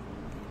mentorship,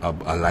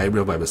 a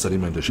library of Bible study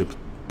mentorship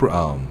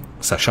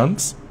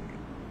sessions,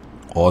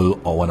 all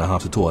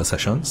 1.5 to 2 hour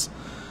sessions,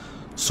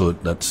 so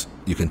that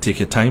you can take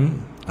your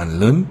time and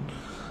learn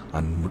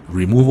and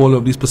remove all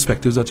of these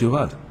perspectives that you've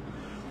had.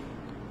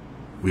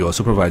 We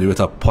also provide you with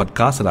a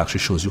podcast that actually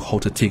shows you how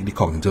to take the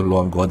cognitive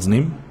law of God's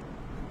name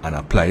and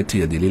apply it to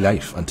your daily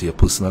life and to your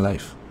personal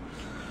life.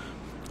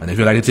 And if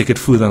you'd like to take it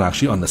further and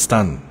actually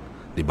understand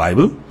the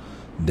Bible,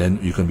 then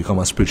you can become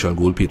a spiritual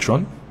gold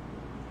patron.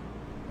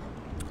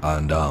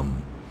 And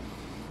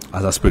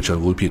as a spiritual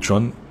gold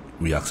patron,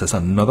 we access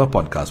another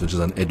podcast, which is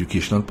an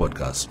educational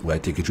podcast, where I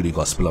take you through the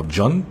Gospel of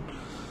John.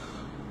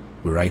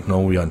 Right now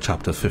we're on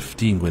chapter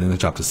 15, going into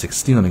chapter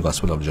 16 on the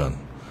Gospel of John.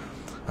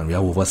 And we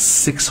have over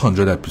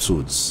 600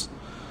 episodes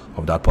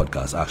of that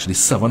podcast, actually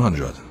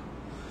 700.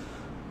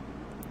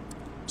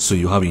 So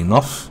you have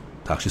enough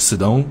to actually sit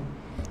down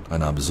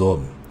and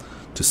absorb,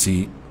 to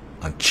see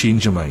and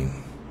change your mind,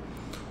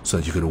 so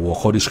that you could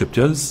walk out the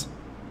scriptures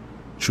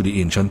through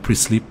the ancient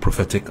priestly,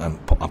 prophetic and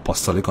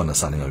apostolic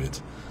understanding of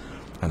it,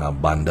 and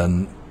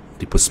abandon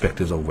the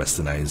perspectives of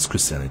westernized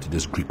Christianity,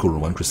 this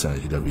Greco-Roman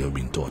Christianity that we have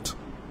been taught.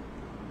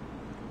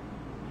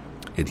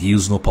 It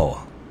yields no power.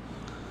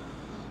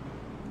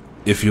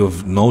 If you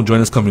have now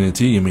joined this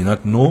community, you may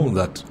not know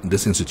that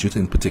this institute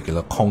in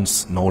particular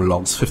now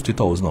logs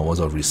 50,000 hours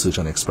of research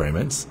and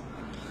experiments.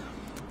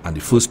 And the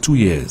first 2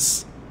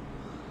 years,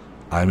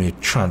 I'm a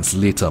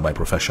translator by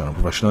profession, a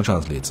professional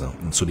translator.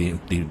 And so the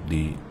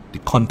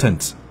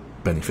content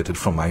benefited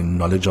from my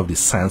knowledge of the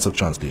science of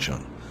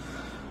translation.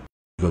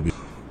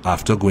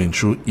 After going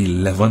through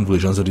 11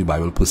 versions of the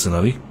Bible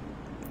personally,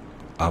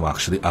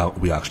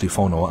 we actually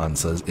found our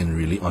answers in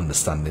really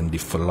understanding the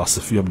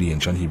philosophy of the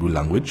ancient Hebrew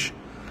language,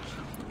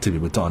 to be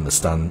able to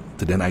understand,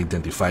 to then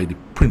identify the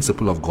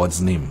principle of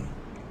God's name,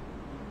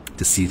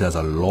 to see it as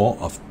a law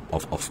of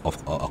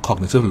a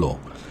cognitive law,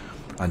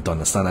 and to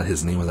understand that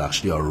his name is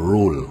actually a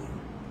role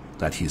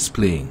that he's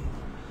playing,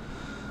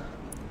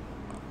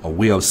 a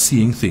way of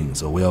seeing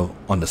things, a way of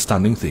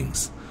understanding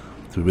things,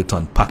 to be able to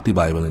unpack the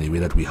Bible in the way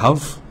that we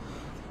have,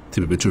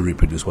 to be able to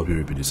reproduce what we're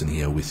reproducing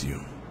here with you.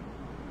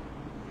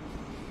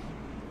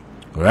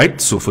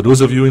 Alright, so for those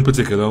of you in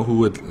particular who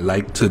would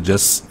like to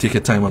just take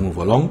your time and move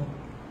along,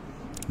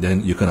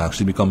 then you can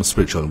actually become a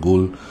spiritual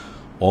goal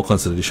or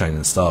consider the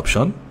Shining Star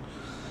option.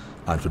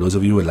 And for those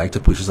of you who would like to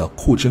purchase a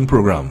coaching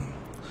program,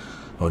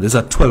 now this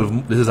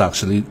is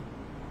actually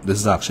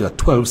a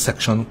 12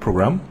 section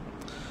program.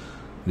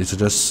 These are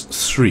just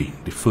 3,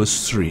 the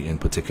first 3 in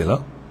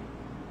particular.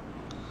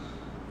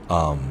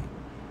 The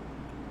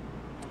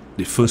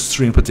first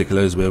 3 in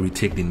particular is where we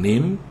take the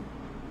name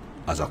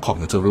as a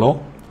cognitive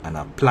law and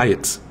apply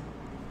it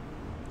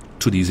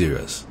to these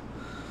areas.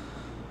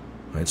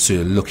 Right, so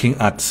you're looking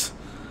at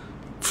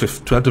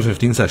 12 to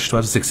 16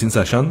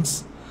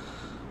 sessions,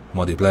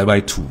 multiply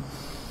by 2.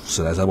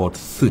 So that's about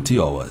 30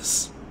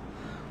 hours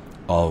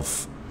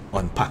of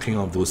unpacking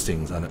of those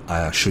things. And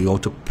I show you how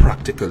to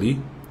practically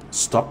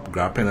stop,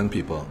 grab pen and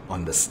paper,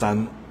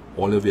 understand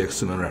all of the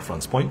external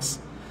reference points,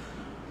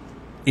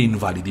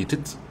 invalidate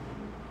it,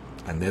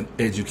 and then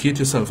educate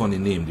yourself on the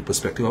name, the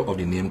perspective of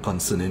the name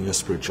concerning your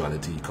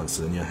spirituality,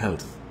 concerning your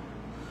health,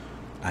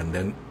 and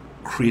then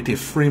create a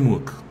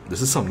framework.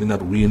 This is something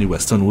that we in the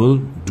Western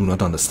world do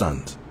not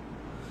understand.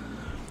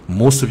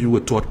 Most of you were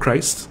taught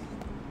Christ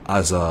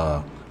as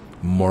a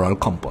moral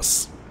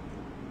compass.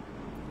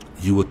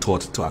 You were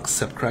taught to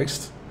accept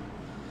Christ,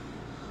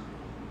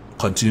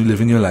 continue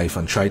living your life,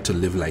 and try to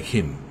live like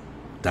Him.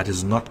 That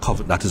is not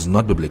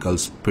biblical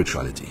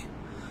spirituality.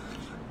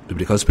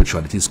 Biblical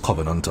spirituality is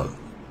covenantal.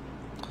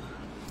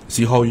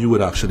 See how you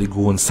would actually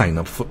go and sign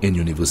up in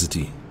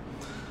university.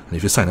 And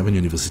if you sign up in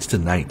university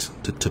tonight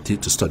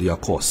to study a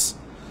course,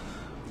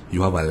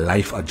 you have a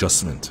life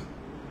adjustment.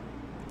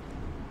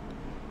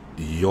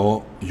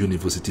 Your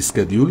university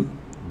schedule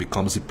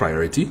becomes the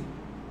priority,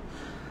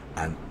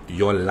 and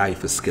your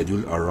life is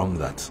scheduled around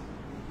that.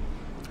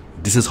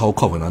 This is how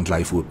covenant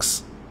life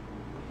works.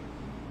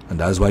 And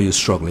that is why you're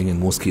struggling in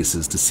most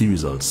cases to see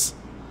results,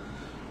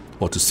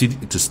 or to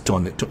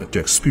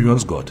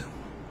experience God.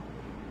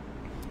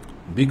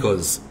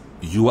 Because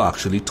you are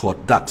actually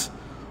taught that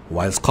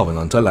whilst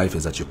covenantal life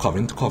is that you come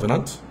into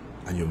covenant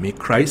and you make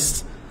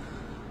Christ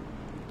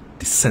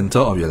the center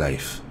of your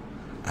life,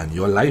 and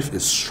your life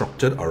is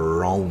structured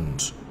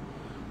around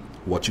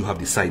what you have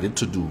decided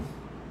to do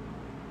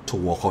to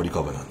walk out the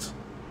covenant.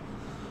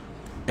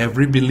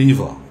 Every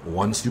believer,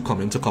 once you come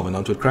into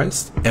covenant with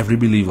Christ, every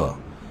believer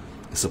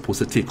is supposed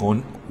to take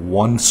on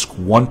one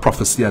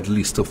prophecy at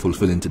least to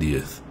fulfill into the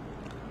earth.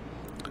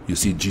 You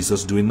see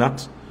Jesus doing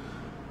that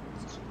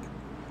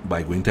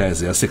by going to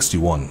Isaiah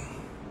 61.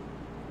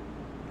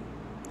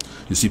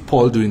 You see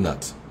Paul doing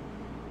that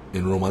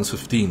in Romans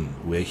 15,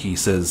 where he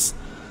says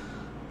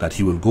that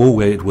he will go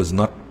where it was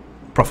not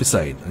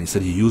prophesied. And he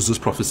said he used those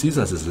prophecies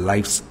as his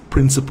life's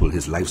principle,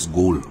 his life's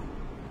goal.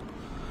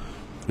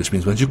 Which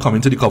means when you come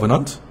into the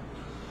covenant,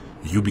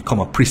 you become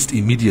a priest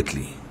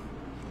immediately.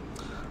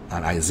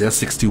 And Isaiah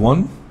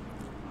 61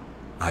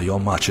 are your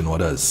marching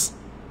orders.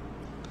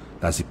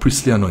 That's the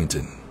priestly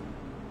anointing.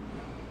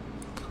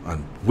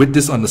 And with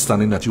this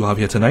understanding that you have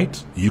here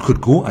tonight, you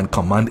could go and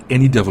command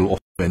any devil or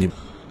any.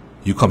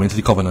 You come into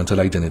the covenantal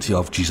identity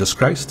of Jesus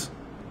Christ,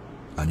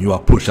 and you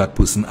approach that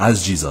person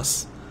as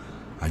Jesus,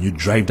 and you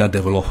drive that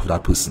devil off of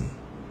that person,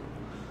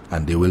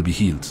 and they will be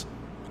healed.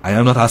 I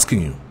am not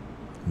asking you.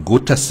 Go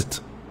test it.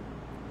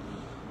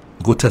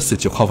 Go test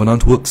it. Your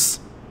covenant works.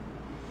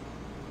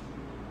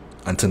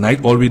 And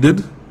tonight all we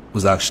did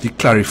was actually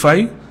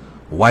clarify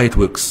why it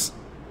works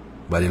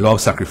by the law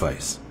of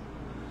sacrifice.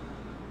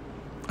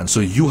 And so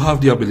you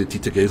have the ability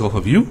to get it off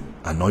of you,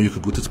 and now you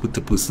could go to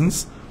the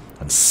persons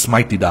and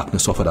smite the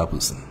darkness off of that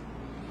person.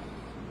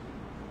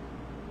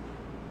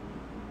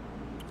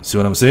 See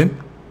what I'm saying?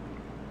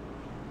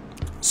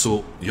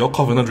 So your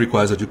covenant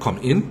requires that you come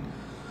in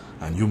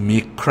and you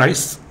make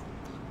Christ,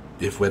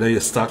 if whether you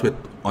start with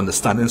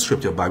understanding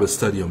scripture, your Bible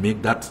study, you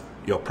make that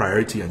your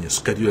priority and you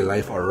schedule your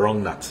life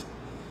around that,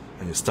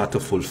 and you start to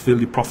fulfill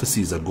the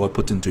prophecies that God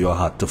put into your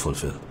heart to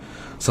fulfill.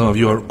 Some of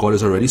you, God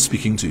is already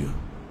speaking to you.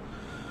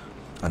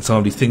 And some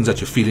of the things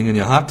that you're feeling in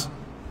your heart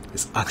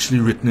is actually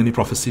written in the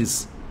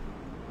prophecies.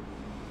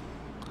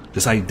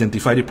 Just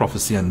identify the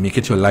prophecy and make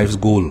it your life's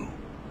goal.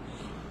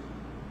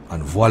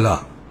 And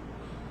voila.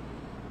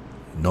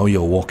 Now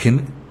you're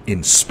walking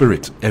in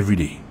spirit every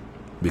day.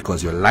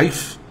 Because your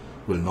life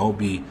will now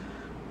be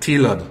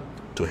tailored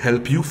to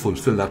help you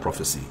fulfill that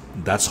prophecy.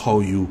 That's how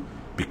you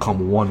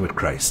become one with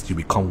Christ. You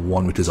become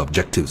one with his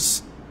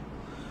objectives.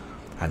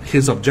 And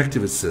his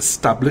objective is to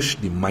establish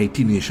the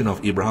mighty nation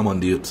of Abraham on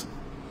the earth.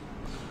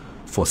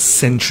 For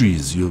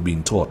centuries you've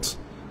been taught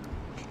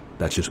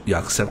that you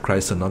accept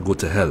Christ and not go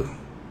to hell.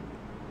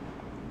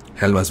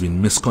 Hell has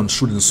been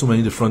misconstrued in so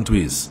many different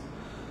ways.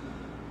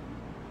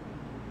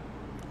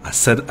 I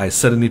said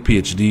in the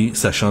PhD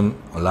session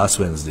on last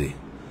Wednesday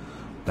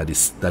that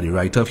the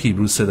writer of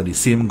Hebrews said that the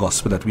same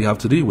gospel that we have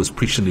today was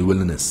preached in the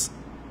wilderness.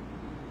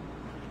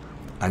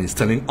 And he's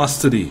telling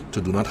us today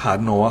to do not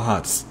harden our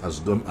hearts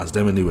as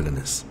them in the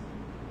wilderness.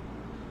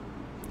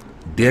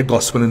 Their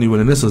gospel in the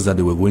wilderness was that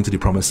they were going to the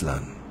promised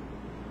land.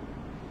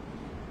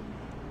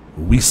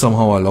 We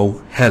somehow allow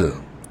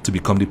hell to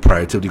become the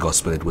priority of the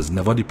gospel. It was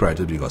never the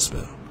priority of the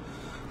gospel.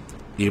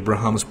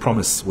 Abraham's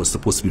promise was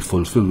supposed to be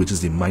fulfilled, which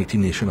is the mighty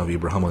nation of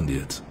Abraham on the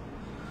earth,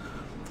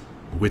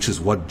 which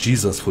is what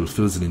Jesus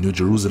fulfills in the New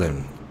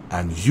Jerusalem.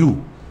 And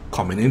you,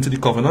 coming into the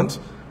covenant,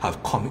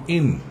 have come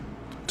in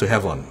to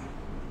heaven.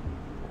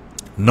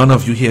 None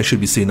of you here should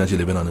be saying that you're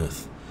living on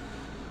earth.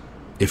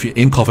 If you're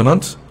in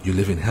covenant, you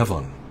live in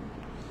heaven.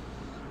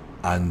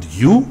 And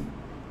you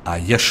are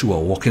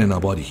Yeshua walking in a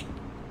body.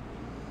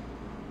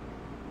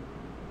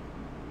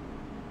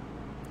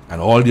 And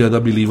all the other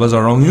believers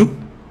around you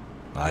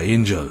are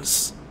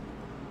angels.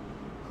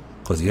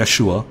 Because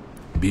Yeshua,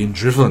 being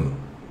driven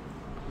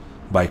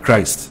by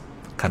Christ,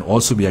 can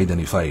also be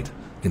identified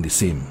in the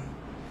same.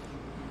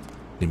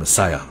 The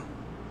Messiah.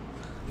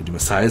 If the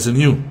Messiah is in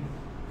you,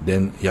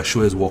 then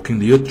Yeshua is walking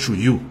the earth through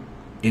you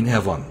in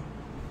heaven.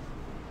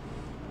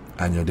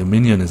 And your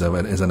dominion is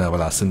an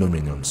everlasting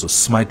dominion. So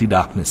smite the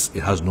darkness.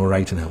 It has no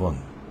right in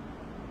heaven.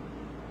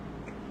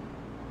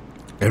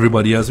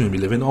 Everybody else may be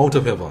living out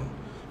of heaven.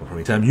 But from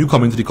the time you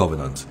come into the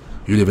covenant,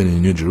 you live in the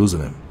New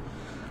Jerusalem.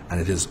 And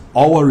it is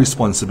our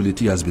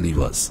responsibility as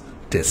believers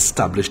to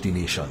establish the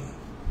nation.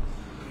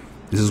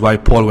 This is why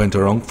Paul went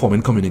around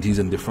forming communities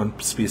in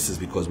different spaces,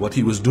 because what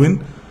he was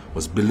doing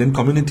was building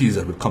communities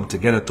that would come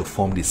together to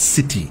form the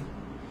city.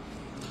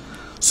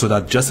 So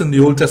that just in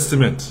the Old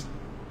Testament,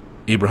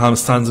 Abraham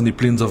stands in the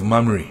plains of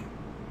Mamre,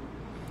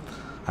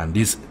 and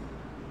these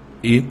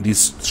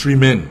three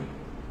men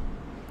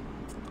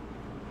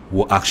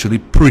were actually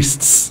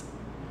priests.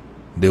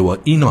 They were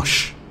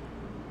Enosh.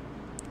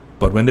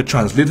 But when they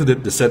translated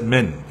it, they said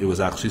men. It was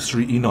actually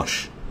three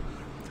Enosh.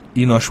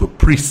 Enosh were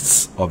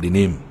priests of the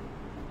name.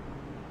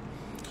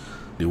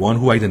 The one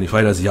who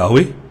identified as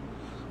Yahweh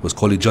was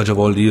called the judge of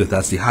all the earth.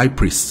 That's the high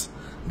priest.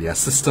 The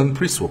assistant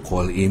priests were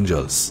called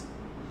angels,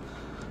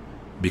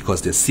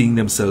 because they're seeing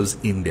themselves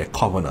in their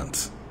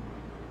covenant.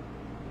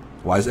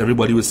 Whilst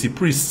everybody will see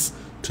priests,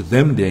 to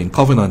them they're in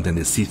covenant and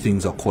they see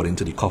things according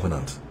to the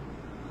covenant.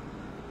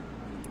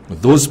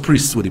 Those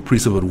priests were the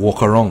priests who would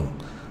walk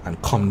around and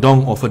come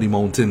down off of the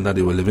mountain that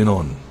they were living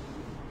on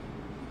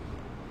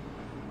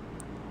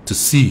to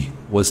see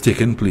what's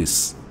taking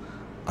place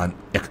and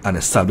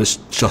establish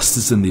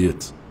justice in the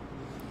earth.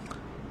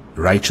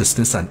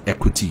 Righteousness and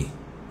equity.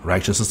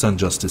 Righteousness and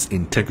justice.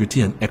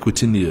 Integrity and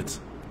equity in the earth.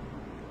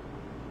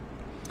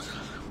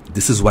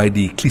 This is why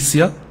the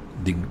ecclesia,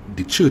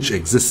 the church,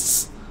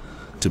 exists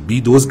to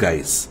be those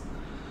guys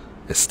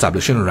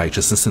establishing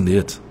righteousness in the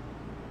earth.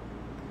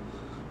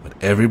 But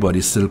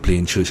everybody's still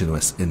playing church in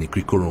the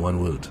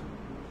Greco-Roman world.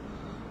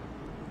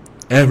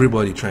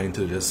 Everybody trying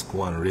to just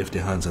go and raise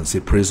their hands and say,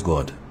 praise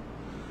God,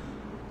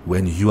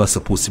 when you are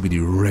supposed to be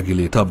the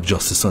regulator of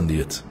justice on the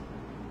earth.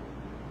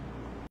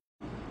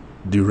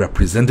 The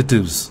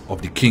representatives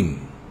of the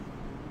king.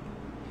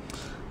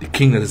 The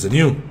king that is in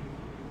you,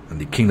 and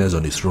the king that is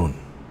on his throne,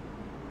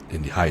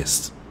 in the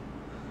highest,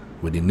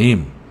 with the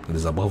name that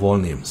is above all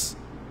names.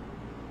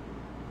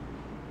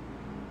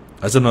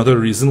 That's another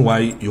reason why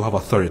you have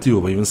authority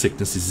over even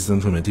sickness, diseases,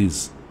 and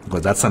infirmities,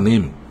 because that's a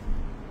name.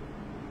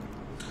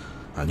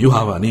 And you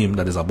have a name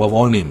that is above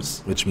all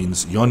names, which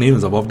means your name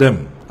is above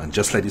them. And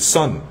just like the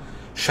sun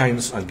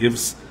shines and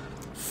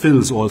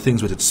fills all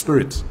things with its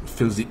spirit, it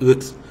fills the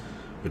earth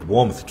with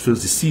warmth, it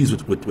fills the seas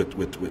with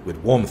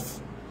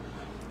warmth,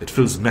 it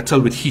fills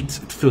metal with heat,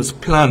 it fills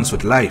plants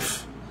with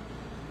life.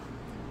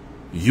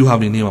 You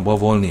have the name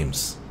above all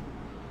names.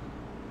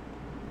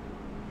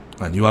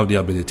 And you have the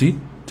ability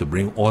to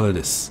bring all of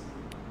this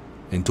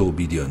into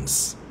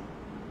obedience.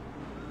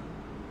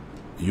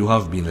 You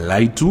have been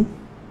lied to,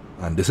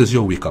 and this is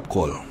your wake-up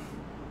call.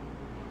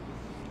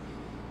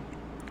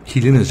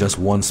 Healing is just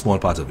one small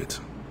part of it.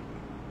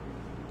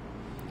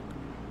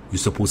 You're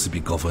supposed to be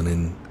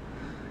governing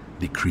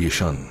the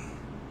creation.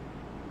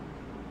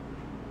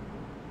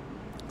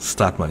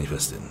 Start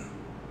manifesting.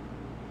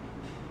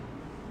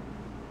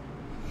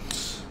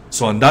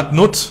 So on that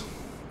note,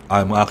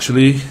 I'm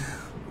actually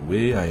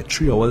 3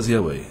 hours here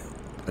away.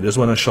 I just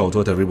want to shout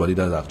out everybody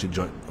that actually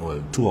joined.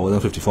 Well, 2 hours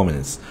and 54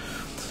 minutes.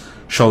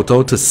 Shout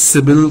out to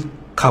Sybil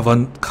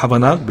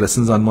Kavanagh,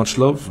 blessings and much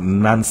love.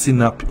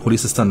 Holy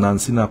Sister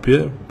Nancy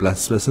Napier,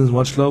 blessings,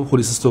 much love.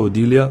 Holy Sister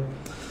Odelia,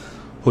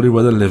 Holy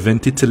Brother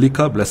Leventi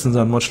Tilika, blessings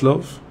and much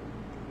love.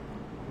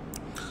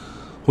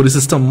 Holy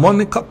Sister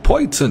Monica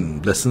Poyton,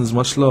 blessings,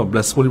 much love.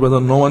 Bless Holy Brother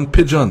Norman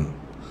Pigeon,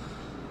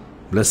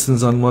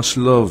 blessings and much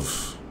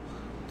love.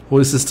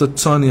 Holy Sister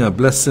Tanya,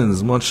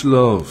 blessings, much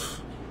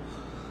love.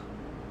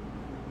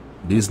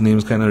 These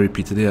names kind of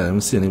repeated here. I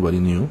don't see anybody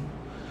new.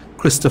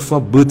 Christopher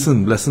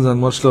Burton, blessings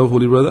and much love,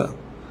 Holy Brother.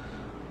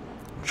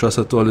 Trust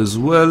that all is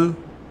well.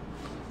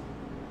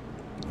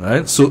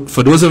 Alright, so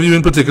for those of you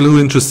in particular who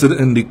are interested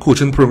in the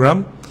coaching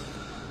program,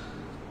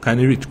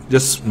 kindly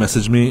just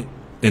message me,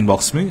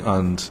 inbox me,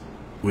 and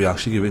we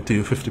actually give it to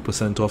you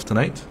 50% off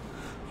tonight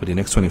for the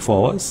next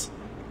 24 hours.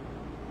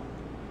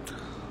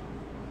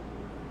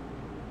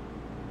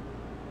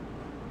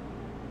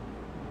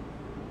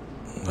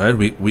 Alright,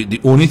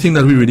 the only thing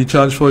that we really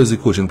charge for is the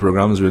coaching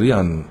programs, really,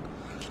 and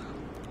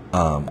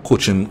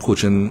coaching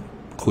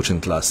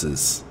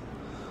classes.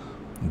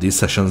 These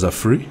sessions are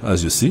free,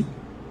 as you see.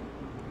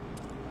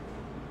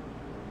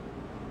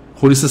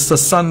 Holy Sister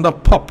Sandra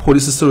Pop,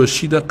 Holy Sister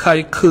Rashida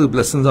Kai Kerr,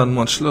 blessings and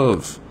much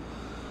love.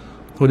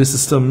 Holy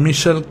Sister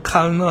Michelle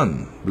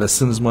Kalnan,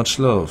 blessings, much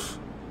love.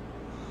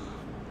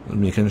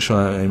 I'm making sure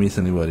I miss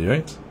anybody,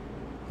 right?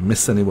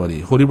 Miss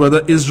anybody. Holy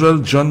Brother Israel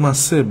John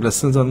Massey,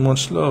 blessings and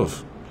much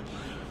love.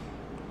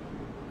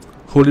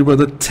 Holy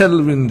Brother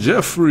Telvin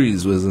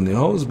Jeffries was in the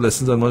house,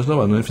 blessings and much love.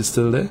 I don't know if he's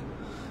still there.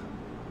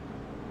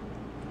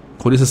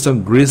 Holy Sister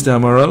Grace de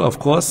Amaral, of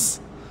course.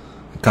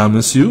 I can't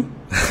miss you.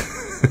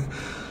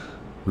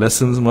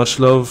 Blessings, much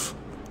love.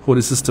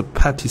 Holy Sister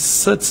Patty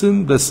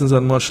Sutton, blessings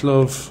and much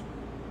love.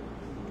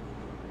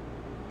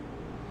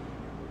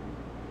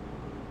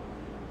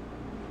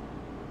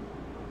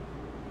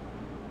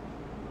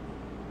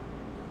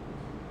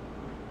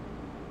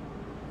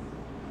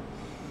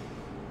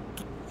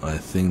 I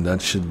think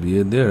that should be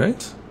it there,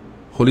 right?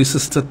 Holy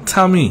Sister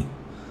Tammy,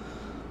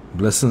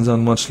 blessings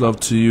and much love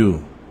to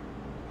you.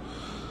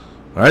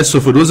 Alright, so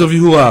for those of you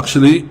who are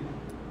actually,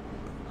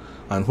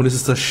 and Holy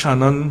Sister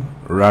Shannon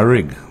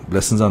Rarig,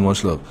 blessings and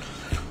much love.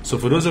 So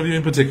for those of you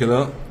in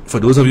particular, for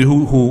those of you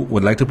who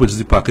would like to purchase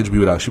the package, we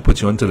would actually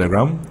put you on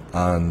Telegram,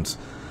 and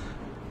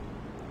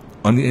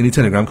on any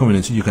Telegram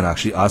community you can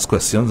actually ask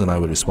questions and I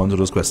will respond to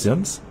those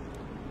questions.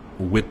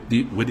 With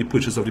the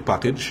purchase of the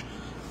package,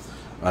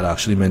 I'll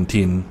actually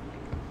maintain,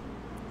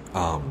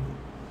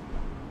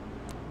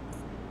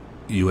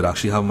 you would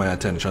actually have my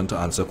attention to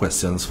answer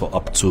questions for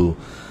up to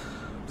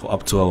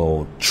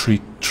about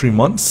three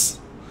months.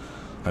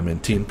 I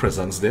maintain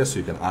presence there, so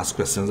you can ask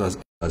questions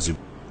as you.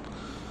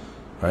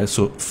 Right,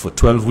 so for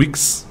 12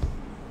 weeks,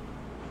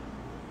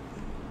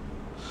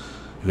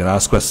 you can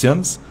ask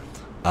questions,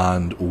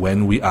 and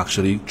when we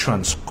actually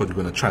we're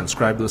going to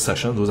transcribe those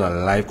sessions. Those are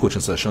live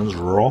coaching sessions,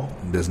 raw.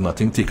 There's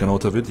nothing taken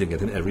out of it. You're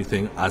getting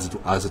everything as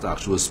it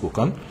actually was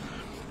spoken.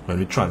 When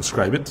we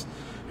transcribe it,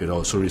 you'll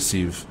also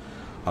receive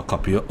a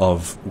copy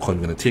of. We're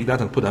going to take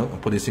that and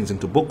put these things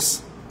into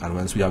books. And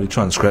once we have the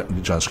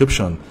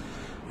transcription,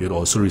 you'll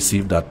also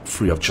receive that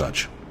free of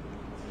charge.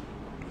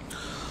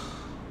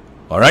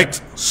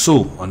 Alright,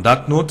 so on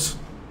that note,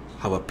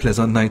 have a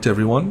pleasant night,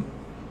 everyone.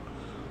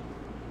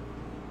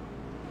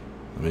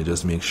 Let me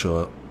just make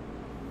sure.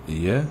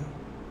 Yeah,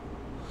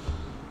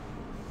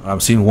 I'm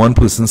seeing one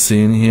person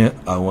saying here,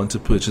 I want to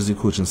purchase the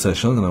coaching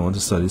sessions and I want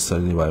to study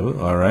the Bible.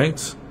 Alright,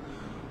 so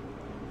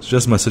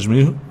just message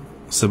me,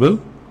 Sybil.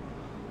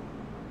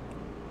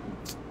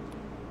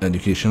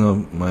 Education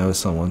of my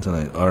someone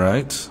tonight.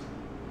 Alright.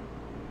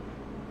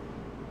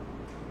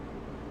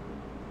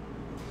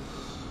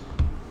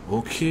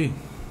 Okay.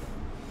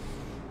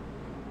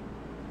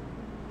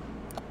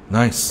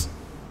 Nice.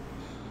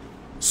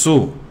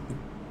 So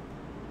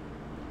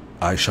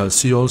I shall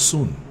see you all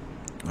soon.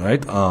 All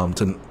right.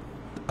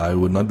 I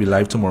would not be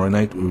live tomorrow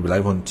night. We'll be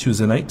live on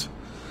Tuesday night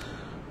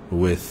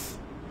with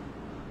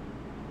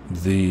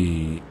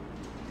the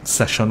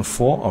session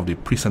 4 of the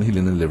Priest and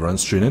Healing and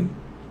Deliverance training.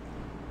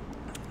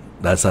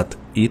 That's at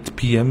 8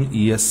 p.m.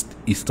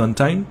 Eastern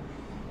time.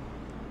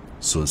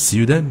 So see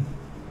you then.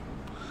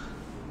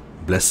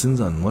 Blessings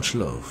and much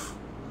love.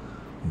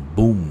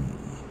 Boom.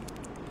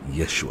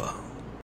 Yeshua.